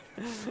like...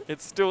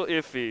 it's still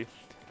iffy,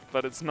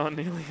 but it's not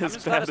nearly as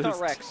just bad glad as... it's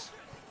not Rex.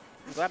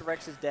 I'm glad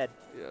Rex is dead.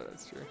 Yeah,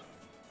 that's true.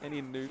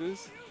 Any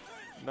neuters?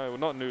 No, we're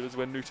not neuters,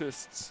 we're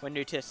nutists. We're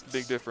nutists.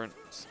 Big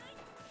difference.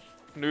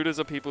 Neuters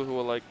are people who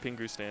are like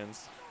Pingu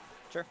stands.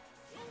 Sure.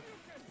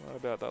 What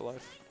about that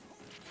life?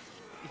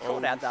 You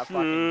called out that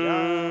fucking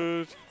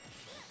job.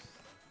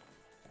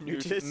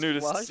 Nudists?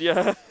 Nudists, What?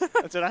 yeah.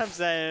 That's what I'm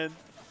saying.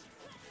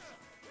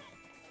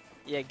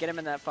 Yeah, get him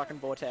in that fucking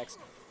vortex.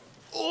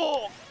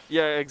 Oh!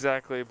 Yeah,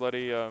 exactly.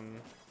 Bloody,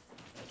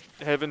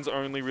 Heaven's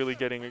only really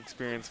getting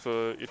experience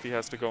for if he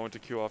has to go into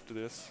queue after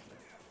this.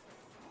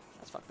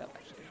 That's fucked up,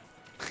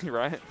 actually.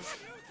 Right?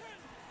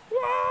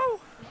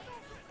 Whoa!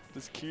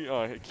 This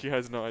Q, Q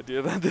has no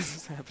idea that this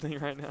is happening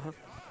right now.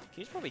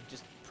 He's probably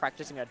just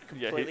practicing a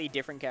completely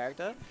different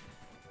character.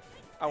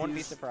 I wouldn't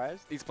be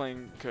surprised. He's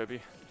playing Kirby.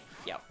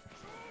 Yep.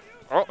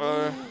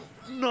 Uh-oh.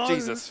 No!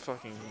 Jesus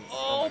fucking...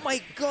 Oh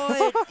my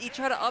god! He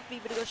tried to up me,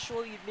 but he got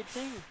short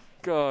mid-thing.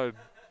 God.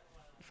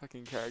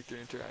 Fucking character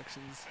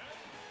interactions.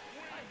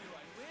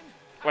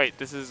 Wait,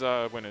 this is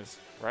winners,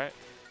 right?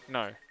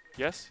 No.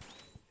 Yes?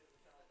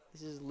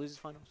 This is losers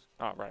finals.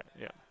 Oh, right.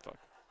 Yeah. Fuck.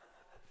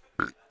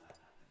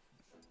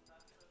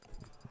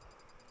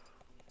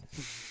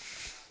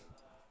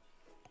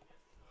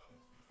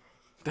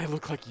 They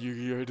look like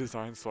Yu-Gi-Oh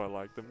designs, so I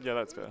like them. Yeah,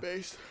 that's fair.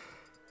 Based.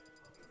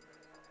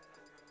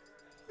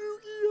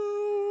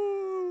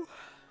 Yu-Gi-Oh!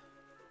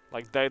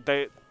 Like,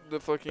 the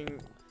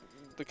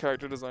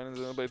character design in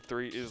Xenoblade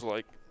 3 is,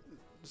 like,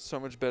 so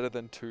much better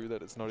than 2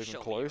 that it's not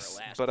even close.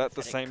 But at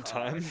the same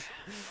time,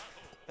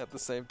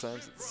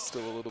 it's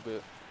still a little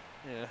bit,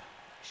 yeah.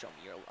 Show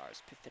me your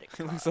Lars pathetic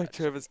It looks like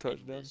Trevor's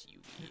touchdown.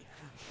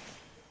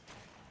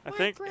 I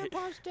think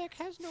Grandpa's deck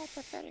has no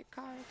pathetic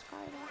cards,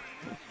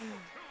 kinda.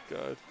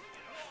 God.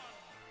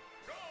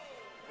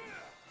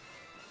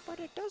 But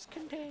it does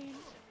contain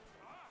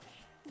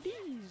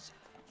these.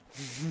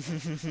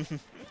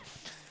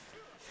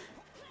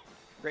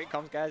 Great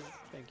comms, guys.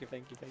 Thank you,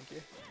 thank you, thank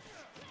you.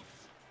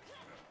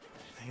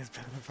 I think it's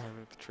better than Fire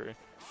Emblem, true.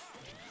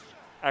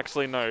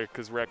 Actually, no,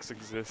 because Rex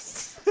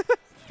exists.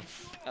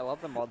 I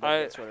love the mod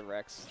that gets rid of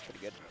Rex. Pretty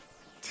good.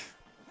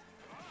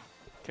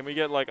 Can we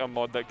get like a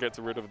mod that gets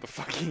rid of the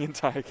fucking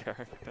entire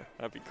character?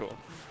 That'd be cool.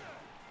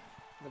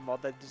 The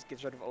mod that just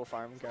gets rid of all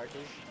Fire Emblem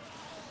characters.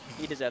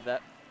 He deserved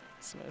that.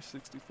 Smash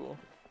 64.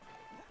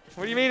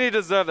 What do you mean he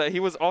deserved that? He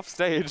was off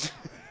stage.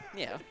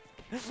 Yeah.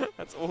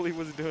 That's all he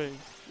was doing.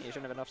 Yeah, he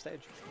shouldn't have been off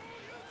stage.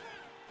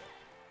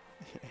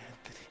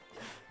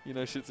 You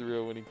know shit's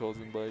real when he calls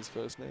him by his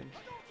first name.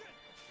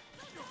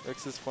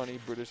 Rex's funny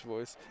British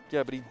voice.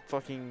 Yeah, but he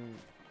fucking...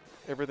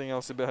 everything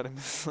else about him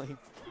is like...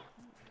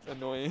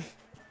 annoying.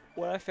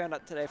 What I found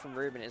out today from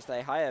Ruben is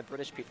they hire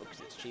British people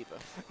because it's cheaper.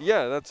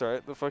 Yeah, that's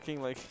right. The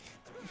fucking like...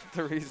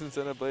 the reason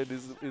Xenoblade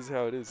is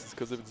how it is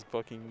because of its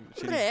fucking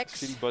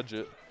shitty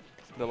budget.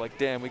 They're like,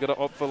 damn, we gotta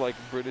opt for like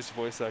British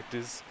voice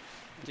actors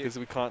because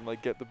we can't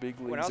like get the big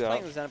leagues out. When I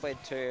was playing with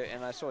Xenoblade 2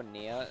 and I saw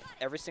Nia,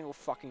 every single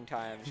fucking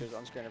time she was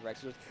on screen of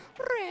Rex, it was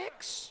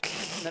Rex!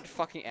 And that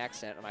fucking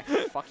accent, and I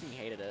fucking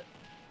hated it.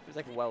 It was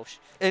like Welsh.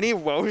 Any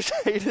Welsh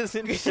haters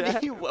in chat?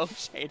 Any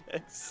Welsh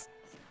haters?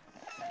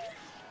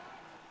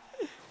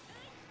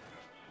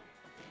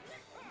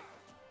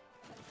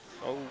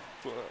 Oh,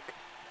 fuck.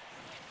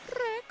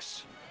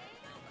 Rex!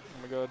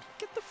 Oh my god.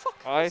 Get the fuck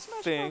I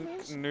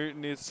think Newt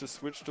needs to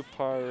switch to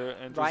Pyro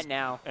and right just,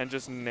 now. And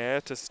just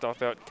Nair to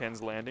stuff out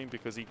Ken's landing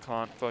because he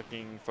can't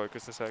fucking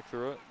focus attack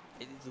through it.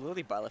 It's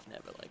literally Byleth Nair,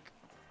 but like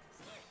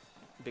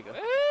bigger.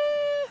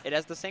 It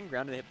has the same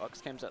grounded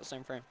hitbox, comes out the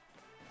same frame.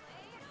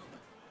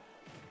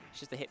 It's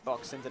just the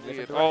hitbox sends it a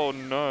different direction. Oh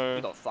no.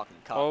 He got fucking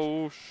cut.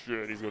 Oh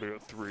shit, he's gonna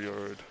get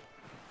 3-0'd.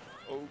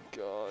 Oh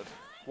god.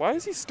 Why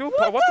is he still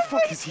what the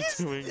fuck is he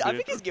doing, I dude?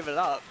 think he's given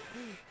up.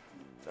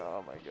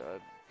 Oh my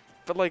god.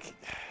 But like,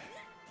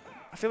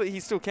 I feel like he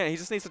still can. He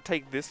just needs to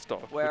take this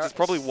stock, which is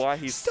probably why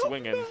he's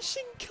swinging.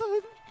 Mashing,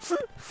 cunt.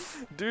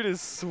 Dude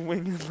is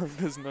swinging like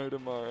there's no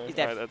tomorrow. He's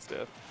dead. Alright, that's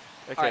death.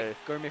 Okay. Alright,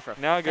 go to Mifra.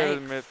 Now go to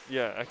the myth.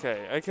 Yeah,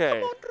 okay,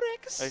 okay. Come on,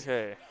 Rex.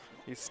 Okay.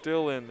 He's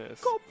still in this.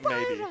 Go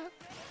maybe. Byra.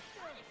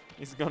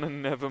 He's gonna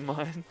never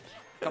mind.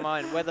 Come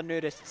on, we're the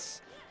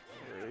nudists.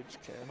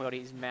 Oh my god,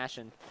 he's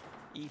mashing.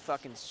 He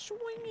fucking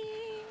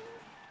swinging.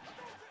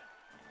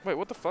 Wait,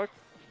 what the fuck?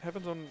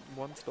 Heaven's on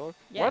one stock?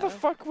 Yeah. Why the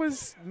fuck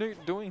was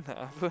Newt doing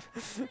that?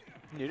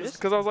 Nudist?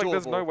 Because I was like,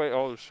 there's no Doable. way.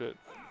 Oh shit.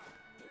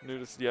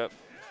 Nudist, yep.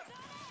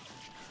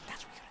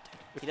 That's what you gotta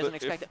do. If He doesn't the-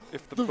 expect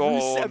if it. the reset.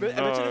 ball, Imagine if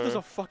there's no.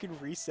 a fucking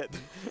reset.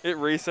 It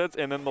resets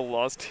and then the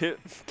last hit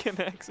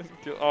connects and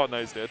kills. Oh no,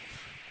 he's dead.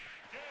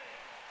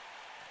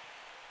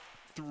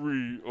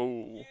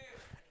 3-0.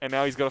 And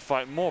now he's got to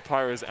fight more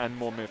Pyras and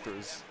more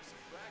Mithras.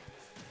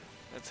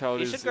 That's how it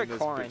You is. should go in this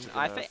Corrin. bitch of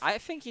an Earth. I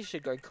think you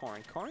should go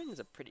Corrin. Corrin is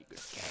a pretty good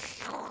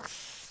character.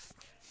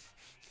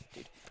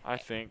 Dude, I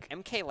think.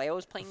 MK Leo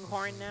is playing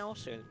Corrin now,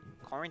 so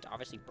Corrin's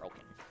obviously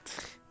broken.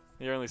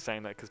 You're only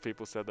saying that because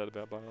people said that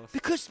about Byleth.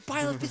 Because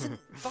Byleth isn't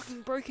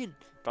fucking broken.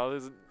 Byleth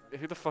isn't.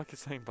 Who the fuck is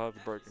saying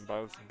Byleth's broken?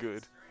 Byleth's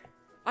good.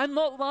 I'm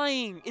not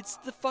lying. It's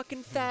the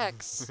fucking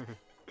facts.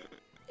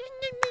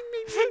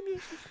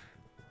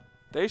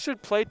 They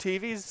should play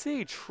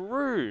TVZ.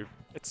 True.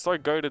 It's so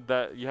goated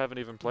that you haven't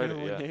even played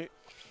it yet.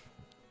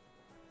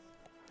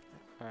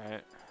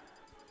 Alright.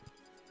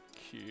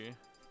 Q.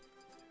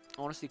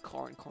 I want to see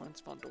Corrin. Corrin's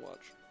fun to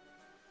watch.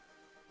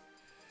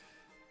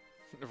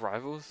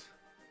 Rivals?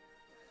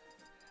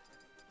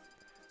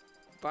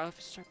 Byleth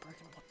is so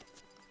broken. What the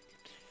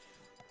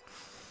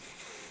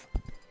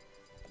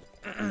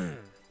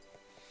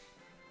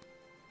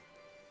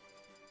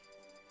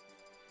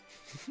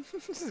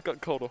Just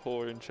got called a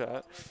whore in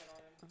chat.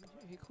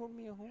 He called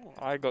me a whore.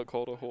 I got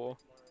called a whore.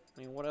 I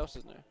mean, what else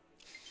is new?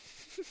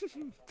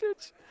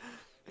 Bitch.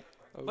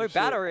 Oh, Low shit.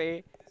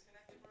 battery.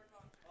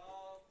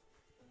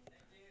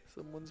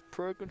 Someone's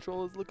pro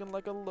controller's looking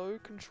like a low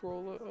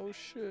controller. Oh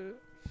shit.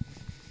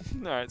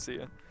 Alright, see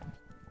ya.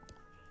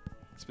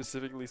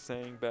 Specifically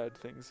saying bad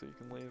things so you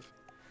can leave.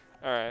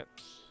 Alright.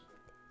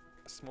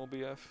 Small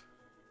BF.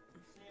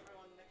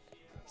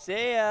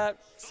 See ya.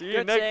 See you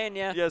Good next. seeing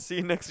ya. Yeah, see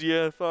you next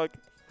year. Fuck.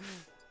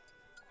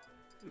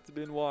 It's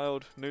been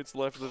wild. Newt's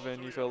left the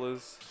venue,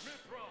 fellas.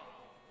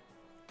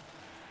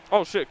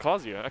 Oh shit,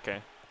 Kazuya.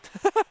 Okay.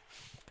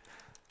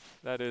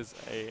 That is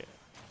a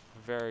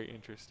very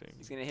interesting.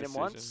 He's gonna hit him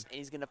decision. once, and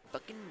he's gonna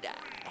fucking die.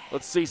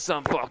 Let's see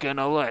some fucking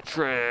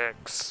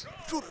electrics.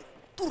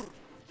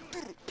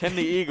 Ken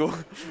the Eagle.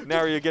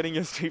 Now you're getting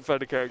your Street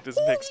Fighter characters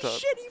mixed up.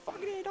 Shit, he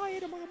fucking hit. I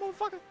hit him,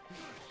 motherfucker.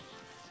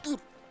 Dude.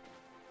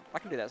 I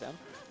can do that sound.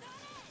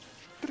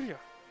 Peter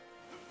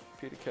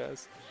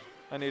Kaz.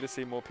 I need to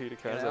see more Peter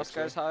Kaz. Anyone else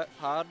actually. goes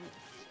hard.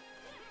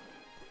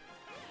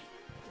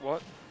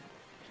 What?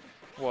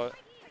 What?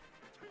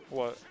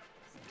 What?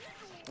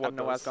 I don't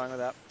know where I was does? going with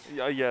that.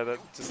 Yeah,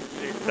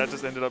 that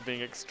just ended up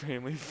being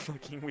extremely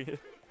fucking weird.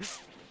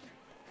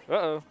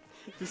 Uh-oh.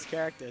 This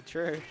character,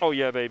 true. Oh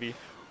yeah, baby.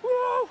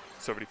 Woo!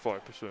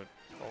 75%.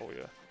 Oh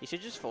yeah. You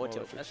should just forward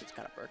tilt. Electrics. That shit's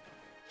kind of broke.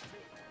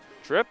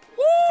 Trip?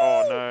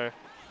 Oh no.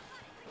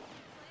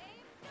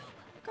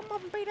 Come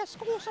on, Peter,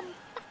 score some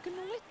fucking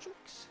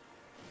electrics.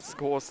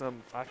 Score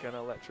some fucking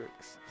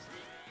electrics.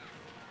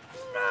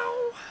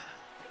 No.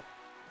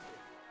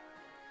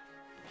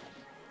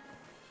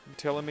 You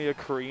telling me a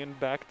Korean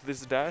backed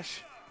this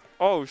dash?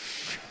 Oh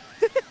sh.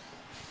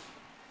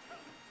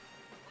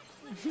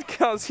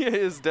 Kazuya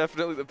is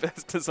definitely the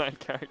best designed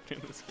character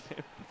in this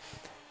game.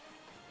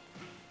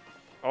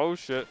 Oh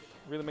shit.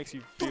 Really makes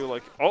you feel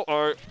like.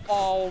 Oh.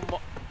 Oh my.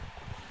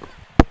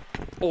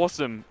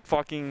 Awesome.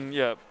 Fucking,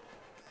 yeah.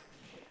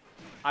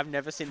 I've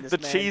never seen this The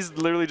man. cheese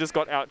literally just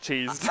got out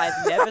cheesed.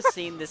 I've never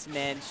seen this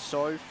man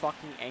so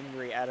fucking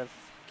angry out of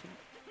fucking.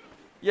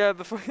 Yeah,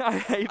 the fucking. I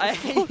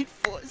hate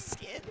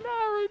foreskin.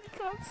 No, you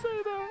can't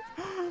say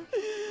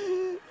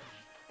that.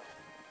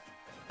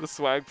 The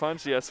swag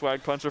punch? Yeah,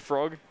 swag punch a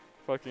frog.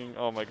 Fucking,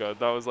 oh my god,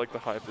 that was like the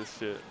hypest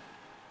shit.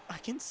 I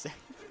can say.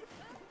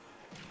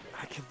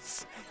 I can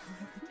say.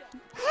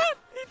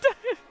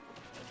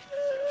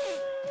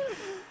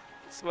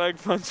 Swag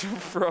punch a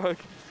frog.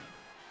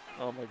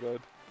 Oh my god.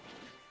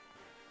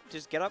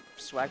 Just get up,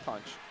 swag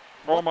punch.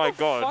 Oh What my the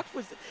god. Fuck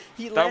was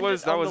he that landed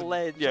was on the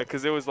ledge. yeah,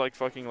 because it was like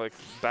fucking like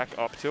back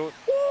up tilt.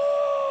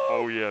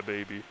 Oh yeah,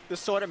 baby. The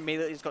sword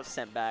immediately just got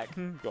sent back.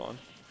 Gone.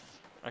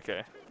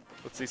 Okay.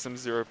 Let's see some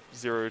 0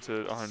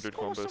 to 100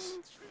 combos.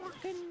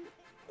 Fucking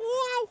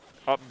wow.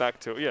 Up back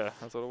tilt. Yeah,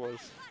 that's what it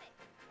was.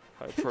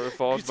 High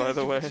profiled, by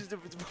the way.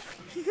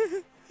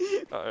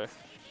 Uh-oh.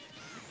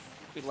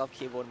 We love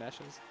keyboard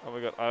mashes. Oh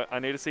my god, I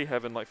need to see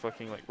Heaven like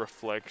fucking like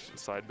reflect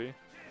side B.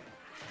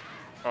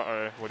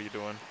 Uh-oh, what are you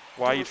doing?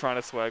 Why are you trying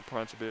to swag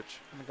punch a bitch?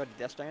 Oh my god, you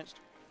death danced.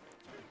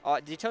 Oh,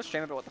 did you tell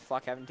stream about what the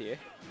fuck happened to you?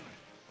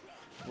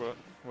 What?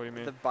 What do you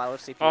mean? The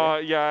Byleth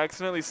CPU. Yeah, I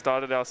accidentally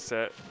started our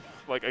set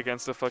like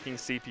against a fucking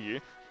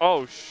CPU.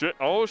 Oh shit,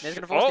 oh shit.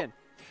 Oh.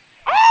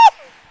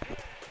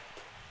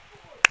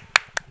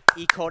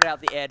 He called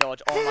out the air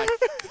dodge. Oh my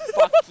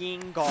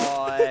fucking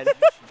god.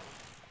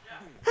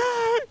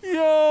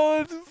 Yo,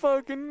 let's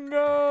fucking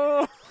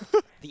go.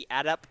 The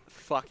adapt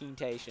fucking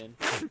tation.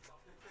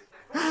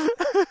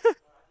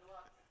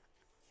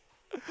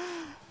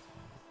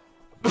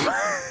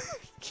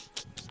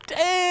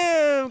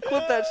 Damn,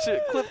 Clip that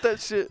shit. Clip that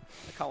shit.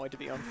 I can't wait to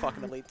be on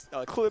fucking Elite.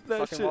 Clip that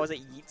fucking, shit. What was it?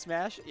 Yeet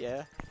Smash?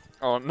 Yeah.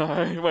 Oh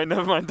no! Wait,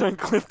 never mind. Don't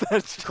clip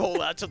that shit.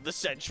 Call out of the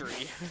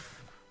century.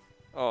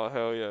 Oh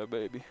hell yeah,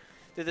 baby.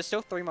 Dude, there's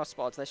still 3 more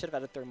spots. They should have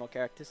added 3 more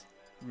characters.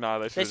 No,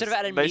 they should. They should have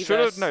added They should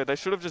have. Miiverse. No, they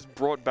should have just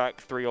brought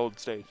back 3 old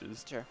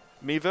stages. Sure.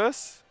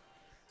 Miiverse.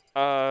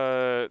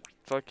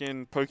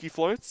 Fucking Pokey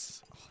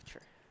Floats. Oh,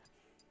 true.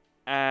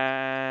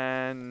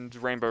 And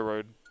Rainbow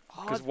Road.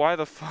 Oh, Because why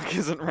the fuck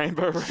isn't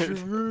Rainbow Road?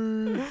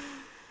 True.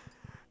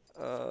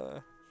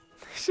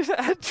 Should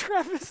add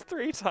Travis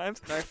 3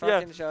 times. No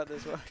fucking shot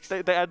this works.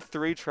 They add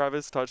 3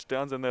 Travis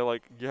touchdowns and they're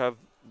like, you have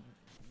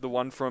the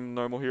one from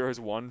No More Heroes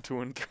 1,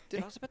 2, and 3.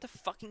 Dude, I was about to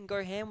fucking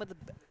go ham with the...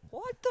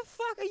 What the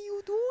fuck are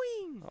you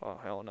doing? Oh,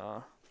 hell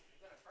nah.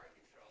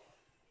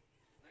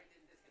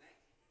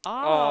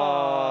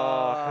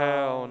 Oh,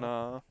 hell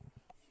nah.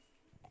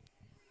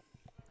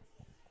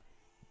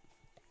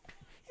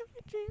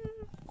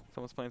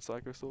 Someone's playing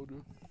Psycho Soldier.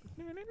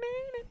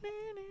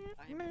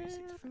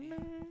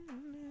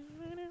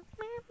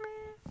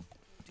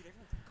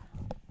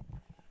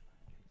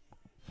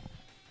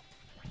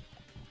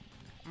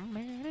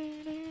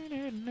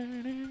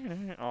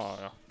 Oh,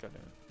 yeah.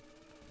 Goddamn.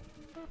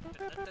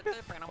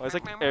 Well, it's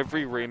like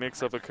every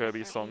remix of a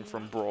Kirby song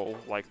from Brawl,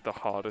 like the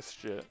hardest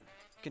shit.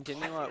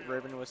 Continuing what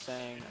Ruben was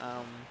saying,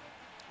 oh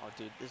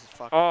dude, this is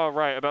fucking... Oh,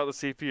 right, about the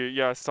CPU.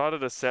 Yeah, I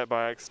started a set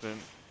by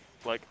accident,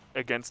 like,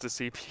 against a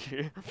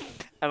CPU.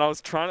 And I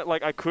was trying to,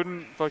 like, I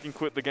couldn't fucking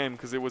quit the game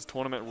because it was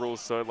tournament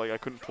rules, so, like, I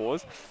couldn't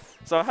pause.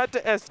 So I had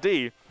to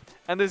SD,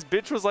 and this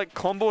bitch was, like,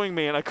 comboing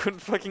me, and I couldn't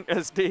fucking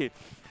SD.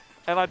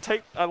 And I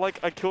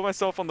kill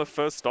myself on the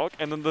first stock,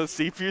 and then the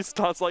CPU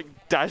starts, like,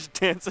 dash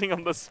dancing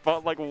on the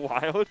spot, like,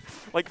 wild.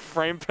 Like,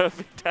 frame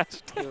perfect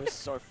dash dance. It was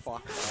so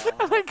fucked.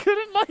 And I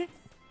couldn't, like...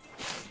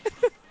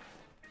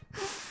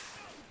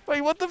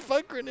 Wait, what the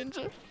fuck,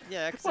 Greninja?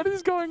 Yeah, what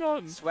is going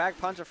on? Swag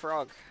Punch a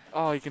Frog.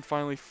 Oh, you can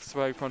finally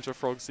Swag Punch a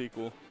Frog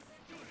sequel.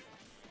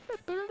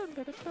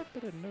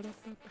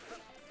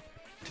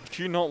 Did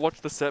you not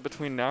watch the set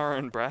between Nara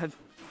and Brad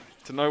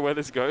to know where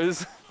this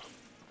goes?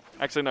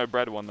 Actually, no,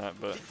 Brad won that,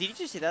 but... Did you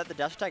just see that? The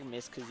dash attack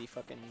missed because he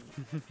fucking,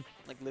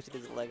 like, lifted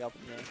his leg up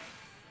in the air.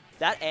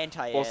 That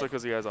anti-air... Also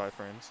because he has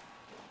iframes.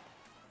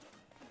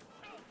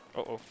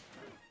 Uh-oh.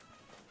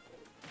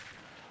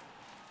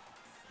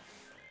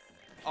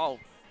 Oh.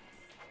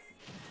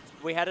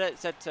 We had it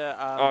set to,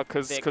 Oh,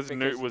 because Vic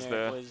Newt was Newt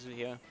there. was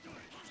here.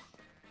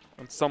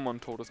 And someone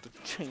told us to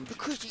change.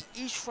 Because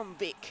he is from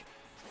Vic.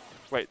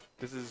 Wait,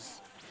 this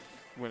is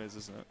winners,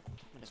 isn't it?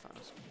 Winners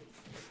finals.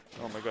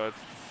 Oh my god,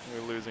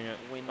 we're losing it.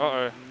 Win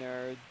Uh-oh.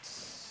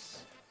 nerds.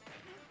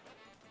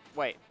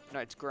 Wait, no,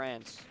 it's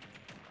grands.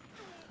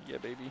 Yeah,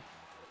 baby.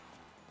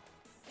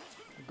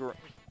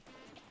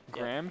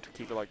 Grammed?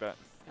 Keep it like that.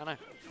 I know.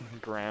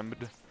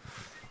 Grammed.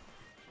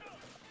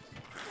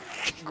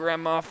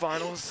 Grandma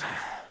finals.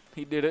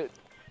 He did it.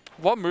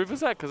 What move is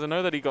that? Because I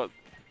know that he got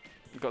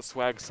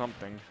swag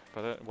something,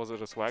 but was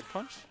it a swag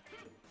punch?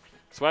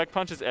 Swag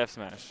punch is F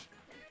smash,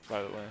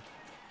 by the way.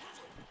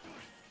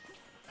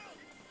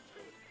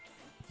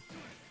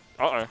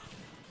 Uh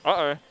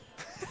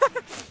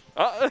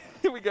oh.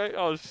 Here we go.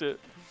 Oh shit.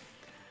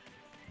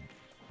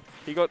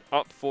 He got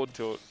up forward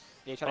tilt.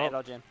 Yeah, trying to hit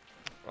our gym.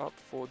 Up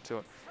forward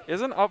tilt.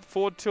 Isn't up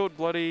forward tilt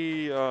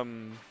bloody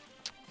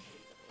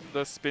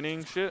the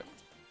spinning shit?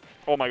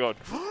 Oh my god.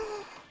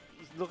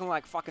 He's looking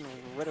like fucking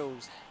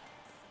riddles.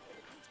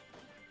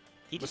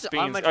 He The just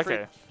spins, armored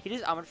okay. He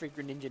just armored free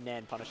Greninja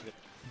Nan punished it.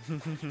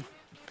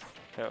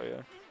 Hell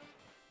yeah.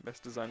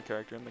 Best designed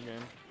character in the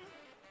game.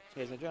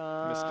 Here's a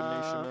jump. Mr.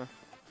 Mishima.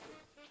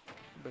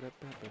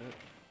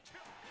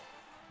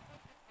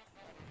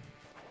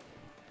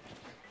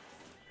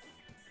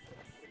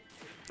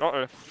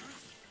 Uh-oh.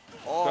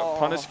 Got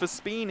punished for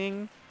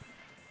spinning.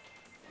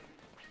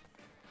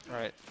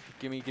 Alright,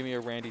 give me a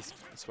Randy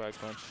swag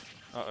punch.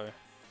 Uh-oh. That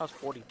was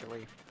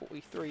 43.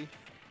 43.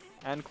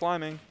 And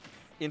climbing.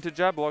 Into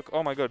jab block.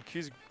 Oh my god,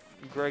 Q's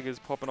Greg is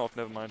popping off,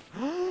 never mind.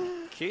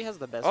 Q has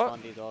the best Oh.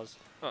 fundy does.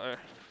 Uh-oh.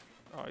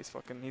 Oh, he's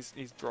fucking,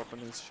 he's dropping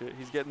his shit.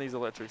 He's getting these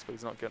electrics, but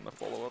he's not getting the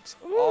follow-ups.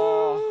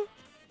 Oh.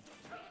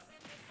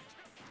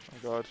 My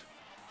god.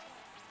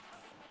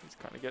 He's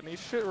kind of getting his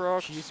shit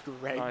rocked. Q's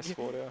Greg. Nice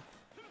forward air.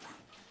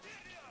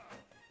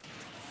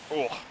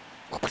 Oh.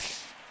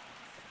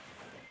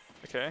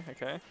 Okay,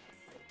 okay.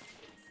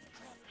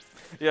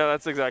 Yeah,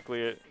 that's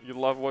exactly it. You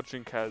love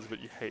watching Kaz, but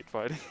you hate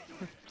fighting.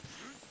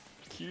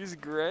 Q's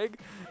Greg?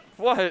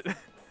 What?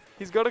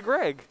 He's got a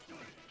Greg.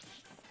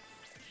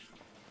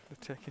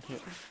 Attacking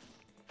it.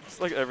 It's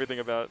like everything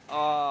about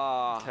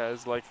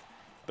Kaz, like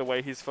the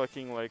way his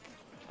fucking like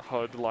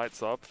HUD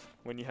lights up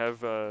when you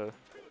have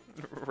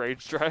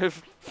Rage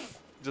Drive,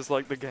 just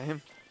like the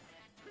game.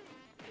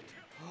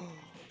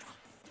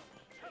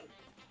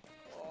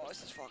 Oh,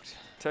 this is fucked.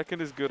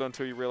 Tekken is good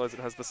until you realize it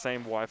has the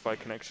same Wi-Fi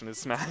connection as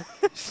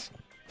Smash.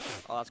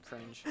 Oh, that's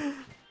cringe.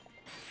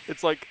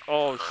 It's like,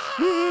 oh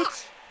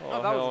shit! Oh,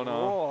 that hell was no.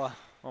 raw.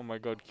 Oh my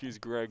god, Q's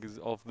Greg is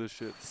off the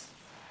shits.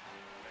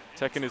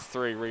 Tekken is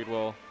 3, read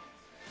well.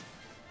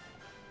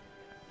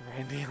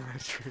 Randy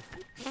Electric.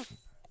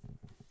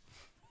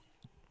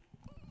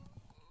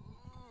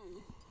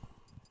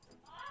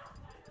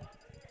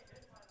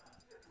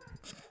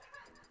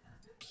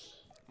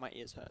 My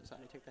ears hurt, so I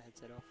need to take the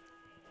headset off.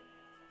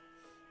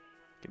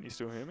 Can you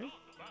still hear me?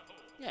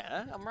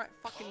 Yeah, I'm right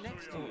fucking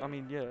next to you. I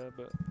mean, yeah,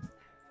 but...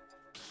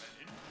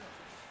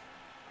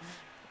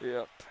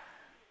 Yep.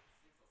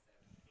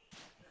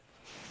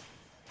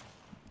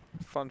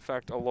 Fun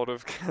fact, a lot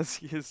of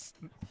Kazuya's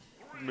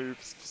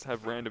moves just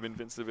have random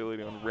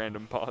invincibility on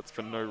random parts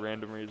for no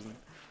random reason.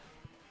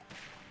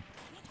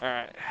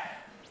 Alright.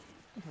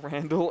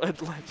 Randall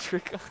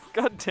Electric.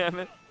 God damn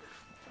it.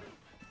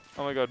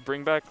 Oh my god,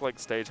 bring back like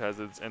stage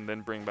hazards and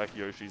then bring back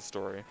Yoshi's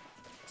story.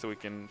 So we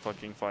can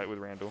fucking fight with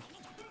Randall.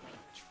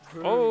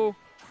 True. Oh!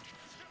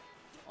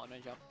 Oh, no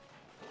jump.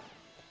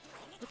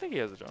 I think he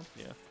has a jump,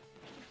 yeah.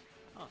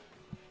 Oh.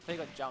 He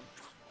got jumped.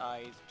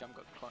 His jump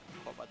got caught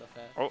by the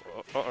fair. Oh,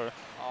 uh-oh.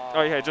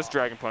 Oh yeah, just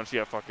Dragon Punch.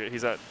 Yeah, fuck it.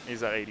 He's at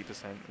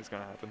 80%. It's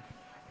gonna happen.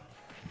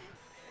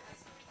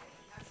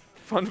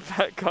 Fun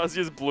fact,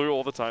 Kazuya's blue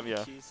all the time,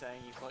 yeah. She's saying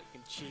he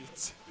fucking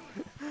cheats.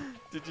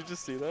 Did you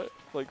just see that?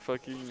 Like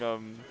fucking,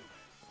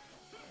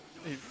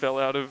 he fell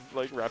out of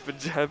like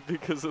rapid jab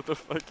because of the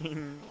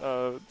fucking,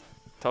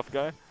 tough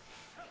guy.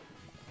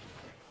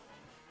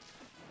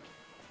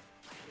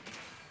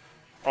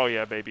 Oh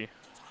yeah, baby.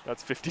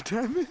 That's 50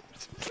 damage.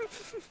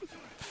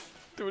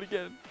 Do it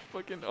again.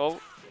 Fucking, oh,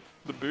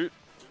 the boot.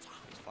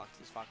 He's fucked,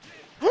 he's fucked.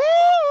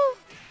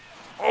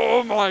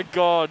 Oh my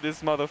god,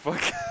 this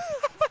motherfucker.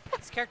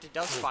 This character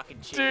does fucking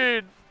cheat.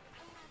 Dude.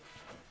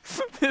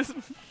 This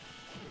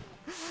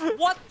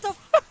what the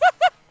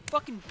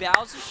fucking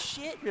Bowser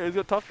shit? Yeah, he's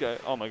got tough guy.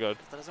 Oh my god.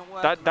 That doesn't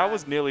work, That man.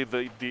 was nearly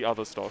the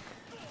other stock.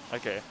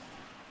 Okay.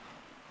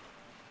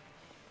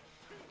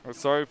 I'm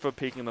sorry for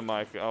peeking the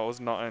mic. I was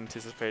not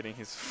anticipating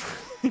his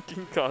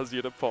freaking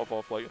Kazuya to pop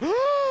off like.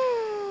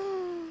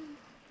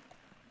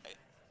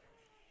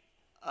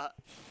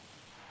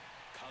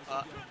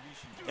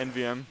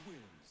 NVM.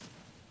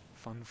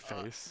 Fun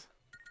face.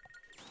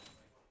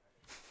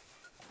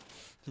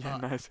 Yeah,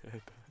 nice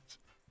head touch.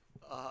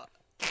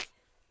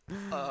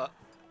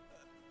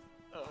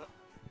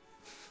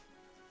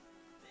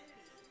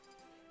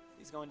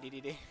 He's going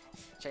DDD.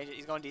 Change it,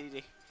 he's going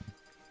DDD.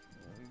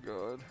 Oh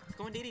god. He's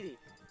going DDD.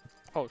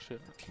 Oh shit.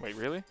 Wait,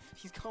 really?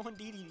 He's going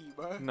DDD,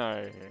 bro.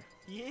 No.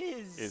 He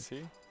is. Is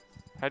he?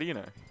 How do you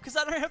know? Because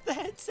I don't have the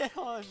headset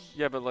on.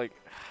 Yeah, but like...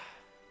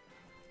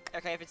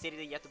 Okay, if it's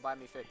DDD, you have to buy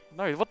me food.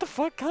 No, what the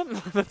fuck,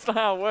 cunt? That's not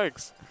how it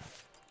works.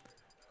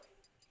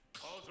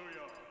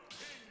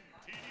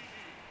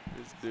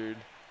 This dude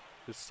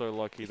is so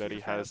lucky that he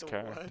has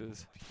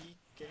characters. Peak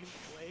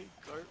gameplay,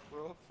 go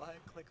raw, fire,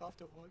 click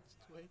afterwards,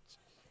 Twitch.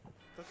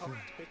 Click off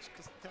Twitch,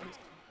 because that was...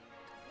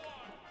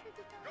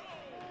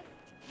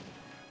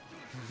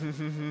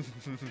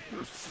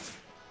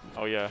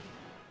 Oh yeah.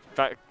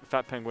 Fat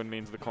Penguin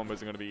means the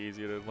combos are going to be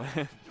easier to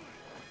land.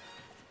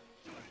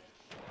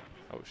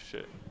 Oh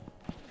shit.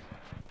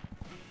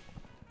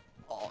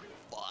 Oh,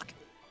 fuck.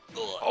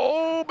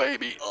 Oh,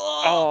 baby!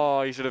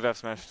 Oh, he should have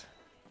F-smashed.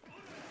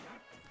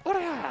 God,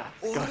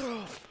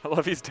 I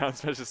love his down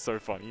smash, is so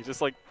funny. He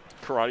just like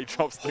karate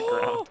chops the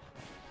ground.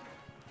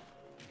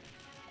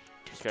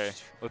 Okay,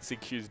 let's see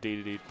Q's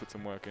DDD put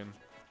some work in.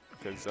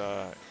 Because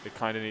it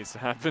kind of needs to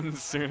happen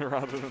sooner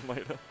rather than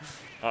later.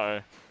 Uh-oh.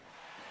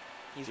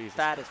 He's Jesus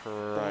fat as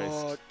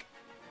Christ.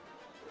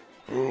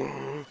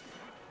 fuck.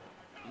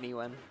 Me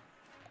win.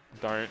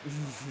 Don't.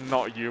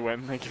 Not you,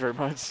 Em. Thank you very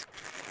much.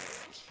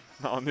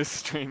 Not on this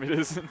stream, it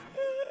isn't.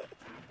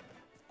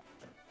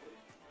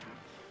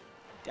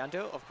 Down to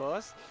it, of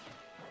course.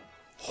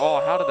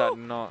 Oh, how did that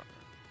not?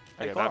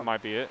 Hey, Okay, come that on.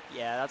 might be it.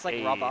 Yeah, that's like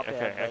Hey, rub up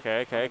okay,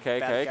 there.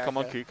 okay. Come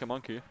on, Q. Come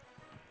on, Q.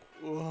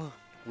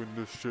 Win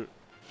this shit.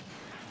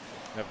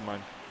 Never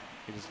mind.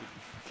 He just.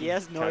 He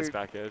has no Kaz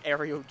back edge.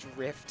 aerial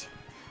drift.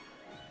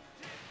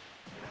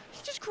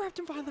 He just grabbed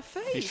him behind the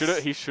face.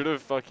 He should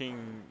have fucking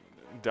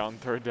down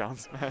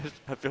smash.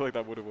 I feel like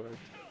that would have worked.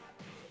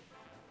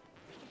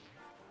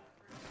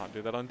 Can't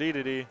do that on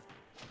DDD.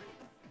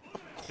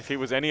 If he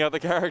was any other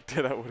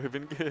character, that would have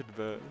been good,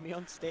 but... Put me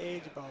on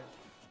stage, bro.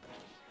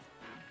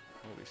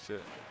 Holy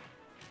shit.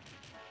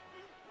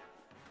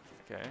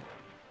 Okay.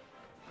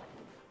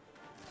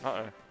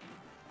 Uh-oh.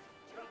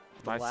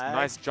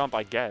 Nice jump,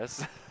 I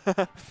guess.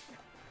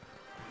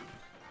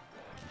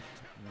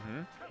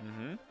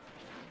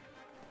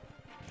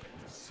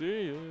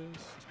 Serious.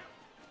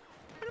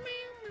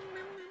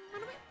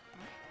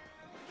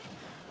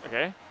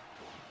 Okay.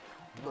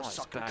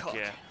 Nice back,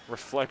 yeah.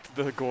 Reflect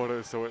the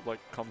Gordo so it like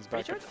comes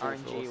back Pretty at sure full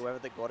it's RNG force. whether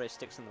the Gordo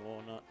sticks in the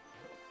wall or not.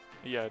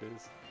 Yeah, it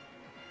is.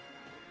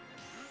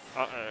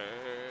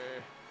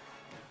 Uh-oh.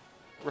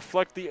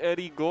 Reflect the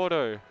Eddie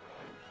Gordo.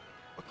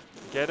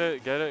 Get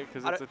it,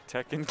 because it's a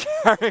Tekken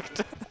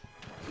character.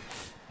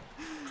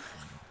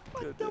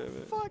 What the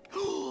fuck?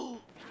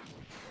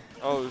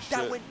 Oh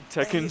shit.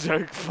 Tekken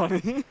joke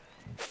funny.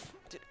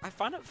 Dude, I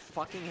find it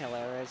fucking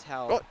hilarious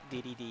how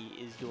DDD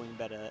is doing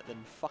better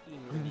than fucking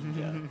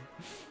Ninja.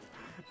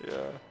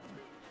 Yeah.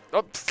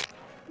 Oh,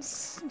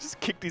 Just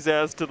kicked his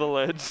ass to the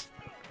ledge.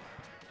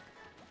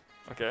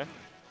 Okay.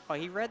 Oh,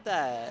 he read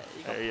that.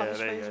 He got Yeah, punished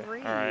for there you his go.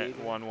 read.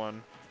 Alright,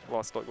 1-1.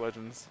 Lost Stock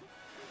Legends.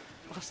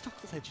 Lost Stock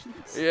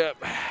Legends? Yep.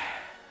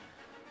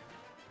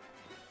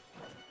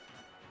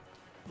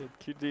 Yeah,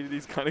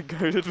 QDD's kind of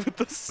goated with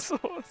the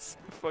sauce.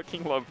 I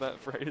fucking love that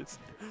phrase.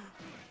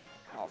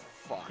 Oh,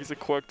 fuck. He's a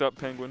quirked up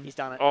penguin. He's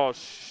done it. Oh,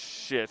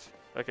 shit.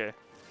 Okay.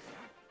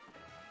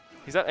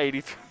 He's at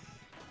 83.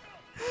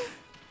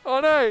 Oh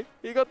no!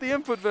 He got the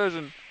input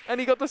version. And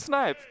he got the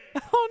snipe.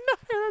 Oh no,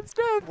 that's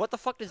dead. What the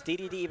fuck does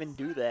DDD even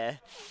do there?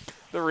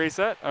 The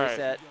reset? Alright.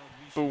 Reset.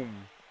 Boom.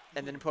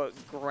 And then put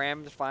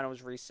Graham's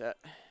finals reset.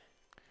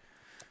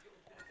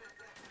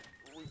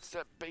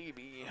 Reset,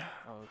 baby.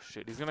 Oh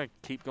shit, he's gonna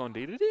keep going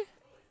DDD?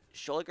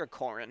 Surely go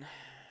Corrin.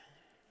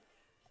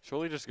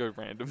 Surely just go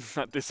random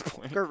at this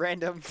point. Go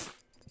random.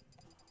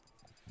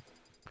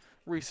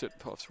 Reset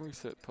puffs,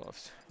 reset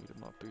puffs. Beat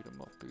him up, beat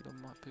him up, beat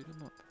him up, beat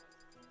him up.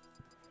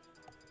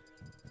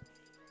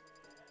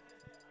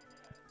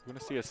 We're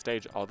gonna see a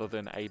stage other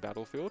than a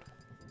battlefield?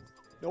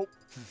 Nope.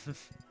 We're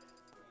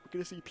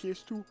gonna see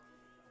PS2.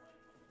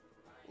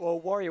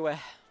 Or WarioWare.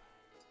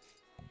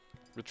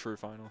 The true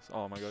finals.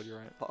 Oh my god, you're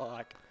right.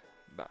 Fuck.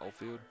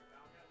 Battlefield.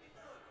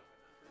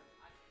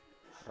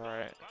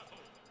 Alright.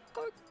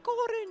 Go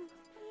Corrin.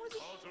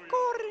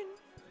 Corrin.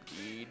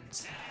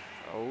 Beads.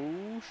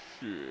 Oh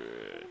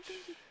shit.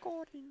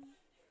 Corrin.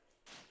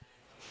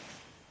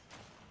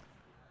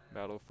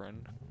 Battle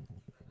friend.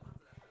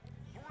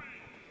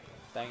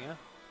 Banger.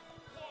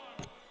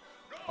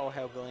 Oh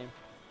hell, William.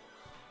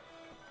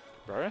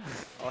 Bro?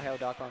 Oh hell,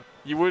 Darkon.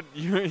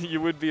 You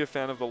would be a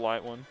fan of the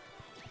light one.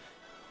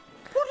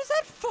 What does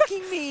that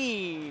fucking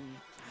mean?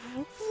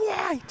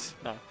 What?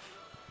 No.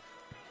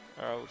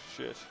 Oh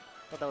shit.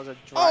 I thought that was a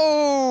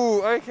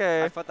Oh,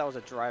 okay. I thought that was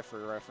a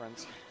drive-through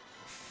reference.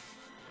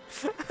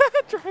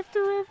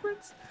 Drive-through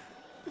reference.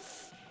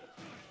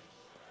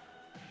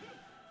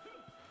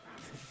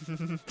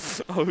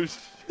 Oh shit.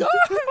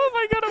 Oh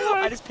my god,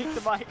 I just picked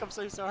the mic, I'm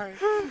so sorry.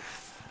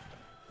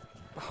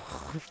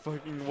 Oh,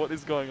 fucking, what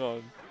is going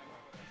on?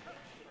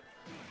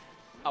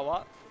 Oh,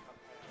 what?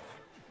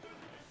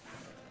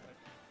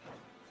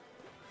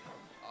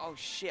 Oh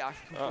shit, I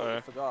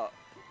completely forgot.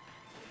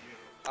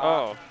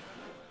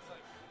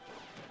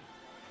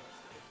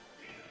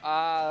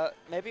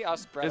 Maybe I'll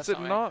spread Is it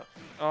not?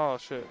 Oh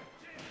shit.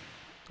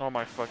 Oh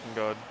my fucking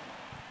god.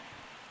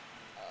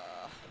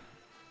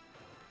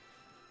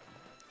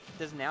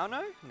 Does Now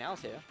know?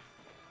 Now's here.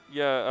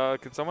 Yeah,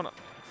 can someone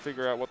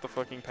figure out what the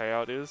fucking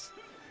payout is?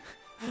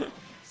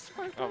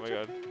 Oh my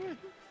god.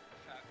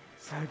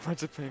 So a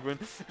bunch of penguin.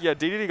 Yeah,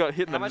 DDD got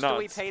hit in the nuts. How much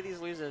do we pay these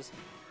losers?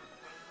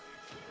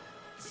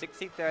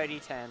 60, 30,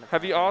 10.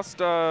 Have you asked,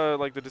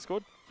 like, the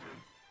Discord?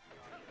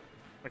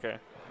 Okay.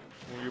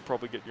 Well, you'll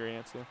probably get your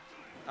answer.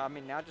 I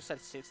mean, now just said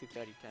 60,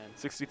 30, 10.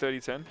 60, 30,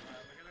 10?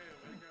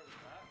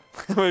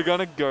 We're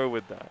gonna go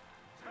with that.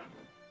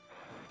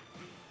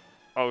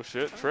 Oh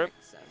shit, trip?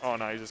 Oh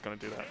no, he's just gonna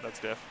do that. That's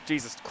death.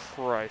 Jesus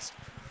Christ.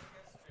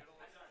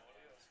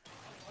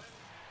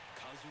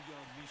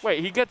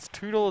 Wait, he gets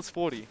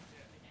 $2.40.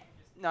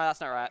 No,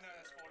 that's not right.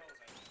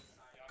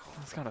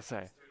 I was gonna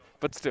say.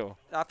 But still.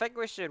 I think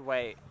we should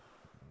wait.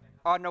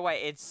 Oh, no,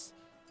 wait. It's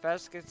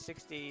first gets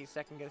 60,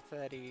 second gets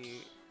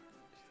 30,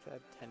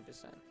 third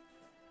 10%.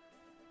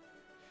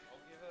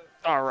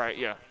 Alright,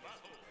 yeah.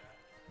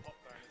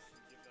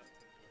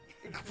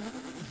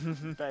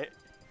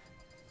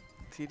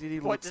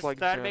 TDD What, looks does like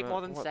third Jenna. make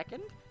more than What?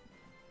 second?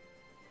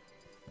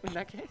 In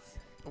that case?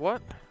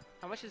 What?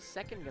 How much is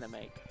second gonna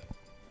make?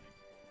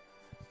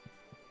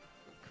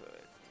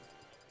 Could.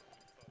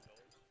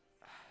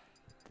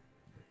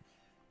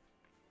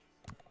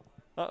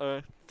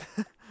 Uh-oh.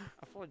 I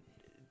thought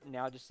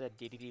Now just said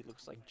DDD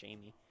looks like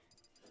Jamie.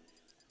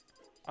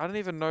 I don't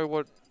even know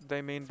what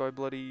they mean by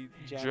bloody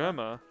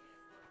Germa.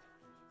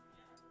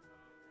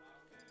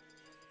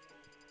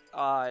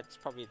 It's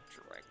probably a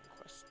Dragon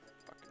Quest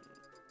fucking...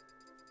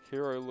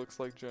 Hero looks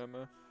like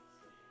Germa.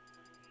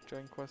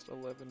 Dragon Quest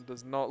 11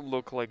 does not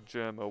look like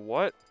Germa.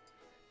 What?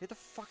 Who the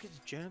fuck is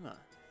Germa?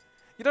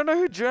 You don't know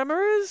who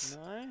Germa is?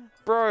 No.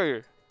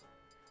 Bro.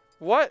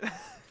 What?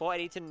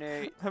 480 to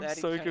new. I'm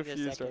so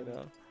confused right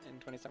now.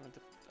 And 27 to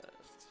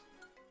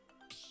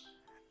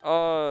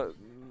first.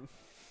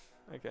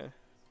 Okay.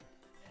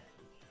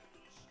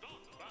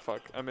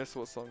 Fuck, I missed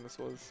what song this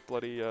was.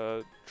 Bloody,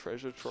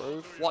 Treasure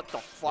Trove? What the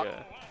fuck?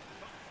 Yeah.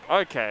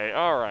 Okay,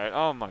 alright.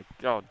 Oh my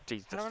god,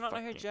 Jesus. I don't know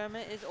who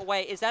Germa is. Oh,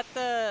 wait, is that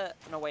the...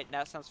 No, wait,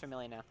 that sounds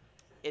familiar now.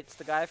 It's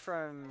the guy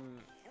from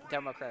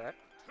Devil May Cry, right?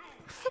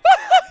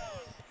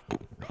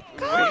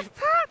 I'm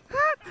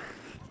fucking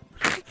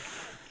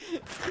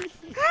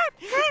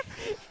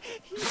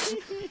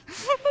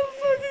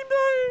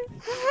dying.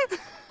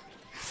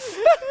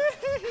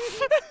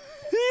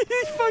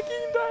 He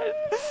fucking died.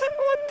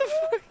 What the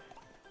fuck?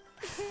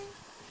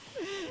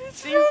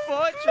 Team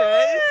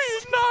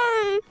Fortress?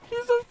 No!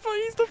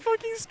 He's the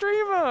fucking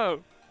streamer.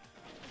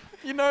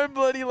 You know,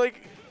 bloody like.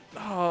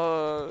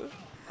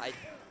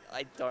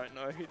 I don't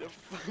know who the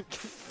fuck.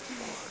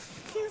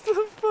 He's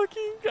the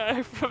fucking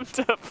guy from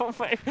Devil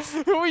May.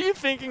 Who are you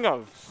thinking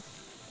of?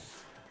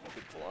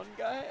 The blonde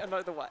guy? Oh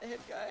no, the white-haired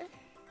guy.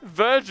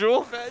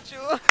 Virgil.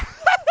 Virgil.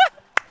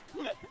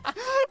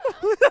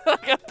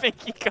 I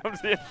think he comes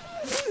in.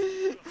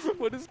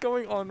 What is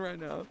going on right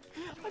now?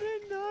 I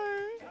don't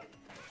know.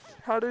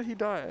 How did he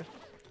die?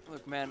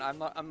 Look, man, I'm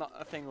not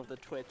a thing with the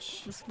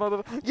Twitch. This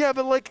mother. Yeah,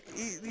 but like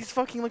he's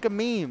fucking like a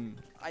meme.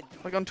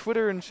 Like on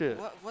Twitter and shit.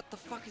 What the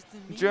fuck is the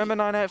meme? German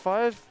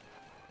 985.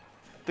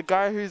 The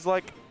guy who's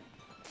like,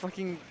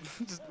 fucking,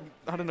 just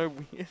I don't know,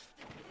 weird.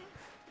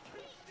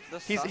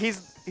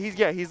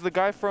 He's the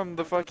guy from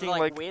the fucking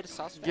like weird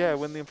sus yeah,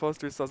 when the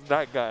imposter is sus.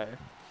 That guy.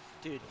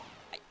 Dude,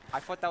 I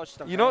thought that was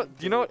just a You know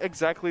random what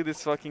exactly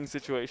this fucking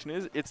situation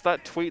is? It's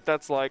that tweet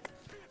that's like,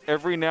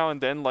 every now and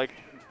then like,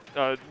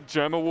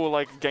 Germa will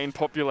like gain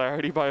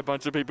popularity by a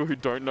bunch of people who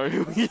don't know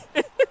who he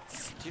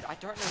is. Dude, I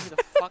don't know who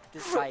the fuck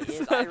this guy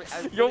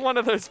is. You're one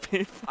of those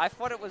people. I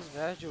thought it was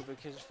Virgil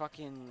because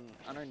fucking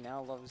I don't know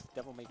now loves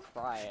Devil May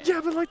Cry.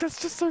 Yeah, but like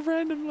that's just so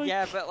random. Like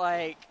yeah, but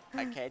like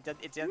okay,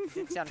 it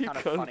did sound kind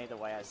of funny the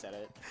way I said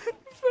it.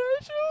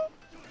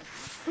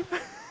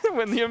 Virgil.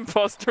 When the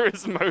imposter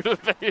is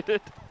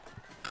motivated.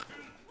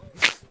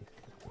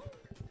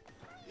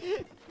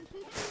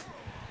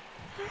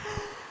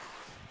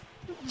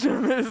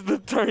 Jim is the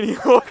Tony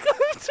Hawk.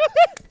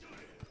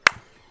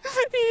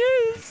 He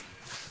is.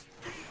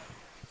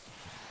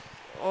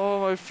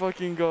 Oh my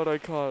fucking god, I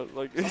can't.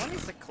 Like, Someone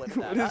needs to clip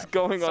that. what is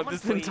going on? Someone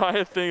This please-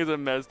 entire thing is a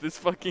mess. This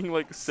fucking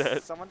like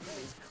set. Someone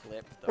please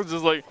clip. I'm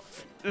just like,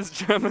 is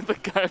German the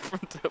guy from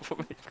Devil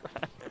May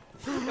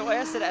Cry? The way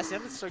I said it, I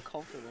sounded so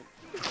confident.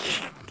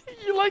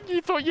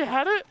 You thought you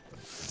had it?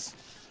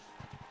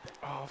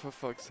 Oh, for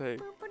fuck's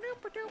sake.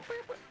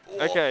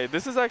 Okay,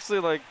 this is actually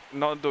like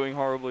not doing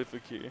horribly for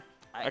Q.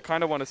 I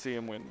kind of want to see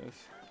him win this.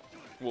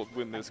 Well,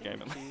 win this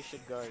game at least. You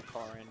should go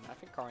Corin. I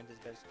think Corin's his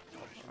best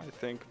option. I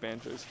think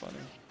Banjo's funny.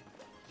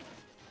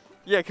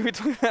 Yeah, can we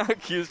talk about how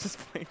Q's just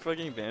playing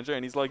fucking Banjo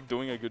and he's like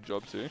doing a good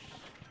job too?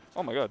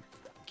 Oh my god.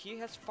 Q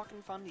has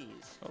fucking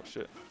fundies. Oh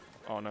shit.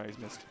 Oh no, he's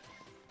missed.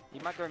 You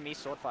might go me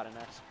sword fighter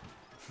next.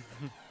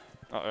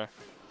 Uh oh.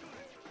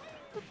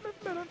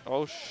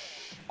 Oh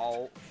shh.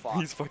 Oh fuck.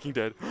 He's fucking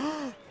dead.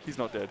 He's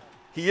not dead.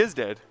 He is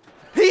dead.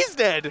 He's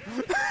dead!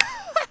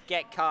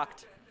 Get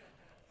cocked.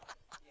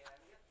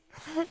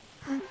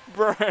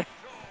 Bro.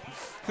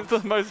 It's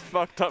the most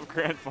fucked up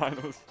grand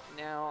finals.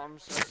 Now I'm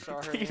so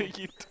sorry. Peter,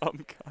 you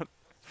dumb cunt.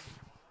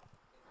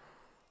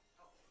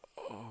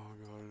 Oh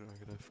god,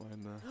 I gotta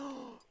find that.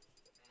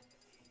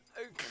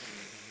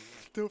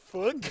 The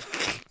fuck?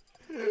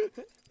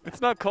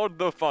 It's not called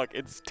the fuck,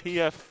 it's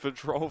TF for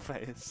troll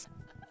face.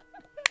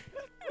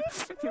 I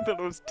thought it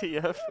was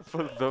TF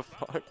for the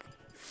fuck.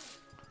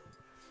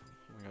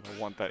 Oh my god, I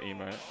want that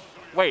emote.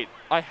 Wait,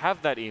 I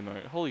have that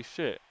emote. Holy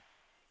shit.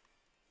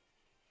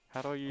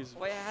 How do I use...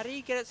 Wait, how do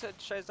you get it so it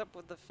shows up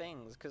with the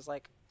things? Because,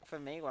 like, for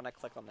me, when I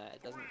click on that,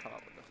 it doesn't come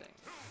up with the things.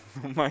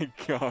 Oh my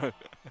god.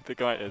 I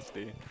think I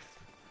SD.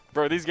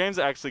 Bro, these games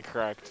are actually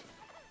cracked.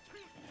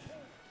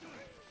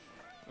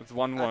 It's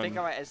 1-1. I think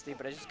I might SD,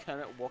 but I just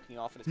Kermit walking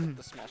off and it's got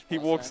the smash He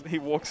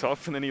walks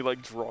off and then he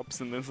like drops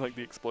and there's like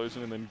the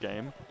explosion and then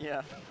game.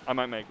 Yeah. I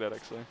might make that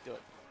actually. Do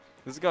it.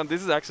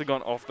 This has actually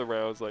gone off the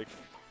rails, like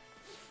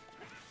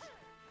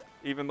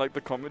even like the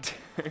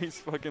commentary's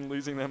fucking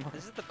losing their mind.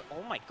 This is the...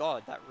 Oh my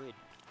god, that rid.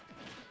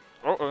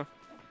 Uh-oh.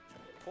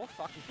 Poor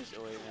fucking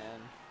Kazooie,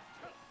 man.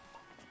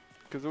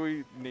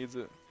 Kazooie needs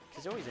it.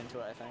 Kazooie's into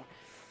it, I think.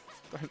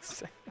 Don't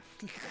say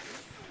that.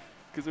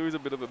 Kazooie's a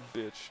bit of a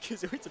bitch.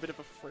 Kazooie's a bit of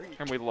a freak.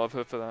 And we love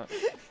her for that.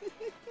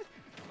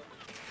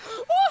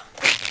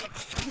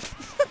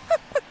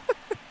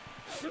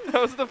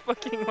 That was the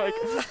fucking, like,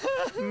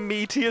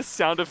 meatiest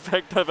sound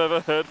effect I've ever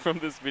heard from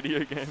this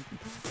video game.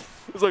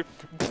 It was like...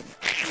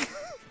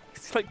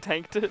 It's like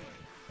tanked it.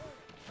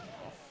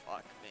 Oh,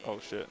 fuck me. Oh,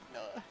 shit.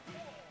 No.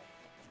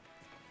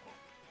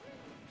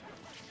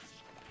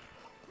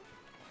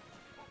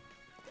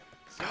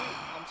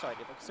 I'm sorry,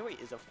 dude, but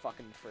Kazooie is a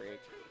fucking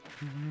freak.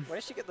 Where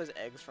did she get those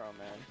eggs from,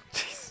 man?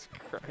 Jesus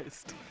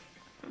Christ.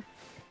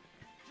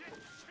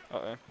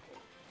 Uh-oh.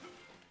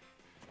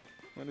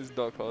 When is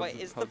Doc Hudson? Wait,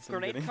 is the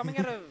grenade coming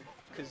out of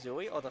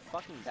Kazooie or the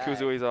fucking bag?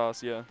 Kazooie's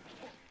ass, yeah.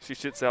 She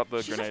shits out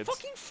the She's grenades. a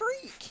fucking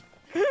freak!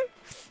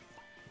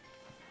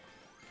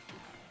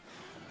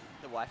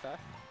 The Wi-Fi.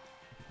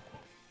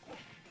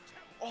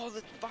 Oh,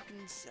 the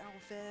fucking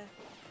Salfair.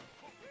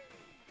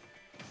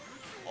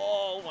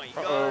 Oh my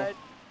god.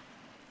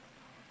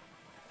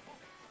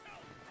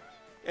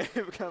 I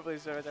can't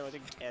believe so much I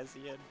watching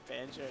Cassie and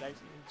Banjo and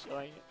actually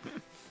enjoying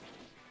it.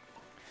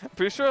 I'm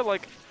pretty sure,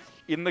 like,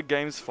 in the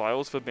game's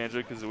files for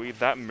Banjo-Kazooie,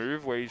 that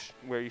move where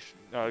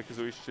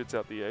Kazooie shoots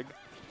out the egg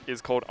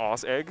is called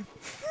Arse Egg.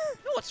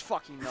 No, it's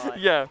fucking not.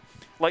 Yeah,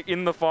 like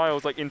in the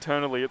files, like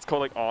internally, it's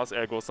called like Arse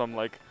Egg or some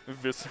like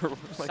visceral.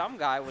 Like, Some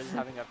guy was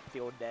having a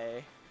field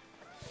day.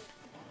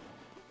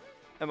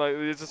 and like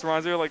it just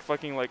reminds me of like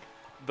fucking like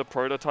the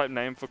prototype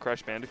name for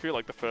Crash Bandicoot,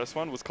 like the first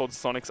one was called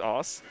Sonic's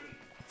Arse.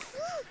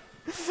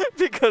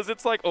 because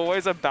it's like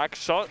always a back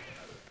shot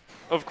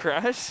of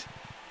Crash.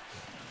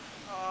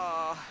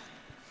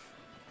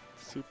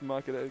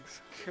 Supermarket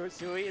eggs.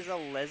 Kazooie is a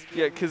lesbian.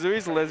 Yeah,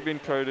 Kazooie's lesbian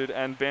coded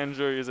and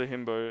Banjo is a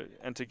himbo,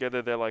 and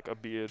together they're like a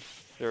beard.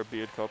 They're a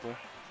beard couple.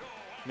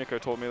 Nico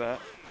taught me that.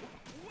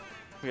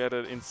 We had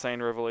an insane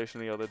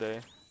revelation the other day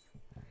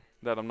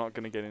that I'm not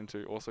going to get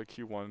into. Also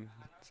Q1,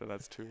 so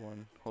that's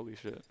 2-1. Holy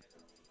shit.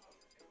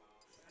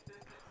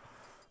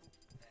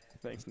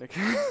 Thanks, Nick.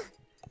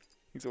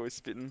 He's always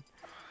spitting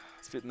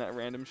that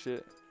random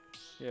shit.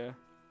 Yeah.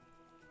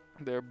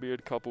 They're a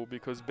beard couple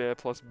because bear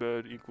plus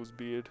bird equals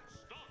beard.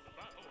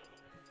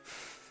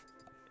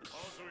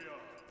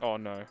 Oh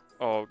no.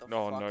 Oh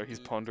no, he's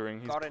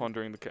pondering. He's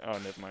pondering the oh,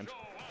 never mind.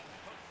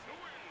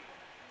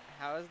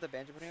 How is the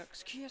Banjo putting out?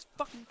 Cause Q is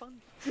fucking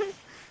fun.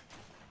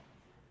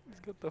 He's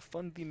got the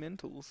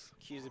fundamentals.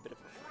 Q's a bit of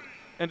a freak.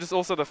 And just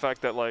also the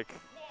fact that like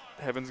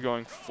Heaven's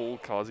going full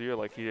Kazuya,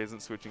 like he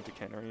isn't switching to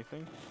Ken or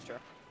anything. Sure.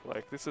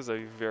 Like this is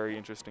a very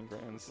interesting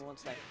Grands. He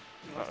wants, to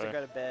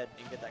go to bed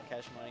and get that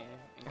cash money.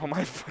 Oh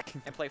my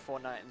fucking. And play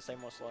Fortnite and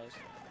save more slows.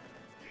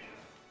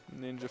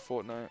 Ninja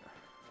Fortnite.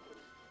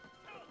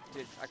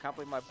 Dude, I can't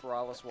believe my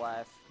braless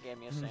wife gave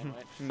me a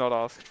sandwich. Not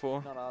asked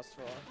for. Not asked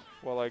for.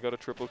 While I got a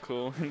triple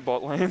cool in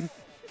bot lane.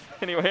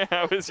 Anyway,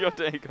 how is your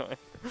day going?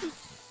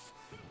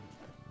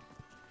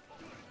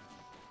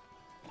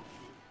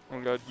 Oh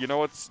my god, you know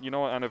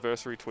what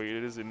anniversary tweet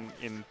it is in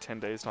 10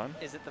 days time?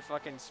 Is it the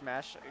fucking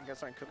Smash and got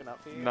something cooking up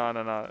for you?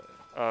 No.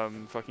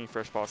 Fucking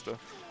Fresh Pasta.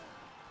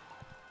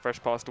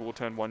 Fresh Pasta will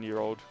turn 1 year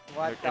old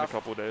in a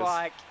couple of days.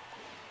 Fuck?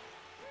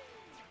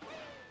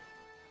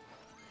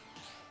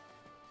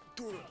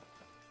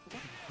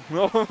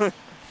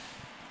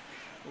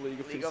 League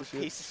of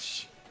piece of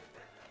shit.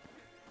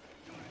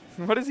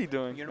 What is he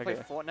doing? You gonna play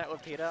Fortnite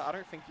with Peter? I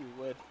don't think you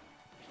would.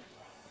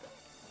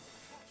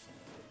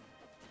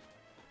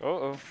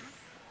 Uh-oh.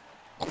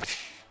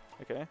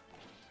 Okay.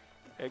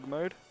 Egg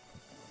mode.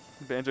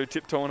 Banjo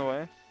tiptoeing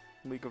away.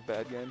 League of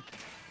bad game.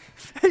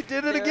 He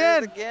did it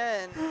again!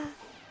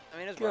 I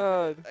mean, it's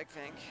God. worth it, I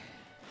think.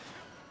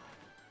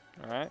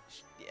 Alright.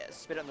 Yeah,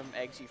 spit on them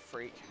eggs, you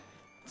freak.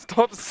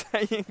 Stop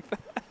saying that.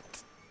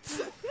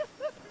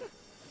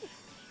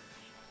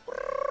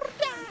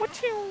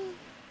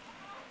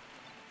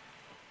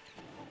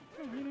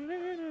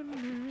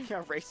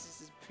 How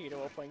racist is Peter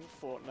while playing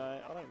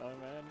Fortnite? I don't know,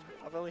 man.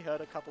 I've only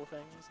heard a couple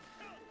things.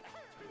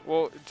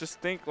 Well, just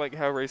think like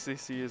how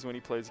racist he is when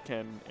he plays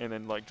Ken, and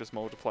then like just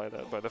multiply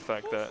that by the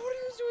fact that.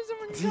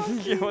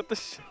 Yeah, what the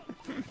shit?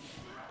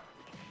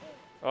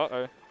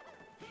 Uh-oh.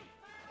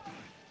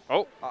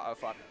 Oh. Uh-oh,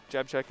 fuck.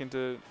 Jab check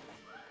into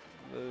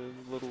the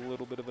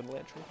little bit of an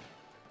electric.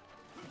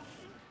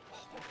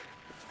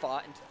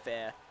 Fart into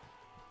fair.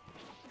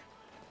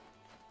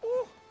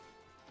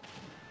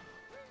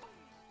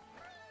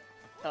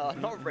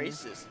 Not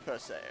racist, per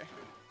se.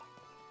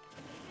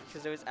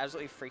 Because it was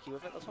absolutely freaky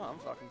with it, that's what I'm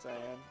fucking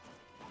saying.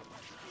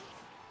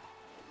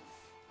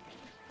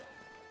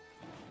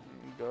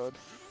 God.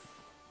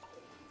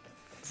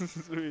 This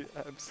is really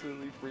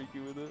absolutely freaky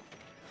with it.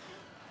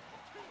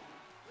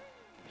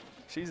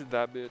 She's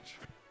that bitch.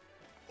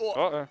 Oh.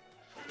 Uh-oh.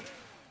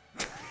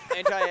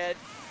 Anti-ed.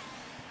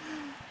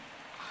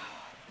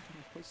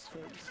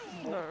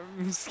 No,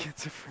 I'm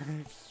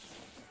schizophrenic. The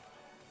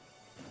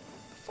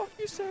fuck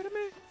you say to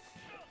me?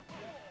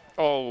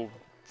 Oh,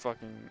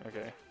 fucking,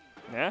 okay.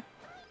 Yeah?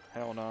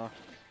 Hell nah.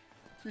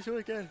 You should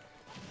again.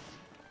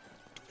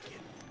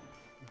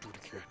 Do it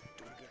again.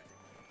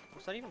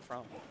 What's that even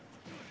from?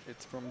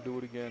 It's from Do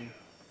It Again.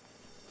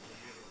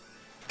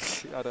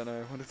 I don't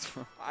know what it's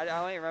from. I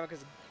only remember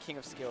because King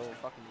of Skill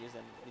fucking used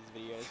in these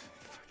videos.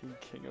 Fucking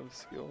King of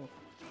Skill.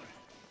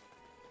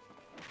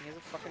 He has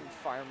a fucking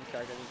Fire Emblem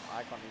character, his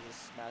icon, he's a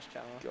Smash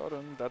channel. Got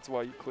him. That's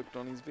why you clicked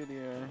on his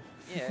video.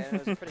 Yeah, it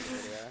was a pretty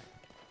good video.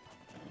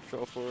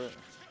 Fell for it.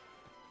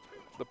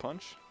 The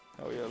punch?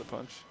 Oh yeah, the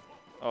punch.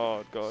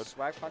 Oh god.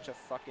 Swag punch a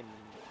fucking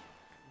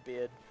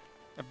beard.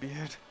 A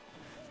beard.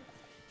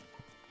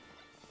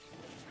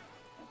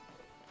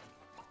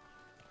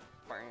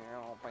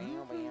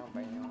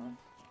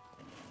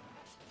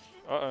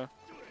 Uh-oh.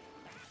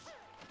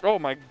 Oh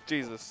my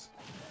Jesus.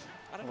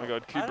 Oh my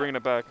god, keep bringing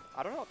it back.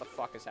 I don't know what the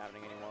fuck is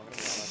happening anymore, I'm gonna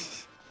be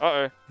honest.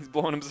 Uh-oh, he's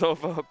blowing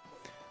himself up.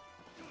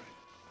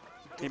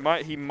 He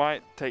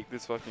might take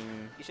this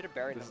fucking... You should have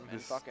buried him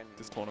and fucking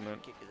this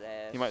tournament. kick his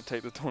ass. He might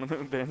take the tournament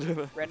with Banjo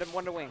though. Random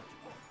Wonder Wing.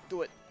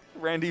 Do it.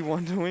 Randy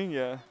Wonder Wing,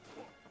 yeah.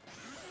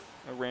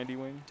 A Randy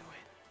Wing. Do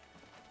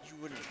it.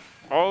 You wouldn't.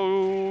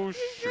 Oh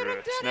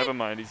shit. Never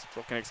mind, he's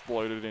fucking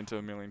exploded into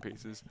a million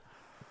pieces.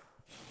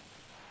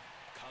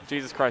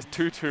 Jesus Christ,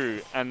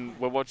 2-2, and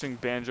we're watching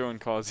Banjo and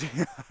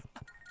Kazuya.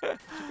 Do you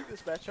think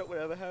this matchup would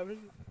ever happen?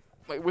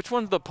 Wait, which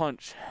one's the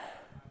punch?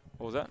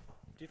 What was that?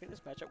 Do you think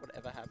this matchup would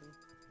ever happen?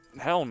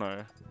 Hell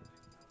no.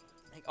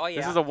 Oh yeah.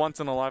 This is a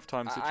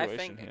once-in-a-lifetime situation I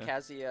think here.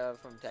 Kazuya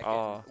from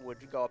Tekken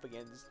would go up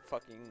against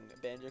fucking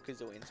Banjo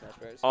Kazooie in Smash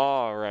Bros.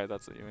 Oh, right,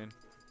 that's what you mean.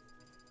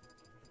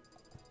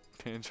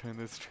 Banjo in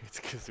the streets,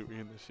 Kazooie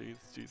in the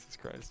sheets. Jesus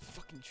Christ.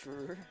 Fucking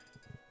true.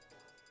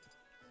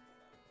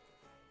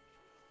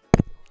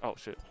 Oh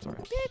shit, sorry.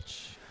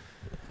 Bitch!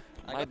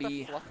 I got the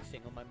Maybe. fluffy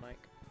thing on my mic.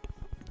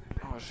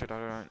 Oh shit, I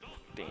don't.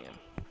 Damn.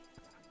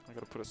 I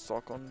gotta put a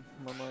sock on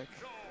my mic.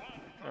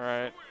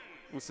 Alright,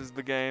 this is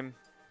the game.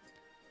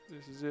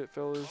 This is it,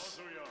 fellas.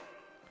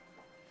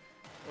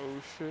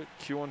 Oh shit,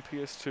 Q on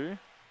PS2.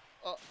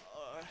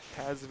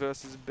 Kaz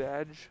versus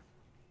Badge.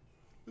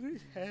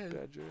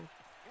 Badger.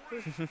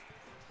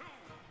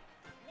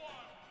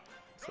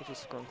 Such a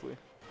scrunkly.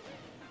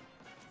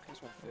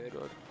 This one Oh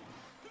god.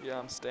 Yeah,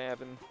 I'm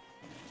stabbing.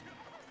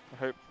 I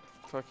hope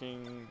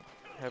fucking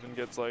Heaven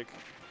gets like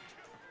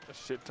a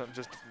shit ton,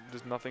 just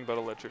nothing but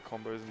electric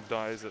combos and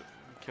dies at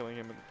killing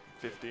him at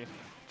 50,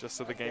 just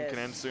so the game can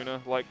end sooner.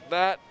 Like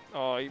that.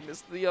 Oh, he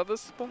missed the other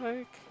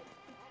spike.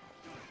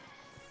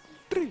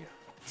 You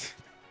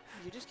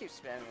just keep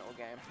spamming it all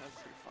game.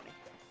 That's pretty funny.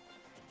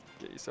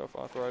 Get yourself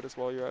arthritis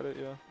while you're at it,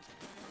 yeah.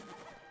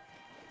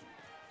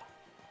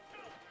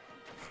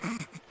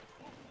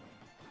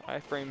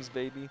 Iframes,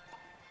 baby.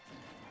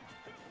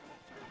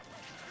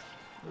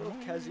 Little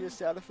Kazuya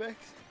sound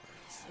effects.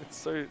 It's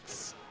so.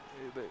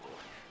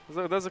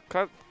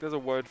 There's a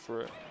word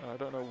for it. I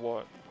don't know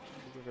what.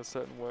 There's like a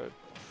certain word.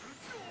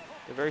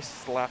 They're very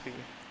slappy.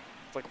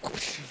 It's like.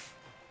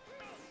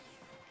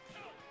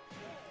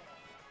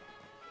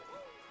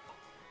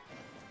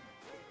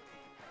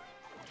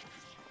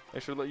 They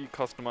should let you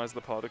customize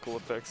the particle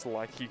effects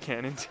like you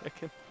can in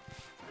Tekken.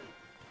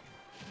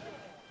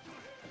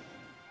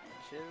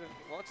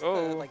 What's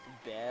the like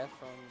bear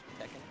from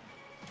Tekken?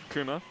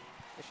 Kuma.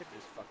 They should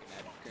just fucking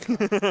add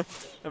Kuma.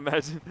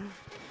 Imagine.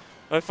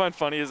 I find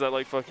funny is that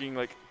like fucking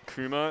like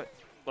Kuma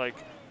like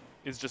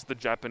is just the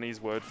Japanese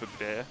word for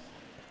bear.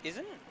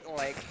 Isn't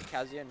like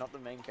Kazuya not the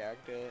main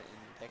character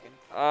in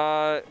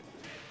Tekken?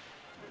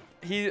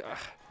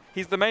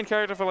 He's the main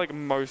character for like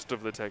most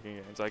of the Tekken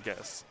games, I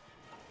guess.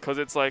 Cause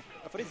it's like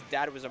I thought his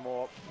dad was a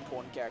more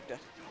important character.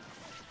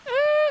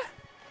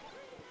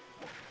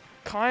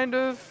 Kind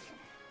of.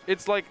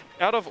 It's like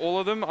out of all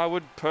of them, I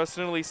would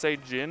personally say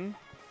Jin,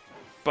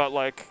 but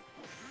like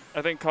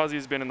I think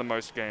Kazuya's been in the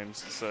most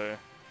games, so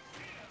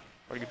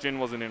like Jin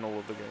wasn't in all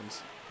of the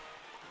games.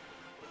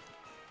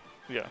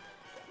 Yeah.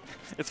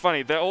 It's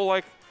funny, they're all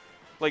like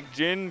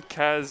Jin,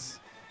 Kaz,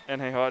 and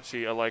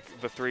Heihachi are like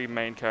the three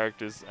main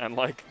characters, and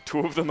like two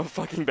of them are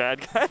fucking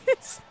bad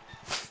guys.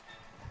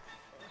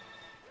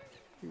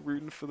 You're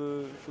rooting for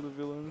the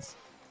villains.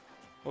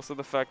 Also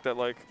the fact that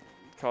like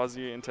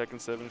Kazuya in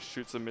Tekken 7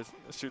 shoots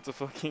a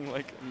fucking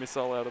like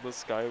missile out of the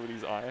sky with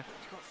his eye.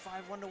 He's got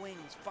 5 Wonder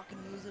Wings. Fucking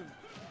use him.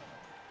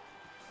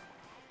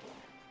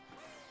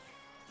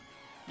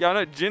 Yeah, I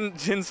know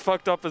Jin's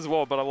fucked up as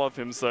well, but I love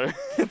him, so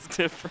it's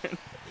different.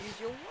 Use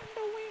your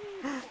Wonder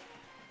Wings.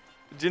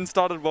 Jin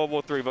started World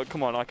War 3, but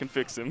come on, I can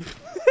fix him.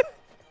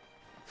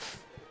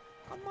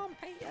 Come on,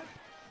 Peter.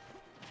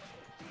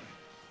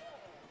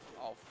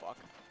 Oh fuck.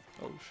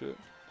 Oh shit.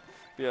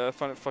 Yeah, I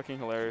find it fucking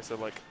hilarious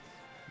that like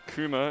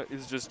Kuma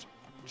is just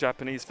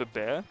Japanese for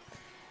bear,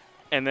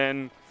 and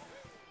then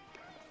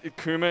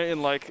Kuma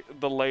in like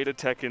the later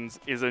Tekkens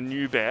is a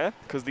new bear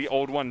because the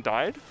old one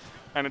died,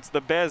 and it's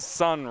the bear's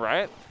son,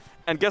 right?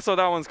 And guess what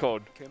that one's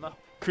called? Kuma.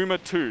 Kuma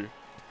 2.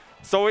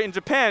 So in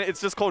Japan,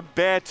 it's just called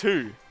Bear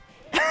 2.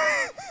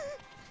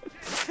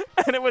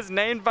 And it was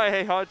named by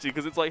Heihachi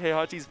because it's like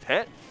Heihachi's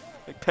pet,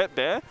 like pet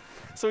bear.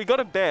 So he got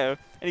a bear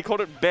and he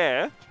called it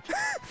Bear,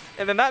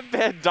 and then that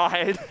bear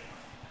died.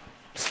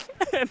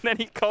 And then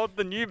he called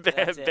the new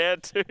bear Bear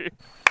 2.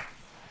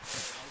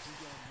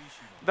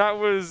 That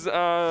was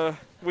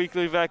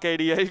WeeklyVac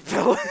 88,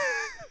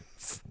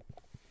 fellas.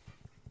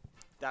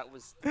 That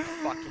was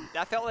fucking.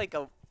 That felt like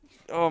a.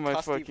 Oh my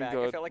Tusty fucking back.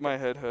 god, Felt like my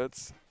head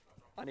hurts.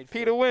 I need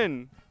Peter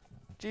win.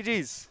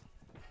 GG's.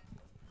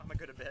 I'm a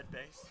good at bad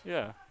base.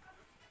 Yeah.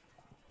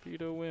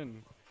 Peter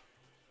win.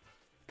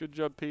 Good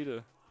job,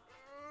 Peter.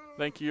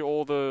 Thank you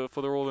all the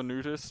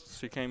nudists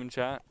who came in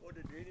chat.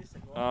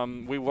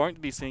 We won't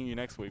be seeing you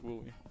next week, will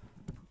we?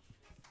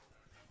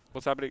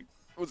 What's happening?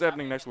 What's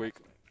happening next week?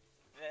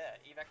 Yeah,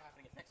 EVAC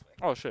happening next week.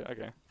 Oh shit.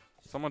 Okay.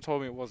 Someone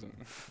told me it wasn't.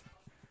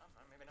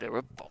 They're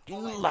a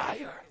fucking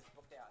liar.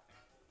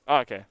 Oh,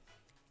 okay.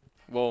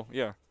 Well,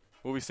 yeah.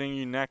 We'll be seeing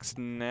you next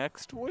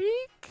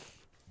week.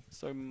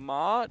 So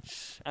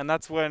March, and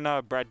that's when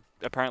Brad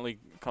apparently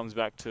comes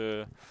back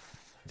to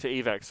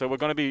EVAC. So we're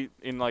gonna be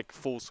in like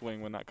full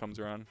swing when that comes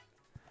around.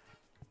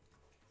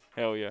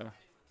 Hell yeah.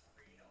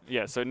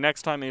 Yeah, so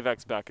next time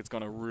EVAC's back, it's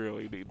gonna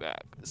really be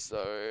back.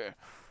 So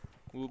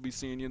we'll be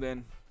seeing you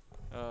then.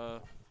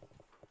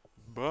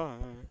 Bye.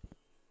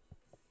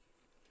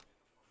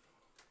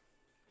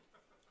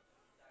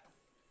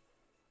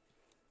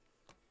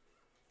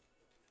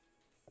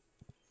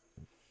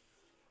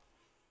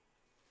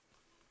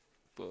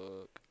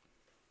 Fuck.